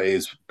this, but it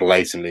is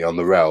blatantly on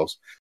the rails.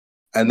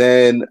 And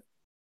then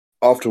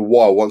after a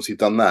while, once you've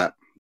done that,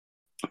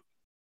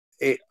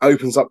 it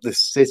opens up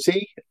this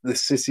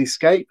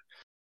cityscape,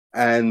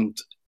 and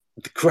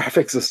the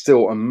graphics are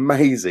still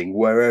amazing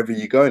wherever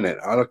you go in it.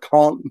 And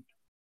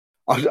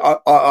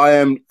I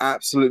am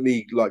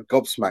absolutely like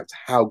gobsmacked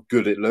how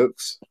good it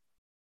looks.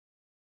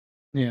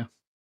 Yeah.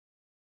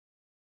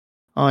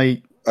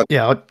 I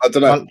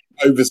don't know,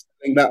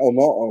 overselling that or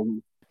not.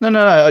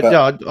 No.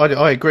 But-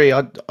 I agree.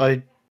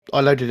 I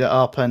loaded it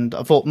up and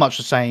I thought much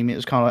the same. It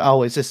was kind of like,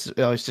 oh, is this?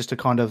 Oh, it's just a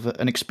kind of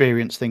an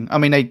experience thing. I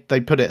mean,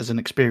 they put it as an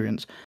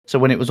experience. So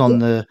when it was on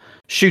the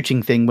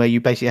shooting thing, where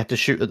you basically have to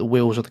shoot at the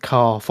wheels of the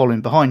car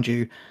following behind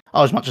you,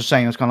 I was much the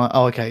same. I was kind of like,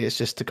 oh, okay, it's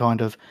just to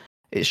kind of,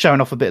 it's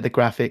showing off a bit of the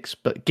graphics,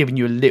 but giving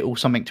you a little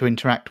something to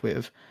interact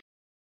with.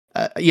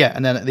 Yeah,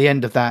 and then at the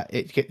end of that,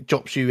 it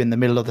drops you in the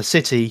middle of the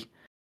city,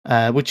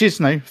 which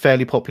is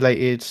fairly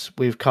populated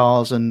with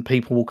cars and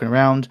people walking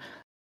around.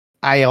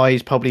 AI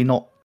is probably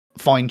not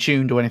fine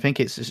tuned or anything.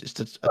 It's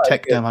just a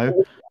tech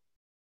demo.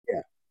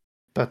 Yeah,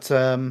 but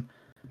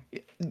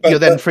you're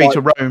then free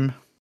to roam.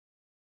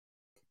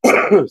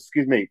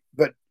 Excuse me,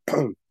 but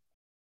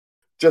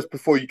just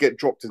before you get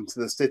dropped into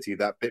the city,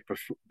 that bit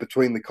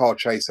between the car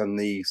chase and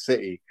the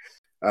city,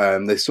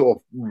 they sort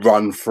of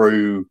run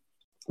through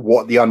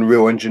what the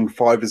Unreal Engine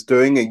 5 is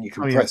doing, and you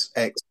can press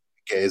X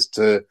gears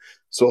to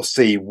sort of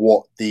see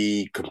what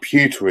the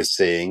computer is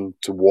seeing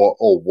to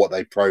what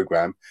they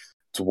program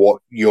to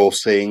what you're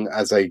seeing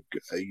as a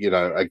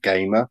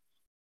gamer.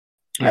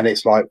 And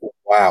it's like,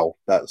 wow,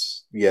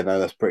 that's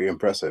pretty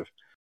impressive.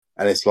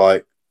 And it's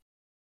like,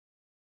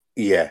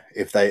 yeah,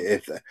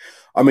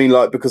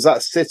 because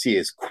that city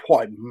is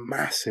quite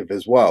massive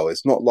as well.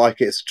 It's not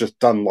like it's just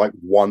done like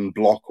one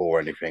block or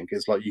anything.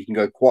 It's like you can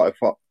go quite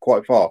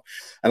far.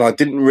 And I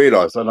didn't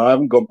realize, and I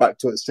haven't gone back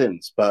to it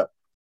since, but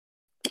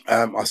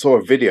I saw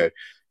a video.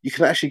 You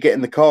can actually get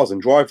in the cars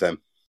and drive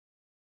them.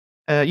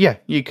 Yeah,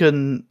 you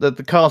can. The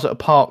cars that are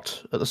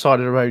parked at the side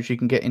of the roads, you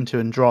can get into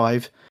and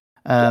drive.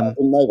 I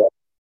didn't know that.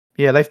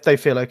 Yeah, they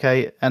feel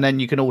okay. And then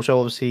you can also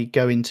obviously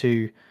go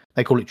into,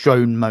 they call it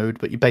drone mode,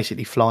 but you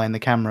basically fly in the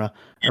camera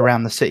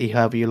around the city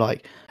however you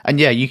like. And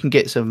yeah, you can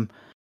get some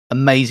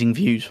amazing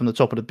views from the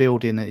top of the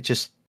building. It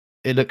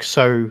looks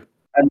so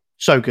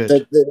good.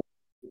 The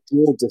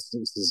draw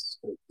distance is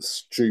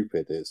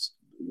stupid. It's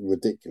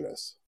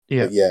ridiculous.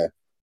 Yeah. But yeah,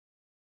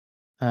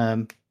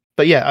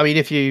 but yeah, I mean,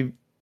 if you,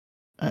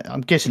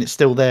 I'm guessing it's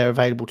still there,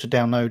 available to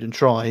download and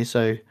try.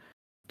 So I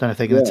don't know if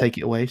they're going to take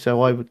it away.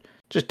 So I would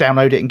just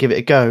download it and give it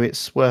a go.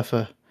 It's worth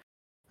a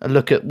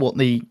look at what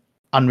the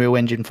Unreal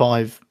Engine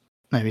 5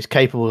 is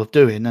capable of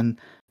doing, and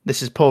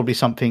this is probably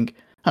something,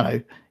 I don't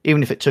know,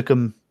 even if it took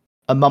them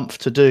a month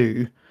to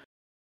do,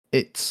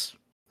 it's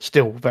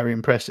still very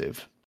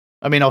impressive.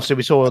 I mean, obviously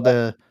we saw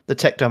the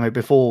tech demo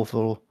before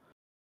for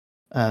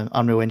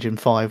Unreal Engine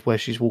 5 where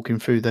she's walking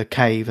through the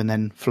cave and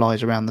then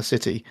flies around the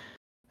city.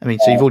 I mean,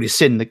 so you've already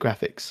seen the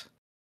graphics.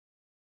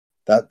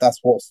 That's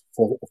what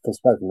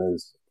Forspoken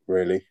is,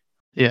 really.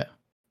 Yeah.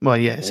 Well,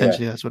 yeah,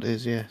 essentially that's what it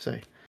is, yeah. So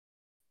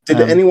did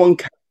anyone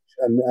catch,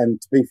 and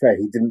to be fair,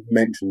 he didn't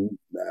mention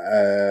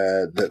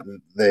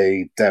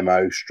the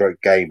demo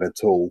stroke game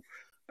at all,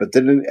 but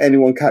did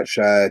anyone catch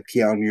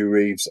Keanu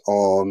Reeves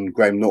on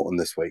Graham Norton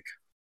this week?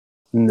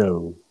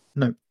 No.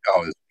 Oh,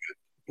 it's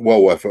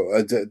well worth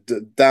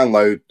it.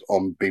 Download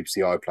on BBC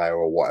iPlayer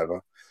or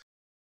whatever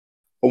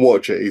and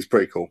watch it. He's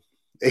pretty cool.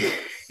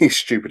 He's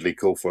stupidly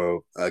cool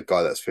for a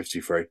guy that's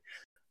 53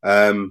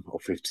 or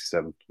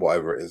 57,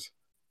 whatever it is.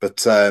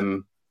 But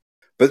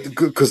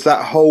because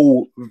that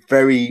whole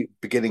very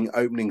beginning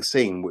opening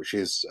scene, which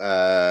is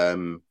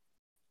him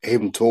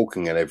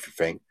talking and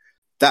everything,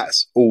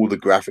 that's all the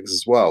graphics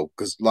as well.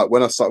 Because like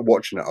when I started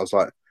watching it, I was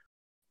like,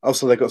 oh,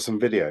 so they got some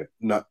video.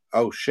 No,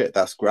 oh shit,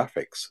 that's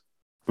graphics.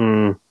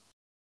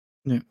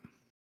 Yeah.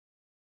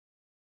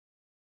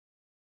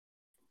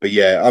 But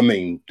yeah, I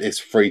mean, it's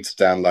free to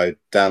download.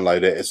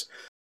 Download it. It's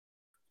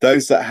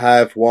those that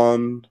have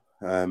one.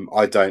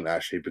 I don't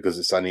actually, because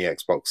it's only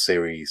Xbox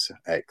Series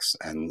X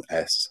and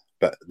S.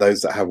 But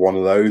those that have one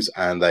of those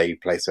and a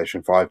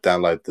PlayStation 5,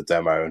 download the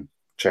demo and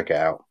check it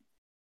out.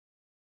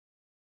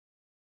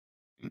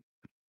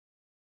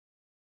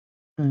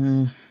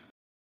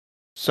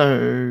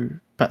 So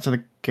back to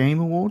the Game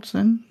Awards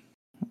then.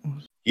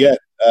 Yeah.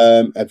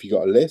 Have you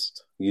got a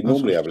list? You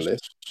normally have a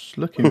list. Just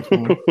looking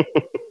for.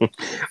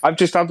 I've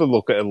just had a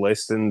look at a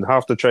list, and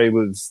half the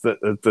trailers that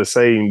they're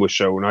saying were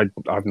shown.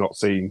 I've not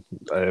seen.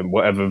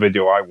 Whatever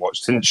video I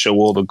watched didn't show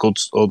all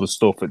the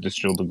stuff. It just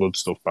showed the good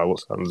stuff by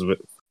what sounds of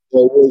it.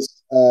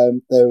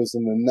 There was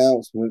an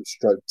announcement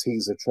stroke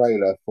teaser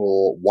trailer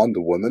for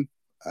Wonder Woman.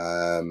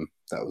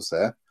 That was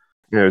there.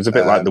 Yeah, it was a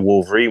bit like the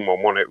Wolverine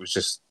one, wasn't it? It was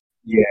just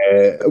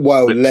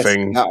less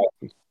thing. than that.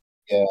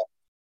 Yeah.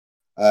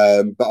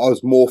 But I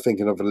was more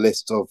thinking of a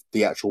list of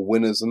the actual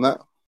winners and that.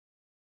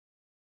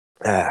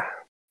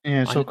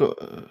 Yeah, so I've got.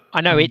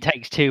 I know It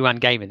Takes Two won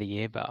Game of the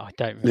Year, but I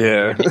don't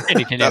remember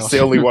anything That's else. the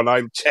only one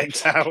I've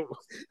checked out.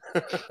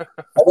 I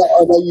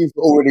know you've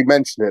already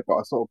mentioned it, but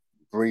I sort of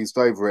breezed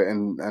over it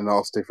and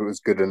asked if it was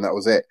good, and that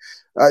was it.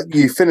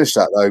 You finished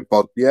that though,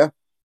 Bod? Yeah.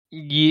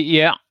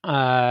 Yeah.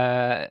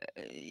 I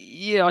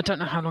don't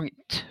know how long it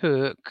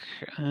took.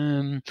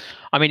 I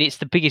mean, it's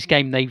the biggest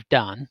game they've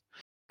done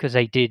because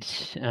they did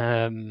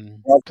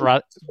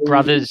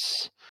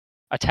Brothers,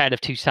 A Tale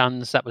of Two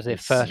Sons. That was their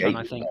first one,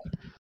 I think.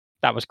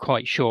 That was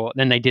quite short.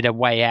 Then they did A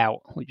Way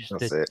Out, which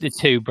is the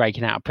two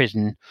breaking out of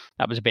prison.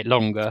 That was a bit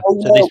longer.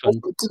 Oh, so this one,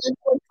 did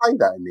anyone play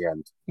that in the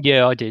end?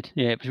 Yeah, I did.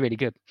 Yeah, it was really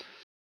good.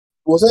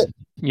 Was it?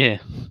 Yeah.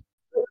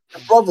 The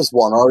Brothers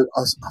one,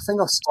 I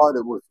think I started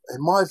it with. It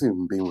might have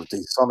even been with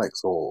D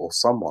Sonics or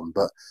someone,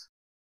 but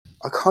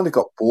I kind of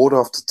got bored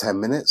after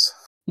 10 minutes.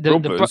 The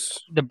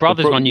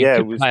Brothers one you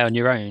could play on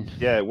your own.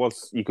 Yeah, it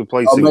was. You could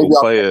play single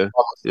player.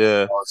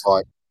 Yeah. I was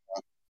like,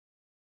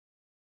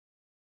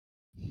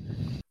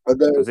 but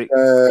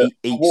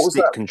each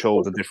stick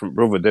controls a different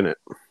brother, didn't it?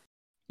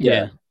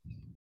 Yeah.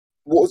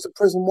 What was the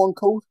prison one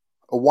called?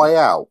 A Way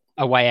Out.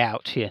 A Way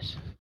Out, yes.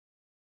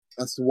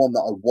 That's the one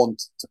that I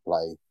wanted to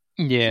play.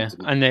 Yeah,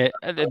 and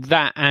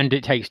that and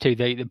It Takes Two.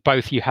 They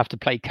both you have to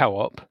play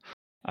co-op,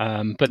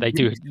 but they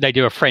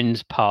do a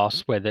friends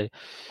pass where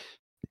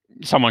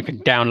someone can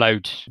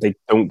download. They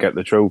don't get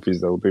the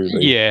trophies though, do they?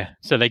 Yeah,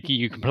 so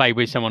you can play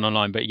with someone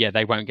online, but yeah,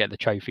 they won't get the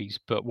trophies.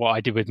 But what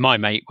I did with my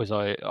mate was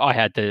I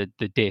had the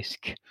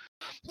disc.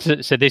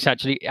 So this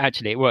actually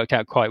it worked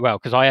out quite well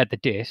because I had the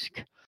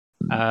disc,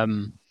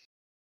 and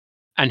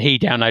he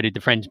downloaded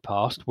the friends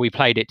pass. We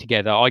played it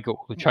together. I got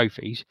all the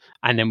trophies,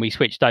 and then we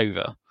switched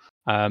over.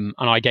 And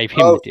I gave him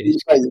the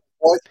disc.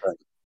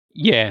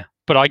 Yeah,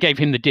 but I gave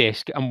him the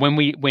disc, and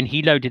when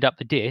he loaded up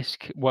the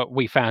disc, what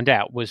we found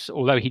out was,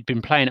 although he'd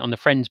been playing it on the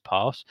friends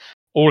pass,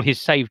 all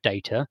his save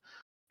data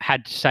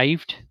had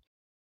saved.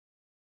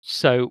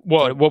 So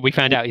what we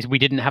found out is we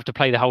didn't have to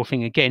play the whole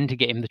thing again to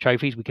get him the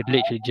trophies. We could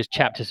literally just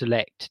chapter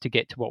select to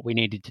get to what we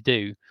needed to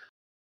do.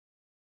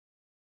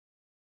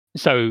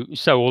 So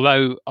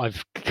although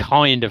I've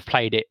kind of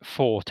played it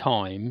 4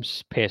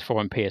 times,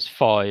 PS4 and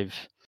PS5,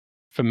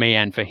 for me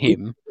and for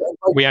him,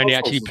 we only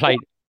actually played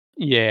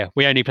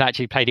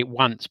it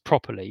once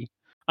properly,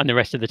 and the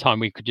rest of the time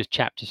we could just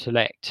chapter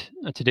select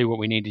to do what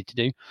we needed to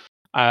do.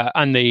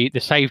 And the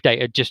save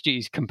data just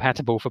is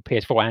compatible for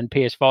PS4 and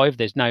PS5.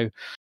 There's no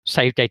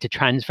save data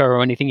transfer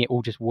or anything. It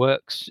all just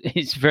works.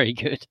 It's very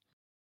good.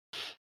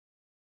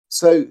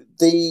 So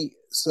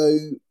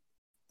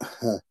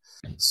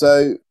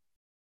so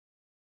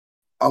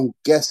I'm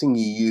guessing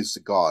you used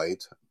the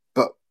guide,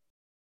 but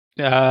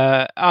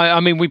I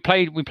mean, we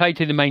played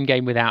through the main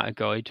game without a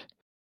guide.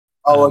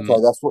 okay,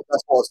 that's what I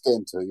was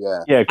getting to.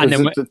 Yeah. Yeah, And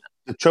because then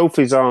the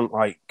trophies aren't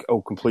like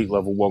complete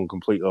level 1,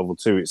 complete level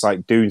 2. It's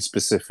like doing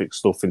specific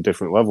stuff in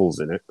different levels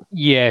in it.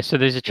 Yeah, so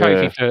there's a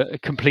trophy Yeah. for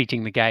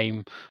completing the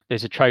game.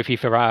 There's a trophy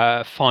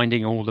for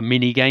finding all the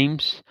mini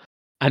games,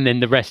 and then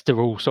the rest are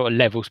all sort of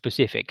level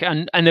specific.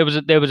 And there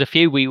was a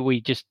few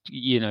we just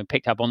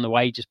picked up on the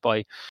way just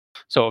by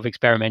sort of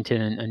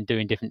experimenting and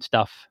doing different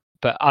stuff.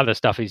 But other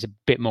stuff is a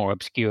bit more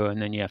obscure,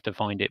 and then you have to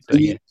find it. So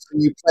But yeah,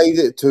 you played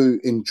it to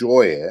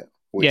enjoy it,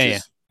 which yeah.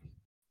 is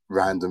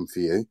random for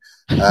you.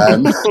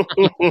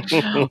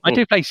 I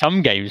do play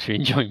some games for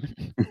enjoyment.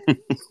 And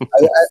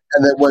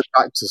then went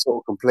back to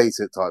sort of complete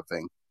it type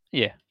thing.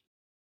 Yeah.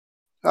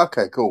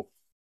 Okay, cool.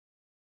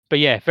 But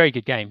yeah, very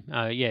good game.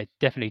 Yeah,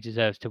 definitely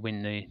deserves to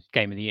win the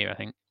game of the year, I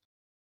think.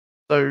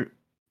 So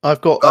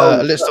I've got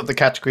a list of the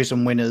categories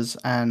and winners,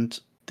 and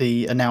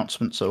the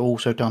announcements are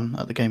also done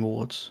at the Game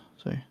Awards.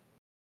 So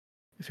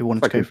if you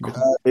wanted to go through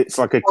them. It's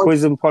like a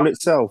quiz upon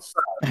itself.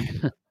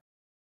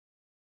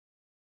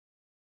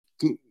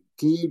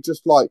 Can you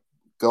just like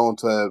go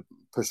onto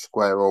Push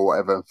Square or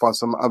whatever and find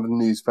some other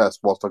news first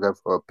whilst I go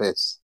for a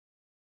piss?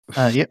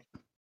 Yep.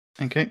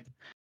 Okay.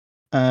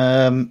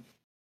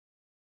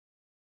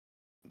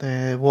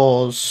 There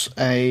was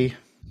a.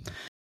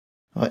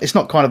 It's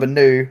not kind of a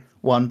new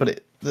one,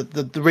 but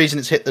the reason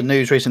it's hit the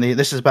news recently.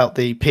 This is about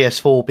the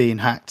PS4 being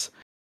hacked.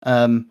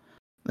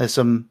 There's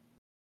a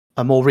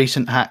more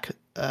recent hack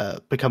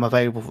become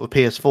available for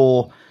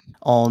PS4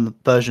 on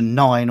version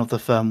 9 of the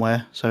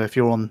firmware. So if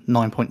you're on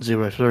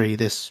 9.03,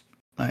 this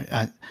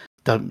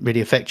don't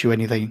really affect you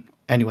anything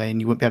anyway,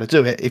 and you wouldn't be able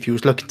to do it if you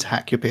was looking to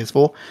hack your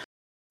PS4.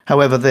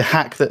 However, the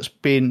hack that's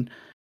been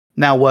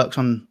now works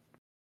on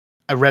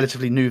a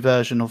relatively new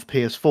version of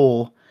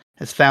PS4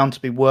 has found to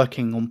be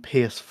working on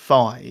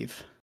PS5,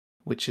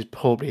 which is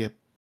probably a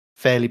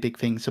fairly big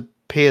thing. So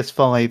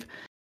PS5,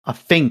 I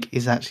think,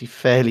 is actually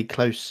fairly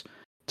close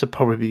to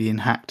probably being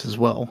hacked as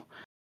well.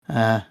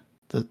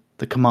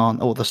 The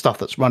command or the stuff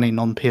that's running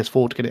on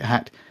PS4 to get it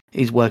hacked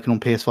is working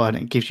on PS5, and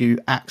it gives you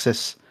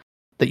access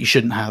that you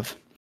shouldn't have.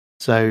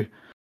 So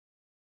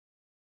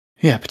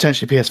yeah,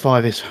 potentially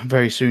PS5 is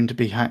very soon to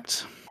be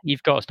hacked.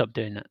 You've got to stop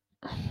doing that.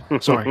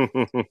 Sorry.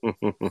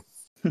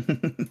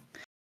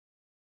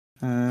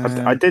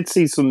 I did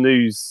see some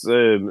news,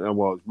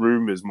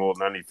 rumours more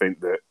than anything,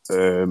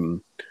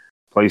 that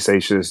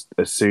PlayStation is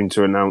soon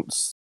to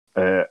announce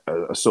a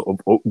sort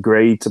of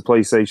upgrade to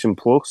PlayStation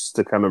Plus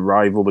to kind of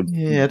rival the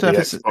I don't know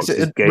if Xbox's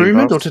is it Game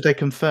rumoured Pass. or did they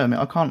confirm it?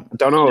 I can't. I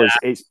don't know.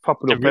 It's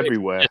popping up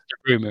everywhere. It's just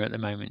a rumor at the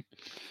moment.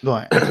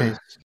 Right. Okay.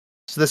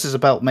 So this is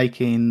about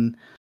making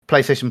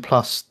PlayStation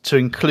Plus to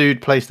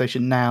include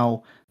PlayStation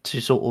Now to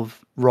sort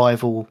of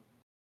rival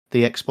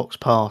the Xbox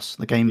Pass,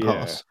 the Game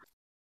Pass.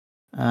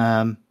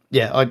 I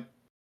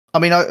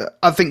mean,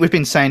 I think we've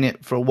been saying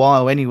it for a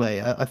while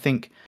anyway. I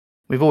think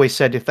we've always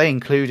said if they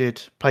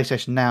included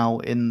PlayStation Now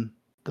in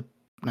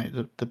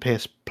the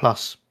PS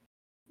Plus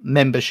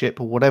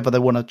membership or whatever they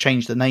want to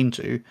change the name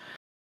to,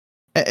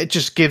 it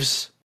just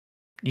gives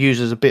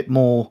users a bit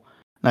more.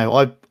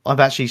 No, I've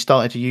actually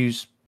started to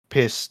use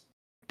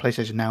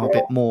PlayStation Now a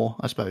bit more,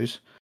 I suppose.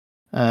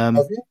 Have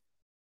you?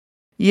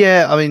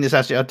 Yeah, I mean, it's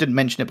actually I didn't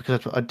mention it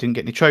because I didn't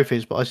get any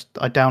trophies, but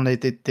I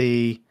downloaded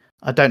the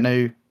I don't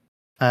know,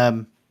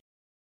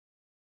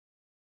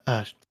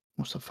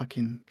 what's the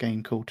fucking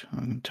game called? I'm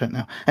gonna turn it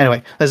now.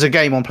 Anyway, there's a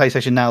game on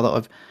PlayStation Now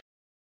that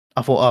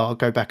I thought, I'll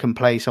go back and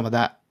play some of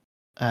that.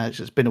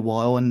 It's been a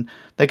while, and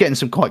they're getting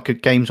some quite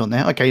good games on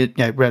there. Okay,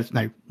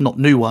 not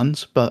new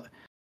ones, but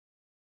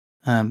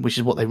which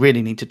is what they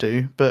really need to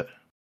do. But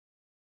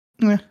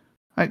yeah,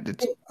 I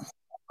think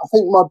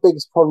my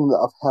biggest problem that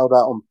I've held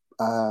out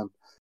on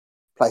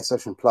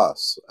PlayStation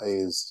Plus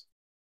is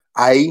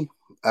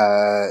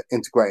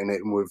integrating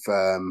it with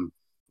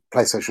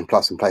PlayStation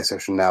Plus and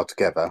PlayStation Now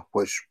together,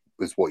 which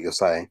is what you're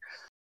saying,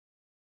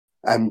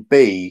 and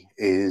B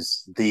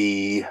is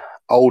the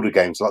older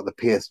games like the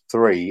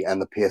PS3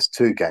 and the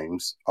PS2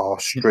 games are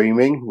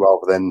streaming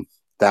rather than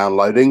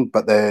downloading,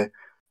 but they're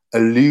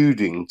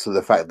alluding to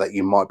the fact that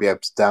you might be able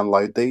to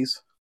download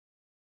these.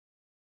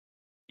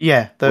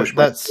 Yeah, which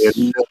that's makes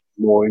me a little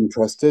more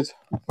interested.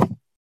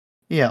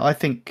 Yeah, I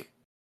think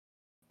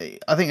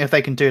if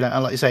they can do that,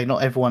 and like you say,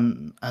 not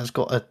everyone has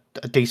got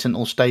a decent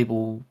or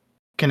stable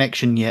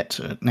connection yet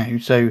now,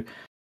 so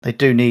they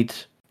do need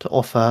to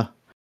offer.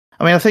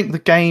 I mean, I think the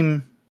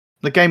game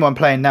I'm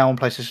playing now on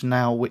PlayStation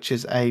Now, which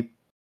is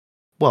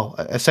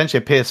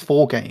essentially a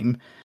PS4 game,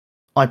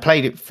 I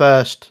played it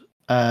first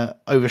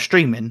over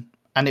streaming,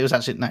 and it was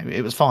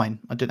it was fine.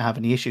 I didn't have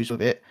any issues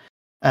with it.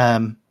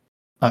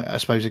 I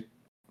suppose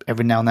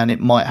every now and then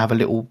it might have a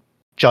little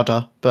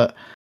judder, but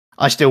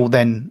I still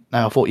then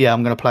I thought, yeah,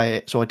 I'm going to play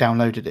it, so I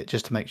downloaded it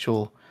just to make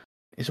sure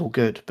it's all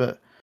good. But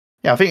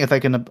yeah, I think if they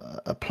can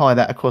apply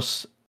that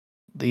across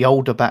the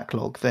older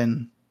backlog,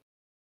 then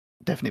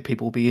definitely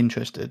people will be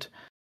interested.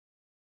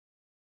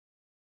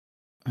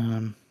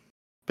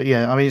 But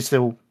yeah, I mean, it's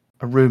still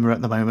a rumor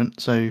at the moment,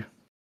 so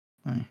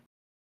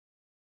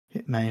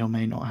it may or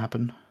may not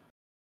happen.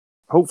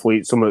 Hopefully,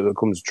 it's something that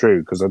comes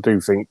true because I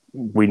do think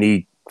we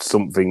need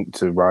something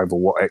to rival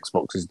what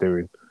Xbox is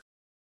doing.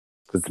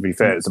 Because to be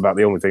fair, it's about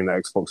the only thing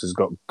that Xbox has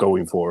got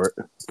going for it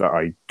that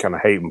I kind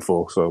of hate them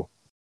for. So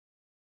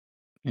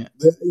Yeah.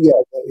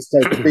 So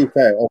to be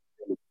fair,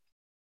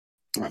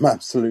 I'm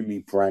absolutely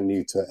brand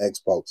new to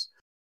Xbox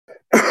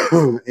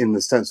in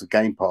the sense of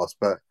Game Pass,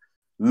 but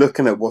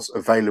looking at what's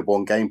available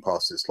on Game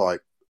Pass, it's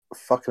like,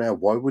 fucking hell,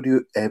 why would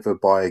you ever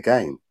buy a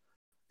game?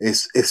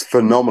 It's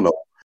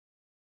phenomenal.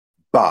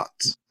 But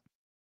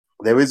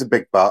there is a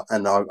big but,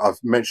 and I've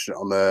mentioned it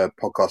on the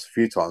podcast a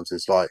few times.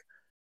 It's like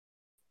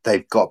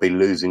they've got to be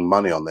losing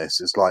money on this.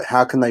 It's like,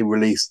 how can they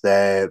release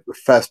their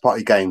first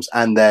party games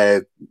and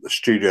their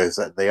studios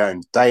that they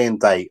own day and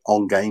date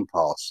on Game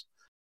Pass?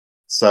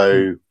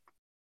 So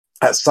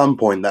at some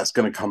point, that's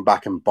going to come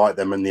back and bite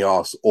them in the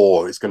arse,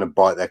 or it's going to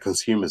bite their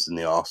consumers in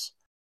the arse.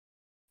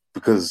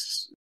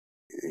 Because,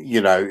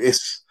 you know,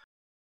 it's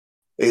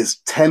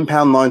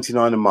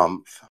 £10.99 a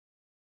month,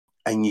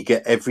 and you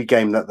get every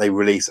game that they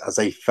release as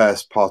a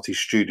first party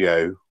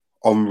studio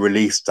on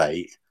release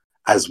date,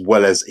 as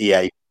well as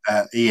EA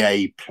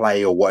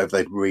Play or whatever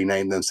they've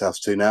renamed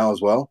themselves to now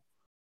as well.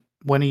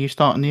 When are you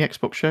starting the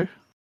Xbox show?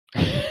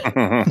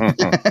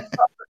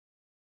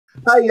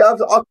 Hey,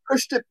 I've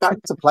pushed it back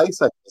to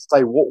PlayStation to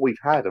say what we've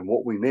had and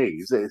what we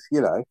need. It's, you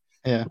know,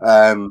 Yeah.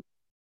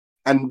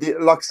 And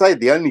like I say,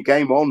 the only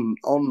game on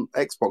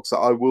Xbox that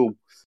I will,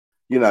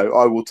 you know,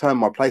 I will turn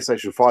my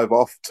PlayStation 5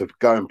 off to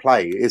go and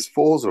play is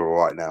Forza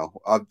right now.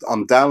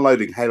 I'm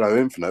downloading Halo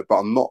Infinite, but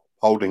I'm not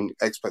holding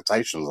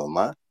expectations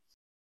on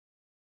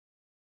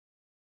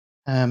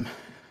that.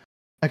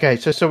 Okay,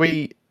 so should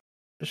we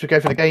go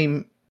for the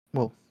game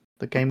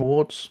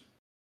awards?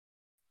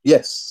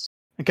 Yes.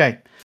 Okay.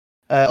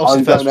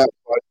 I'm first... going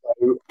outside,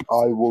 so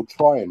I will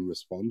try and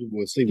respond.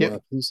 We'll see what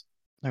happens.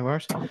 No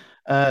worries. So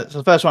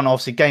the first one,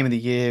 obviously, Game of the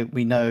Year.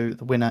 We know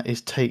the winner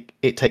is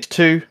It Takes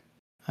Two.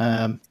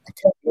 I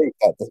can't believe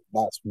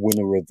that's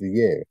winner of the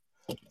year.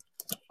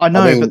 I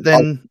know, but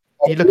then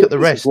you look at the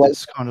rest.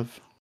 It's kind of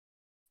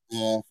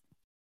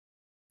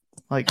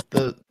like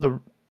the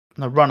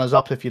runners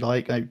up, if you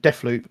like.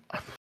 Deathloop.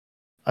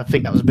 I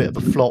think that was a bit of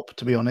a flop,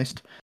 to be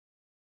honest.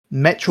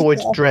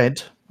 Metroid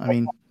Dread. I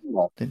mean,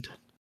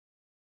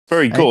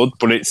 very good,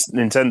 but it's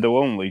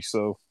Nintendo only,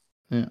 so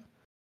yeah.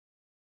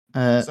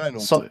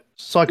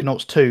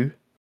 Psychonauts 2.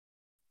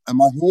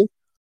 Am I here?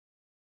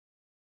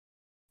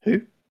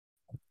 Who?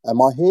 Am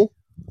I here?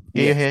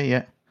 Yeah, you're here,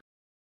 yeah.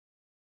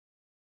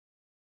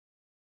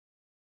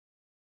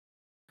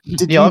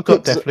 I've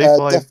got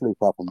Deathloop. Deathloop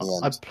up on the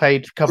end. I've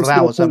played a couple of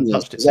hours. I haven't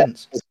touched it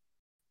since.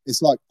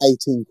 It's like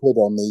 18 quid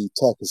on the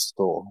Turkish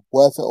store.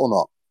 Worth it or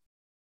not?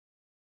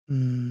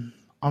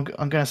 I'm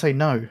going to say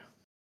no.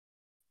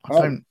 I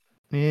don't.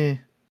 Yeah.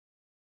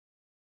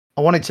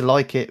 I wanted to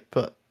like it,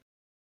 but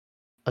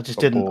I just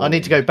didn't. I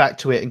need to go back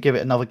to it and give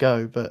it another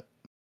go. But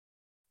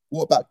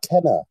what about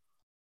Kenner?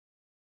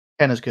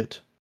 Kenner's good.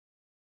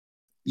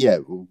 Yeah.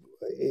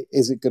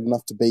 Is it good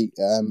enough to beat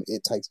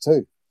It Takes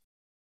Two?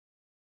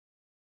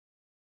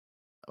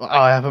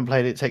 I haven't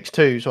played It Takes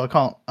Two, so I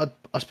can't.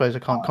 I suppose I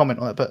can't comment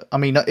on it. But I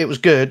mean, it was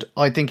good.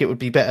 I think it would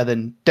be better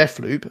than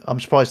Deathloop. I'm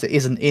surprised it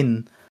isn't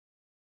in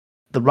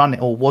the running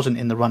or wasn't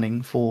in the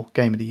running for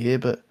Game of the Year.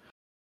 But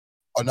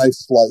I know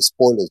slight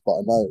spoilers, but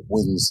I know it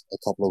wins a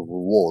couple of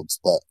rewards.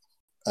 But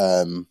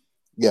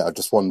yeah, I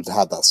just wondered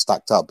how that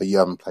stacked up. But you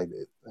haven't played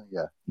it,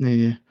 yeah.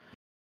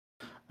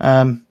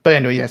 But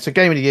anyway, yeah. So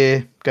Game of the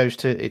Year goes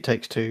to It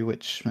Takes Two,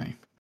 which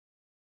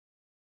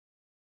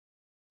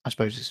I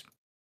suppose is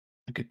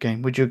a good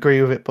game. Would you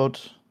agree with it, Bod?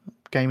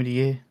 Game of the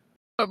Year?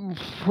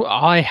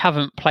 I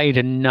haven't played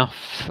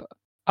enough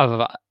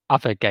of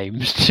other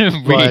games to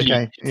really. Right,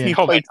 okay. Yeah. You've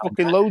played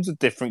fucking loads of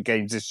different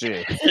games this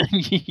year.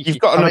 You've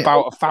got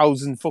about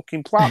 1,000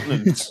 fucking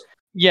platinums.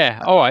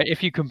 Yeah, all right.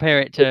 If you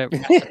compare it to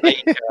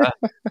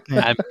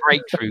and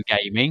Breakthrough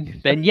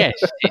Gaming, then yes,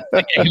 it's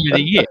the Game of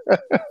the Year.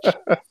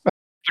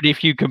 But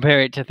if you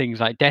compare it to things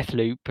like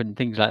Deathloop and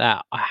things like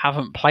that, I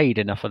haven't played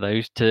enough of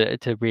those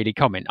to really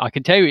comment. I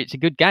can tell you it's a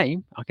good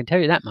game. I can tell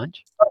you that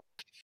much.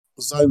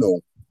 Zonal.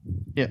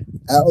 Yeah.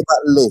 Out of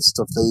that list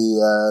of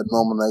the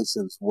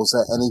nominations, was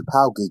there any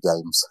Palgi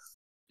games?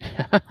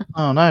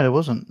 Oh no, there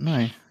wasn't.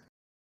 No.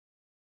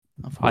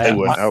 They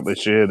weren't out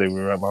this year. They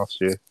were out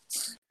last year.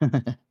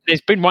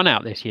 There's been one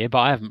out this year, but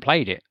I haven't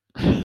played it.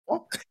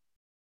 What?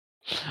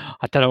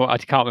 I don't know. I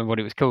can't remember what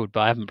it was called, but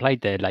I haven't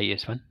played their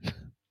latest one.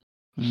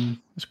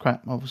 It's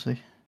crap, obviously.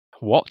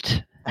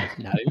 What?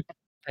 No,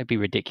 that'd be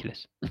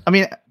ridiculous. I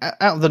mean,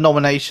 out of the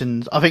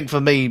nominations, I think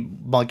for me,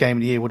 my Game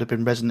of the Year would have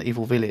been Resident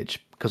Evil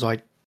Village because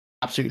I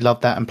absolutely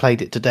loved that and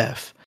played it to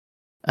death.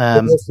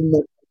 Because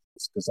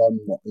I'm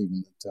not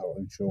even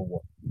entirely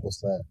sure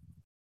what's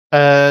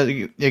there.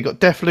 You got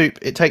Deathloop,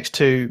 It Takes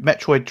Two,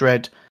 Metroid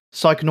Dread,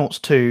 Psychonauts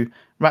 2,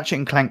 Ratchet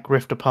and Clank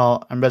Rift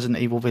Apart, and Resident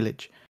Evil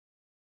Village.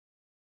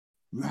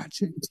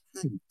 Ratchet and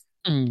Clank?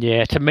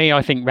 Yeah, to me,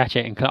 I think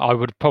Ratchet and Clank. I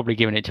would have probably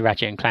given it to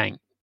Ratchet and Clank.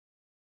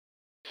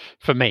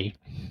 For me,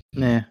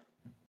 Yeah.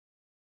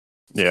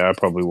 Yeah, I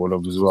probably would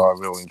have as well. I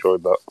really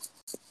enjoyed that.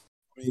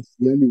 It's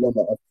the only one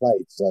that I've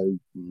played, so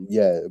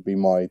yeah, it'd be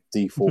my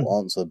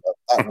default answer. But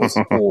that was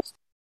awesome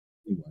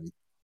anyway.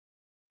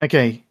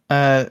 Okay.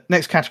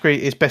 Next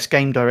category is best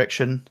game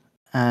direction,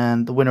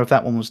 and the winner of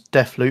that one was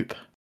Deathloop.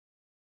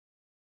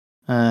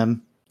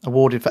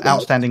 Awarded for Yeah.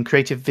 outstanding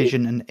creative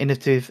vision and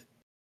innovative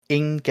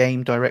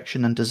in-game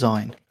direction and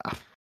design.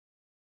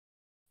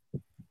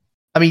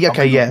 I mean,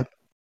 okay, yeah,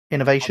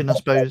 innovation, I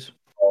suppose.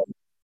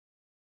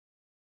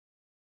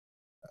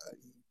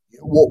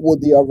 What were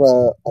the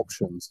other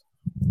options?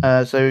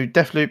 So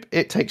Deathloop,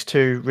 It Takes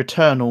Two,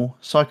 Returnal,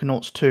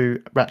 Psychonauts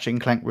 2, Ratchet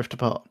and Clank Rift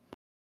Apart.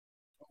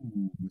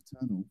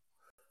 Returnal.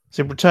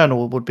 So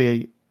Returnal would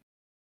be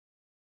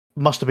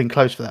must have been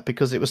close for that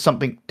because it was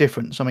something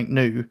different, something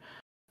new,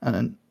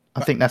 and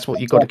I think that's what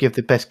you've got to give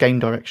the best game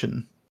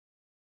direction.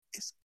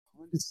 It's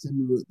kind of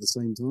similar at the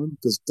same time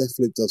because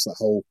Deathloop does that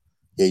whole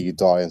you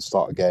die and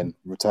start again.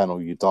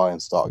 Returnal, you die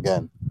and start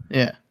again.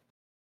 Yeah,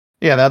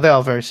 they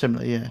are very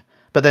similar. Yeah,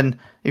 but then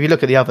if you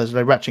look at the others,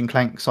 like Ratchet and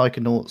Clank,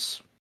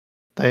 Psychonauts,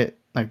 they're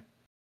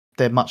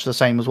much the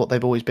same as what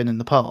they've always been in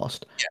the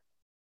past. Yeah.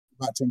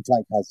 Ratchet and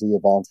Clank has the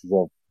advantage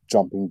of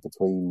jumping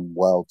between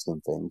worlds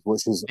and things,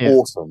 which is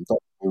awesome.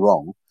 Don't get me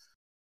wrong,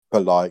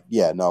 but I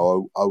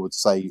would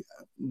say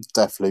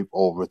Deathloop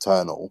or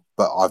Returnal,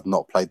 but I've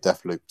not played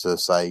Deathloop to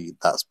say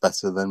that's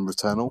better than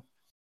Returnal.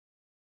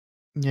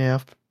 Yeah,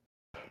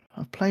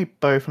 I've played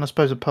both, and I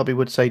suppose I probably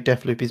would say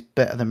Deathloop is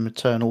better than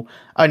Returnal,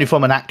 only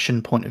from an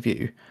action point of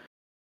view.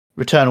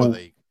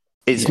 Returnal,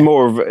 it's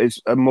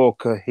a more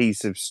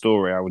cohesive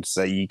story. I would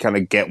say you kind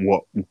of get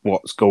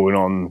what's going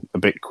on a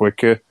bit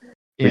quicker.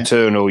 Yeah.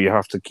 Returnal, you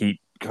have to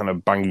keep kind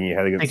of banging your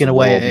head against the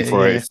wall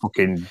before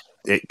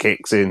it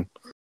kicks in.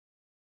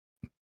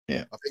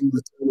 Yeah, I think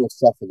Returnal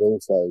suffered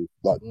also,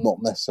 like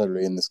not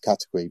necessarily in this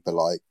category, but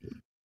like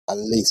at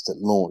least at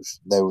launch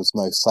there was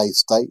no save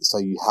state, so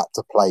you had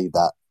to play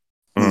that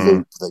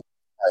loop that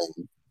you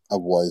played,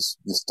 otherwise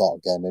you start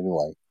again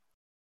anyway.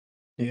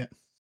 Yeah.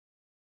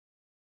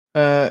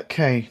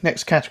 Okay,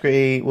 next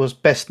category was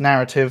best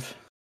narrative,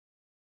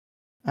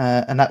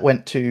 and that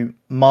went to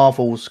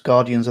Marvel's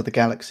Guardians of the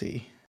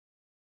Galaxy.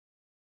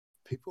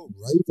 People are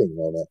raving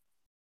on it.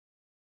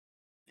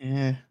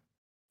 Yeah,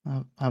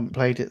 I haven't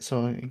played it,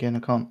 so again, I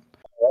can't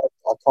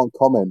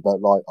comment.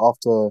 But like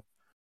after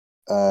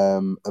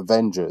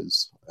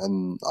Avengers,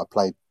 and I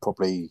played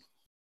probably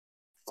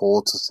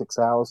 4 to 6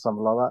 hours,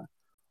 something like that.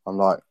 I'm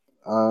like,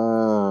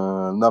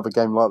 another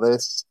game like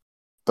this.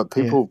 But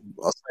people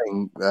are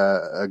saying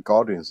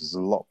Guardians is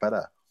a lot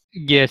better.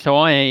 Yeah, so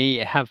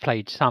I have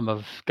played some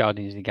of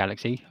Guardians of the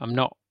Galaxy. I'm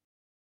not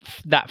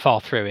that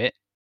far through it.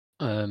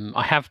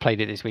 I have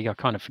played it this week. I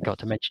kind of forgot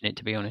to mention it,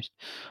 to be honest.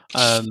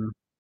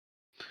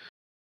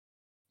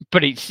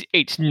 But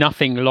it's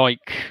nothing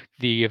like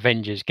the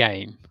Avengers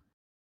game.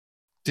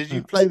 Did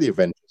you play the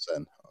Avengers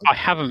then? I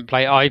haven't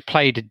played. I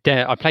played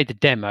the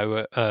demo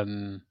at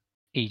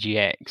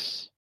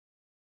EGX.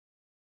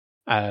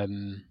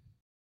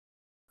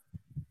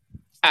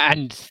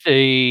 And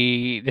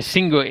the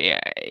single,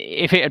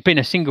 if it had been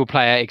a single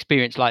player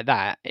experience like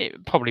that,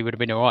 it probably would have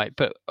been all right.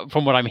 But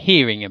from what I'm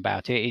hearing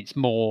about it, it's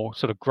more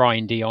sort of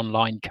grindy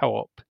online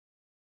co-op.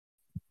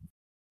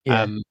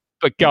 Yeah.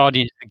 But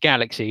Guardians of the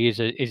Galaxy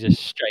is a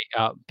straight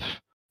up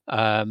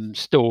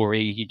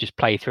story. You just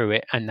play through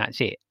it, and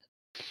that's it.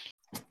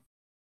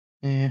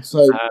 Yeah.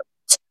 So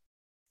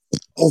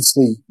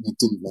obviously you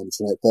didn't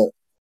mention it, but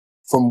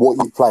from what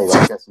you played,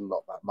 I guess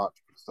not that much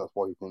because that's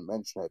why you didn't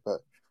mention it.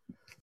 But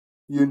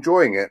you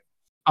enjoying it?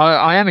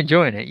 I am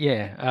enjoying it.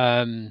 Yeah.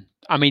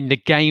 I mean, the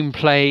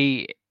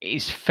gameplay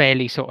is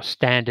fairly sort of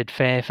standard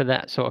fare for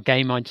that sort of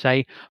game, I'd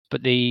say.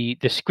 But the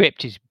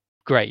script is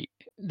great.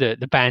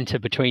 The banter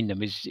between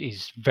them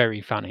is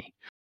very funny.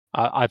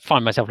 I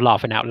find myself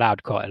laughing out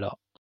loud quite a lot.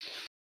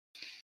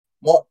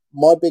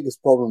 My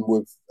biggest problem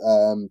with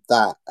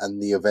that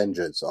and the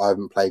Avengers, I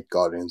haven't played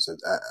Guardians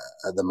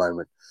at the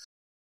moment.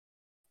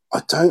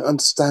 I don't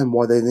understand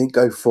why they didn't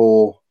go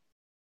for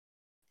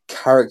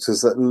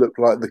characters that look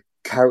like the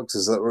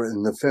characters that were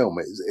in the film.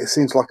 It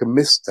seems like a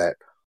misstep.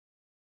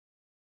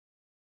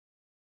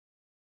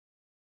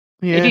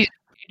 Yeah.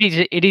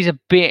 It is a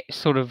bit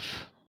sort of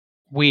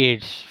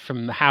weird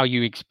from how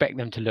you expect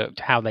them to look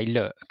to how they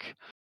look.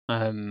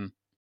 And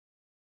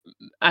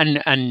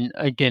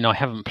again, I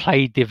haven't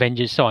played the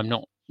Avengers, so I'm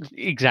not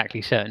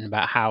exactly certain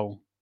about how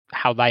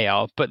they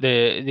are. But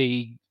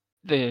the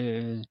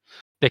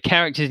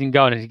characters in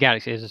Guardians of the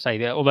Galaxy, as I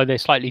say, although they're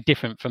slightly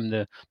different from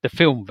the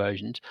film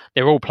versions,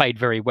 they're all played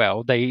very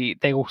well. They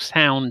all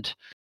sound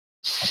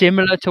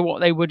similar to what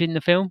they would in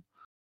the film.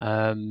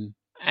 And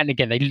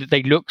again,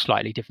 they look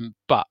slightly different,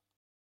 but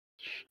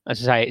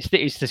as I say,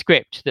 it's the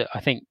script that I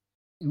think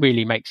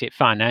really makes it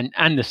fun,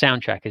 and the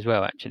soundtrack as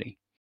well, actually,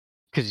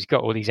 because it's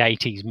got all these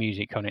 80s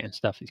music on it and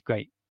stuff. It's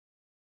great.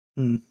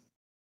 Well,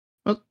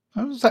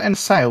 was that in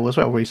sale as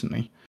well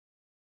recently?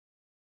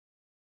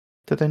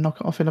 Did they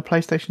knock it off in a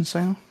PlayStation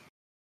sale?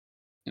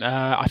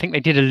 I think they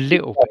did a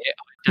little bit.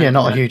 I Yeah, don't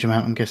not a know- huge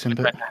amount, I'm guessing, I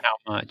but don't know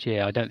how much.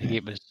 Yeah, I don't think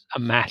it was a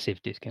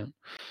massive discount.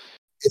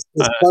 It's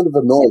kind of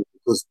annoying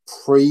because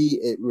pre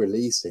it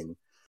releasing,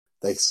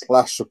 they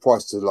slashed the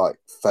price to like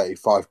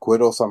 35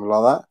 quid or something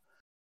like that.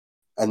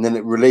 And then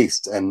it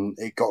released and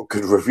it got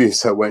good reviews,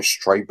 so it went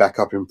straight back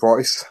up in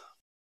price.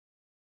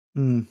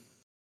 mm,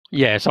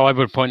 Yeah, so I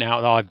would point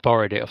out that I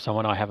borrowed it off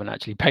someone I haven't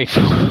actually paid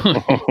for.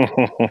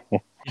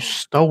 you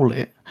stole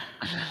it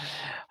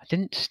I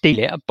didn't steal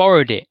it. I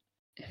borrowed it.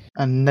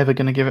 and never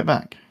going to give it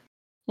back.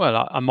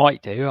 Well, I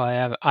might do.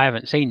 I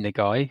haven't seen the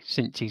guy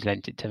since he's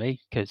lent it to me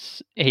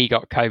because he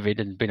got COVID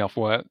and been off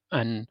work,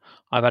 and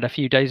I've had a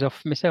few days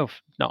off myself.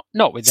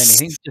 Not with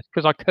anything, just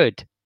because I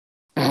could.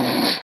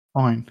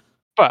 Fine.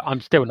 But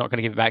I'm still not going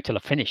to give it back till I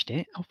finished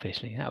it.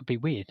 Obviously, that would be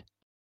weird.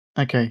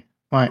 Okay.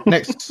 Right.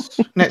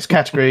 Next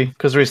category,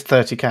 because there is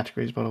 30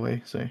 categories, by the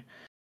way. So,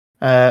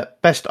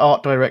 best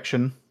art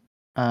direction.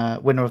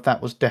 Winner of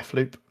that was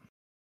Deathloop.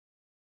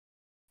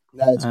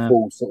 That's Uh,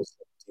 cool, sort of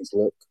 70s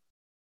look.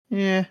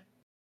 Yeah.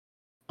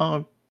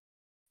 Oh,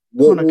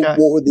 What okay.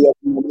 were the other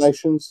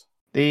nominations?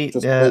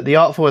 The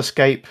Artful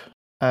Escape,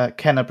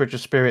 Kenna Bridge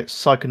of Spirits,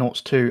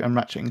 Psychonauts 2, and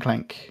Ratchet and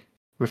Clank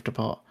Rift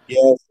Apart. Yeah,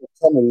 it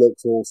kind of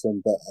looks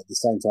awesome, but at the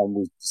same time,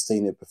 we've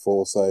seen it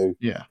before, so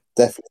Yeah.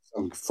 definitely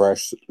something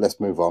fresh. Let's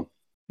move on.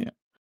 Yeah.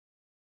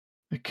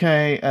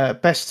 Okay.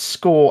 Best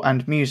score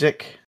and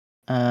music,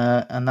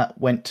 and that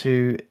went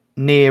to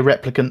Near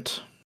Replicant.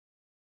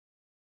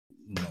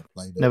 Not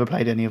played it. Never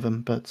played any of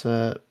them, but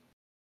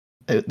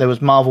there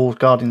was Marvel's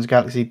Guardians of the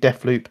Galaxy,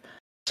 Deathloop,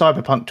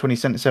 Cyberpunk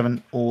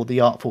 2077, or The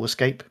Artful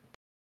Escape.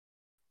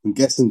 I'm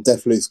guessing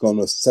Deathloop's gone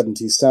a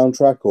 70s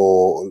soundtrack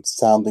or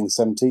sounding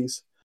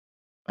 70s.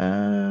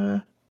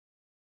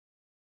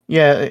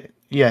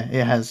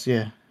 It has,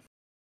 yeah.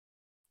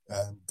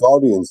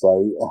 Guardians,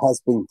 though, it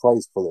has been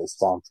praised for its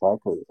soundtrack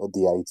of the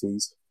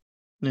 80s.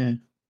 Yeah.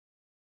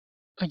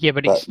 Yeah,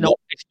 but But it's not.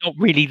 It's not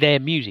really their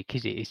music,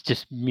 is it? It's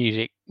just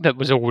music that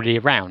was already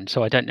around.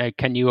 So I don't know.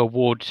 Can you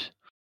award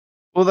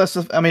Well, they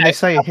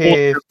say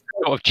here.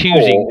 sort of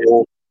choosing?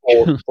 Or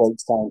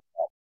soundtrack.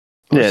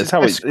 Yeah, it's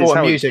how best it's score and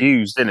how it's music.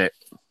 used, isn't it?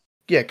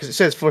 Yeah, because it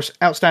says for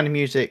outstanding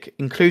music,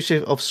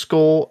 inclusive of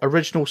score,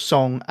 original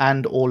song,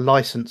 and or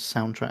licensed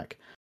soundtrack.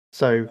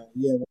 So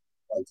Yeah,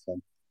 that's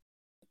fun.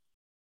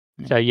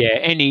 So yeah,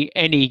 any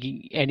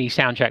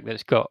soundtrack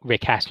that's got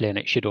Rick Astley in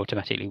it should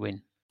automatically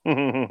win.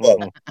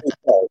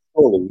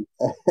 Surely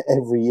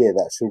every year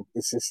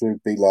it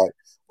should be like,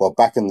 well,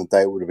 back in the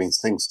day it would have been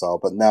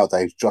SingStar, but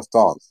nowadays Just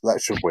Dance. That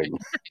should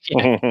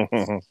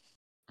win.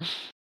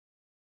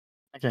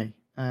 okay,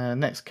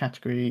 next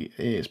category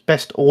is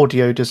best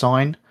audio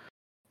design,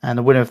 and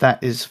the winner of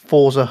that is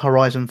Forza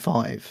Horizon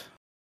 5.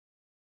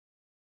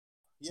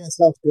 Yeah,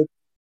 sounds good.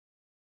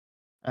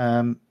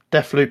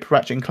 Deathloop,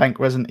 Ratchet and Clank,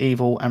 Resident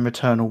Evil, and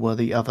Returnal were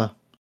the other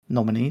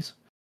nominees.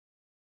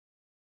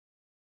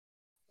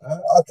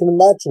 I can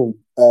imagine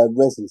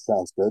Resi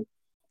sounds good,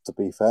 to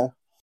be fair.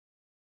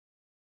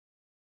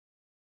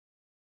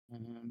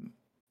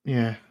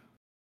 Yeah.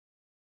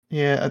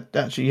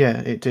 Actually, yeah,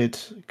 it did,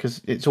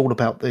 because it's all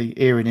about the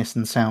eeriness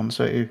and sound,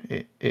 so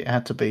it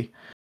had to be.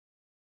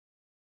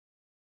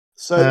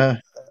 So,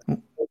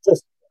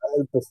 just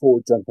before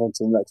we jump on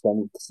to the next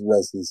one, because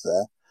Resi's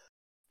there.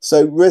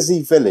 So,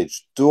 Resi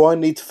Village. Do I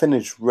need to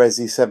finish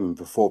Resi 7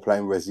 before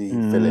playing Resi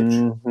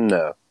Village?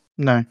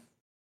 No.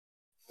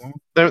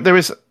 There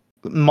is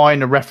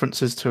minor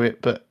references to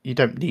it, but you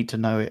don't need to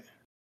know it.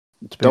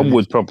 Dom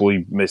would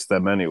probably miss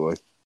them anyway.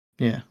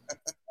 Yeah.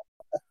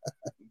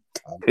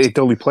 He'd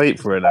only play it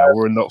for an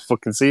hour and not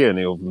fucking see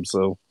any of them,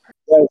 so...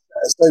 So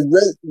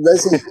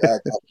Resi, I've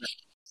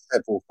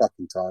several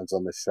fucking times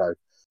on this show,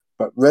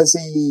 but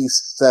Resi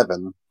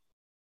 7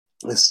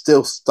 is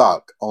still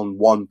stuck on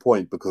one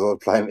point because I was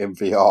playing it in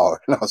VR,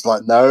 and I was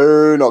like,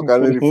 no, not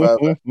going any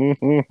further.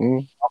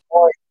 I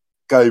might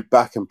go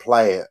back and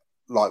play it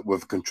like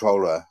with a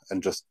controller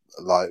and just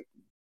like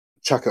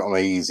chuck it on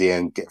easy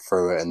and get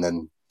through it, and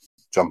then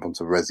jump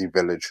onto Resi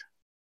Village.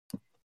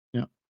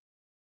 Yeah.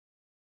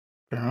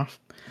 Fair enough.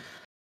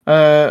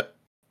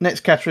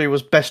 Next category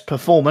was best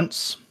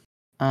performance.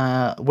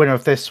 Winner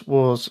of this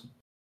was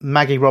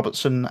Maggie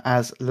Robertson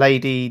as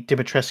Lady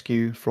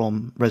Dimitrescu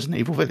from Resident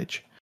Evil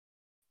Village.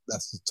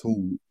 That's the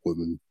tall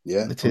woman,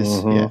 yeah. It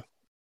is, yeah.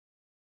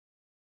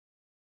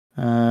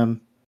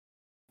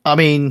 I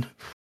mean,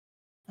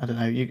 I don't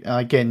know.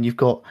 You've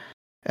got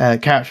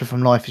character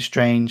from Life is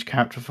Strange,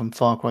 character from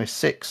Far Cry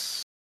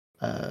 6,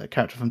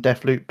 character from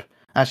Deathloop.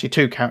 Actually,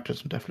 two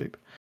characters from Deathloop.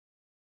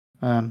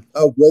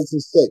 Resi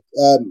 6.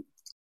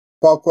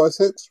 Far Cry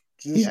 6,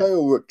 did you say?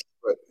 Or,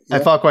 yeah?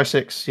 Far Cry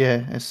 6,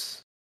 yeah.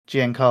 It's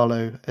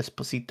Giancarlo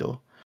Esposito.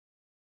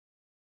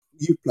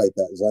 You've played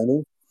that,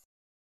 Zonal?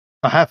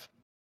 I have.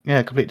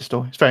 Yeah, complete the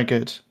story. It's very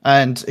good.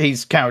 And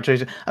his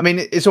character, I mean,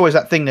 it's always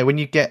that thing, though, when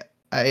you get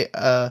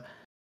a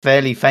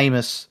fairly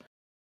famous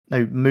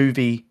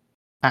movie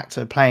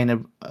actor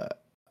playing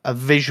a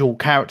visual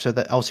character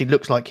that obviously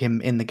looks like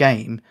him in the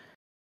game,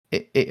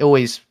 it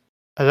always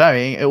I don't know,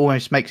 it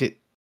almost makes it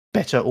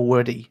better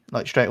already,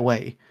 like straight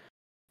away.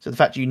 So the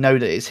fact you know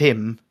that it's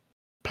him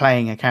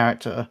playing a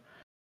character,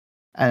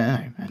 I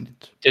don't know.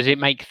 Does it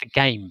make the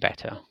game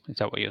better? Is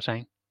that what you're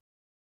saying?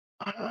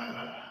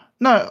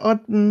 No,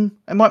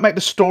 it might make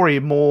the story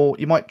more.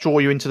 You might draw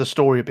you into the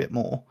story a bit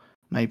more,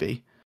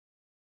 maybe.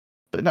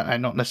 But no,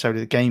 not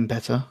necessarily the game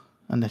better,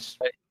 unless.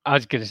 I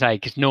was going to say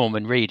because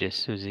Norman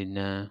Reedus was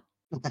in.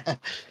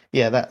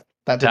 Yeah, that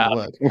didn't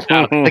work.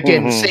 No,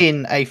 Again,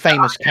 seeing a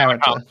famous I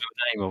character. can't remember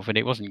the name of, and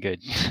it wasn't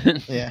good.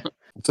 Yeah.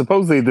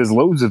 Supposedly, there's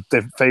loads of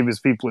famous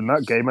people in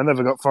that game. I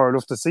never got far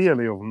enough to see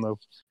any of them, though.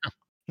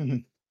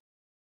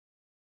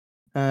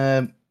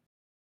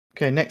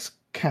 Okay, next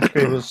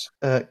category was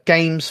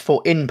games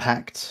for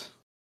impact.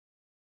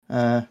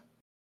 For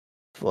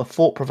a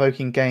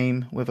thought-provoking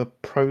game with a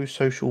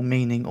pro-social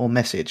meaning or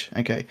message.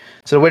 Okay,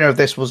 so the winner of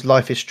this was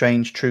Life is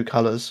Strange: True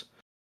Colors.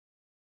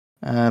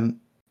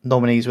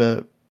 Nominees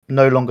were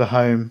No Longer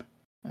Home,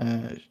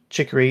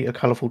 Chicory: A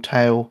Colorful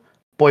Tale,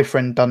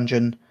 Boyfriend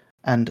Dungeon,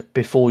 and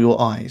Before Your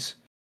Eyes.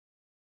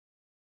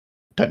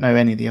 Don't know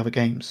any of the other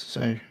games,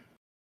 so.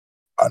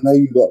 I know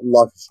you got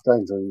Life is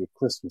Strange on your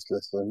Christmas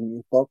list, haven't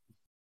you, Bob?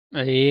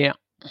 Yeah.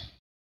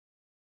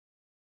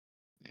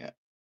 Yeah.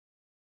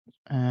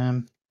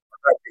 I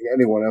don't think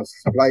anyone else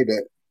has played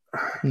it.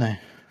 No.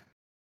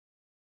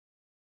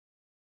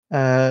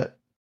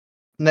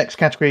 Next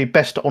category,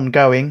 best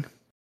ongoing,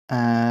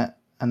 and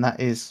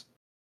that is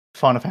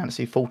Final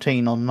Fantasy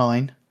 14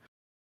 Online.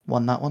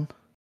 Won that one.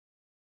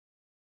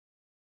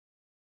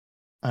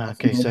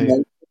 Okay,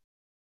 so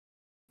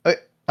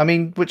I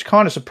mean, which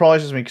kind of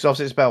surprises me because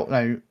obviously it's about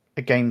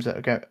games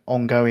that are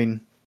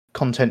ongoing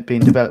content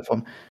being developed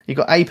from. You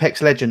got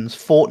Apex Legends,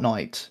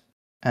 Fortnite,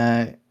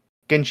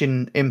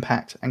 Genshin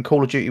Impact, and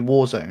Call of Duty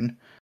Warzone.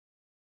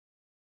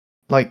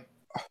 And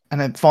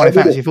then Final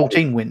Fantasy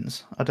 14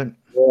 wins. I don't.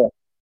 Yeah.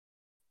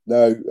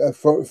 No,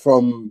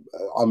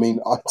 I mean,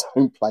 I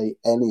don't play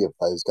any of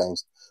those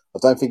games. I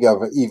don't think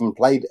I've even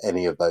played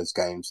any of those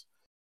games.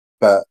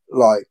 But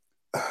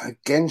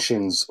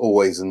Genshin's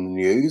always in the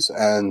news,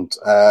 and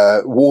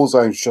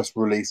Warzone's just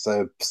released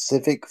a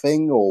Pacific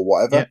thing or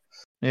whatever.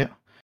 Yeah.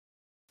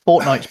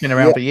 Fortnite's been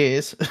around for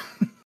years.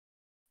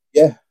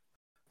 Yeah.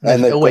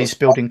 And they're always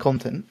building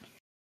content.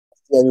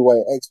 The only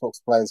way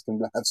Xbox players can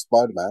have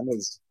Spider-Man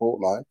is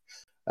Fortnite.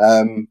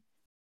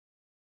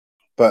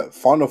 But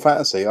Final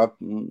Fantasy,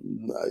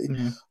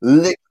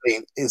 literally,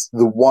 it's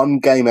the one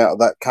game out of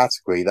that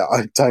category that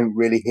I don't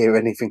really hear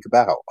anything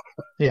about.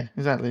 Yeah,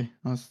 exactly.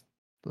 That's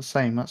the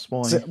same. That's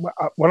why. So,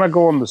 when I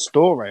go on the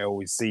store, I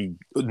always see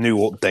new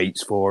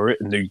updates for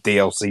it, new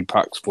DLC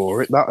packs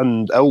for it. That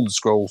and Elder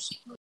Scrolls.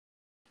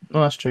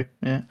 Well, that's true.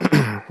 Yeah.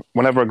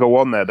 Whenever I go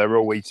on there, they're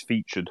always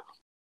featured.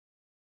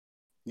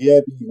 Yeah,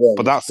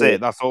 but that's true.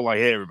 It. That's all I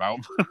hear about.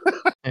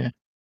 Yeah.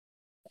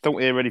 Don't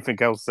hear anything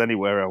else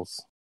anywhere else.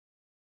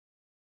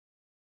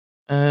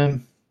 Okay,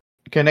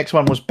 next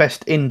one was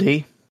Best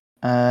Indie.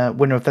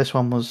 Winner of this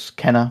one was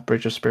Kenna,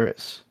 Bridge of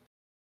Spirits.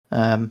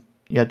 You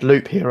had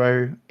Loop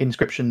Hero,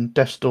 Inscription,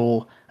 Death's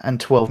Door,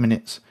 and 12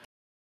 Minutes.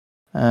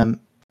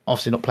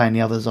 Obviously not playing the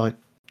others. I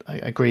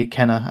agree.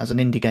 Kenna as an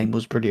indie game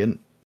was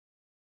brilliant.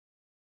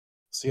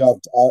 See, I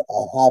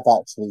have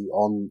actually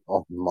on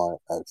my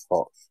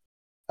Xbox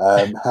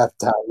have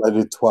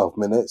downloaded 12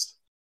 Minutes.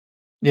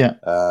 Yeah.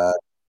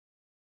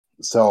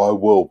 So I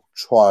will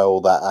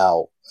trial that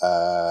out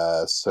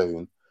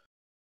soon.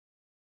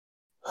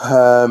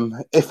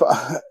 If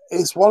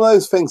it's one of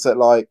those things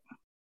that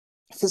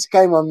if it's a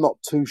game I'm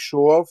not too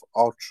sure of,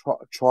 I'll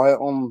try it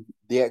on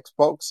the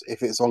Xbox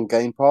if it's on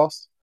Game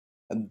Pass,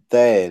 and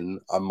then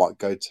I might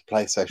go to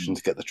PlayStation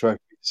to get the trophies.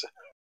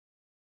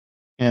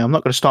 Yeah, I'm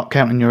not going to start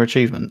counting your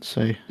achievements.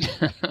 So,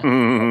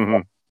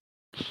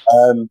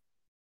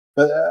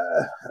 but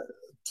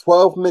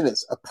 12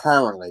 Minutes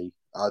apparently,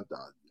 I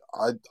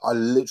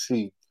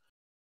literally.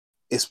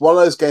 It's one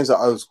of those games that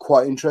I was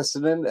quite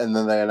interested in, and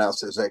then they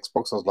announced it was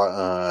Xbox. I was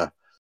like,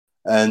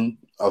 and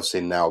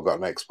obviously now I've got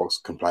an Xbox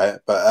that can play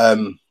it. But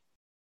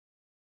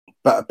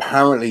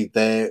apparently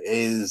there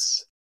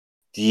is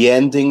the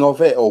ending of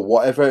it or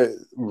whatever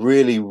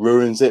really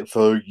ruins it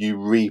for you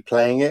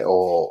replaying it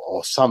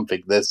or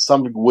something. There's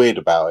something weird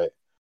about it.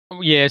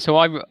 Yeah, so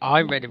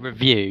I read a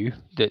review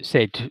that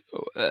said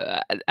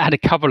had a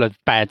couple of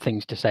bad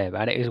things to say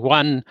about it. Is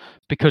one,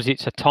 because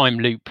it's a time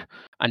loop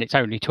and it's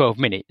only 12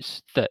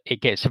 minutes, that it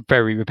gets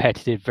very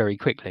repetitive very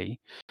quickly.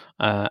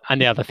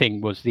 And the other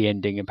thing was the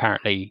ending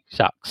apparently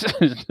sucks.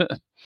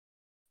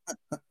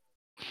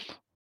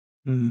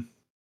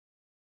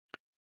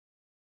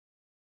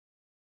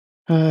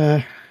 okay.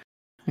 I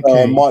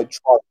might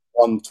try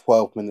one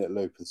 12-minute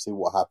loop and see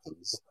what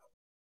happens.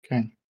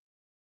 Okay.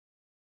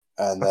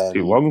 And that's then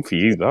too long for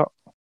you, that.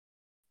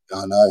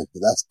 I know,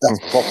 that's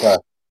proper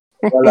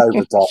well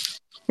over top.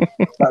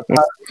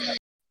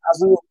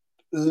 Hasn't it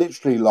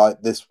literally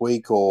this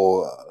week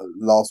or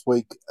last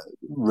week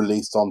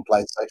released on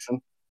PlayStation?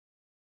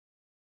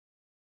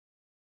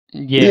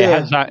 Yeah,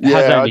 has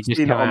only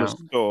just come out. On the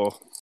store.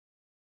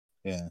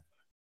 Yeah.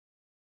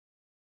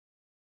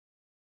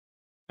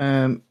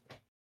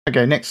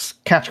 Okay,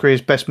 next category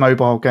is best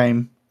mobile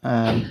game.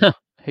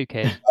 Who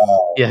cares?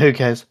 Yeah, who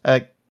cares?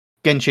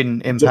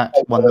 Genshin Impact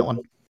won that one.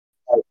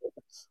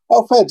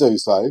 Oh, fair do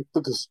so,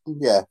 because,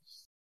 yeah.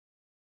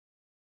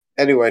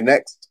 Anyway,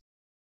 next.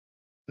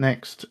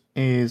 Next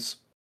is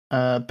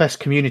best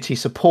community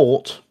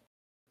support.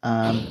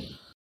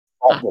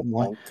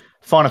 Cyberpunk.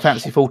 Final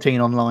Fantasy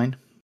 14 Online.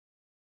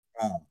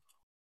 Oh.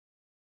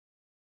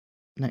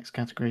 Next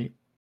category.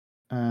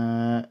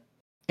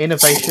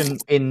 Innovation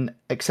in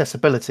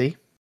accessibility.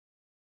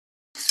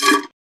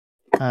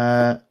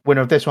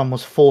 Winner of this one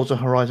was Forza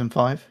Horizon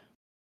 5.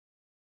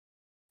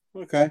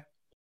 Okay.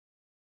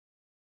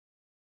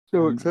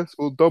 So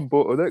accessible, done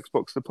bought an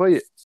Xbox to play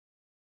it.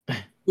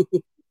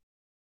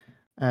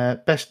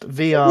 Best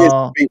There's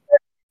VR.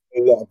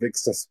 a lot of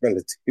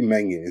accessibility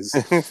menus.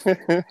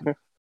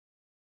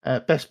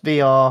 Best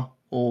VR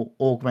or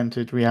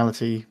augmented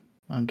reality.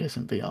 I'm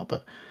guessing VR,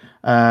 but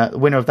the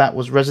winner of that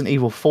was Resident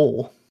Evil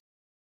 4.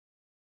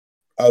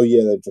 Oh,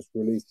 yeah, they just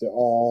released it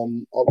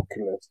on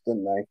Oculus,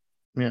 didn't they?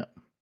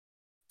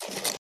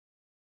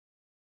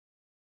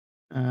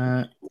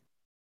 Yeah.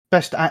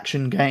 Best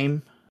action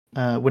game.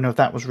 Winner of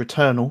that was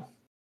Returnal.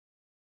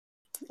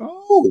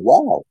 Oh,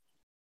 wow.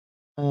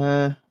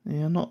 Yeah,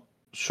 I'm not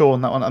sure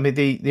on that one. I mean,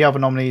 the other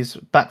nominees: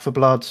 Back for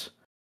Blood,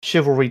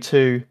 Chivalry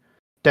 2,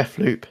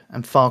 Deathloop,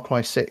 and Far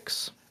Cry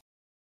 6.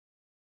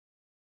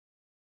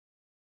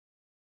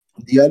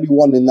 The only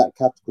one in that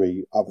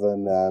category, other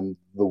than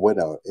the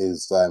winner,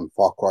 is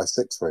Far Cry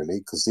 6, really,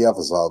 because the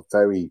others are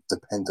very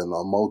dependent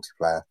on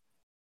multiplayer.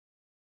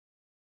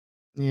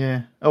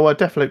 Yeah. Oh, well,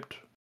 Deathloop's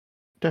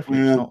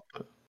Yeah. not.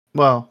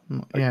 Well,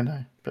 yeah,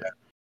 no. But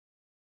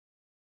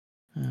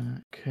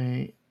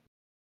okay.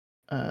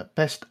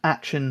 Best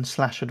action /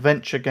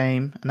 adventure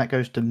game, and that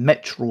goes to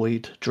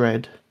Metroid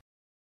Dread.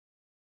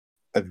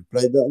 Have you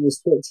played that on the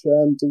Switch,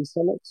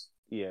 D-Sonics?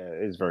 Yeah,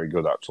 it is very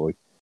good, actually.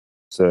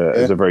 It's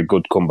a very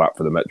good comeback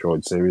for the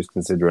Metroid series,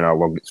 considering how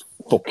long it's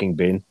fucking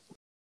been.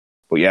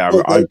 But yeah,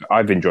 Well,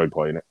 I've enjoyed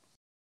playing it.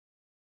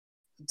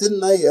 didn't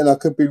they, and I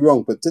could be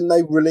wrong, but didn't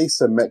they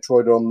release a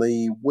Metroid on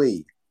the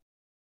Wii?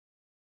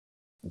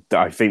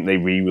 I think they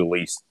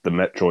re-released the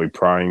Metroid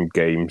Prime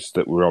games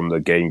that were on the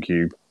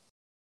GameCube.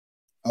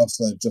 Oh,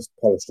 so they just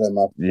polished them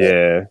up.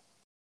 Yeah,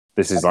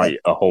 this is like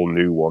a whole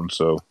new one.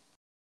 So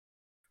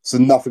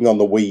nothing on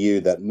the Wii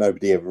U that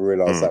nobody ever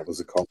realised that was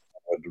a console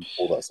and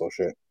all that sort of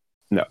shit.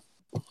 No.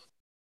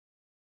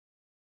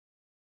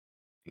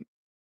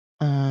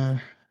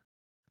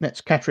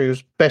 Next category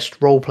was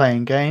best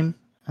role-playing game,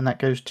 and that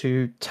goes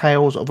to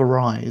Tales of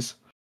Arise.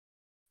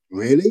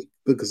 Really?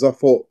 Because I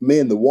thought me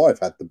and the wife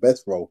had the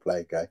best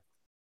role-play game.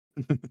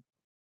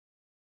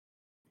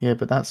 Yeah,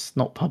 but that's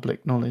not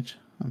public knowledge,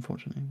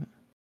 unfortunately.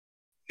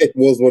 It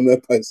was when they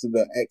posted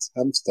the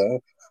ex-hamster.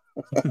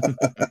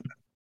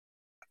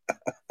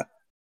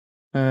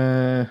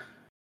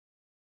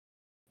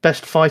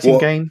 Best fighting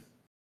game.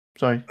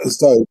 Sorry.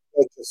 So,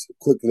 just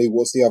quickly,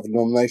 what's the other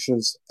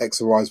nominations?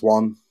 X-Arise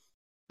 1.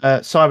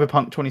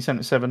 Cyberpunk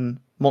 2077,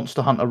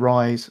 Monster Hunter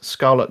Rise,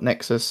 Scarlet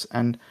Nexus,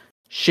 and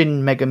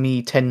Shin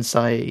Megami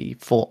Tensei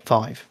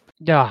 5.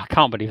 Yeah, I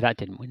can't believe that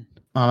didn't win.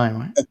 I know,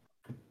 right?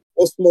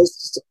 What's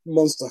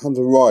Monster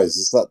Hunter Rise?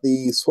 Is that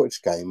the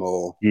Switch game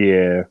or?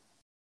 Yeah.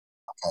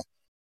 Okay.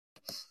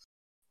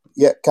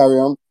 Yeah, carry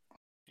on.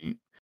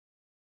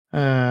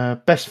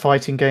 Best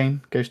fighting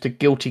game goes to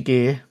Guilty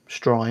Gear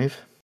Strive.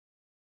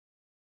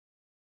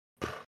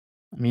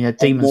 I mean,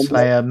 Demon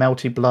Slayer,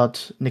 Melty Blood,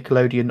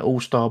 Nickelodeon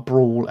All-Star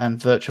Brawl, and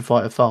Virtua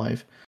Fighter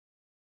 5.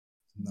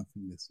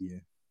 Nothing this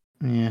year.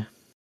 Yeah.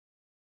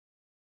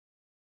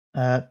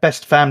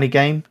 Best family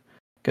game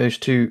goes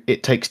to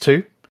It Takes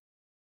Two.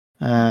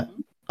 Other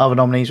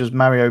nominees was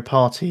Mario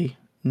Party,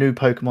 New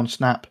Pokemon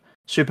Snap,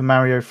 Super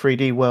Mario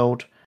 3D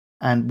World,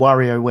 and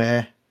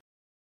WarioWare.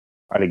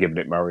 I'd have given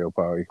it Mario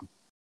Party.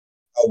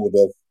 I would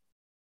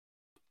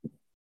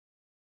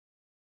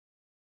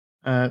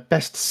have.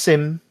 Best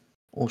sim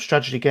or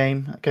strategy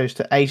game goes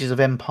to Ages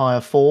of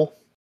Empire 4.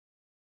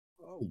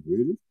 Oh,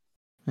 really?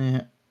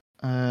 Yeah.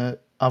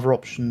 Other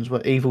options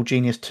were Evil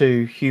Genius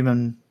 2,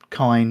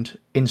 Humankind,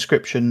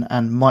 Inscription,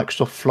 and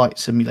Microsoft Flight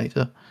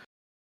Simulator.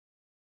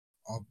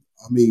 I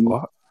mean,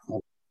 what? I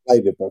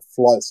played it, but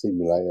Flight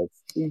Simulator,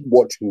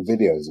 watching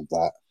videos of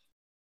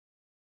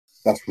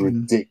that's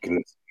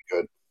ridiculously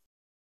good.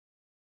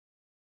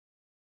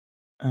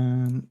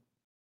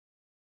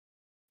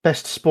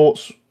 Best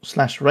sports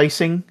 /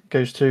 racing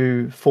goes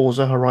to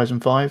Forza Horizon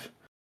 5.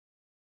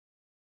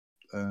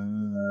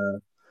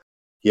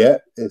 Yeah,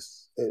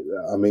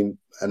 I mean,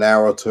 an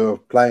hour or two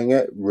of playing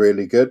it,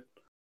 really good.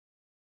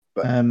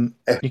 But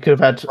you could have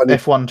had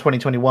F1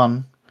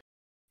 2021,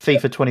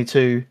 FIFA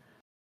 22,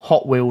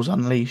 Hot Wheels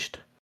Unleashed,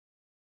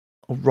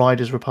 or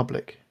Riders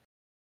Republic.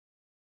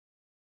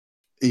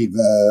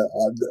 Either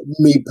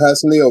me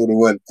personally, I would have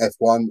went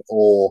F1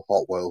 or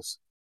Hot Wheels.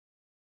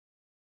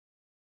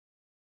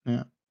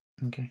 Yeah.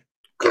 Okay.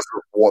 Because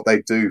of what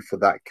they do for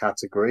that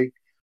category.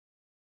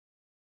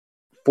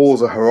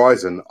 Forza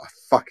Horizon,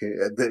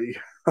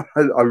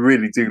 I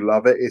really do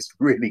love it. It's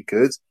really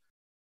good.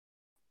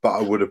 But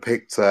I would have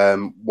picked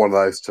one of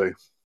those two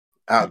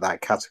out of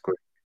that category.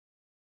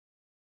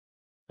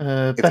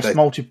 Best they-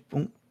 multi.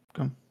 Oh,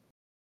 go on.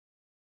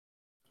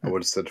 I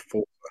would have said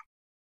four.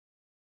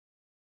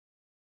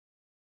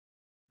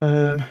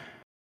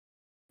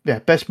 Yeah,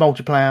 best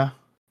multiplayer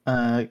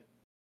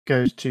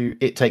goes to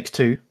It Takes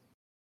Two.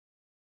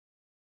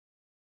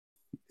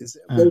 Is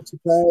it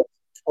multiplayer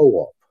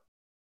co-op?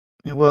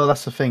 Yeah, well,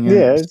 that's the thing.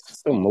 Yeah, it's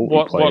still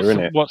multiplayer, isn't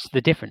it? What's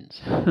the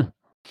difference?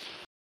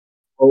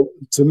 Well,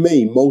 to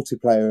me,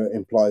 multiplayer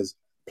implies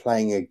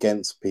playing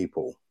against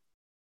people.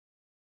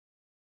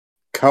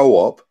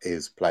 Co-op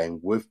is playing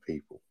with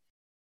people.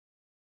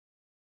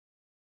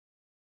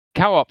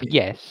 Co-op,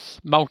 yes.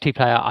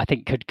 Multiplayer, I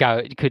think could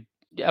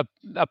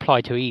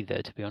apply to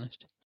either. To be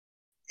honest,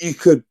 You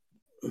could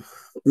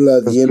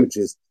blur the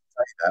images to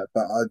say that,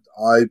 but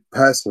I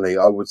personally,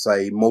 I would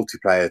say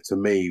multiplayer to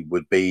me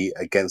would be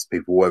against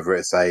people, whether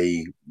it's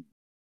a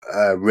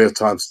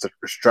real-time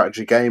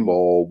strategy game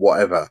or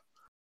whatever.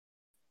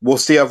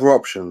 What's the other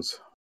options?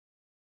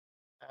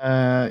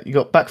 You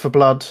got Back for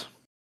Blood,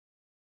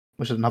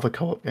 which is another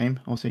co-op game,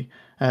 obviously.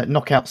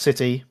 Knockout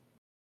City,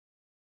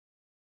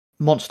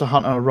 Monster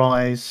Hunter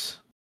Rise,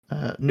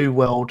 New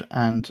World,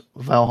 and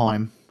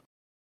Valheim.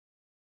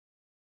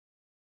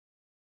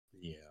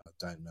 Yeah, I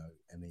don't know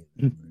any of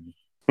them.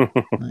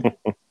 Right.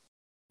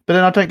 But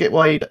then I don't get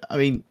why. I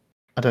mean,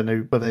 I don't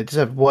know whether they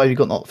deserve. Why you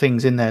got not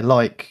things in there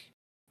like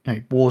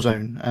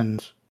Warzone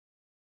and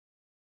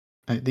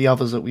the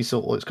others that we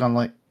saw? It's kind of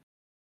like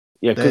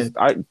Yeah, because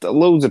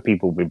loads of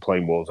people have been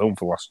playing Warzone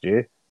for last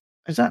year.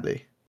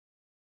 exactly.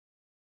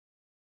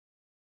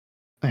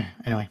 Yeah,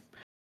 anyway,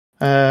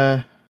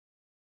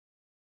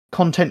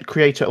 content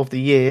creator of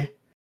the year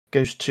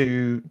goes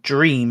to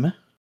Dream. I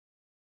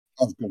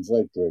was going to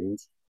say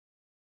Dreams.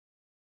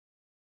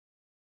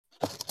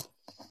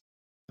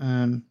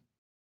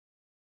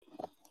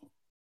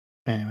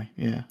 Anyway,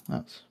 yeah,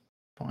 that's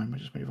fine. We'll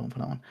just move on for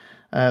that one.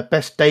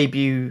 Best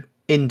debut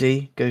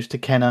indie goes to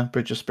Kenna,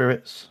 Bridge of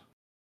Spirits.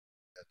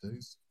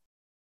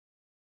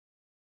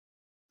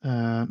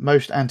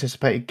 Most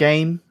anticipated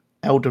game,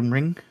 Elden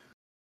Ring.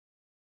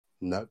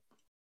 No.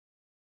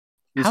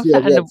 how's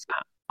that?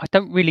 I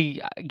don't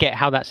really get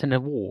how that's an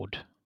award.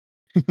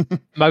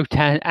 Most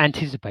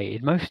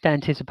anticipated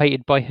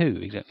by who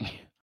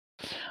exactly?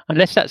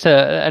 Unless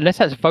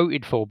that's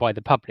voted for by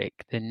the public,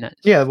 then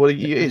that's Yeah, well, it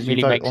is. really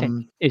You vote makes it.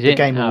 on Is the it?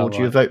 Game Oh, Awards.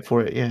 You right. vote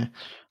for it. Yeah.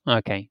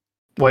 Okay.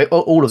 Well,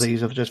 all of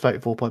these have just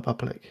voted for by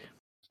public.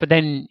 But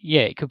then,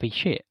 yeah, it could be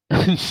shit.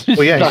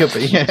 Well, yeah, it could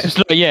be. Yeah. It's just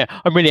like, yeah,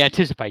 I'm really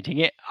anticipating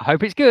it. I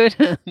hope it's good.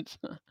 I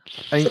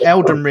mean,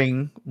 Elden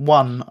Ring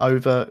won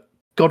over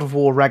God of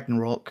War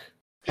Ragnarok,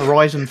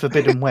 Horizon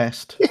Forbidden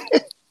West,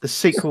 the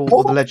sequel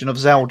of The Legend of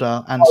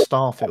Zelda, and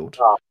Starfield.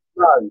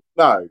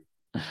 No.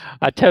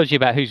 That tells you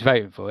about who's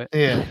voting for it.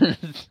 Yeah.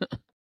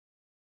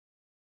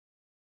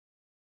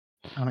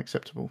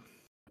 Unacceptable.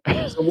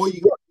 So what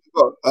you got? You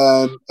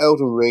got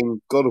Elden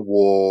Ring, God of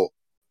War,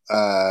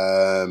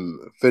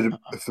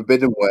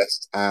 Forbidden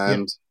West,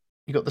 and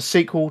You got the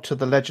sequel to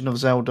The Legend of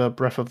Zelda: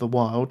 Breath of the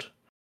Wild.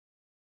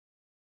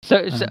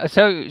 So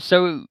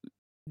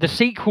the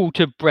sequel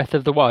to Breath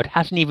of the Wild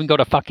hasn't even got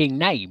a fucking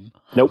name.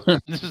 Nope.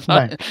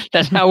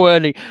 That's how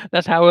early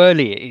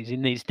it is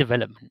in its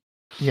development.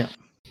 Yeah.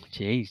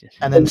 Jesus.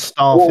 And then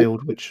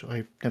Starfield, which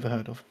I've never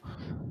heard of.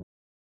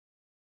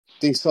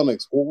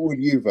 D-Sonics. What would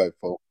you vote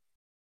for?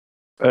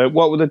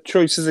 What were the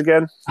choices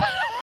again?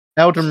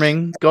 Elden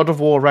Ring, God of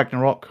War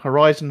Ragnarok,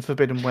 Horizon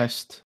Forbidden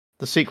West,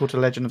 the sequel to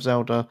Legend of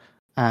Zelda,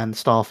 and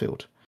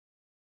Starfield.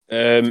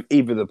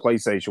 Either the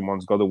PlayStation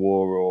one's God of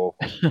War or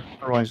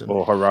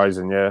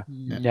Horizon. Yeah.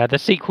 Yeah, the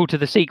sequel to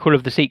the sequel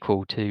of the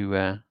sequel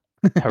to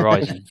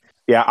Horizon.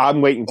 Yeah,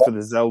 I'm waiting for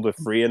the Zelda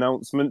 3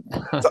 announcement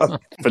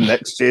for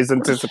next year's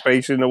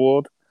Anticipation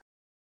Award.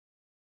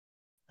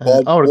 I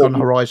would have gone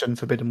Horizon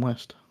Forbidden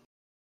West.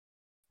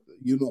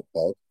 You're not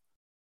Bob.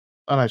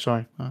 Oh, no,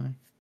 sorry. Oh.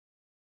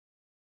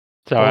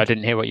 Sorry, I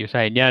didn't hear what you were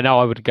saying. Yeah, no,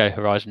 I would go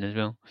Horizon as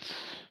well.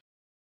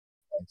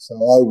 So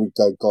I would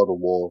go God of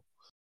War.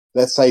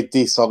 Let's say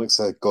D-Sonic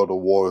said God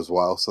of War as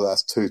well, so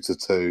that's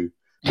 2-2,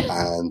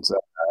 and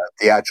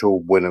the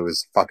actual winner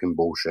is fucking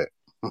bullshit.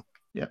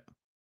 Yeah.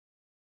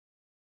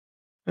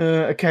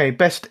 Okay,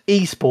 best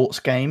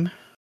esports game,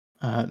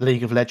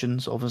 League of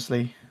Legends,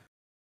 obviously.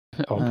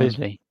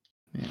 Obviously.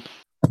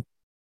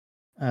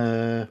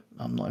 I'm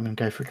not even going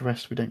to go through the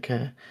rest. We don't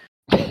care.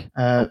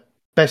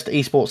 Best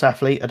esports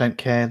athlete. I don't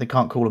care. They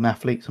can't call them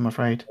athletes, I'm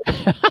afraid.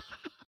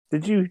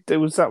 There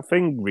was that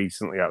thing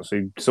recently,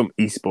 actually, some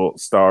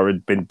esports star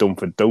had been done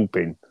for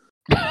doping.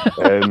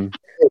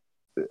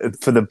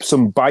 For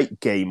some bike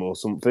game or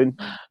something.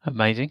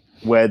 Amazing.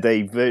 Where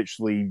they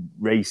virtually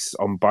race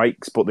on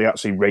bikes, but they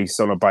actually race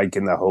on a bike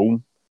in their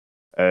home.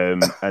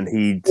 And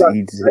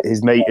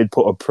his mate had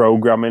put a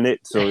program in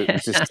it, so it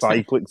was just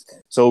cycling.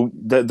 So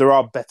there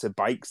are better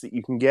bikes that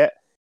you can get.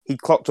 He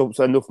clocked up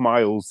enough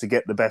miles to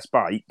get the best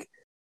bike,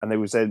 And they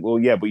were saying, well,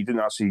 yeah, but you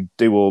didn't actually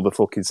do all the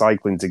fucking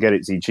cycling to get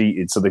it, so you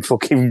cheated, so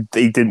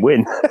he didn't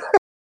win.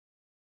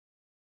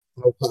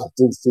 I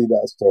didn't see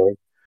that story.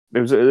 It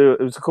was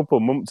a couple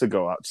of months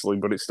ago, actually,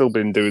 but it's still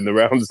been doing the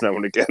rounds now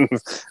and again.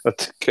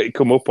 It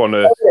come up on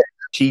a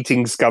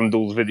cheating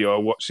scandals video I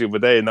watched the other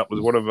day, and that was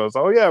one of those.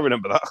 Oh, yeah, I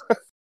remember that.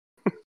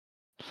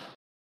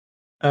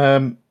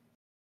 I'm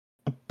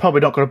probably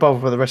not going to bother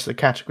with the rest of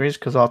the categories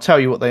because I'll tell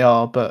you what they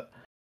are. But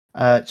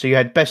so you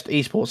had best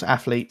esports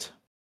athlete,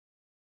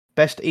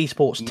 best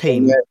esports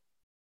team,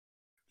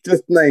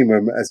 Just name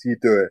them as you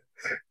do it.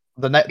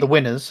 the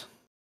winners.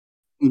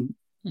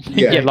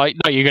 Yeah, like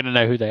you're going to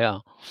know who they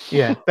are.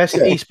 Yeah, best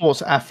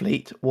esports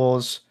athlete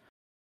was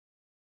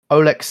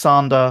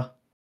Oleksandr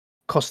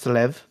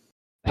Kostelev,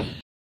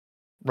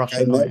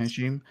 Russian, I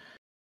assume.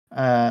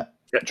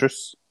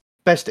 Tetris.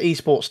 Best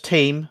esports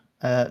team,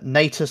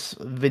 Natus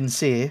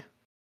Vincere.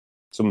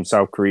 Some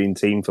South Korean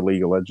team for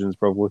League of Legends,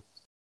 probably.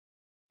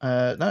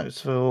 No,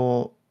 it's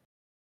for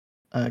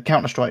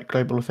Counter-Strike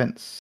Global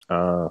Offense.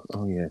 Oh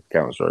yeah,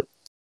 Counter-Strike.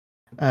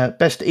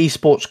 Best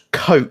esports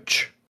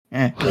coach,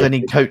 because they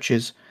need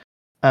coaches,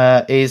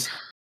 is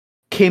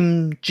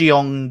Kim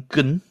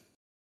Jeong-gun.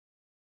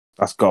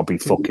 That's got to be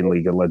fucking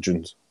League of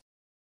Legends.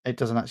 It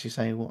doesn't actually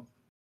say what.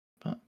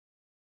 But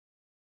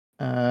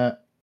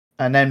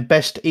and then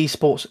best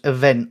esports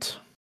event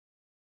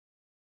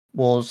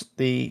was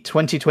the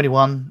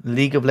 2021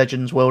 League of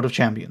Legends World of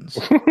Champions.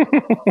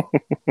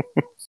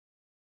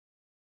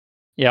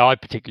 Yeah, I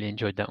particularly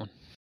enjoyed that one.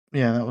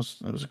 Yeah, that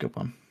was a good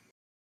one.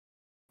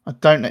 I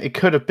don't know. It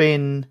could have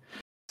been.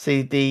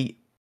 See, the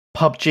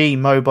PUBG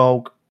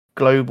Mobile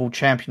Global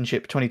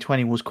Championship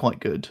 2020 was quite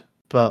good,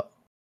 but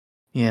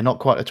yeah, not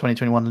quite the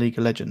 2021 League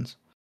of Legends.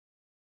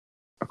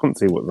 I couldn't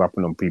see what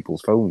happened on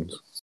people's phones.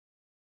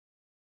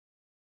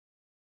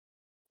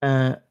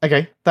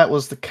 Okay, that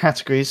was the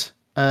categories.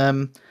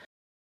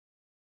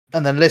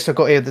 And then list I've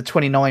got here the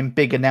 29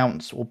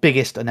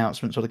 biggest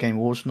announcements of the Game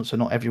Awards. So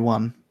not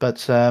everyone, but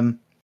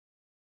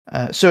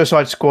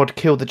Suicide Squad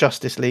killed the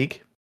Justice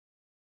League.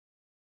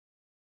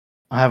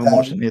 I haven't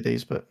watched any of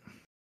these, but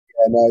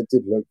yeah, no, it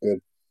did look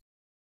good.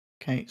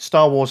 Okay,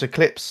 Star Wars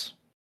Eclipse.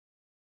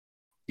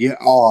 Yeah,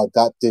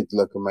 that did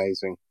look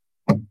amazing.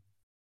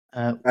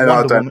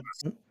 Wonder Woman.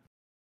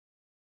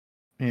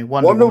 Yeah,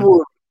 Wonder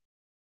Woman.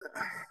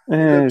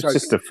 It's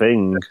just a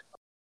thing.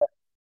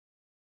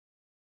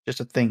 Just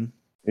a thing.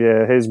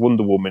 Yeah, here's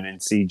Wonder Woman in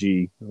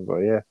CG. I was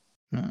like, yeah.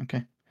 Oh,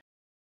 okay.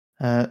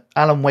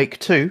 Alan Wake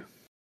 2.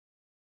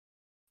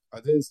 I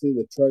didn't see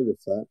the trailer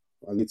for that.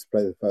 I need to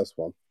play the first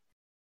one.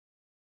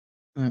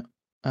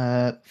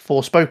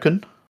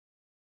 Forspoken.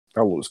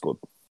 That looks good.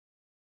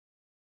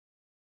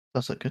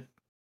 Does look good.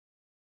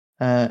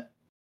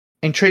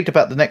 Intrigued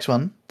about the next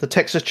one, the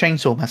Texas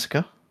Chainsaw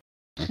Massacre.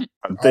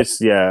 I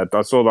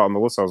saw that on the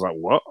list. I was like,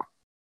 what?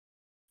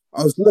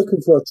 I was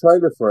looking for a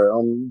trailer for it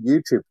on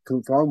YouTube.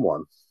 Couldn't find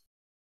one.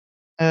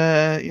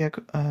 Yeah,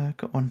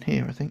 got one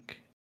here, I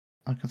think.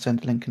 I can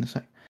send a link in a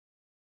sec.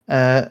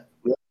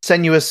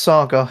 Senua's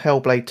Saga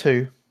Hellblade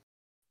 2.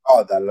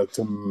 Oh, that looked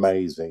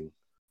amazing.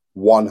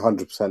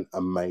 100%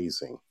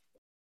 amazing.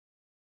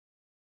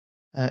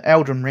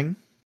 Elden Ring.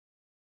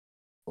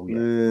 Oh,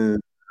 yeah.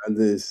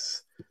 And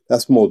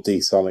that's more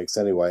D-Sonics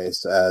anyway.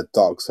 It's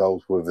Dark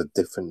Souls with a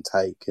different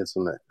take,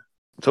 isn't it?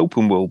 It's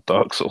open world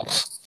Dark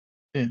Souls.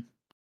 Yeah.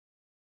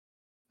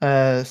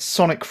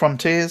 Sonic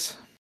Frontiers.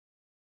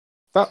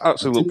 That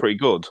actually looked pretty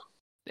good.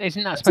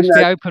 Isn't that supposed to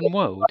be open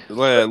world?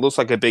 Yeah, it looks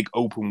like a big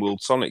open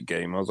world Sonic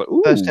game. I was like,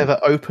 ooh. First ever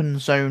open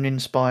zone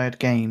inspired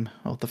game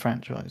of the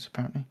franchise,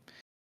 apparently.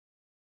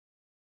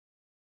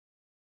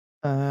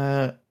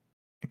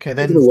 Okay,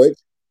 then. Which,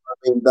 I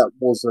mean, that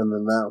was an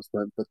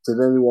announcement, but did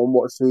anyone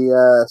watch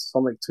the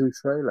Sonic 2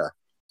 trailer?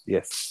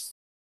 Yes.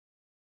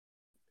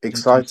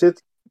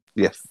 Excited?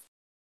 Yes.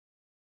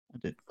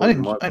 I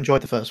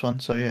enjoyed the first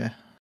one, so yeah.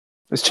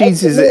 As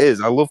cheesy as it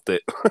is, I loved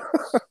it.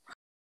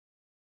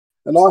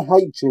 And I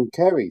hate Jim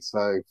Carrey,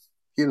 so,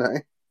 you know.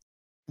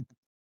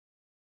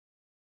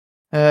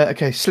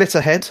 Okay,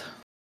 Slitterhead.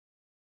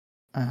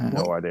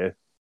 No idea.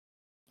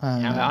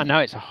 I know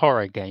it's a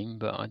horror game,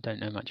 but I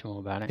don't know much more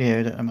about it. Yeah,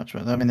 I don't know much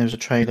about that. I mean, there's a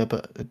trailer,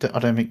 but I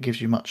don't think it gives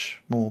you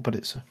much more. But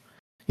it's a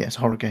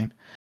horror game.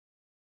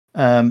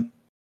 The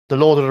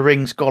Lord of the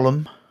Rings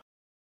Gollum.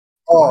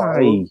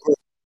 Why?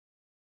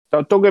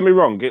 Don't get me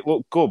wrong, it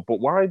looked good, but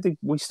why are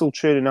we still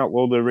churning out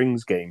Lord of the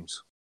Rings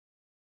games?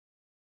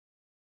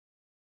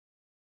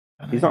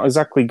 He's not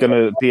exactly going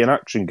to be an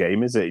action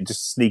game, is it?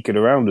 Just sneaking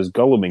around as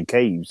Gollum in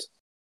caves.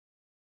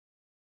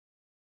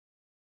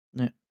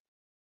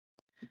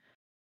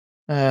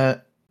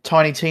 Yeah.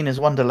 Tiny Tina's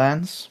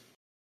Wonderlands.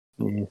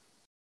 Yeah.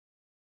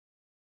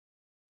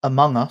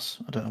 Among Us.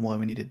 I don't know why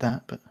we needed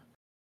that, but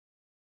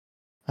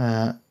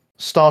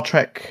Star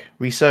Trek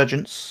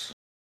Resurgence.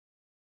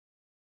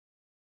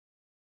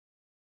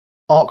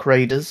 Arc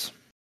Raiders.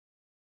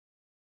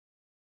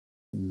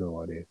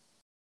 No idea.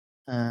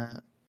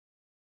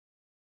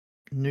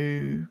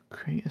 New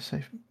creator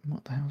safe.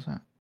 What the hell's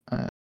that?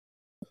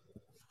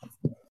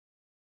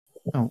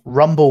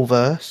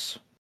 Rumbleverse.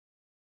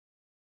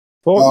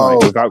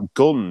 Fortnite Oh. without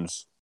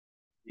guns.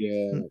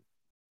 Yeah.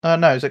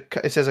 No,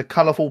 it says a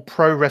colourful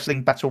pro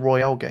wrestling battle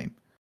royale game.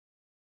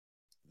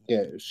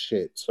 Yeah,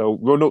 shit. So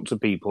run up to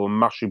people and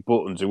mash your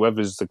buttons.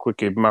 Whoever's the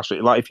quicker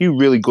mashing. Like, if you're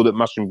really good at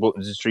mashing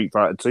buttons in Street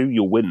Fighter 2,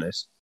 you'll win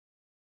this.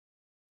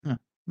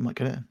 Might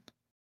get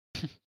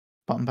it.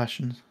 Button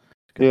bashing.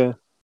 Yeah.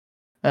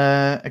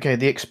 Okay,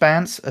 The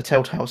Expanse, a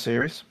Telltale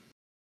series.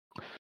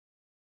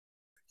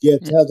 Yeah,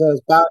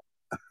 Telltale's back.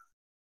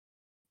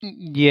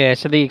 Yeah,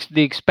 so the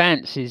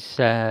Expanse is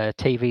a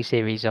TV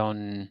series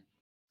on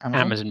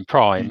Amazon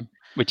Prime,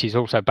 which is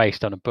also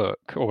based on a book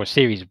or a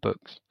series of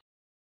books.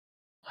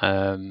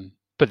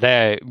 But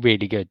they're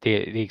really good.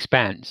 The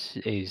Expanse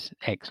is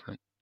excellent.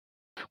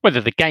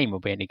 Whether the game will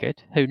be any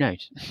good, who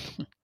knows?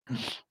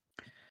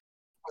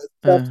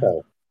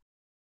 Telltale.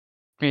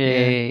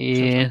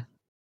 Yeah.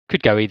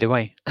 Could go either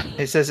way.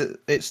 It says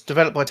it's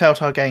developed by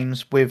Telltale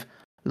Games with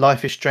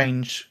Life is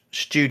Strange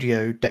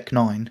Studio Deck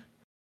 9.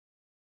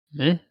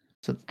 Yeah,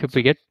 So could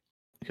be good.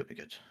 Could be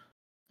good.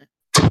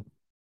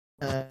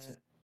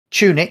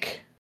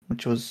 Tunic,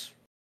 which was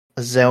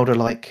a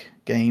Zelda-like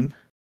game.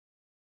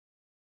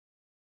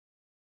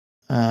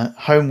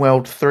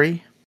 Homeworld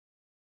 3.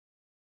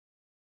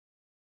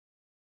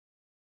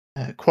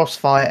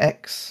 Crossfire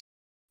X.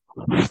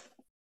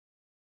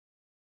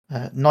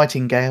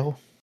 Nightingale.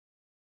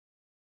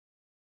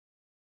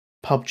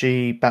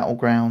 PUBG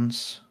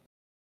Battlegrounds.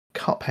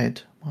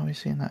 Cuphead. Why are we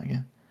seeing that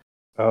again?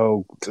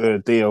 Oh,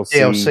 DLC,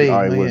 DLC,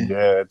 Island.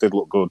 Yeah, it did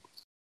look good.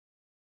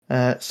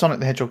 Sonic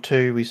the Hedgehog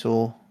 2, we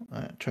saw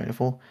trailer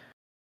for.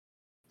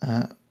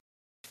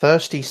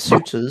 Thirsty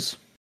Suitors.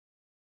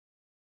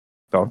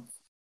 Done.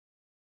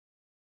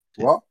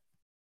 What?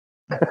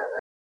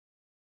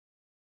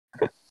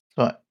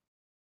 Right.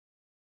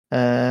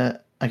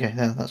 Okay,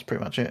 that's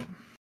pretty much it.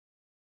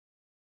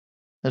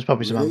 There's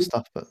probably some other Really?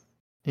 stuff, but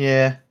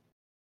yeah,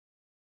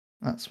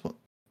 that's what.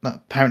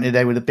 Apparently,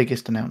 they were the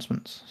biggest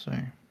announcements. So,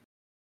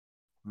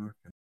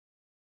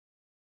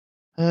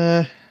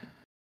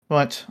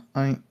 right.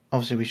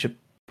 Obviously we should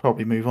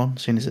probably move on,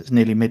 seeing as it's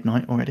nearly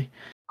midnight already.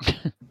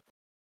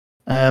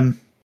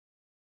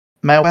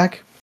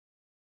 Mailbag.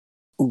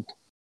 Ooh.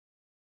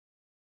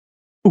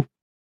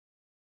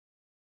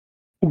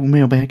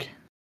 Mailbag.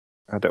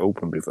 I had it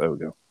open before we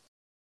go.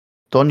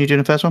 Don, you doing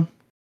the first one?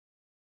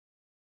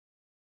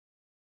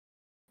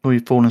 Or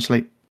you fallen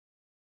asleep?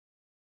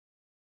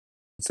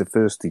 It's a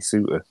thirsty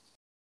suitor.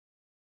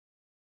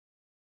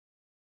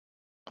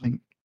 I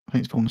think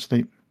it's fallen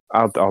asleep.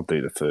 I'll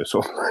do the first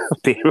one. I'll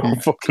be here all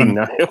fucking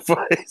night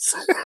otherwise.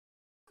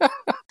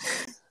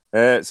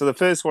 So the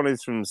first one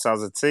is from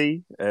Sazza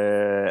T.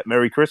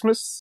 Merry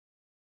Christmas.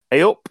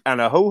 Hey up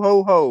and a ho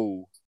ho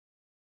ho.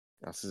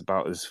 That's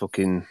about as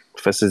fucking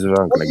festive as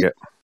I'm gonna get.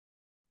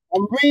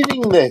 I'm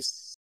reading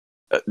this.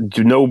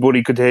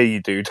 Nobody could hear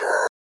you, dude.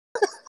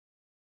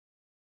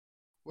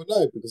 Well,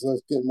 no, because I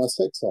was getting my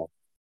sex on.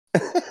 Do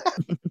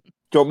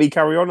you want me to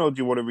carry on or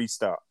do you want to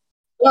restart?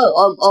 No,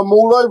 I'm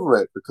all over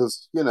it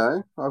because,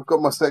 I've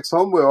got my sex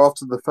on. We're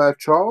after the third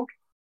child.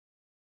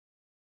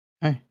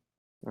 Hey.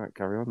 All right,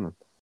 carry on then.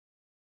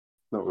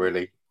 Not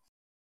really.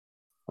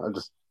 I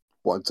just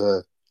wanted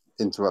to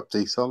interrupt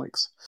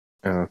D-Sonics.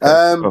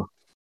 Okay.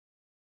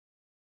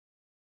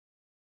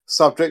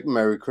 Subject,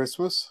 Merry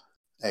Christmas.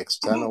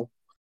 External.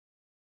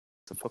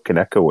 It's a fucking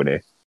echo in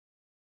here.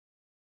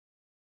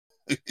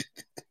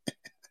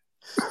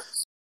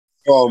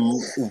 From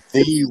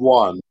the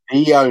one,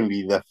 the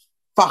only, the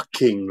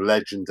fucking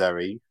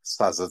legendary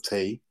Sazza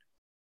T.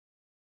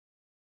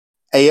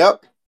 Hey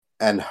up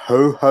and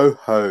ho ho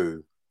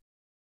ho.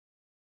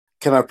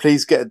 Can I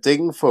please get a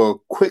ding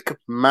for quick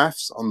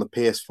maths on the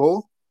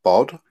PS4?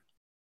 Bod.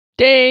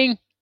 Ding!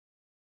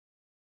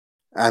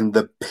 And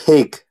the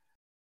pig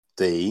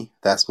D,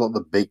 that's not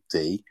the big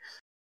D,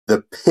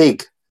 the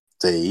pig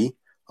D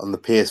on the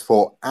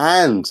PS4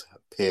 and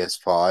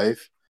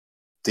PS5.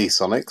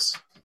 D-Sonics.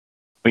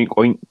 Oink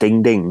oink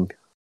ding ding.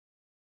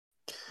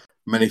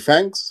 Many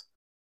thanks.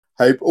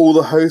 Hope all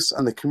the hosts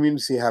and the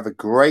community have a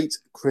great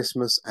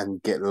Christmas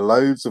and get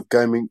loads of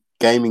gaming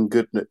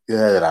goodness.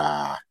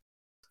 I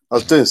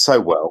was doing so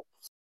well.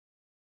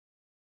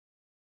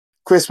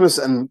 Christmas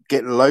and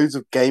get loads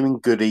of gaming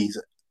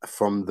goodies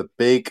from the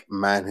big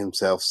man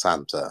himself,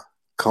 Santa.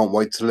 Can't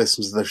wait to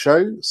listen to the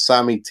show.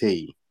 Sammy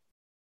T.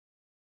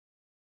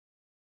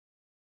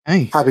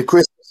 Hey. Happy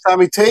Christmas,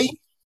 Sammy T.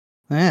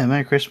 Yeah,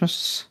 Merry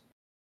Christmas.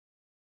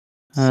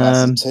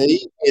 Sammy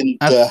T in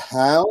the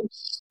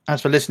house.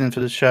 As for listening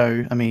to the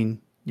show, I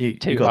mean, you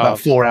got halves. about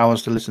 4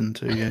 hours to listen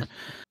to, yeah.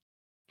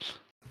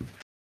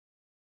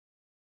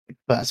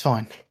 But that's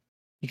fine.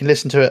 You can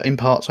listen to it in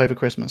parts over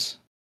Christmas.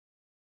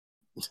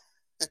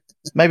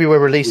 Maybe we'll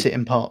release it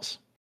in parts.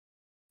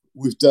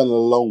 We've done a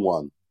long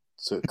one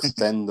to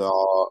extend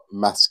our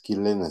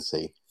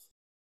masculinity.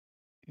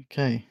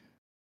 Okay.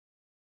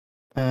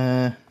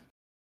 So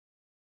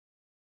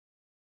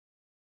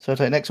I'll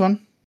take next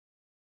one.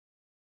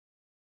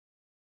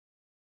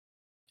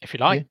 If you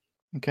like. Yeah.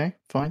 Okay,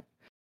 fine.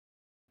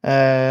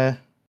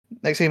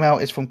 Next email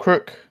is from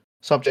Crook.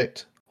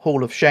 Subject,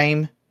 Hall of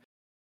Shame.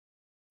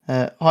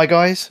 Hi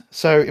guys.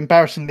 So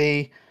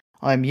embarrassingly,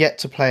 I'm yet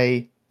to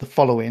play the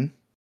following.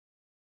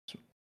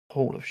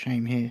 Hall of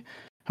shame here.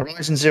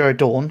 Horizon Zero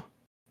Dawn,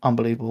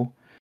 unbelievable.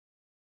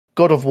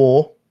 God of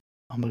War,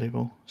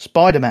 unbelievable.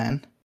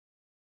 Spider-Man,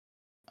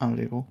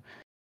 unbelievable.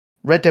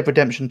 Red Dead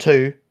Redemption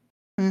 2,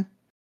 The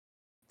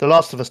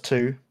Last of Us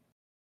 2,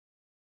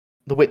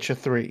 The Witcher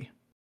 3.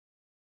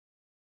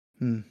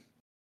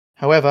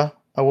 However,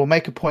 I will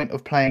make a point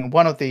of playing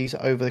one of these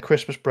over the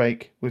Christmas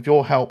break with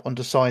your help on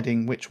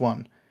deciding which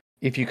one,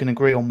 if you can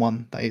agree on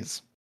one, that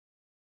is.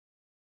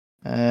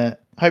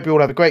 Hope you all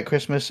have a great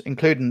Christmas,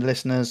 including the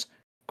listeners.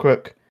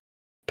 Crook.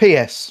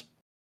 P.S.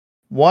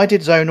 Why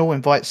did Zonal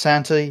invite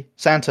Santa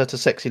to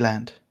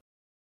Sexyland?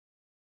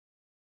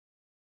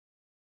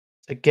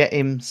 To get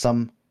him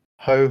some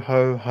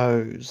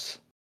ho-ho-hos.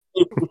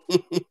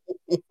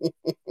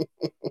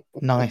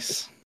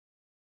 Nice.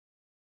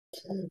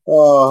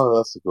 Oh,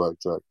 that's a great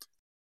joke.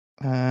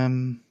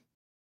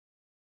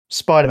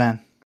 Spider-Man.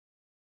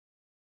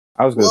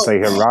 I was going to say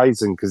Well-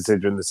 Horizon,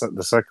 considering the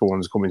second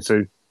one's coming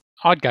soon.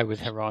 I'd go with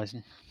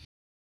Horizon.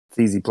 It's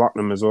easy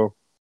platinum as well.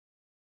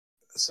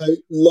 So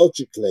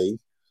logically,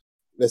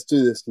 let's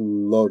do this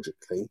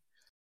logically.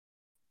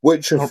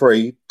 Witcher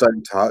 3,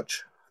 don't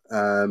touch,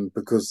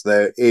 because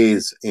there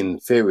is, in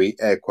theory,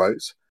 air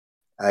quotes,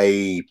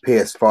 a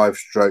PS5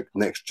 stroke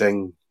next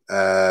gen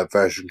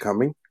version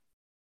coming.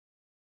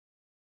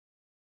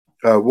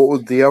 What were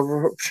the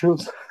other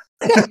options?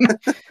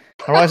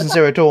 Horizon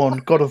Zero Dawn,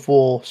 God of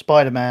War,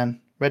 Spider-Man,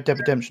 Red Dead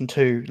Redemption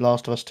 2,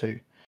 Last of Us 2.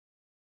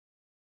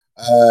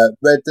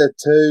 Red Dead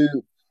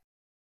 2,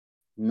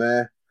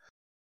 meh.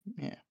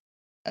 Yeah.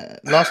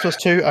 Last of Us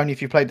 2, only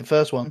if you played the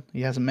first one.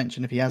 He hasn't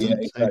mentioned if he hasn't. Yeah,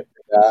 exactly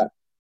that.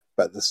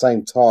 But at the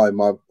same time,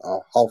 I'm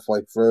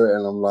halfway through it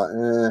and I'm like,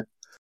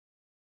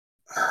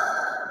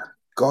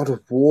 God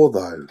of War,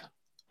 though.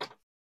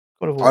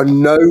 God of War. I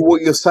know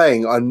what you're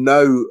saying. I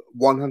know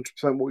 100%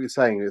 what you're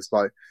saying. It's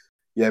like,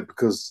 yeah,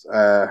 because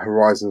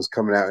Horizon's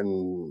coming out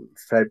in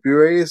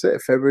February, is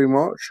it? February,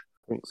 March?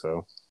 I think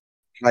so.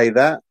 Play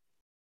that.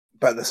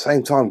 But at the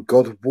same time,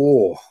 God of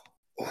War.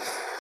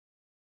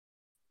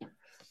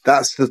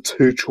 That's the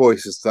two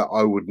choices that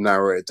I would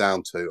narrow it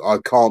down to. I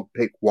can't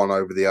pick one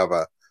over the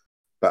other.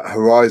 But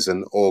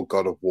Horizon or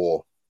God of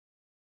War.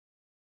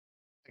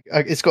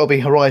 It's got to be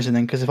Horizon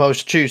then, because if I was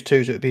to choose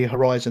two, it would be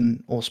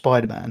Horizon or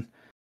Spider-Man.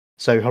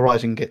 So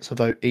Horizon gets a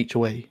vote each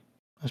way,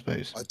 I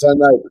suppose. I don't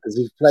know, because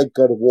if you play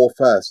God of War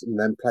first and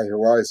then play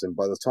Horizon,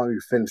 by the time you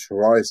finish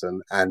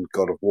Horizon and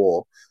God of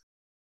War,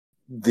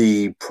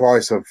 the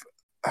price of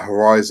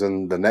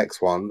Horizon, the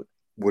next one,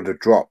 would have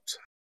dropped.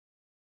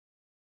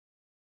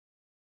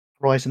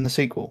 Horizon, the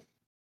sequel.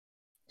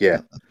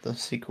 Yeah. The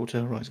sequel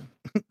to Horizon.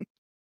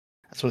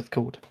 That's what it's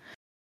called.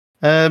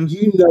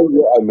 You know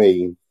what I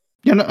mean.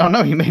 Yeah, no, I know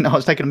what you mean. I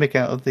was taking a mick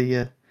out of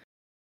the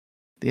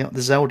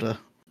Zelda,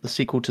 the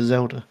sequel to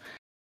Zelda.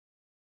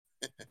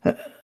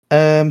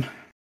 Yeah,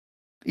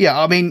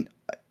 I mean,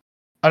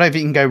 I don't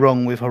think you can go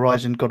wrong with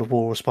Horizon, God of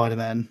War, or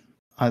Spider-Man.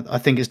 I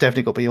think it's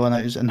definitely got to be one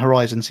of those, and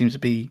Horizon seems to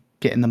be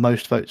getting the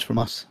most votes from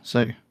us.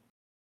 So,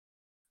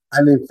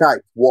 And in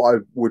fact, what I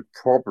would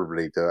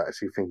probably do,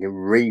 actually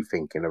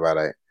rethinking about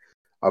it,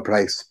 I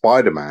play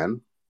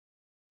Spider-Man,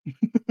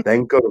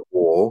 then God of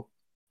War,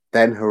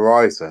 then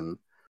Horizon.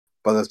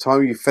 By the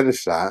time you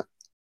finish that,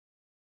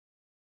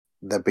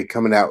 they'll be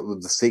coming out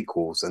with the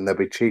sequels and they'll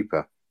be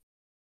cheaper.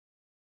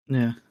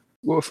 yeah,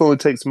 What if it only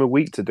takes him a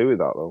week to do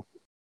that, though?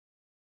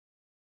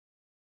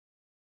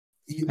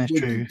 that's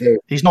true.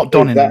 He's not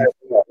donning them.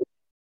 Yeah,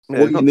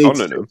 What you need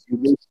to do,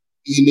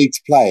 you need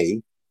to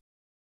play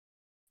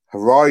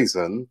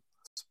Horizon,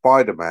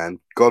 Spider-Man,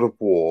 God of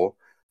War,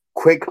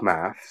 Quick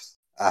Maths,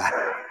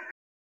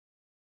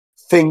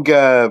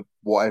 Finger,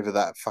 whatever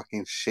that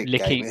fucking shit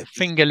game is.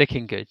 Finger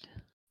licking good.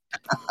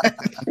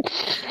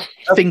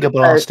 Finger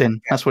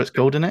blasting. That's what it's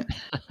called, isn't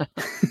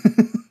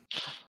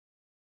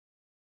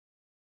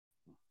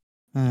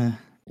it?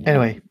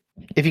 Anyway,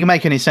 if you can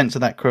make any sense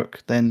of that,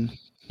 Crook, then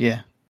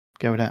yeah,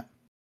 go with that.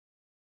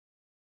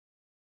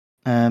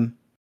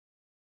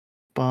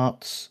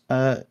 But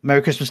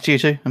Merry Christmas to you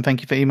too, and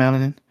thank you for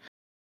emailing in.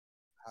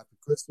 Happy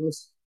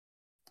Christmas.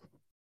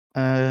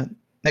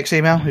 Next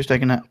email, who's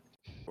taking that?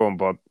 Go on,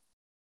 Bob.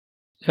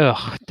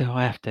 Ugh, do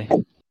I have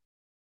to?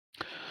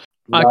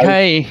 No.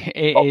 Okay,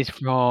 it is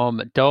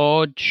from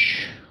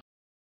Dodge.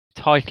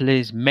 Title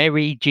is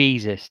Merry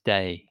Jesus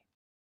Day.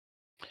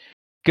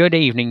 Good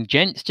evening,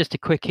 gents. Just a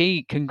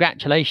quickie.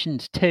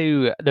 Congratulations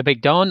to the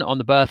Big Don on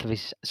the birth of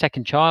his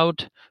second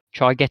child.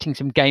 Try getting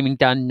some gaming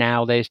done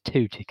now. There's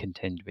two to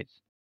contend with.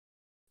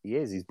 He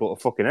is. He's bought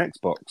a fucking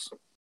Xbox.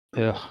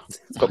 Ugh.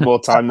 He's got more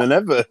time than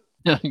ever.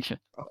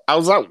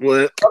 How's that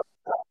work?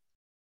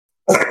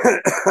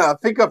 I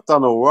think I've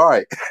done all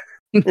right.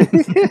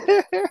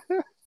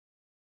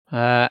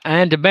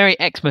 And a Merry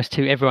Xmas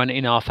to everyone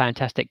in our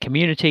fantastic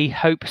community.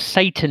 Hope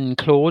Satan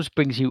Claus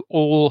brings you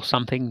all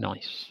something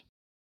nice.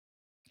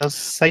 Does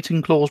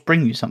Satan Claus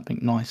bring you something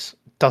nice?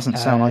 Doesn't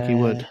sound like he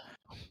would.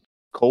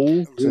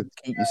 Cold to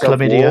keep yourself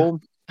Chlamydia.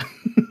 warm.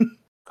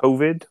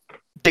 COVID.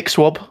 Dick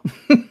swab.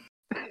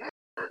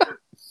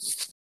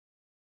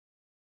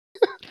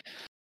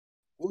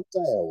 What day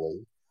are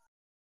we?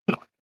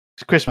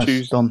 It's Christmas,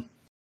 Tuesday. Don.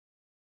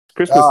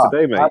 Christmas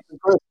today, mate. Happy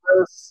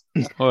Christmas.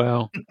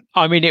 Well,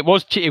 I mean, it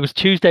was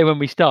Tuesday when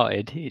we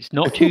started. It's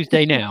not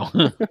Tuesday now.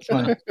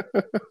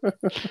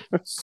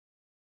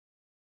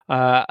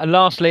 And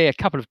lastly, a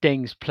couple of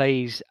dings.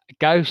 Plays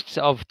Ghosts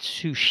of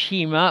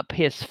Tsushima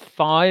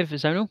PS5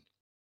 zonal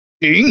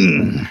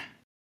Ding.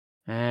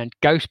 and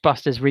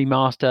Ghostbusters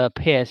Remaster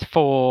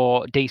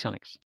PS4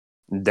 D-Sonics.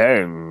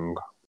 Dang.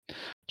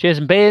 Cheers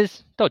and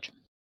beers. Dodge.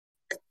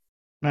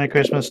 Merry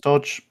Christmas,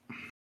 Dodge.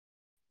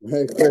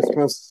 Merry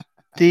Christmas.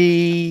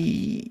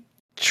 The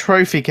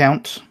trophy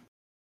count.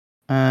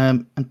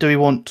 And do we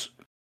want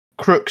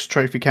Crook's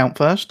trophy count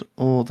first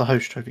or the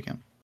host trophy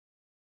count?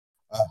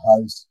 A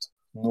host.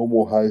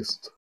 Normal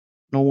host.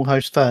 Normal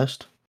host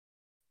first.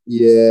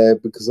 Yeah,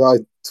 because I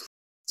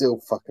still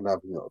fucking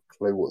haven't got a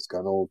clue what's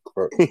going on with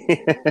Crook.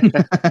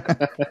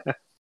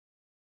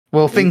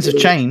 Well, things have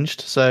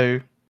changed,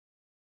 so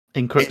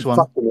in Crook's It one.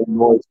 fucking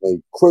annoys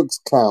me. Crook's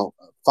count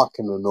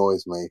fucking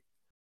annoys me.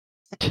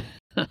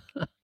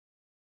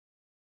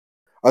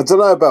 I don't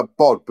know about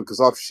Bod because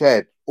I've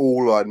shared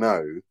all I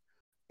know,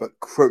 but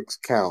Crook's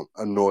count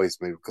annoys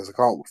me because I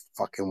can't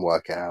fucking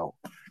work it out.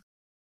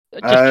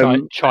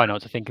 Just try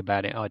not to think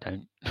about it. I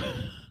don't.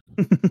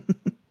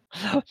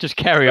 Just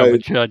carry on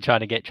with trying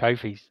to get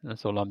trophies.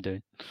 That's all I'm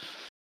doing.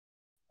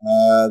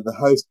 The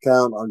host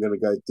count, I'm going to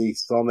go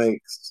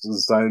D-Sonics,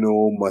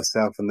 Zonal,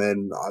 myself, and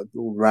then I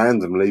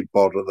randomly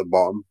Bod at the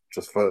bottom,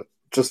 just for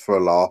a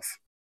laugh.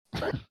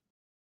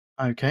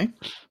 Okay.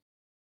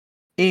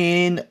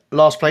 In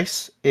last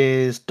place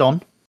is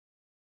Don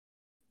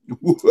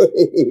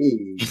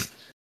with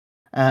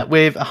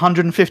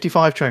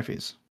 155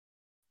 trophies.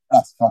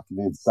 That's fucking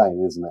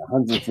insane, isn't it?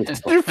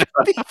 155.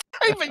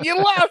 Even you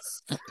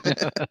lost.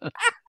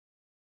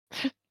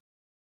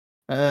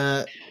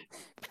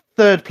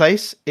 Third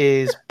place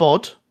is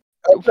Bod.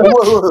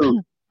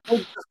 Whoa.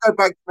 Just go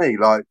back to me,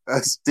 like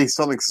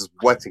D-Sonics is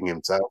wetting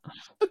himself.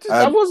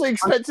 I wasn't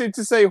expecting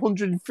to say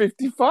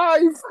 155. I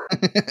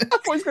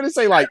thought he was going to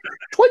say like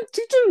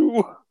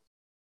 22.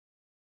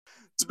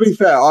 To be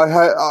fair, I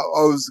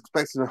was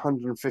expecting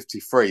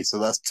 153, so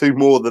that's two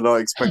more than I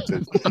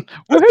expected.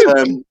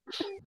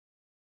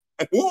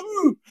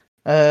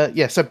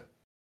 So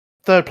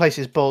third place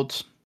is Bod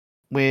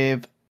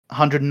with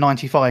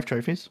 195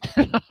 trophies.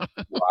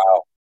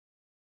 Wow.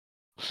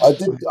 I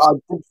did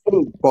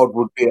think Bod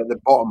would be at the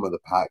bottom of the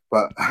pack,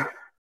 but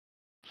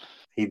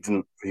he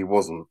didn't. He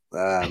wasn't.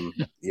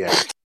 Yeah.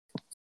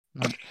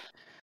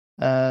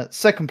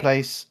 Second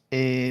place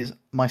is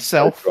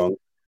myself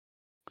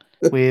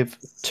with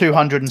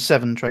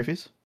 207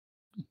 trophies.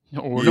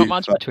 Not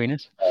much between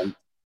us.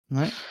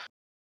 No.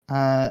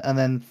 And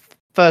then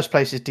first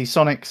place is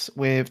D-Sonics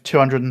with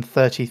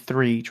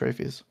 233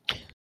 trophies.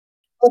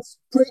 That's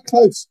pretty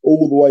close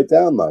all the way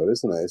down, though,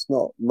 isn't it? It's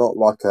not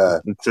like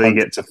a... Until you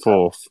get to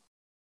fourth.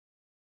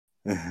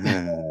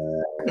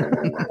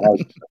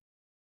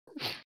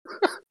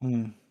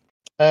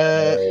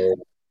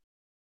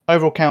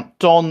 Overall count,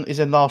 Don is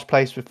in last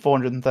place with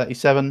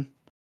 437.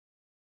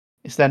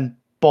 It's then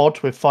Bod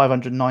with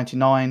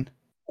 599.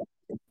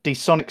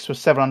 D-Sonics with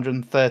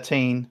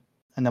 713.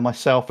 And then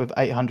myself with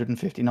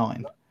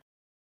 859.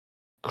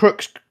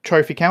 Crook's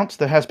trophy count,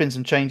 there has been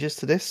some changes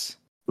to this.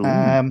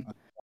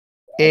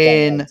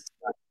 In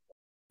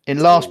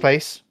last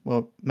place,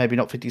 well, maybe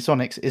not for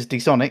D-Sonics, is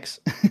D-Sonics.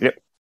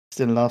 Yep.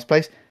 Still in last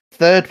place.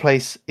 Third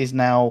place is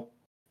now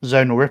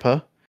Zonal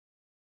Ripper.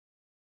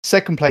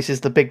 Second place is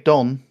the Big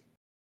Don.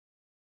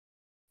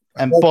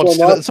 And Bod's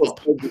still at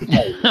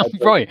the top.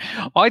 Right.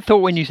 I thought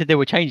when you said there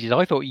were changes,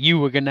 I thought you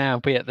were going to now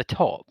be at the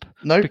top.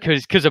 No.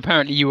 Because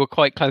apparently you were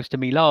quite close to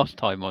me last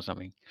time or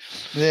something.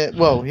 Yeah,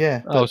 well,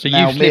 yeah. Oh, so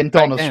now you me and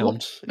Don back have down.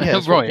 swapped.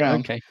 Yeah, Right,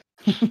 round. okay.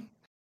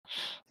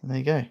 There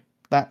you go.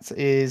 That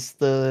is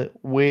the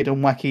weird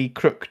and wacky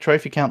Crook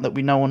trophy count that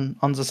we no one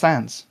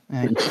understands.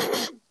 Yeah.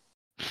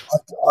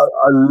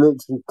 I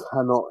literally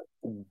cannot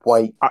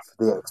wait for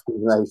the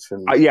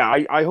explanation.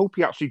 I hope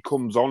he actually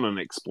comes on and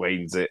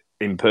explains it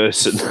in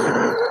person.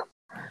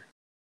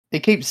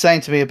 He keeps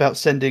saying to me about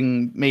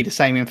sending me the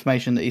same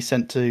information that he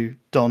sent to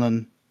Don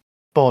and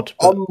Bod.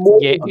 But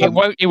yeah, it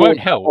won't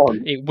help.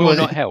 It will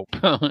not help.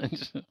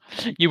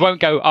 You won't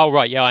go, oh,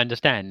 right, yeah, I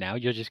understand now.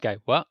 You'll just go,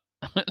 what?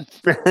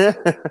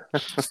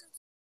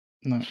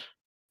 No.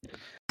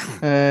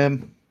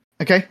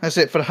 Okay, that's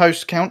it for the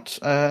host count.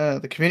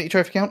 The community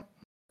trophy count.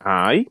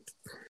 Hi.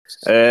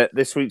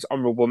 This week's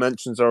honourable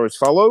mentions are as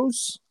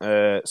follows: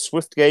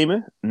 Swift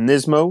Gamer,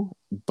 Nismo,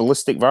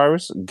 Ballistic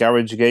Virus,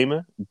 Garage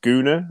Gamer,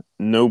 Gooner,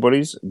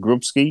 Nobodies,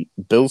 Grubski,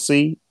 Bill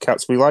C,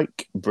 Cats We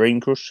Like, Brain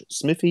Crush,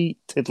 Smithy,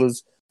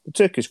 Tiddlers, The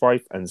Turkish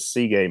Wife, and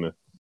Sea Gamer.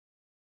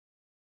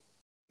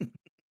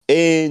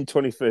 In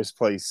 21st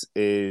place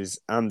is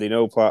Andy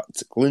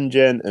Noplat,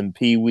 Glyngem, and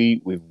Pee Wee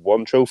with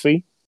 1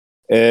 trophy.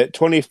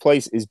 20th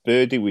place is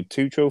Birdie with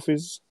 2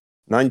 trophies.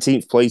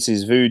 19th place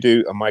is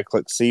Voodoo and Michael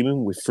X.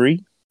 Seaman with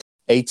 3.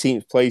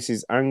 18th place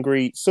is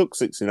Angry, Suck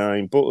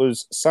 69,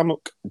 Butters,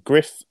 Samuk,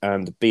 Griff,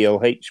 and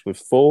BLH with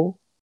 4.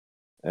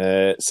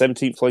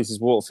 17th place is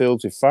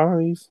Waterfields with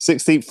 5.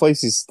 16th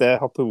place is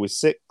Stairhopper with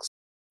 6.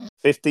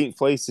 15th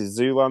place is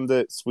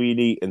Zoolander,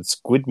 Sweeney, and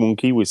Squid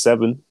Monkey with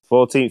 7.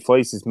 14th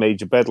place is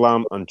Major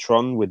Bedlam and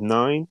Tron with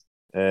 9.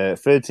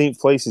 13th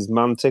place is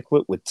Man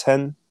Ticklet with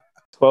 10.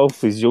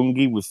 12th is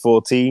Youngie with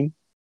 14.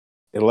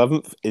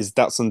 11th is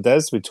Datsun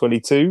Des with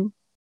 22.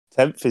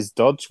 10th is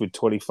Dodge with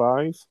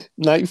 25.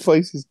 9th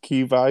place is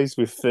Cube Eyes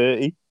with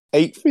 30.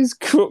 8th is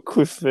Crook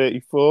with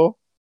 34.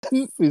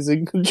 10th is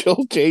In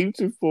Control James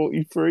with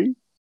 43.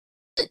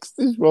 6th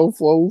is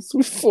Rolf Walls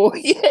with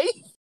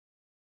 48.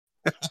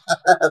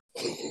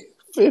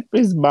 5th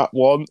is Matt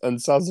One and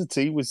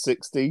Sazzy with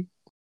 60.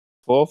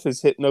 4th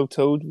is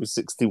Hypnotoad with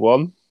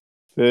 61.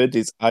 3rd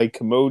is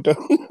Ikomodo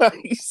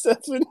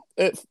 97.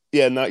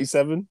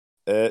 97.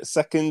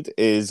 2nd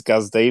is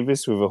Gaz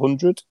Davis with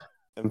 100.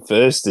 And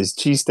 1st is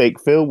Cheesesteak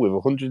Phil with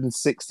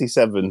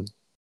 167.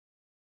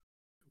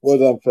 Well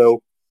done,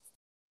 Phil.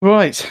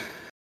 Right.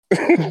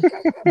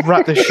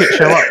 Wrap this shit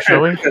show up,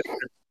 shall we?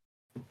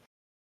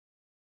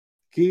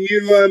 Can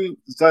you,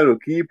 Zonal,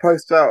 can you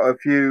post out a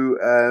few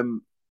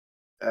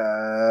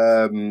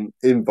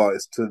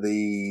invites to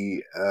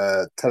the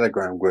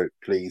Telegram group,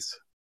 please?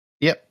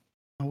 Yep,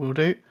 I will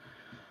do.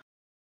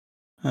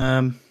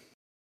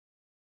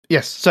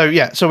 Yes,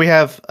 so we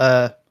have,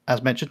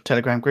 as mentioned,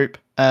 Telegram group.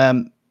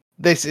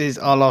 This is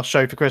our last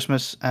show for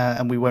Christmas,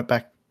 and we won't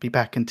be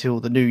back until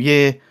the new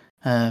year.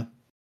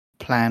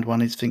 Planned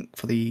one is, I think,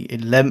 for the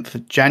 11th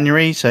of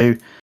January, so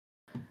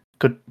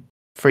good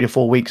 3 to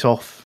 4 weeks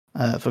off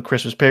for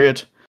Christmas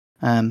period.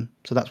 So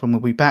that's when we'll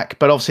be back.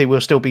 But obviously,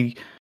 we'll still be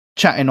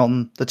chatting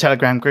on the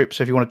Telegram group.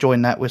 So if you want to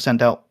join that, we'll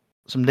send out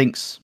some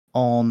links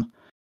on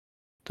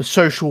the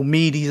social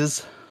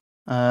medias,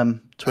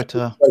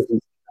 Twitter.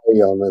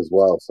 Carry on as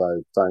well,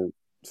 so don't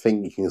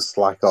think you can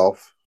slack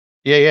off.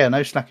 Yeah,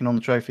 no slacking on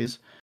the trophies.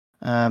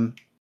 You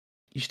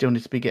still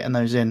need to be getting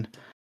those in.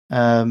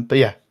 But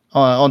yeah,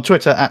 on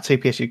Twitter at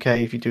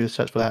TPSUK, if you do a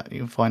search for that, you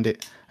can find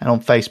it. And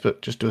on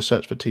Facebook, just do a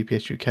search for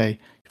TPSUK. You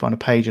find a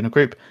page and a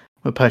group.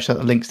 We'll post out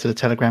the links to the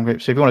Telegram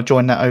group. So if you want to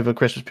join that over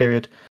Christmas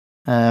period,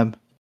 so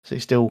you're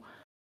still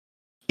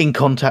in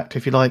contact,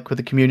 if you like, with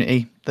the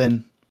community,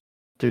 then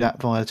do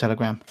that via the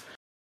Telegram.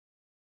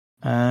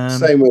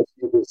 Same way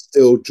you can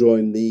still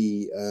join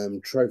the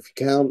trophy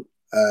count.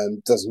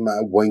 Doesn't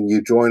matter when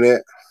you join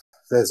it.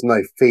 There's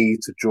no fee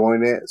to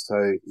join it.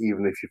 So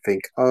even if you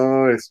think,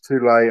 oh, it's too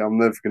late, I'm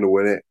never going to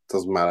win it,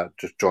 doesn't matter.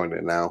 Just join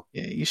it now.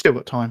 Yeah, you still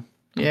got time.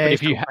 Yeah, but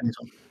if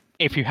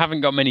you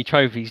haven't got many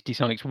trophies,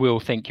 Dsonics will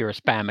think you're a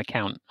spam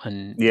account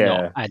and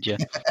not add you.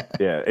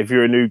 Yeah, if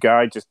you're a new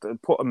guy, just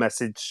put a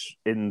message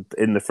in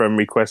the friend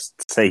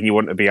request saying you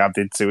want to be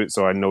added to it,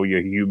 so I know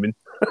you're human.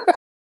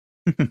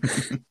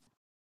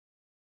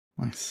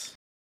 Nice.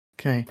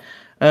 Okay.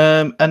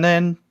 And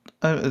then,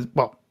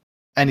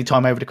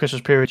 anytime over the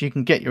Christmas period, you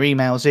can get your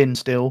emails in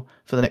still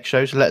for the next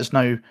show. So let us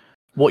know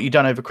what you've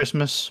done over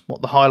Christmas,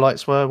 what the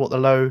highlights were, what the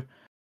low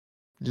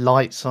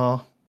lights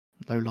are.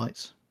 Low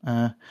lights.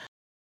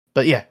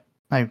 But yeah,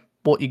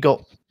 what you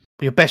got,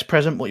 your best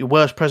present, what your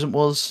worst present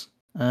was,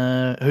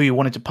 who you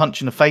wanted to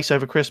punch in the face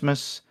over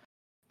Christmas,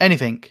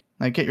 anything.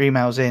 Get your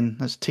emails in.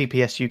 That's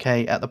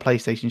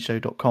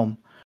tpsuk@theplaystationshow.com.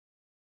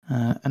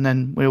 And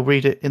then we'll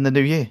read it in the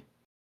new year.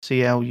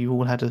 See how you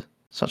all had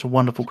such a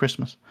wonderful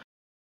Christmas.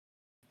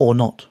 Or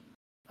not,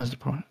 as it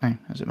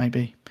may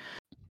be.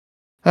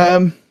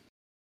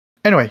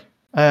 Anyway,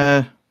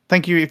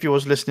 thank you if you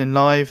was listening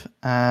live,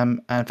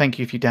 and thank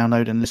you if you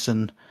download and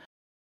listen.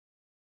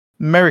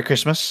 Merry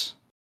Christmas.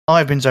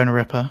 I've been Zona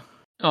Ripper.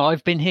 Oh,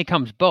 I've been Here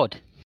Comes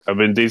Bod. I've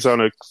been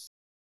Dsonics.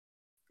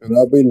 And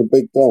I've been the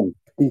Big Dom.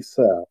 Peace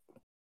out.